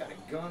unless he's got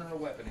a gun or a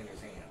weapon in his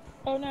hand.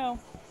 Oh no.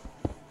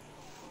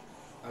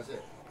 I said,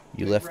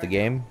 You "Big left the rat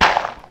game?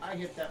 I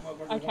hit that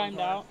motherfucker I one timed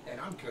time, out. and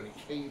I'm gonna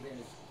cave in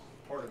his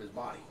part of his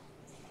body.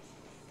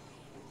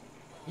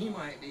 He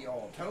might be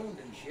all toned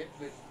and shit,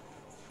 but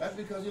that's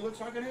because he looks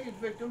like an AIDS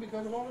victim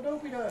because of all the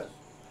dope he does.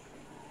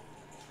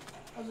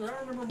 I said, I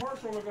remember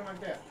Marshall looking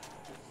like that.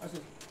 I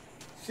said,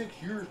 6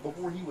 years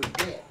before he was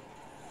dead.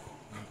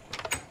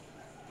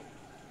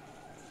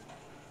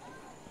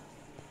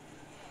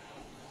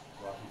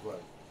 Rocky's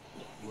like,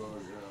 well,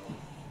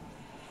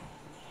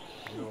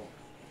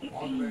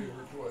 Andre made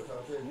her choice.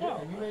 I said, yeah, No.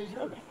 and you made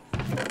yours.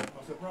 I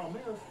said,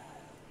 problem is,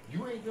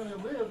 you ain't gonna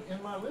live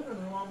in my living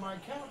room on my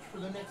couch for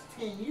the next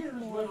 10 years,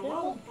 let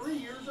alone 3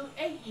 years or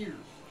 8 years.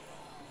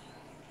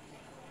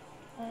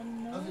 I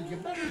said, you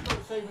better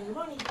start saving your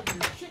money, get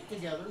your shit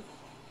together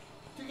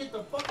to get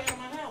the fuck out of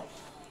my house.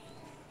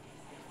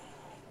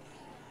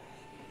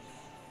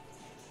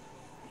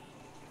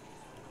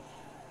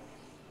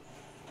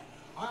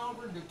 I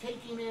offered to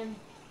take him in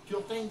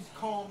till things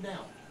calm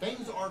down.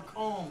 Things are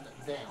calmed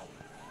down.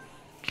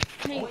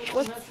 Hey, Only one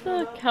what's messing the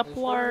it up and stirring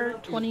Kepler it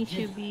up is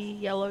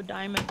 22B yellow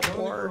diamond Jimmy.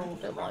 ore Girls,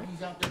 they're on?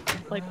 Rocky's out there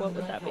creeping Like, around what in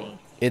would the that backyard.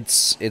 be?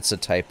 It's a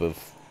type of,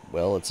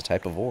 well, it's a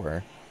type of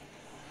ore.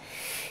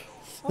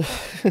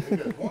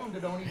 Because one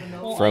that don't even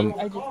know Well, From-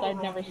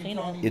 I'd never seen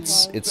it.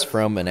 It's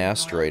from an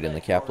asteroid in the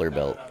Kepler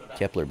belt.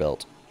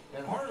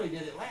 And Harley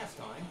did it last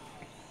time.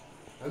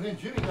 And then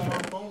Jimmy got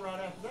on the phone right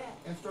after that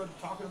and started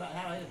talking about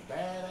how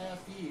badass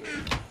he is.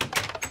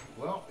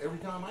 Well, every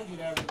time I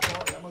get out of the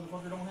car, that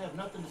motherfucker don't have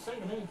nothing to say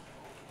to me.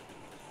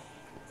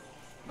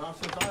 Not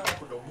since I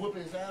offered to whoop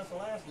his ass the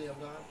last damn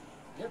time.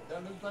 Yep,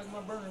 that looks like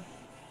my burner.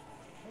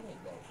 That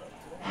ain't bad truck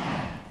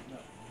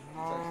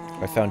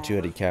today. I found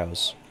 2-headed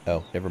cows.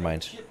 Oh, never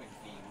mind. Shipping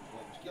fee was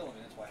what was killing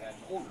me. That's why I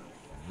hadn't ordered.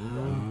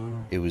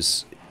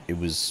 It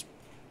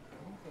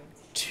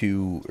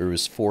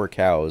was 4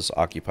 cows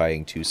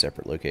occupying 2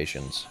 separate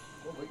locations.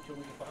 We'll wait till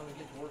we can finally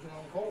get to working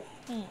on the coal.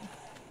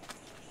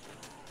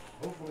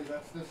 Hopefully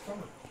that's this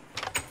summer.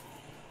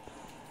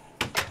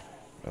 Oh,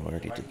 I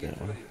already If I did can get that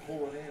one. somebody to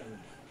pull it in and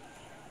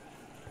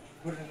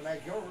put it in the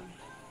backyard,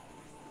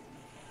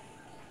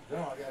 then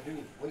all I gotta do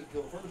is wait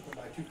till first and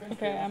buy 2 fence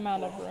Okay, panels, I'm out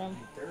pull of off room.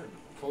 there and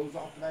close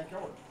off the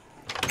backyard.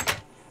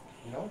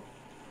 You know?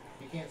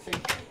 You can't say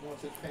shit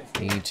once it's fenced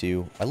in. Me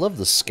too. I love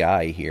the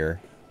sky here.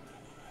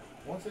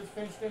 Once it's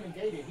fenced in and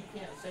gated, he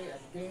can't say a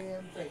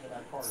damn thing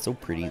about cars. So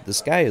pretty. The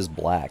sky is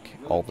black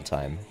all the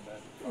time.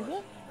 Is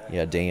it?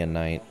 Yeah, day and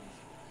night.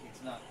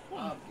 It's not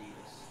obvious.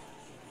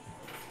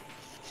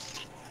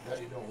 That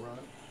he don't run.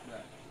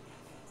 Right.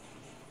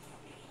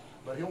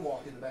 But he'll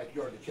walk in the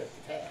backyard to check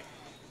the tag.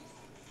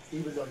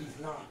 Even though he's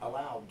not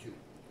allowed to.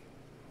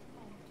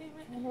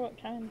 I wonder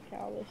what kind of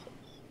cow this is.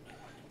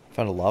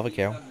 Found a lava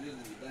cow. Comes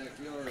into the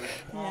backyard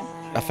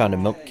Yeah. I found a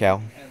milk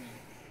cow. and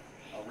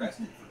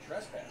arrested for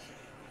trespassing.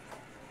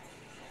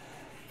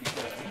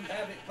 Because we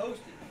have it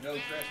posted, no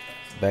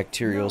trespassing.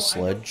 Bacterial No, I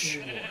sludge.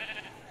 don't anymore.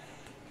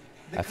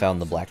 I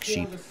found the cops black have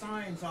pulled sheep. the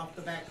signs off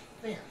the back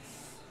fence,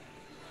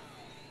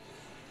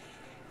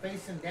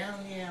 facing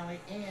down the alley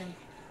and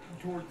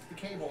towards the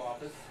cable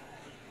office.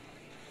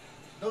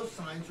 Those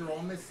signs are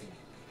all missing.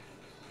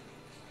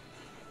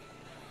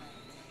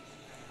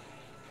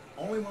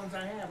 Only ones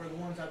I have are the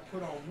ones I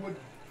put on wood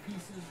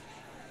pieces.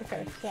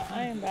 Okay, so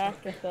I am back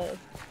at the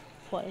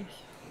place.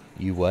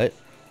 You what?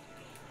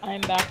 I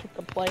am back at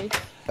the place.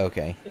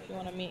 Okay. If you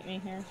want to meet me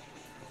here.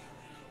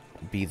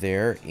 Be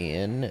there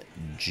in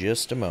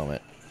just a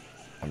moment.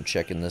 I'm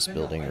checking this No,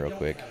 building I real don't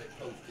quick. have it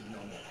posted no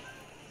more.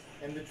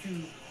 And the 2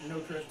 no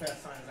trespass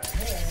signs I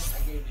had,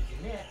 I gave to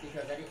Jeanette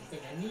because I didn't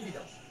think I needed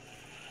them.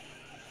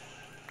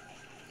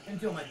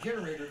 Until my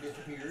generator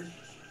disappeared,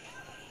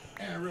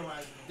 and I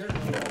realized there are no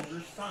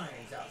longer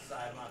signs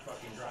outside my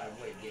fucking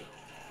driveway gate.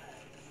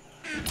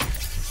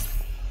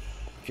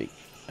 Okay.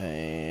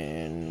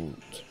 And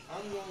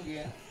I'm gonna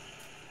get.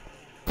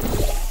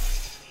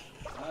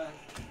 Alright.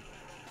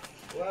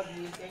 Love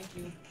you, thank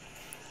you.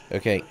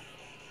 okay.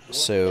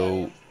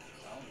 So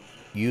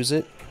use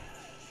it.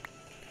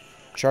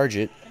 Charge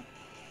it.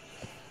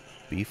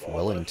 Beef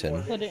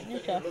Wellington. Put it in your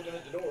chest. Looking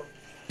at the door.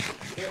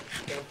 Yep.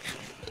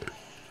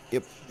 Yep.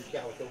 Your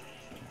calico.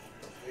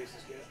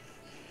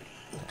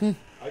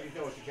 I just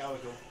know it's your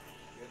calico.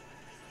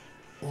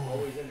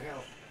 Always in the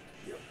house.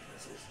 Yep,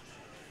 this is.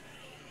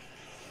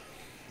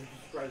 I'm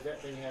just surprised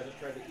that thing hasn't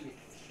tried to eat it.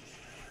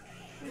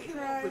 She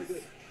tries. Pretty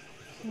good.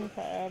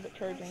 Okay, I have it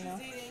charging now.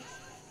 She's eating.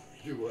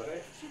 Do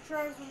what? She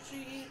tries when she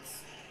eats.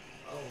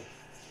 Oh.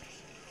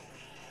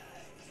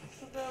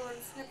 She'll go over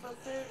and sniff her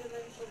food and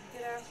then she'll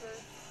get after her.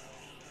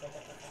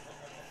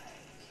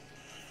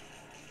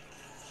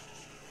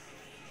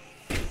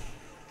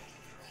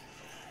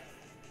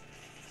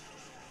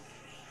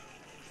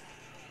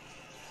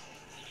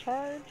 It's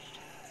charged.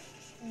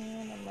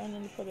 And I'm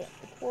running to put it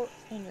in the port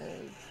in your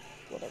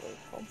whatever it's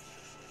called.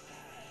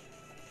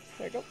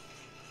 There you go.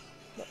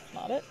 That's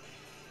not it.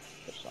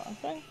 Push the wrong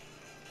thing.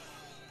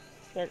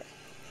 There we go.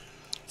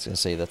 I was gonna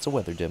say that's a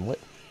weather dimlet.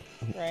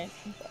 Right.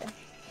 I'm sorry.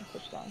 I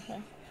pushed the wrong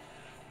thing.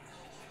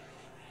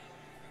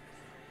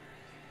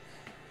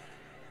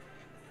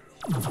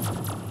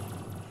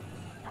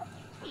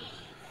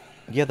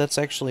 Yeah, that's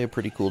actually a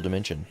pretty cool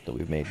dimension that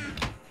we've made.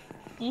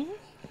 Mhm.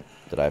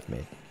 That I've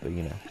made, but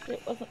you know.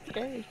 It wasn't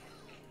scary.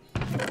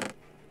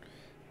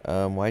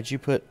 Why'd you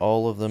put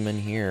all of them in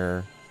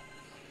here?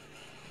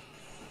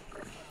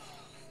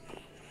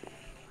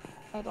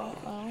 I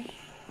don't know.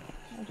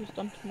 I just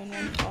dumped them in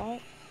one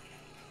spot.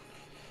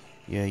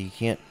 Yeah, you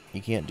can't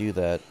do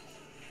that.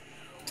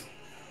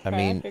 I Okay, I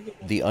mean, figured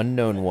the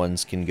unknown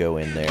ones can go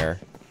in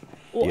there.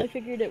 Well, Yeah. I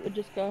figured it would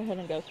just go ahead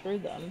and go through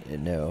them.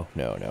 No,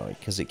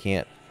 because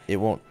it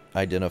won't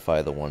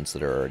identify the ones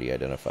that are already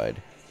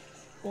identified.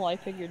 Well, I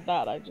figured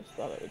that. I just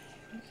thought it would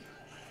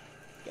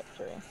get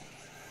through.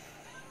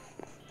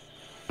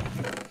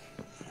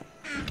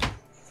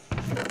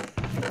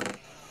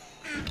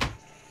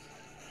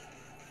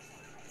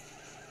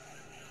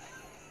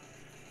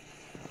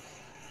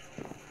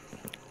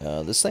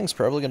 This thing's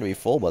probably going to be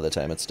full by the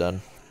time it's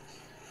done.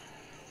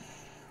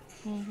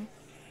 Mhm.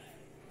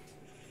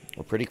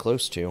 We're pretty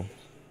close to.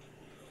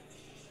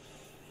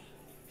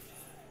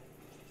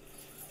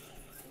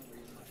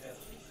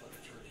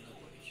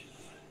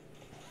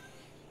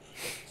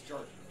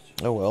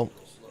 Oh well.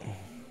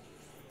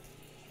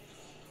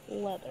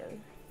 Leather.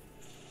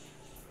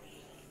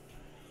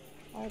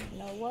 I have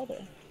no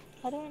leather.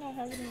 How do I not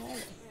have any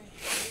leather?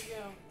 There you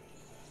go.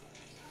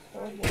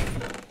 Horrible.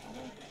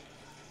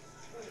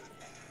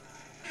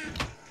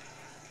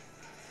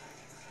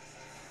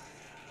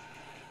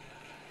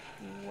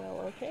 Well,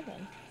 okay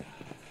then.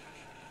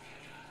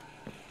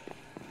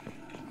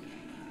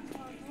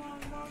 Come on, come on,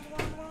 come on, come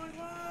on, come on,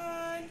 come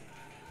on.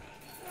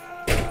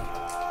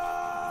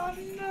 Oh,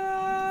 no!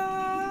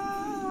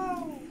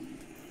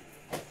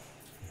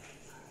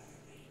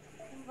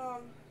 Come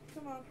on,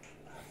 come on.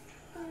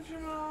 Finish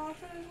him off,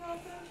 finish him off,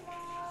 finish him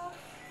off.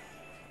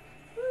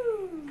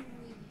 Woo!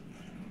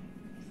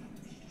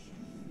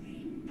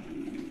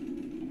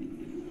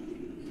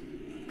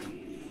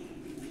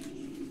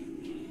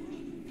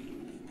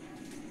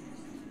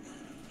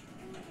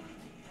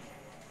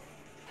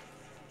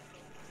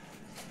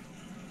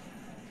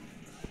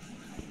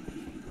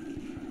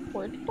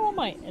 Where did all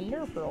my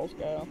ender pearls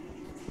go?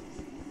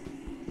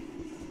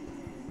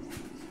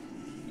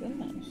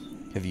 Goodness.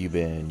 Have you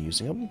been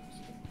using them?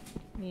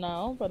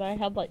 No, but I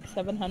had like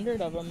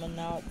 700 of them and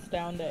now it's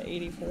down to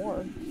 84.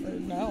 Or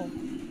no.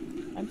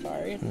 I'm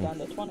sorry, it's down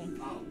to 20.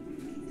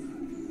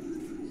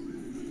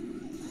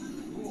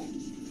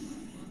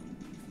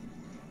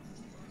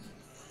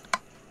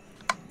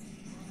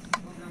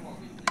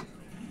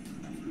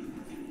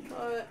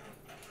 What?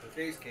 The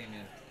face came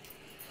in.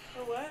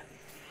 Oh, what?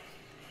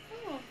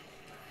 Oh.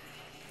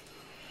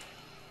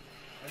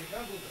 And it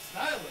comes with a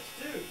stylus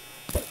too.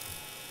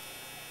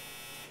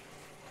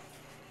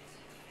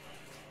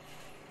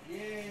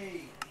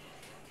 Yay!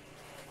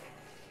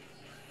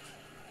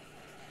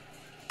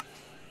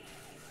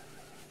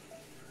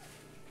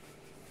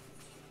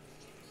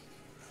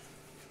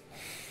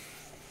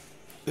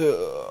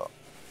 Ugh.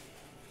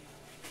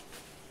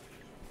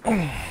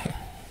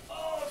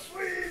 Oh,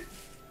 sweet!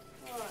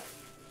 What?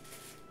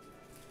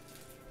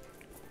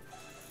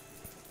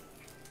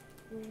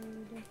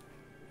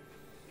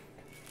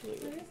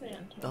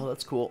 Oh,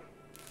 that's cool.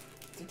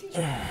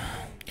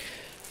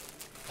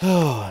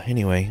 Oh,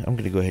 anyway, I'm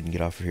gonna go ahead and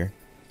get off of here.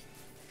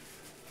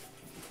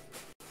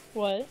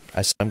 What?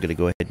 I said I'm gonna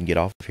go ahead and get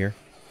off of here.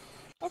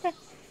 Okay.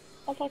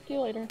 I'll talk to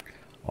you later.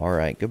 All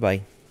right,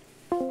 goodbye.